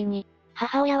するたびに、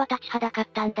母親は立ちはだかっ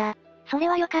たんだ。それ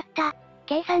はよかった。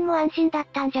K さんも安心だっ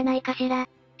たんじゃないかしら。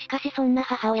しかしそんな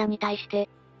母親に対して、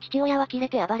父親はキレ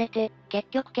て暴れて、結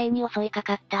局 K に襲いか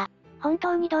かった。本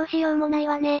当にどうしようもない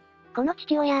わね。この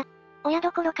父親。親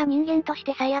どころか人間とし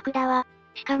て最悪だわ。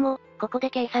しかも、ここで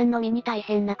K さんの身に大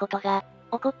変なことが、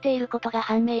起こっていることが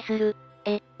判明する。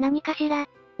何かしら？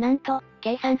なんと、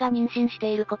K さんが妊娠し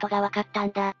ていることが分かった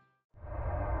んだ。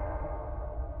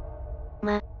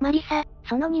マリサ、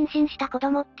その妊娠した子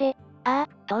供って、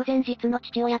当然実の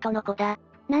父親との子だ。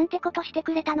なんてことして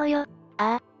くれたのよ。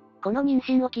この妊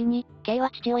娠を機に、K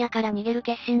は父親から逃げる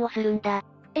決心をするんだ。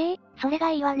それが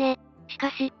いいわね。し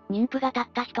かし、妊婦がたっ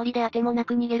た一人で当てもな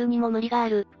く逃げるにも無理があ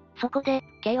る。そこで、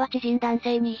K は知人男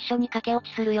性に一緒に駆け落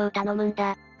ちするよう頼むん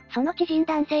だ。その知人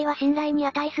男性は信頼に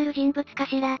値する人物か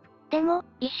しら。でも、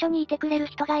一緒にいてくれる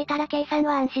人がいたら K さん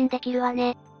は安心できるわ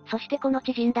ね。そしてこの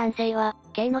知人男性は、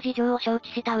K の事情を承知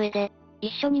した上で、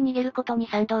一緒に逃げることに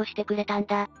賛同してくれたん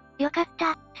だ。よかっ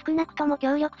た、少なくとも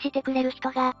協力してくれる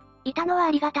人が、いたのは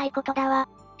ありがたいことだわ。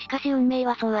しかし運命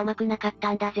はそう甘くなかっ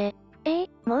たんだぜ。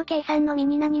もう K さんの身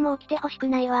に何も起きてほしく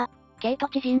ないわ。K と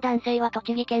知人男性は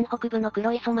栃木県北部の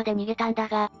黒磯まで逃げたんだ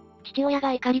が、父親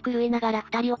が怒り狂いながら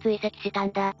二人を追跡した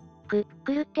んだ。狂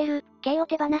ってる、K を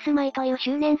手放すまいという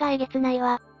執念がえげつない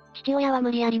わ。父親は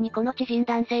無理やりにこの知人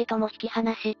男性とも引き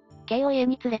離し、K を家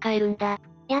に連れ帰るんだ。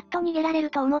やっと逃げられる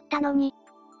と思ったのに。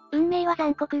運命は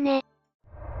残酷ね。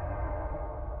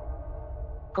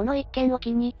この一件を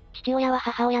機に、父親は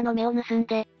母親の目を盗ん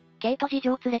で、K と次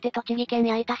女を連れて栃木県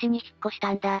矢板市に引っ越し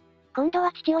たんだ。今度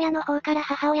は父親の方から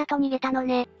母親と逃げたの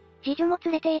ね。次女も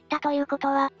連れて行ったということ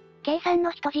は、K さん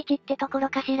の人質ってところ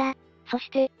かしら。そし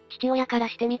て、父親から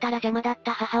してみたら邪魔だっ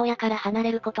た母親から離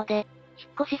れることで、引っ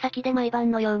越し先で毎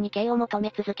晩のように K を求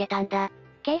め続けたんだ。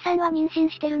K さんは妊娠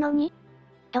してるのに？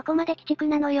どこまで鬼畜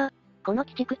なのよ。この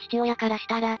鬼畜父親からし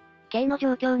たら、K の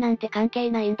状況なんて関係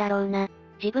ないんだろうな。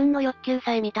自分の欲求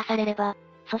さえ満たされれば、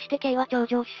そして K は長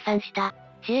女を出産した。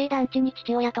市営団地に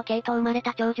父親と K と生まれ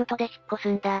た長女とで引っ越す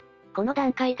んだ。この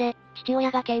段階で、父親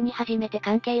が K に初めて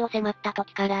関係を迫った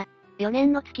時から、4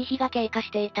年の月日が経過し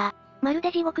ていた。まる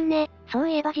で地獄ね。そう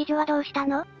いえば次女はどうした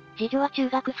の？次女は中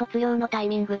学卒業のタイ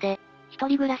ミングで、一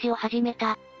人暮らしを始め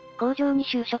た。工場に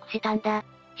就職したんだ。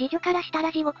次女からした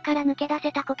ら地獄から抜け出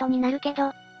せたことになるけ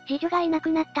ど、次女がいな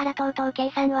くなったらとうとう K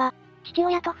さんは、父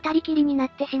親と二人きりになっ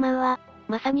てしまうわ。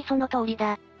まさにその通り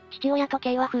だ。父親と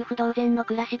K は夫婦同然の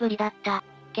暮らしぶりだった。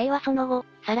K はその後、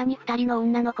さらに二人の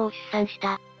女の子を出産し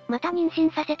た。また妊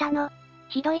娠させたの？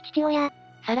ひどい父親。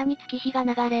さらに月日が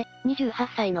流れ、28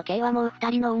歳の K はもう二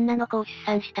人の女の子を出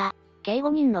産した。計5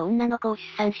人の女の子を出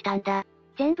産したんだ。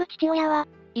全部父親は、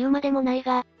言うまでもない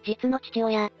が、実の父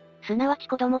親、すなわち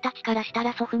子供たちからした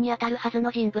ら祖父にあたるはず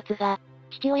の人物が、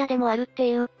父親でもあるって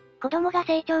いう。子供が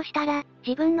成長したら、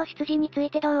自分の出自につ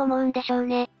いてどう思うんでしょう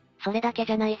ね。それだけ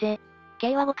じゃないぜ。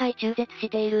K は5回中絶し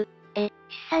ている。出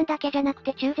産だけじゃなく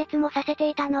て中絶もさせて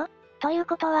いたの？という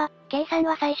ことは、K さん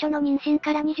は最初の妊娠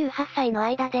から28歳の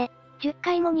間で、10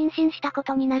回も妊娠したこ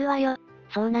とになるわよ。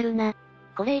そうなるな。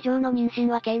これ以上の妊娠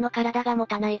は K の体が持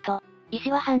たないと、医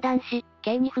師は判断し、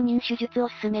K に不妊手術を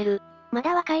勧める。ま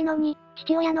だ若いのに、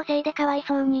父親のせいでかわい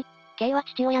そうに。K は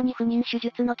父親に不妊手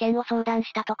術の件を相談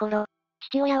したところ、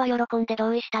父親は喜んで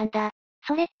同意したんだ。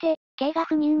それって、K が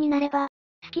不妊になれば、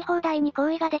好き放題に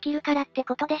行為ができるからって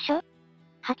ことでしょ？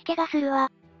吐き気がするわ。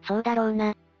そうだろう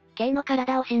な。K の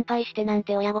体を心配してなん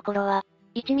て親心は、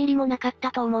1ミリもなかっ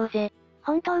たと思うぜ。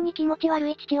本当に気持ち悪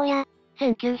い父親。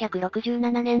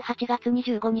1967年8月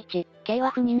25日、K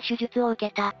は不妊手術を受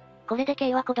けた。これで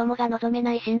K は子供が望め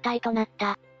ない身体となっ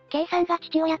た。K さんが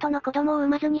父親との子供を産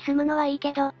まずに済むのはいい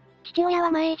けど、父親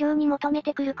は前以上に求め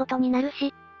てくることになる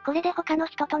し、これで他の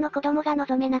人との子供が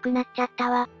望めなくなっちゃった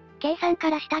わ。K さんか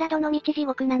らしたらどの道地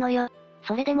獄なのよ。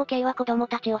それでも K は子供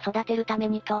たちを育てるため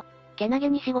にと、けなげ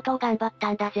に仕事を頑張っ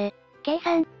たんだぜ。K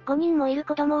さん、5人もいる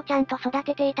子供をちゃんと育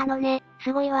てていたのね。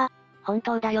すごいわ。本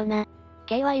当だよな。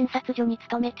K は印刷所に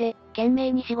勤めて、懸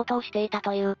命に仕事をしていた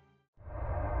という。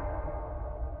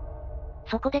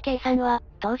そこで K さんは、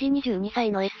当時22歳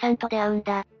の S さんと出会うん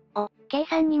だ。K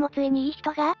さんにもついにいい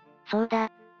人が？そうだ。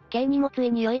K にもつ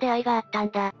いに良い出会いがあったん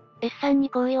だ。S さん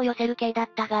に好意を寄せる K だっ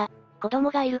たが、子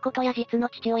供がいることや実の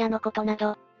父親のことな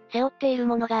ど、背負っている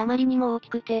ものがあまりにも大き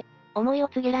くて、思いを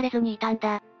告げられずにいたん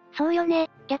だ。そうよね、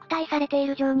虐待されてい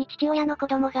る上に父親の子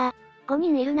供が、5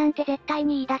人いるなんて絶対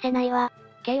に言い出せないわ。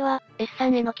K は、S さ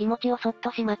んへの気持ちをそっ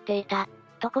としまっていた。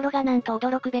ところがなんと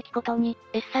驚くべきことに、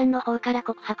S さんの方から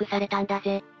告白されたんだ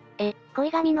ぜ。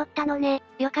恋が実ったのね、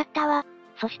よかったわ。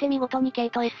そして見事に K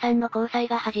と S さんの交際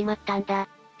が始まったんだ。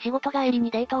仕事帰り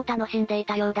にデートを楽しんでい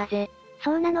たようだぜ。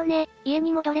そうなのね、家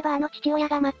に戻ればあの父親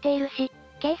が待っているし、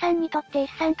K さんにとって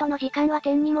S さんとの時間は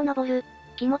天にも昇る、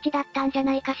気持ちだったんじゃ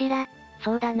ないかしら。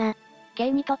そうだな。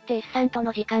K にとって S さんと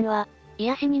の時間は、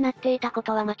癒しになっていたこ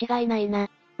とは間違いないな。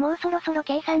もうそろそろ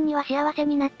K さんには幸せ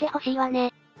になってほしいわ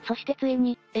ね。そしてつい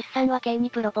に、S さんは K に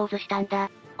プロポーズしたんだ。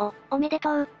おめで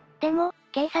とう。でも、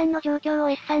K さんの状況を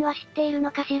S さんは知っている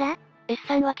のかしら？ S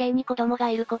さんは K に子供が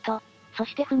いること、そ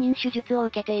して不妊手術を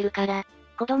受けているから、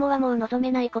子供はもう望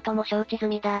めないことも承知済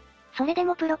みだ。それで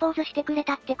もプロポーズしてくれ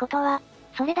たってことは、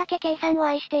それだけ K さんを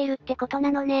愛しているってこと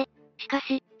なのね。しか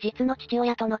し、実の父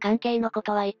親との関係のこ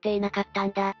とは言っていなかった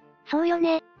んだ。そうよ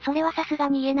ね、それはさすが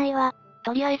に言えないわ。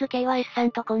とりあえず K は S さ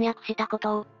んと婚約したこ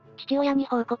とを、父親に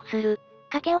報告する。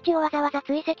駆け落ちをわざわざ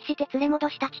追跡して連れ戻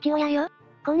した父親よ。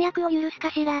婚約を許す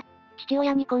かしら。父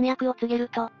親に婚約を告げる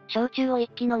と、焼酎を一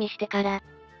気飲みしてから、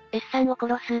S さんを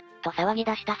殺す、と騒ぎ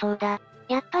出したそうだ。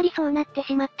やっぱりそうなって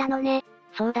しまったのね。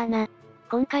そうだな。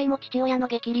今回も父親の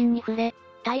逆鱗に触れ、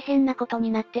大変なこと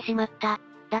になってしまった。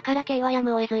だから K はや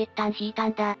むを得ず一旦引いた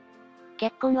んだ。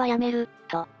結婚はやめる、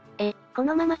と。こ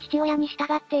のまま父親に従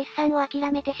って S さんを諦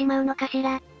めてしまうのかし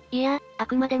ら。いや、あ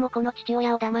くまでもこの父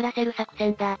親を黙らせる作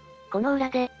戦だ。この裏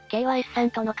で、K は S さ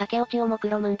んとの駆け落ちを目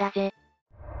論むんだぜ。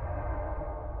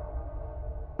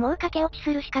もう駆け落ち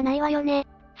するしかないわよね。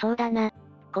そうだな。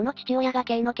この父親が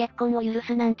K の結婚を許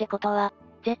すなんてことは、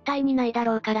絶対にないだ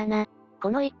ろうからな。こ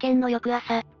の一件の翌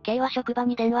朝、K は職場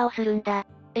に電話をするんだ。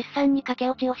S さんに駆け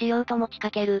落ちをしようと持ち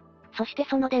かける。そして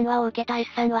その電話を受けた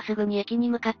S さんはすぐに駅に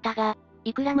向かったが、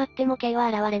いくら待っても K は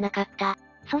現れなかった。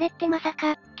それってまさ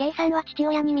か、K さんは父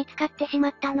親に見つかってしま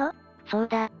ったの？そう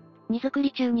だ。荷造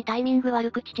り中にタイミング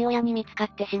悪く父親に見つかっ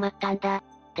てしまったんだ。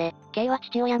で、K は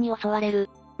父親に襲われる。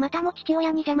またも父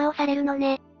親に邪魔をされるの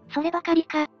ね。そればかり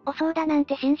か、襲うだなん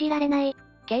て信じられない。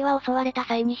K は襲われた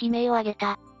際に悲鳴を上げ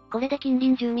た。これで近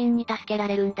隣住民に助けら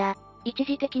れるんだ。一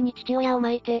時的に父親を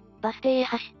巻いて、バス停へ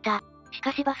走った。し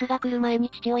かしバスが来る前に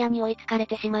父親に追いつかれ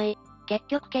てしまい、結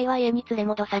局 K は家に連れ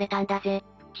戻されたんだぜ。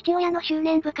父親の執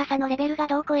念深さのレベルが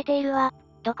度を超えているわ。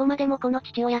どこまでもこの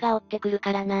父親が追ってくる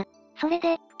からな。それ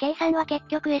で、K さんは結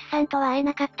局 S さんとは会え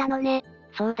なかったのね。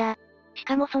そうだ。し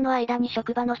かもその間に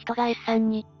職場の人が S さん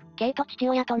に、K と父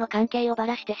親との関係をば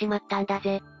らしてしまったんだ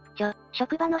ぜ。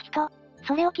職場の人。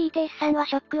それを聞いて S さんは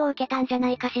ショックを受けたんじゃな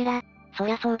いかしら。そ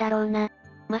りゃそうだろうな。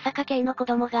まさか K の子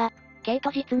供が、K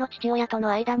と実の父親との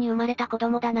間に生まれた子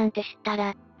供だなんて知った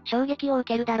ら、衝撃を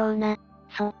受けるだろうな。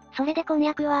それで婚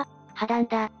約は、破談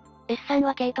だ。S さん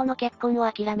は K との結婚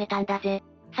を諦めたんだぜ。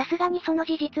さすがにその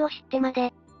事実を知ってま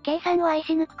で、K さんを愛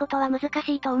し抜くことは難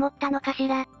しいと思ったのかし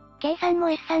ら。K さんも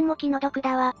S さんも気の毒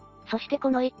だわ。そしてこ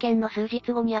の一件の数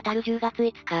日後にあたる10月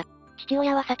5日、父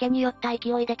親は酒に酔った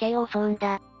勢いで K を襲うん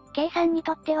だ。K さんに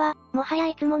とっては、もはや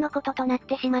いつものこととなっ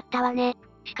てしまったわね。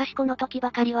しかしこの時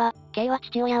ばかりは、K は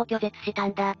父親を拒絶した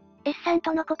んだ。S さん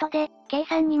とのことで、K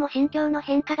さんにも心境の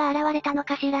変化が現れたの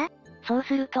かしら？そう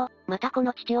すると、またこ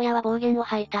の父親は暴言を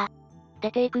吐いた。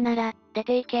出て行くなら、出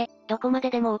て行け、どこまで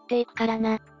でも追っていくから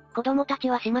な。子供たち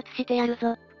は始末してやる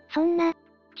ぞ。そんな、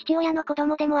父親の子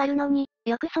供でもあるのに、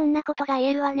よくそんなことが言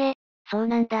えるわね。そう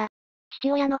なんだ。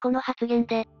父親のこの発言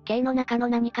で、K の中の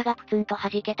何かがプツンと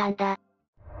弾けたんだ。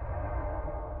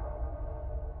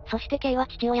そして K は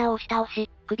父親を押し倒し、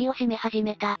首を絞め始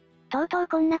めた。とうとう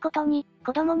こんなことに、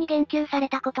子供に言及され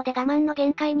たことで我慢の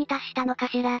限界に達したのか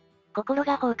しら。心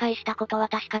が崩壊したことは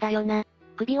確かだよな。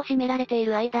首を絞められてい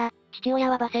る間、父親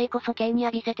は罵声こそ K に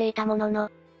浴びせていたものの、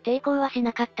抵抗はし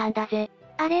なかったんだぜ。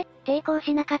あれ、抵抗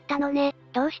しなかったのね。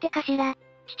どうしてかしら。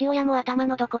父親も頭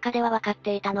のどこかでは分かっ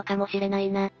ていたのかもしれない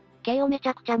な。K をめち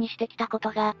ゃくちゃにしてきたこ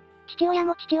とが、父親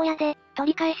も父親で、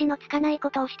取り返しのつかないこ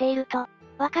とをしていると、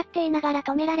分かっていながら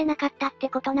止められなかったって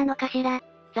ことなのかしら。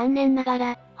残念なが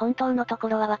ら、本当のとこ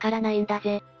ろはわからないんだ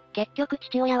ぜ。結局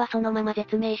父親はそのまま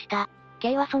絶命した。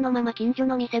K はそのまま近所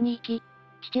の店に行き、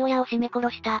父親を絞め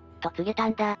殺した、と告げた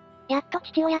んだ。やっと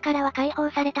父親からは解放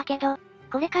されたけど、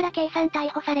これから K さん逮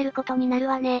捕されることになる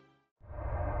わね。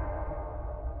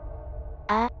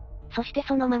ああ。そして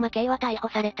そのまま K は逮捕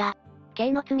された。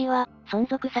K の罪は、存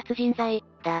続殺人罪、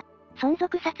だ。存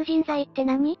続殺人罪って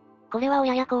何？これは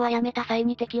親や子を殺めた際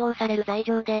に適用される罪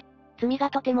状で、罪が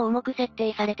とても重く設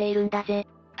定されているんだぜ。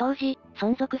当時、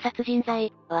存続殺人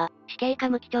罪は、死刑か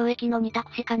無期懲役の2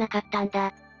択しかなかったん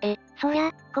だ。そり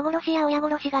ゃ、子殺しや親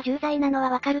殺しが重罪なのは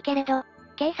わかるけれど、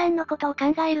K さんのことを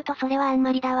考えるとそれはあん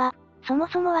まりだわ。そも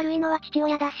そも悪いのは父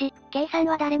親だし、K さん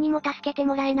は誰にも助けて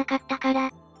もらえなかったか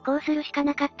ら、こうするしか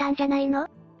なかったんじゃないの？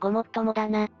ごもっともだ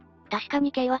な。確か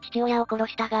に K は父親を殺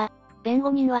したが、弁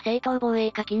護人は正当防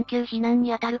衛か緊急避難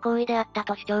に当たる行為であった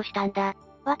と主張したんだ。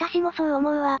私もそう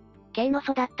思うわ。K の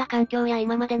育った環境や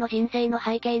今までの人生の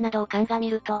背景などを鑑み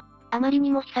ると、あまり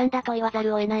にも悲惨だと言わざ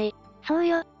るを得ない。そう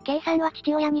よ、K さんは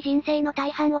父親に人生の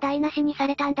大半を台無しにさ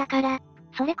れたんだから、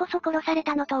それこそ殺され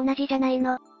たのと同じじゃない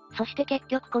の。そして結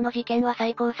局この事件は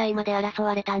最高裁まで争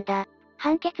われたんだ。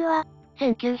判決は、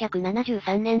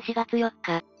1973年4月4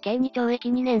日、K に懲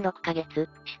役2年6ヶ月、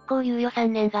執行猶予3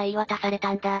年が言い渡され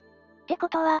たんだ。ってこ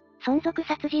とは、存続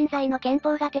殺人罪の憲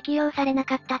法が適用されな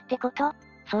かったってこと？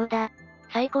そうだ。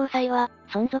最高裁は、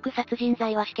存続殺人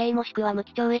罪は死刑もしくは無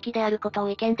期懲役であることを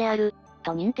違憲である、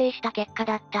と認定した結果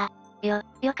だった。よ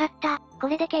かった。こ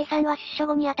れで K さんは出所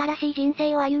後に新しい人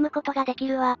生を歩むことができ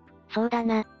るわ。そうだ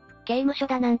な。刑務所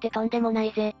だなんてとんでもな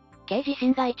いぜ。K 自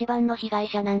身が一番の被害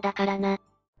者なんだからな。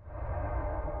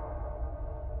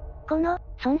この、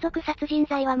存続殺人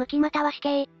罪は無期または死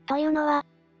刑、というのは、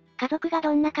家族が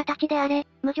どんな形であれ、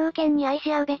無条件に愛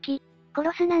し合うべき、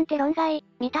殺すなんて論外、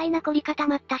みたいな凝り固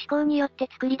まった思考によって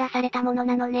作り出されたもの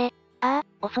なのね。あ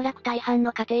あ、おそらく大半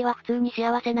の家庭は普通に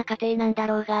幸せな家庭なんだ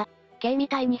ろうが、K み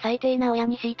たいに最低な親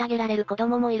に虐げられる子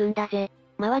供もいるんだぜ。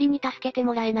周りに助けて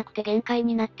もらえなくて限界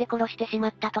になって殺してしま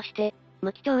ったとして、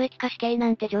無期懲役か死刑な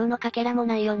んて情のかけらも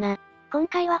ないよな。今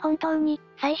回は本当に、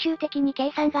最終的に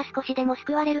K さんが少しでも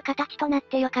救われる形となっ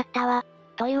てよかったわ。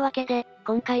というわけで、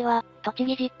今回は、栃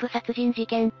木ジップ殺人事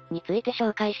件について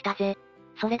紹介したぜ。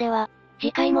それでは、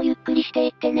次回もゆっくりしてい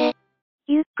ってね。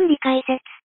ゆっくり解説。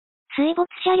水没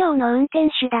車両の運転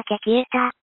手だけ消え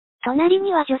た。隣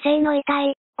には女性の遺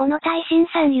体、小野大震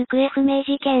さん行方不明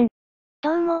事件。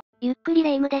どうも、ゆっくり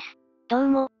レ夢ムです。どう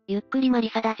も、ゆっくりマリ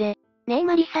サだぜ。ねえ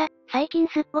マリサ、最近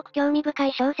すっごく興味深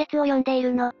い小説を読んでい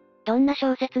るの。どんな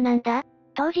小説なんだ？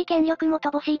当時権力も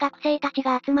乏しい学生たち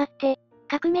が集まって、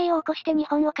革命を起こして日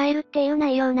本を変えるっていう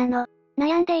内容なの。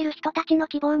悩んでいる人たちの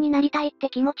希望になりたいって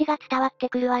気持ちが伝わって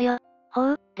くるわよ。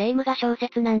ほう、レ夢ムが小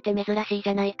説なんて珍しいじ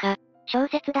ゃないか。小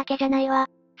説だけじゃないわ。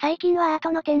最近はアー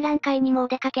トの展覧会にもお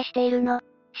出かけしているの。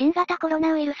新型コロ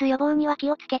ナウイルス予防には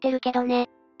気をつけてるけどね。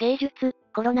芸術、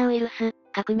コロナウイルス、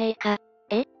革命か。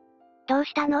どう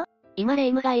したの？今レ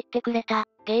夢ムが言ってくれた、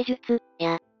芸術、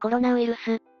や、コロナウイル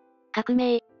ス、革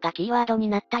命、がキーワードに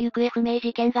なった行方不明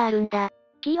事件があるんだ。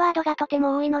キーワードがとて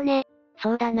も多いのね。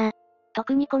そうだな。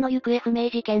特にこの行方不明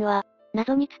事件は、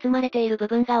謎に包まれている部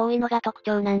分が多いのが特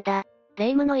徴なんだ。レ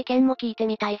夢ムの意見も聞いて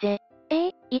みたいぜ。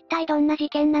一体どんな事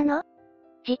件なの？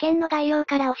事件の概要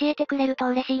から教えてくれると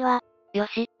嬉しいわ。よ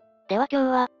し。では今日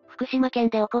は、福島県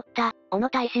で起こった、小野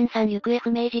大震さん行方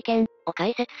不明事件を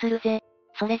解説するぜ。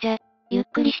それじゃ、ゆっ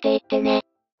くりしていってね。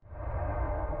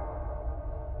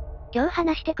今日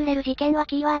話してくれる事件は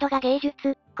キーワードが芸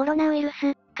術、コロナウイル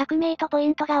ス、革命とポイ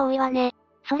ントが多いわね。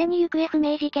それに行方不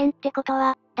明事件ってこと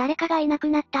は、誰かがいなく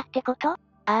なったってこと？あ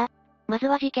あ。まず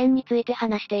は事件について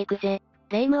話していくぜ。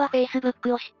レ夢ムは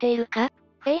Facebook を知っているか？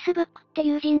 Facebook って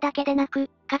友人だけでなく、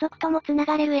家族とも繋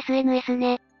がれる SNS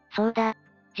ね。そうだ。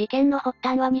事件の発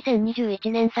端は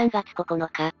2021年3月9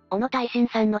日、小野大震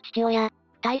さんの父親、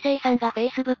大成さんが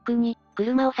Facebook に、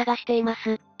車を探していま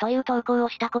す、という投稿を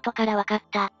したことから分かっ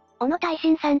た。小野大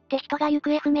震さんって人が行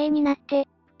方不明になって、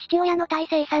父親の大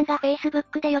成さんが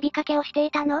Facebook で呼びかけをして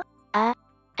いたの？ああ。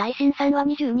大震さんは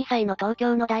22歳の東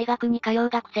京の大学に通う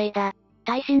学生だ。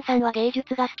大震さんは芸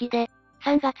術が好きで、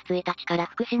3月1日から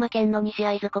福島県の西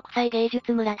会津国際芸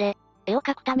術村で、絵を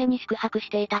描くために宿泊し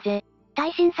ていたぜ。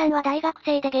大震さんは大学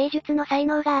生で芸術の才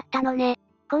能があったのね。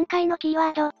今回のキー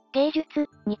ワード、芸術、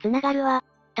につながるわ。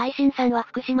大震さんは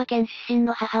福島県出身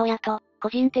の母親と、個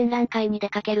人展覧会に出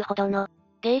かけるほどの、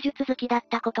芸術好きだっ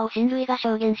たことを親類が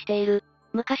証言している。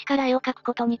昔から絵を描く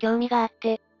ことに興味があっ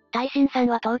て、大震さん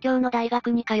は東京の大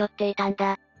学に通っていたん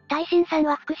だ。大震さん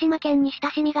は福島県に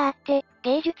親しみがあって、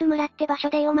芸術村って場所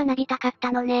で絵を学びたかっ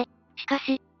たのね。しか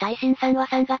し、大震さんは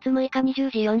3月6日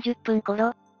20時40分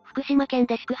頃、福島県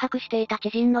で宿泊していた知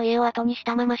人の家を後にし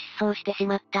たまま失踪してし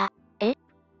まった。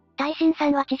大震さ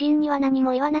んは知人には何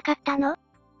も言わなかったの？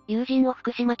友人を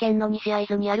福島県の西会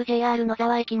津にある JR 野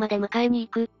沢駅まで迎えに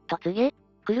行く、と告げ、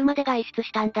車で外出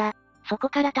したんだ。そこ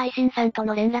から大震さんと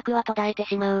の連絡は途絶えて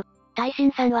しまう。大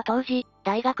震さんは当時、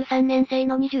大学3年生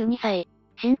の22歳。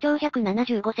身長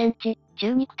175センチ、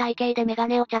中肉体型でメガ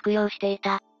ネを着用してい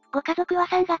た。ご家族は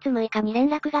3月6日に連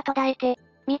絡が途絶えて、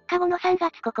3日後の3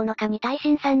月9日に大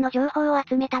震さんの情報を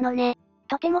集めたのね。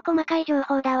とても細かい情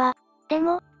報だわ。で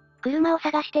も、車を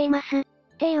探しています。っ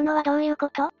ていうのはどういうこ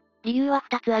と？理由は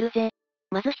2つあるぜ。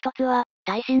まず1つは、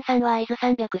大震さんは会津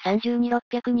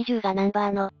332-620がナン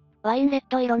バーの、ワインレッ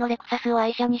ド色のレクサスを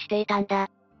愛車にしていたんだ。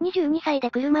22歳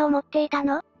で車を持っていた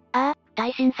の？ああ、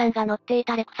大震さんが乗ってい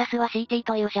たレクサスは CT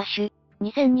という車種。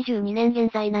2022年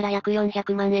現在なら約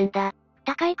400万円だ。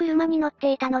高い車に乗っ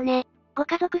ていたのね。ご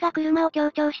家族が車を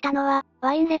強調したのは、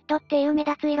ワインレッドっていう目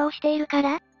立つ色をしているか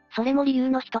ら？それも理由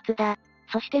の一つだ。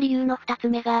そして理由の二つ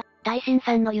目が、大震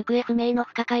さんの行方不明の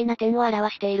不可解な点を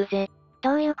表しているぜ。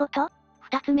どういうこと？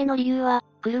二つ目の理由は、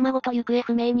車ごと行方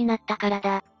不明になったから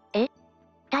だ。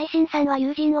大震さんは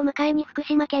友人を迎えに福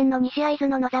島県の西会津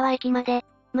の野沢駅まで、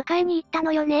迎えに行った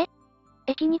のよね？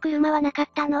駅に車はなかっ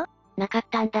たの？なかっ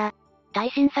たんだ。大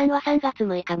震さんは3月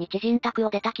6日に知人宅を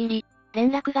出たきり、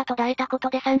連絡が途絶えたこと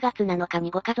で3月7日に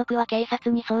ご家族は警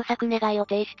察に捜索願いを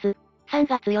提出。3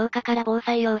月8日から防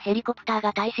災用ヘリコプター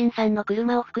が大震さんの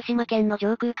車を福島県の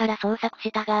上空から捜索し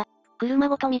たが、車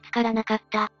ごと見つからなかっ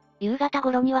た。夕方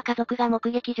頃には家族が目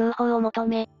撃情報を求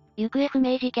め、行方不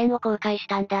明事件を公開し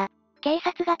たんだ。警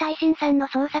察が大震さんの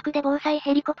捜索で防災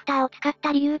ヘリコプターを使っ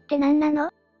た理由って何な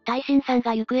の？大震さん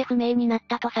が行方不明になっ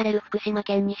たとされる福島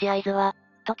県西会津は、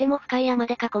とても深い山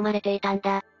で囲まれていたん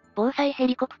だ。防災ヘ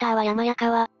リコプターは山や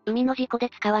川、海の事故で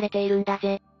使われているんだ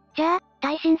ぜ。じゃあ、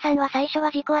大震さんは最初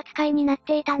は事故扱いになっ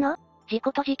ていたの？事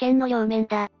故と事件の両面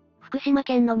だ。福島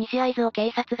県の西会津を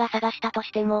警察が探したと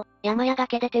しても、山や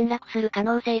崖で転落する可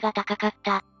能性が高かっ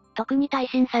た。特に大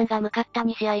震さんが向かった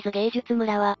西会津芸術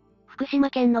村は、福島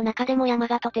県の中でも山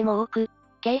がとても多く、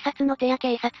警察の手や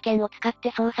警察犬を使っ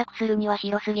て捜索するには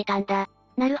広すぎたんだ。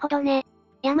なるほどね。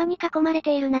山に囲まれ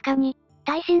ている中に、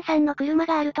大震さんの車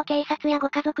があると警察やご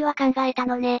家族は考えた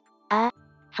のね。あ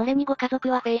あ。それにご家族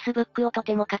は Facebook をと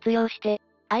ても活用して、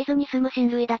会津に住む親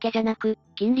類だけじゃなく、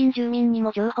近隣住民に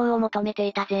も情報を求めて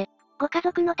いたぜ。ご家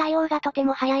族の対応がとて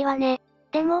も早いわね。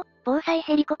でも、防災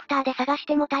ヘリコプターで探し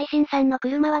ても大震さんの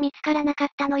車は見つからなかっ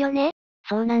たのよね。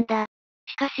そうなんだ。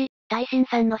しかし、大震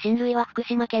さんの親類は福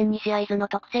島県西会津の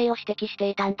特性を指摘して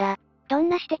いたんだ。どん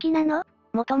な指摘なの？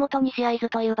もともと西会津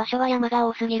という場所は山が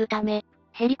多すぎるため、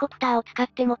ヘリコプターを使っ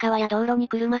ても川や道路に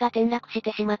車が転落し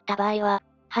てしまった場合は、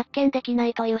発見できな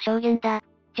いという証言だ。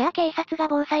じゃあ警察が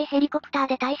防災ヘリコプター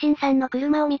で大震さんの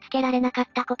車を見つけられなかっ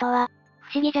たことは、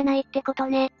不思議じゃないってこと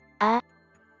ね。ああ。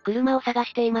車を探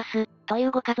しています、とい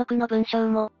うご家族の文章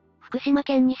も、福島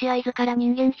県西会津から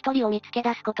人間一人を見つけ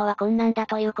出すことは困難だ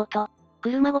ということ。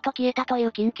車ごと消えたという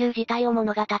緊急事態を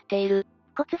物語っている。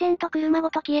忽然と車ご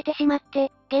と消えてしまっ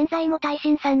て、現在も大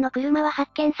震さんの車は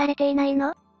発見されていない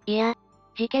の？いや、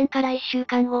事件から1週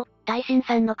間後、大震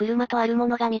さんの車とあるも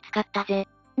のが見つかったぜ。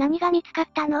何が見つかっ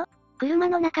たの？車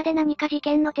の中で何か事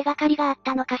件の手がかりがあっ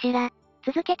たのかしら。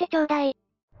続けてちょうだい。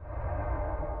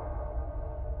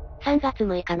3月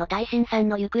6日の大震さん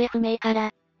の行方不明から、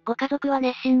ご家族は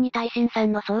熱心に大震さ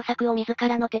んの捜索を自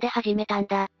らの手で始めたん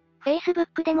だ。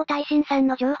Facebook でも大震さん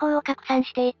の情報を拡散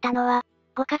していったのは、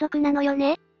ご家族なのよ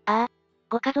ね？ああ。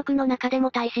ご家族の中で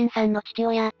も大震さんの父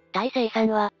親、大生さん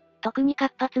は、特に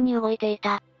活発に動いてい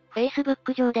た。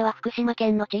Facebook 上では福島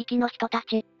県の地域の人た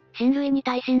ち、親類に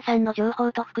大震さんの情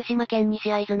報と福島県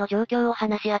西会津の状況を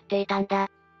話し合っていたんだ。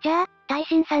じゃあ、大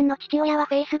震さんの父親は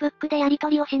Facebook でやり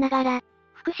取りをしながら、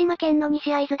福島県の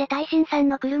西会津で大震さん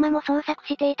の車も捜索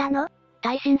していたの？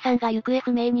大震さんが行方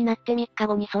不明になって3日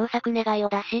後に捜索願いを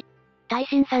出し、大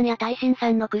震さんや大震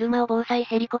さんの車を防災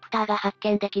ヘリコプターが発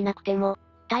見できなくても、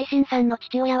大震さんの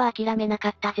父親は諦めなか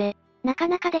ったぜ。なか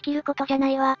なかできることじゃな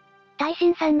いわ。大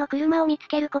震さんの車を見つ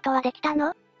けることはできた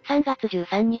の？3月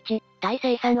13日、大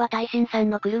生さんは大震さん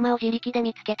の車を自力で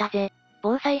見つけたぜ。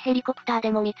防災ヘリコプター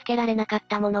でも見つけられなかっ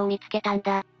たものを見つけたん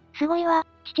だ。すごいわ、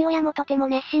父親もとても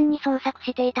熱心に捜索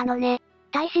していたのね。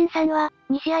大震さんは、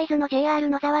西会津の JR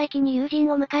野沢駅に友人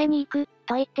を迎えに行く、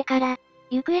と言ってから、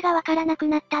行方がわからなく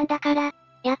なったんだから、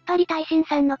やっぱり大震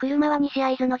さんの車は西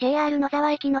会津の JR 野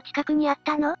沢駅の近くにあっ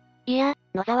たの？いや、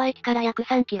野沢駅から約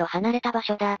3キロ離れた場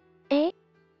所だ。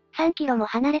3キロも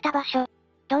離れた場所。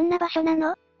どんな場所な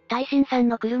の？大震さん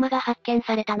の車が発見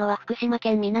されたのは福島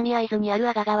県南会津にある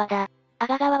阿賀川だ。阿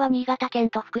賀川は新潟県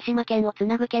と福島県をつ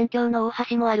なぐ県境の大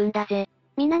橋もあるんだぜ。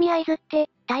南会津って、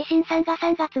大震さんが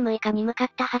3月6日に向かっ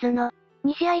たはずの、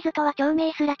西会津とは町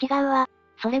名すら違うわ。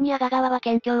それに阿賀川は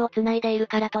県境をつないでいる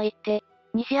からといって、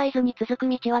西会津に続く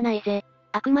道はないぜ。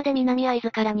あくまで南会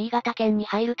津から新潟県に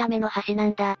入るための橋な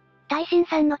んだ。大震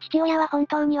さんの父親は本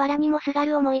当に藁にもすが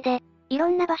る思いで、いろ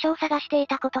んな場所を探してい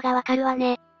たことがわかるわ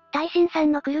ね。大震さ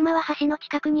んの車は橋の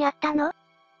近くにあったの？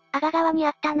阿賀川にあ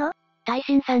ったの？大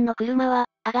震さんの車は、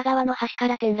阿賀川の橋か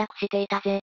ら転落していた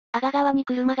ぜ。阿賀川に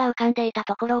車が浮かんでいた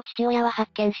ところを父親は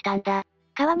発見したんだ。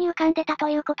川に浮かんでたと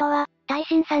いうことは、大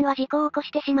震さんは事故を起こ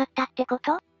してしまったってこ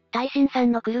と？大震さ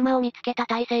んの車を見つけた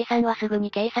大生さんはすぐ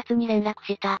に警察に連絡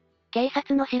した。警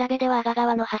察の調べでは阿賀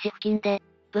川の橋付近で、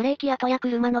ブレーキ跡や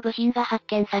車の部品が発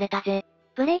見されたぜ。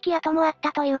ブレーキ跡もあっ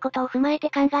たということを踏まえて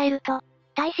考えると、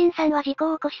大震さんは事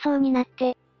故を起こしそうになっ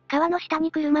て、川の下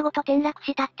に車ごと転落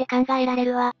したって考えられ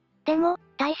るわ。でも、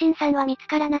大震さんは見つ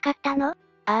からなかったの？あ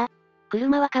あ。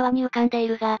車は川に浮かんでい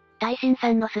るが、大震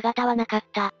さんの姿はなかっ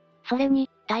た。それに、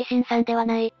大震さんでは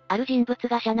ない、ある人物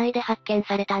が車内で発見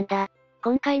されたんだ。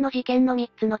今回の事件の3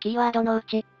つのキーワードのう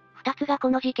ち、2つがこ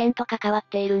の事件と関わっ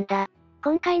ているんだ。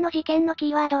今回の事件の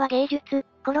キーワードは芸術、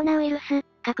コロナウイルス、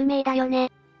革命だよ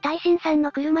ね。大震さん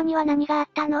の車には何があっ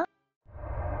たの？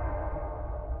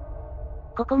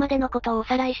ここまでのことをお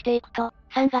さらいしていくと、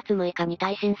3月6日に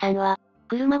大震さんは、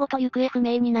車ごと行方不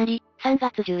明になり、3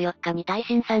月14日に大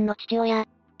震さんの父親、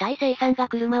大生さんが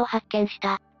車を発見し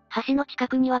た。橋の近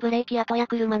くにはブレーキ跡や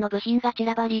車の部品が散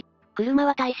らばり、車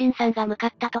は大震さんが向か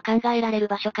ったと考えられる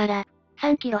場所から、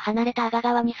3キロ離れた阿賀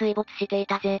川に水没してい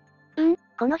たぜ。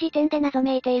この時点で謎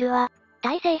めいているわ。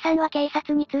大生さんは警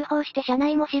察に通報して車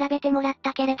内も調べてもらっ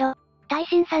たけれど、大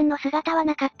震さんの姿は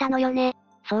なかったのよね。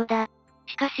そうだ。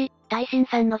しかし、大震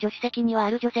さんの助手席にはあ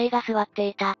る女性が座って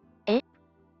いた。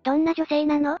どんな女性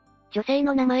なの？女性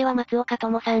の名前は松岡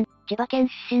智さん、千葉県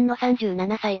出身の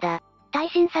37歳だ。大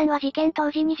震さんは事件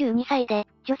当時22歳で、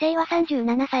女性は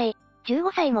37歳。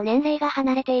15歳も年齢が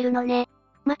離れているのね。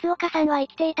松岡さんは生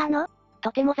きていたの？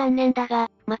とても残念だが、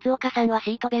松岡さんは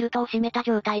シートベルトを締めた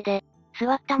状態で、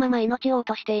座ったまま命を落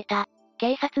としていた。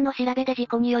警察の調べで事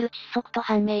故による窒息と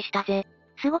判明したぜ。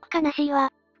すごく悲しい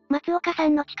わ。松岡さ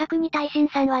んの近くに大震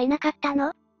さんはいなかった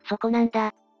の？そこなん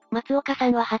だ。松岡さ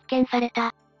んは発見され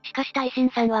た。しかし大震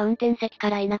さんは運転席か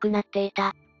らいなくなってい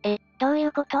た。どうい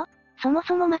うこと？そも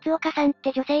そも松岡さんっ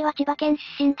て女性は千葉県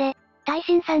出身で、大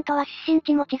震さんとは出身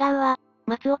地も違うわ。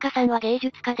松岡さんは芸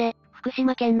術家で、福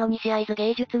島県の西会津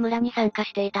芸術村に参加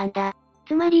していたんだ。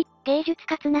つまり、芸術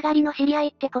家つながりの知り合い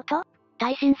ってこと？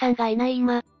大震さんがいない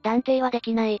今、断定はで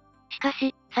きない。しか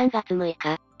し、3月6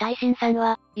日、大震さん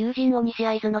は、友人を西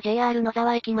会津の JR 野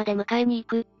沢駅まで迎えに行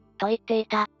く、と言ってい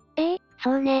た。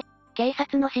そうね。警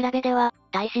察の調べでは、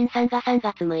大震さんが3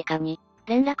月6日に、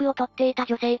連絡を取っていた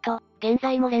女性と、現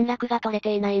在も連絡が取れ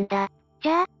ていないんだ。じ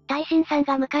ゃあ、大震さん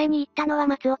が迎えに行ったのは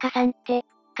松岡さんって、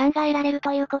考えられる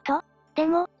ということ？で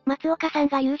も、松岡さん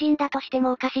が友人だとして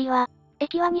もおかしいわ。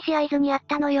駅は西会津にあっ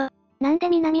たのよ。なんで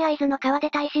南会津の川で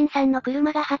大震さんの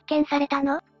車が発見された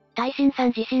の？大震さ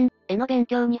ん自身、絵の勉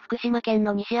強に福島県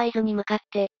の西会津に向かっ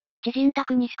て、知人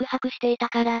宅に宿泊していた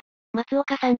から、松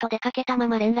岡さんと出かけたま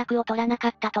ま連絡を取らなか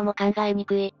ったとも考えに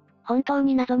くい。本当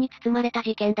に謎に包まれた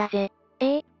事件だぜ。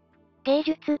芸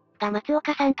術が松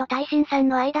岡さんと大震さん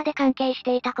の間で関係し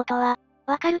ていたことは、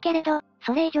わかるけれど、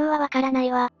それ以上はわからな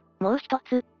いわ。もう一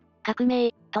つ、革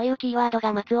命、というキーワード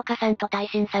が松岡さんと大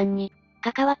震さんに、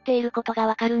関わっていることが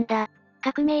わかるんだ。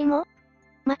革命も？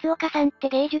松岡さんって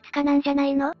芸術家なんじゃな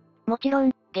いの？もちろ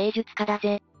ん、芸術家だ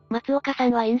ぜ。松岡さ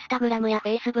んはインスタグラムやフ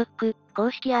ェイスブック、公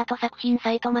式アート作品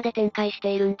サイトまで展開し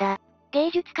ているんだ。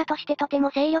芸術家としてとても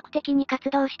精力的に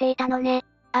活動していたのね。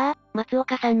松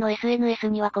岡さんの SNS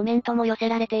にはコメントも寄せ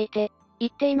られていて、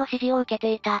一定の支持を受け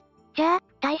ていた。じゃあ、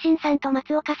大震さんと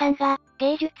松岡さんが、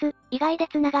芸術、以外で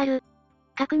繋がる。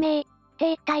革命、っ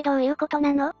て一体どういうこと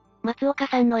なの？松岡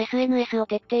さんの SNS を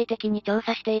徹底的に調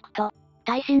査していくと、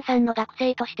大震さんの学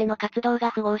生としての活動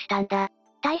が符合したんだ。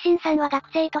大震さんは学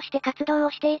生として活動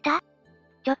をしていた？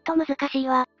ちょっと難しい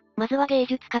わ。まずは芸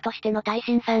術家としての大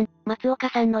震さん、松岡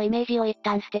さんのイメージを一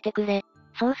旦捨ててくれ。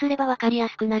そうすればわかりや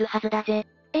すくなるはずだぜ。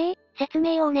説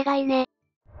明をお願いね。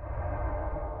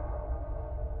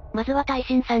まずは大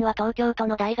震さんは東京都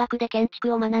の大学で建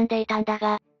築を学んでいたんだ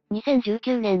が、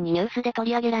2019年にニュースで取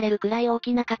り上げられるくらい大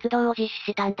きな活動を実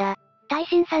施したんだ。大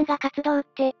震さんが活動っ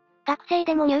て、学生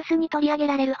でもニュースに取り上げ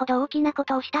られるほど大きなこ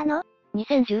とをしたの？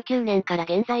 2019年から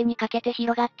現在にかけて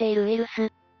広がっているウイル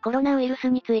ス、コロナウイルス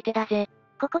についてだぜ。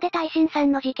ここで大震さ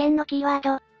んの事件のキーワー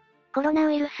ド、コロナ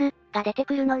ウイルス、が出て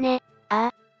くるのね。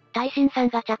大震さん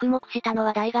が着目したの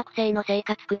は大学生の生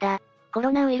活苦だ。コ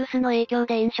ロナウイルスの影響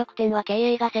で飲食店は経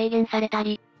営が制限された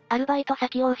り、アルバイト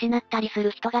先を失ったりす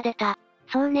る人が出た。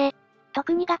そうね。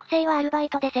特に学生はアルバイ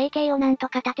トで生計をなんと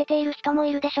か立てている人も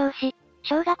いるでしょうし、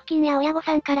奨学金や親御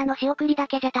さんからの仕送りだ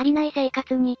けじゃ足りない生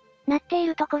活になってい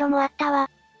るところもあったわ。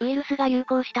ウイルスが流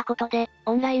行したことで、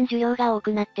オンライン需要が多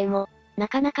くなっても、な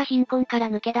かなか貧困から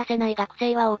抜け出せない学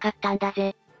生は多かったんだ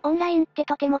ぜ。オンラインって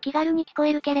とても気軽に聞こ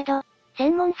えるけれど、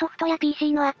専門ソフトや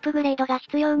PC のアップグレードが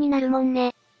必要になるもん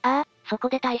ね。そこ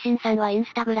で大震さんはイン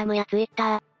スタグラムやツイッ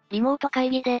ター、リモート会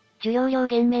議で、需要量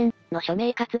減免の署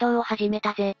名活動を始め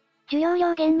たぜ。需要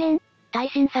量減免？大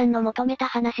震さんの求めた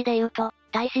話で言うと、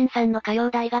大震さんの通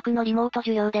う大学のリモート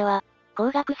授業では、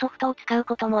高額ソフトを使う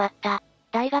こともあった。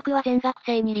大学は全学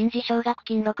生に臨時奨学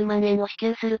金6万円を支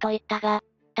給すると言ったが、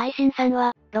大震さん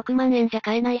は、6万円じゃ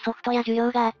買えないソフトや需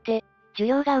要があって、授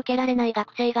業が受けられない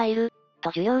学生がいる、と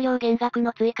授業料減額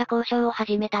の追加交渉を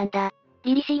始めたんだ。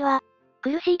凛々しいわ。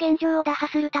苦しい現状を打破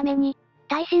するために、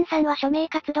大震さんは署名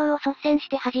活動を率先し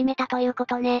て始めたというこ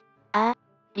とね。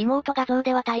リモート画像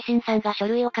では大震さんが書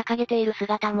類を掲げている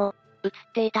姿も、映っ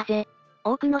ていたぜ。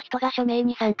多くの人が署名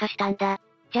に参加したんだ。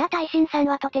じゃあ大震さん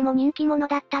はとても人気者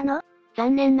だったの？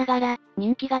残念ながら、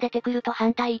人気が出てくると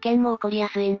反対意見も起こりや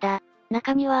すいんだ。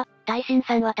中には、大震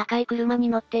さんは高い車に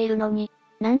乗っているのに、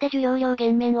なんで授業料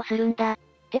減免をするんだ、っ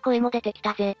て声も出てき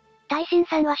たぜ。大震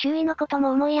さんは周囲のこと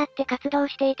も思いやって活動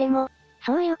していても、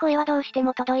そういう声はどうして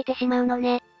も届いてしまうの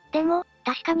ね。でも、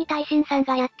確かに大震さん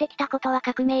がやってきたことは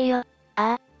革命よ。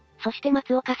そして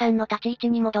松岡さんの立ち位置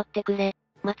に戻ってくれ。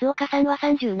松岡さんは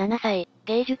37歳、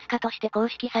芸術家として公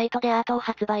式サイトでアートを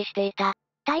発売していた。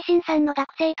大震さんの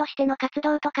学生としての活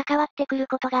動と関わってくる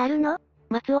ことがあるの？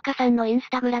松岡さんのインス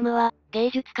タグラムは、芸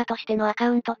術家としてのアカ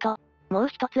ウントと、もう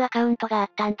一つアカウントがあっ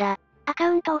たんだ。アカ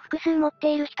ウントを複数持っ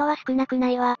ている人は少なくな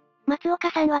いわ。松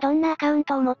岡さんはどんなアカウン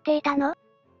トを持っていたの？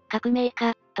革命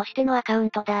家、としてのアカウン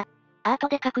トだ。アート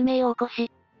で革命を起こ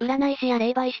し、占い師や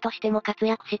霊媒師としても活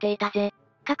躍していたぜ。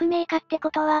革命家って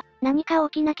ことは、何か大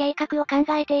きな計画を考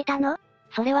えていたの？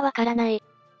それはわからない。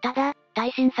ただ、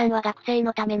大新さんは学生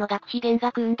のための学費減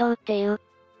額運動っていう、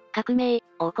革命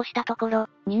を起こしたところ、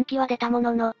人気は出たも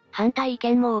のの、反対意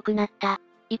見も多くなった。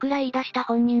いくら言い出した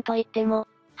本人といっても、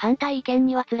反対意見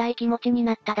には辛い気持ちに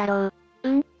なっただろう。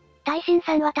大新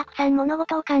さんはたくさん物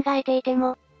事を考えていて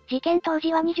も、事件当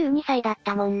時は22歳だっ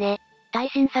たもんね。大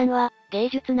新さんは、芸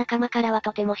術仲間からは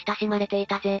とても親しまれてい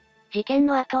たぜ。事件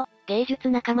の後、芸術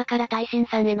仲間から大新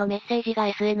さんへのメッセージが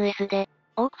SNS で、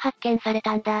多く発見され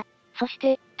たんだ。そし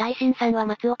て、大新さんは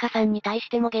松岡さんに対し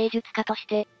ても芸術家とし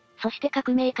て、そして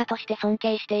革命家として尊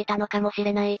敬していたのかもし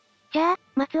れない。じゃあ、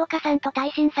松岡さんと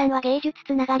大新さんは芸術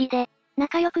つながりで、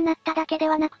仲良くなっただけで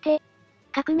はなくて、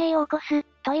革命を起こす、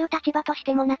という立場とし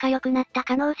ても仲良くなった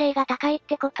可能性が高いっ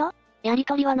てこと？やり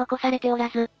とりは残されておら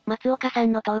ず、松岡さ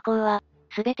んの投稿は、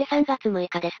すべて3月6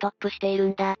日でストップしている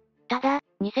んだ。ただ、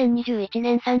2021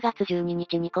年3月12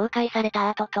日に公開された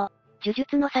アートと、呪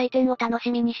術の祭典を楽し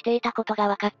みにしていたことが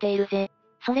わかっているぜ。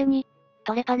それに、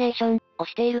トレパネーションを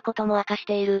していることも明かし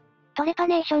ている。トレパ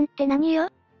ネーションって何よ？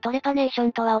トレパネーショ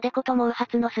ンとはおでこと毛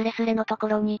髪のスレスレのとこ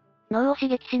ろに、脳を刺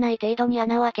激しない程度に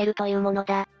穴を開けるというもの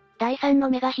だ。第三の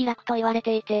目が開くと言われ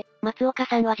ていて、松岡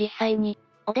さんは実際に、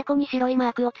おでこに白いマ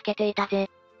ークをつけていたぜ。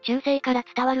中世から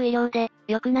伝わる医療で、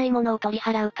良くないものを取り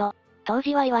払うと、当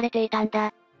時は言われていたん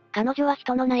だ。彼女は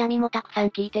人の悩みもたくさん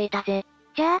聞いていたぜ。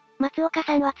じゃあ、松岡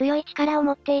さんは強い力を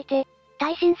持っていて、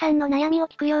大新さんの悩みを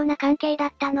聞くような関係だ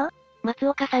ったの？松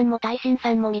岡さんも大新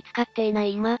さんも見つかっていな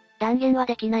い今、断言は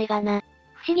できないがな。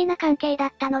不思議な関係だ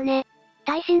ったのね。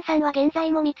大新さんは現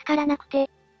在も見つからなくて、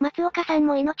松岡さん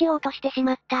も命を落としてし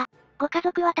まった。ご家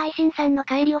族は大新さんの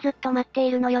帰りをずっと待って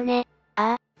いるのよね。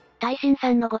ああ。大新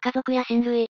さんのご家族や親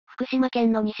類、福島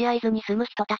県の西会津に住む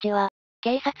人たちは、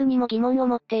警察にも疑問を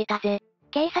持っていたぜ。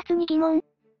警察に疑問？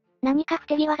何か不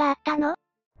手際があったの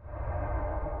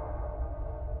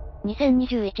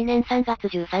？2021年3月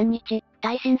13日、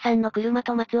大新さんの車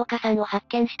と松岡さんを発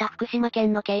見した福島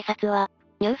県の警察は、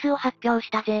ニュースを発表し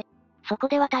たぜ。そこ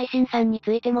では大新さんに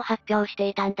ついても発表して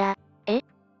いたんだ。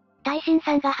大新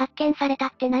さんが発見された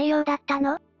って内容だった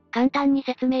の？簡単に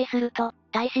説明すると、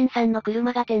大新さんの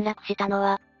車が転落したの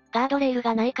は、ガードレール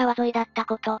がない川沿いだった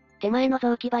こと、手前の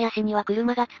雑木林には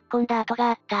車が突っ込んだ跡が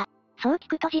あった。そう聞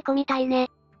くと事故みたいね。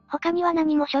他には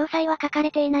何も詳細は書か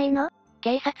れていないの？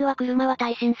警察は車は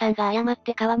大新さんが誤っ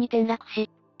て川に転落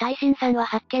し、大新さんは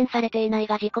発見されていない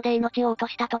が事故で命を落と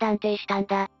したと断定したん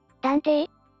だ。断定？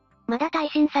まだ大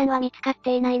新さんは見つかっ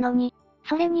ていないのに。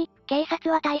それに、警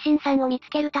察は大新さんを見つ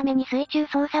けるために水中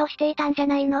捜査をしていたんじゃ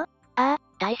ないの？ああ、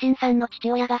大新さんの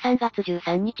父親が3月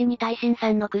13日に大新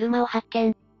さんの車を発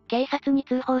見。警察に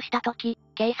通報した時、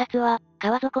警察は、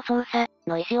川底捜査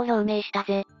の意思を表明した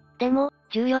ぜ。でも、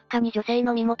14日に女性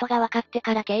の身元が分かって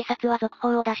から警察は続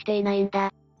報を出していないん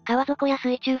だ。川底や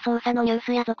水中捜査のニュー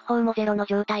スや続報もゼロの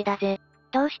状態だぜ。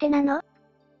どうしてなの？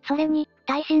それに、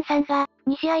大新さんが、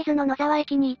西会津の野沢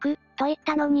駅に行く、と言っ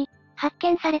たのに、発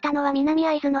見されたのは南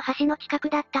会津の橋の近く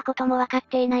だったことも分かっ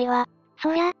ていないわ。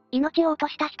そりゃ、命を落と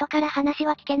した人から話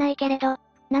は聞けないけれど、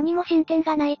何も進展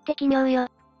がないって奇妙よ。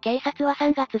警察は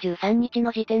3月13日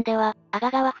の時点では、阿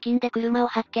賀川付近で車を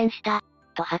発見した、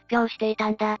と発表していた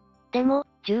んだ。でも、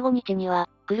15日には、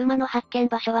車の発見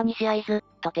場所は西会津、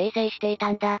と訂正してい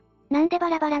たんだ。なんでバ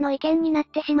ラバラの意見になっ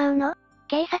てしまうの？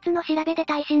警察の調べで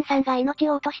大新さんが命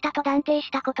を落としたと断定し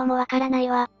たこともわからない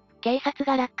わ。警察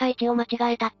が落下位置を間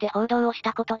違えたって報道をし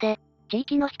たことで、地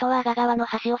域の人は阿賀川の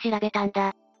橋を調べたん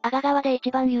だ。阿賀川で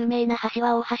一番有名な橋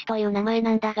は大橋という名前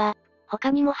なんだが、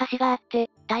他にも橋があって、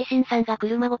大新さんが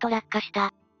車ごと落下し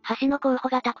た、橋の候補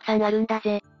がたくさんあるんだ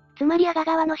ぜ。つまり阿賀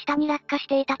川の下に落下し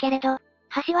ていたけれど、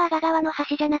橋は阿賀川の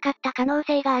橋じゃなかった可能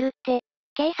性があるって、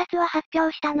警察は発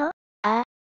表したの？ああ、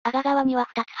阿賀川には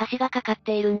2つ橋がかかっ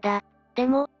ているんだ。で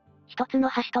も、一つの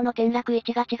橋との転落位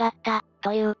置が違った、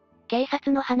という、警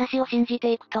察の話を信じ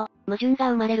ていくと、矛盾が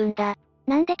生まれるんだ。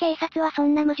なんで警察はそ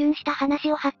んな矛盾した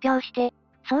話を発表して、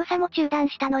捜査も中断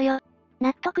したのよ。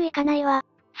納得いかないわ。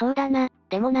そうだな、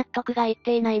でも納得がいっ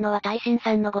ていないのは大新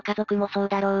さんのご家族もそう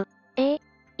だろう。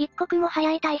一刻も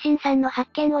早い大新さんの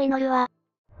発見を祈るわ。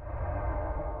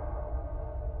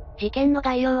事件の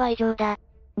概要は以上だ。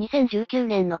2019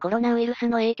年のコロナウイルス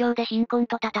の影響で貧困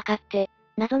と戦って、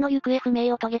謎の行方不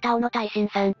明を遂げた小野大新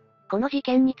さん。この事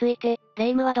件について、霊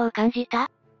夢はどう感じた？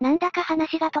なんだか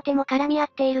話がとても絡み合っ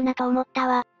ているなと思った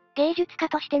わ。芸術家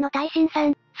としての大新さ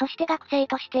ん、そして学生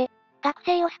として、学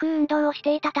生を救う運動をし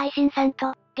ていた大新さん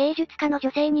と、芸術家の女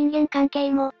性人間関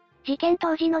係も、事件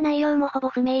当時の内容もほぼ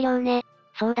不明瞭ね。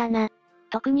そうだな。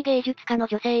特に芸術家の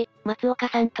女性、松岡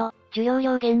さんと、受容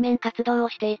料減免活動を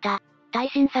していた。大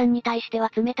臣さんに対して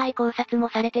は冷たい考察も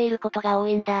されていることが多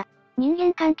いんだ。人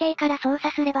間関係から捜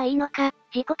査すればいいのか、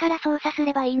事故から捜査す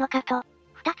ればいいのかと、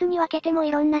二つに分けても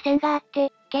いろんな線があっ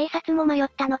て、警察も迷っ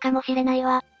たのかもしれない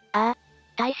わ。ああ。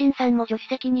大臣さんも助手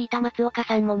席にいた松岡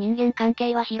さんも人間関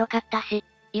係は広かったし、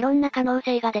いろんな可能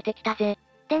性が出てきたぜ。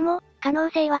でも、可能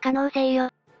性は可能性よ。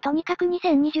とにかく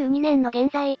2022年の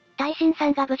現在、大臣さ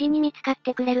んが無事に見つかっ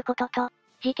てくれることと、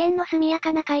事件の速や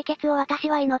かな解決を私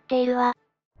は祈っているわ。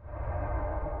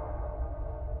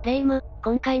レイム、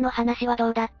今回の話はど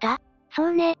うだった？そ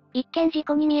うね、一見事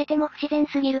故に見えても不自然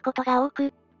すぎることが多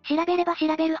く、調べれば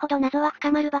調べるほど謎は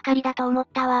深まるばかりだと思っ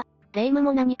たわ。レイム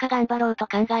も何か頑張ろうと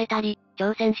考えたり、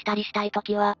挑戦したりしたいと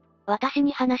きは、私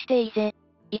に話していいぜ。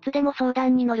いつでも相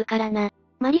談に乗るからな。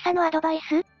マリサのアドバイ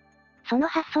ス？その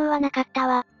発想はなかった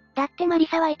わ。だってマリ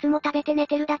サはいつも食べて寝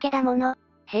てるだけだもの。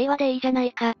平和でいいじゃな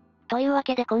いか。というわ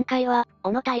けで今回は、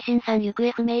小野大臣さん行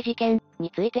方不明事件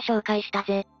について紹介した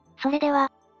ぜ。それで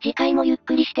は、次回もゆっ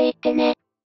くりしていってね。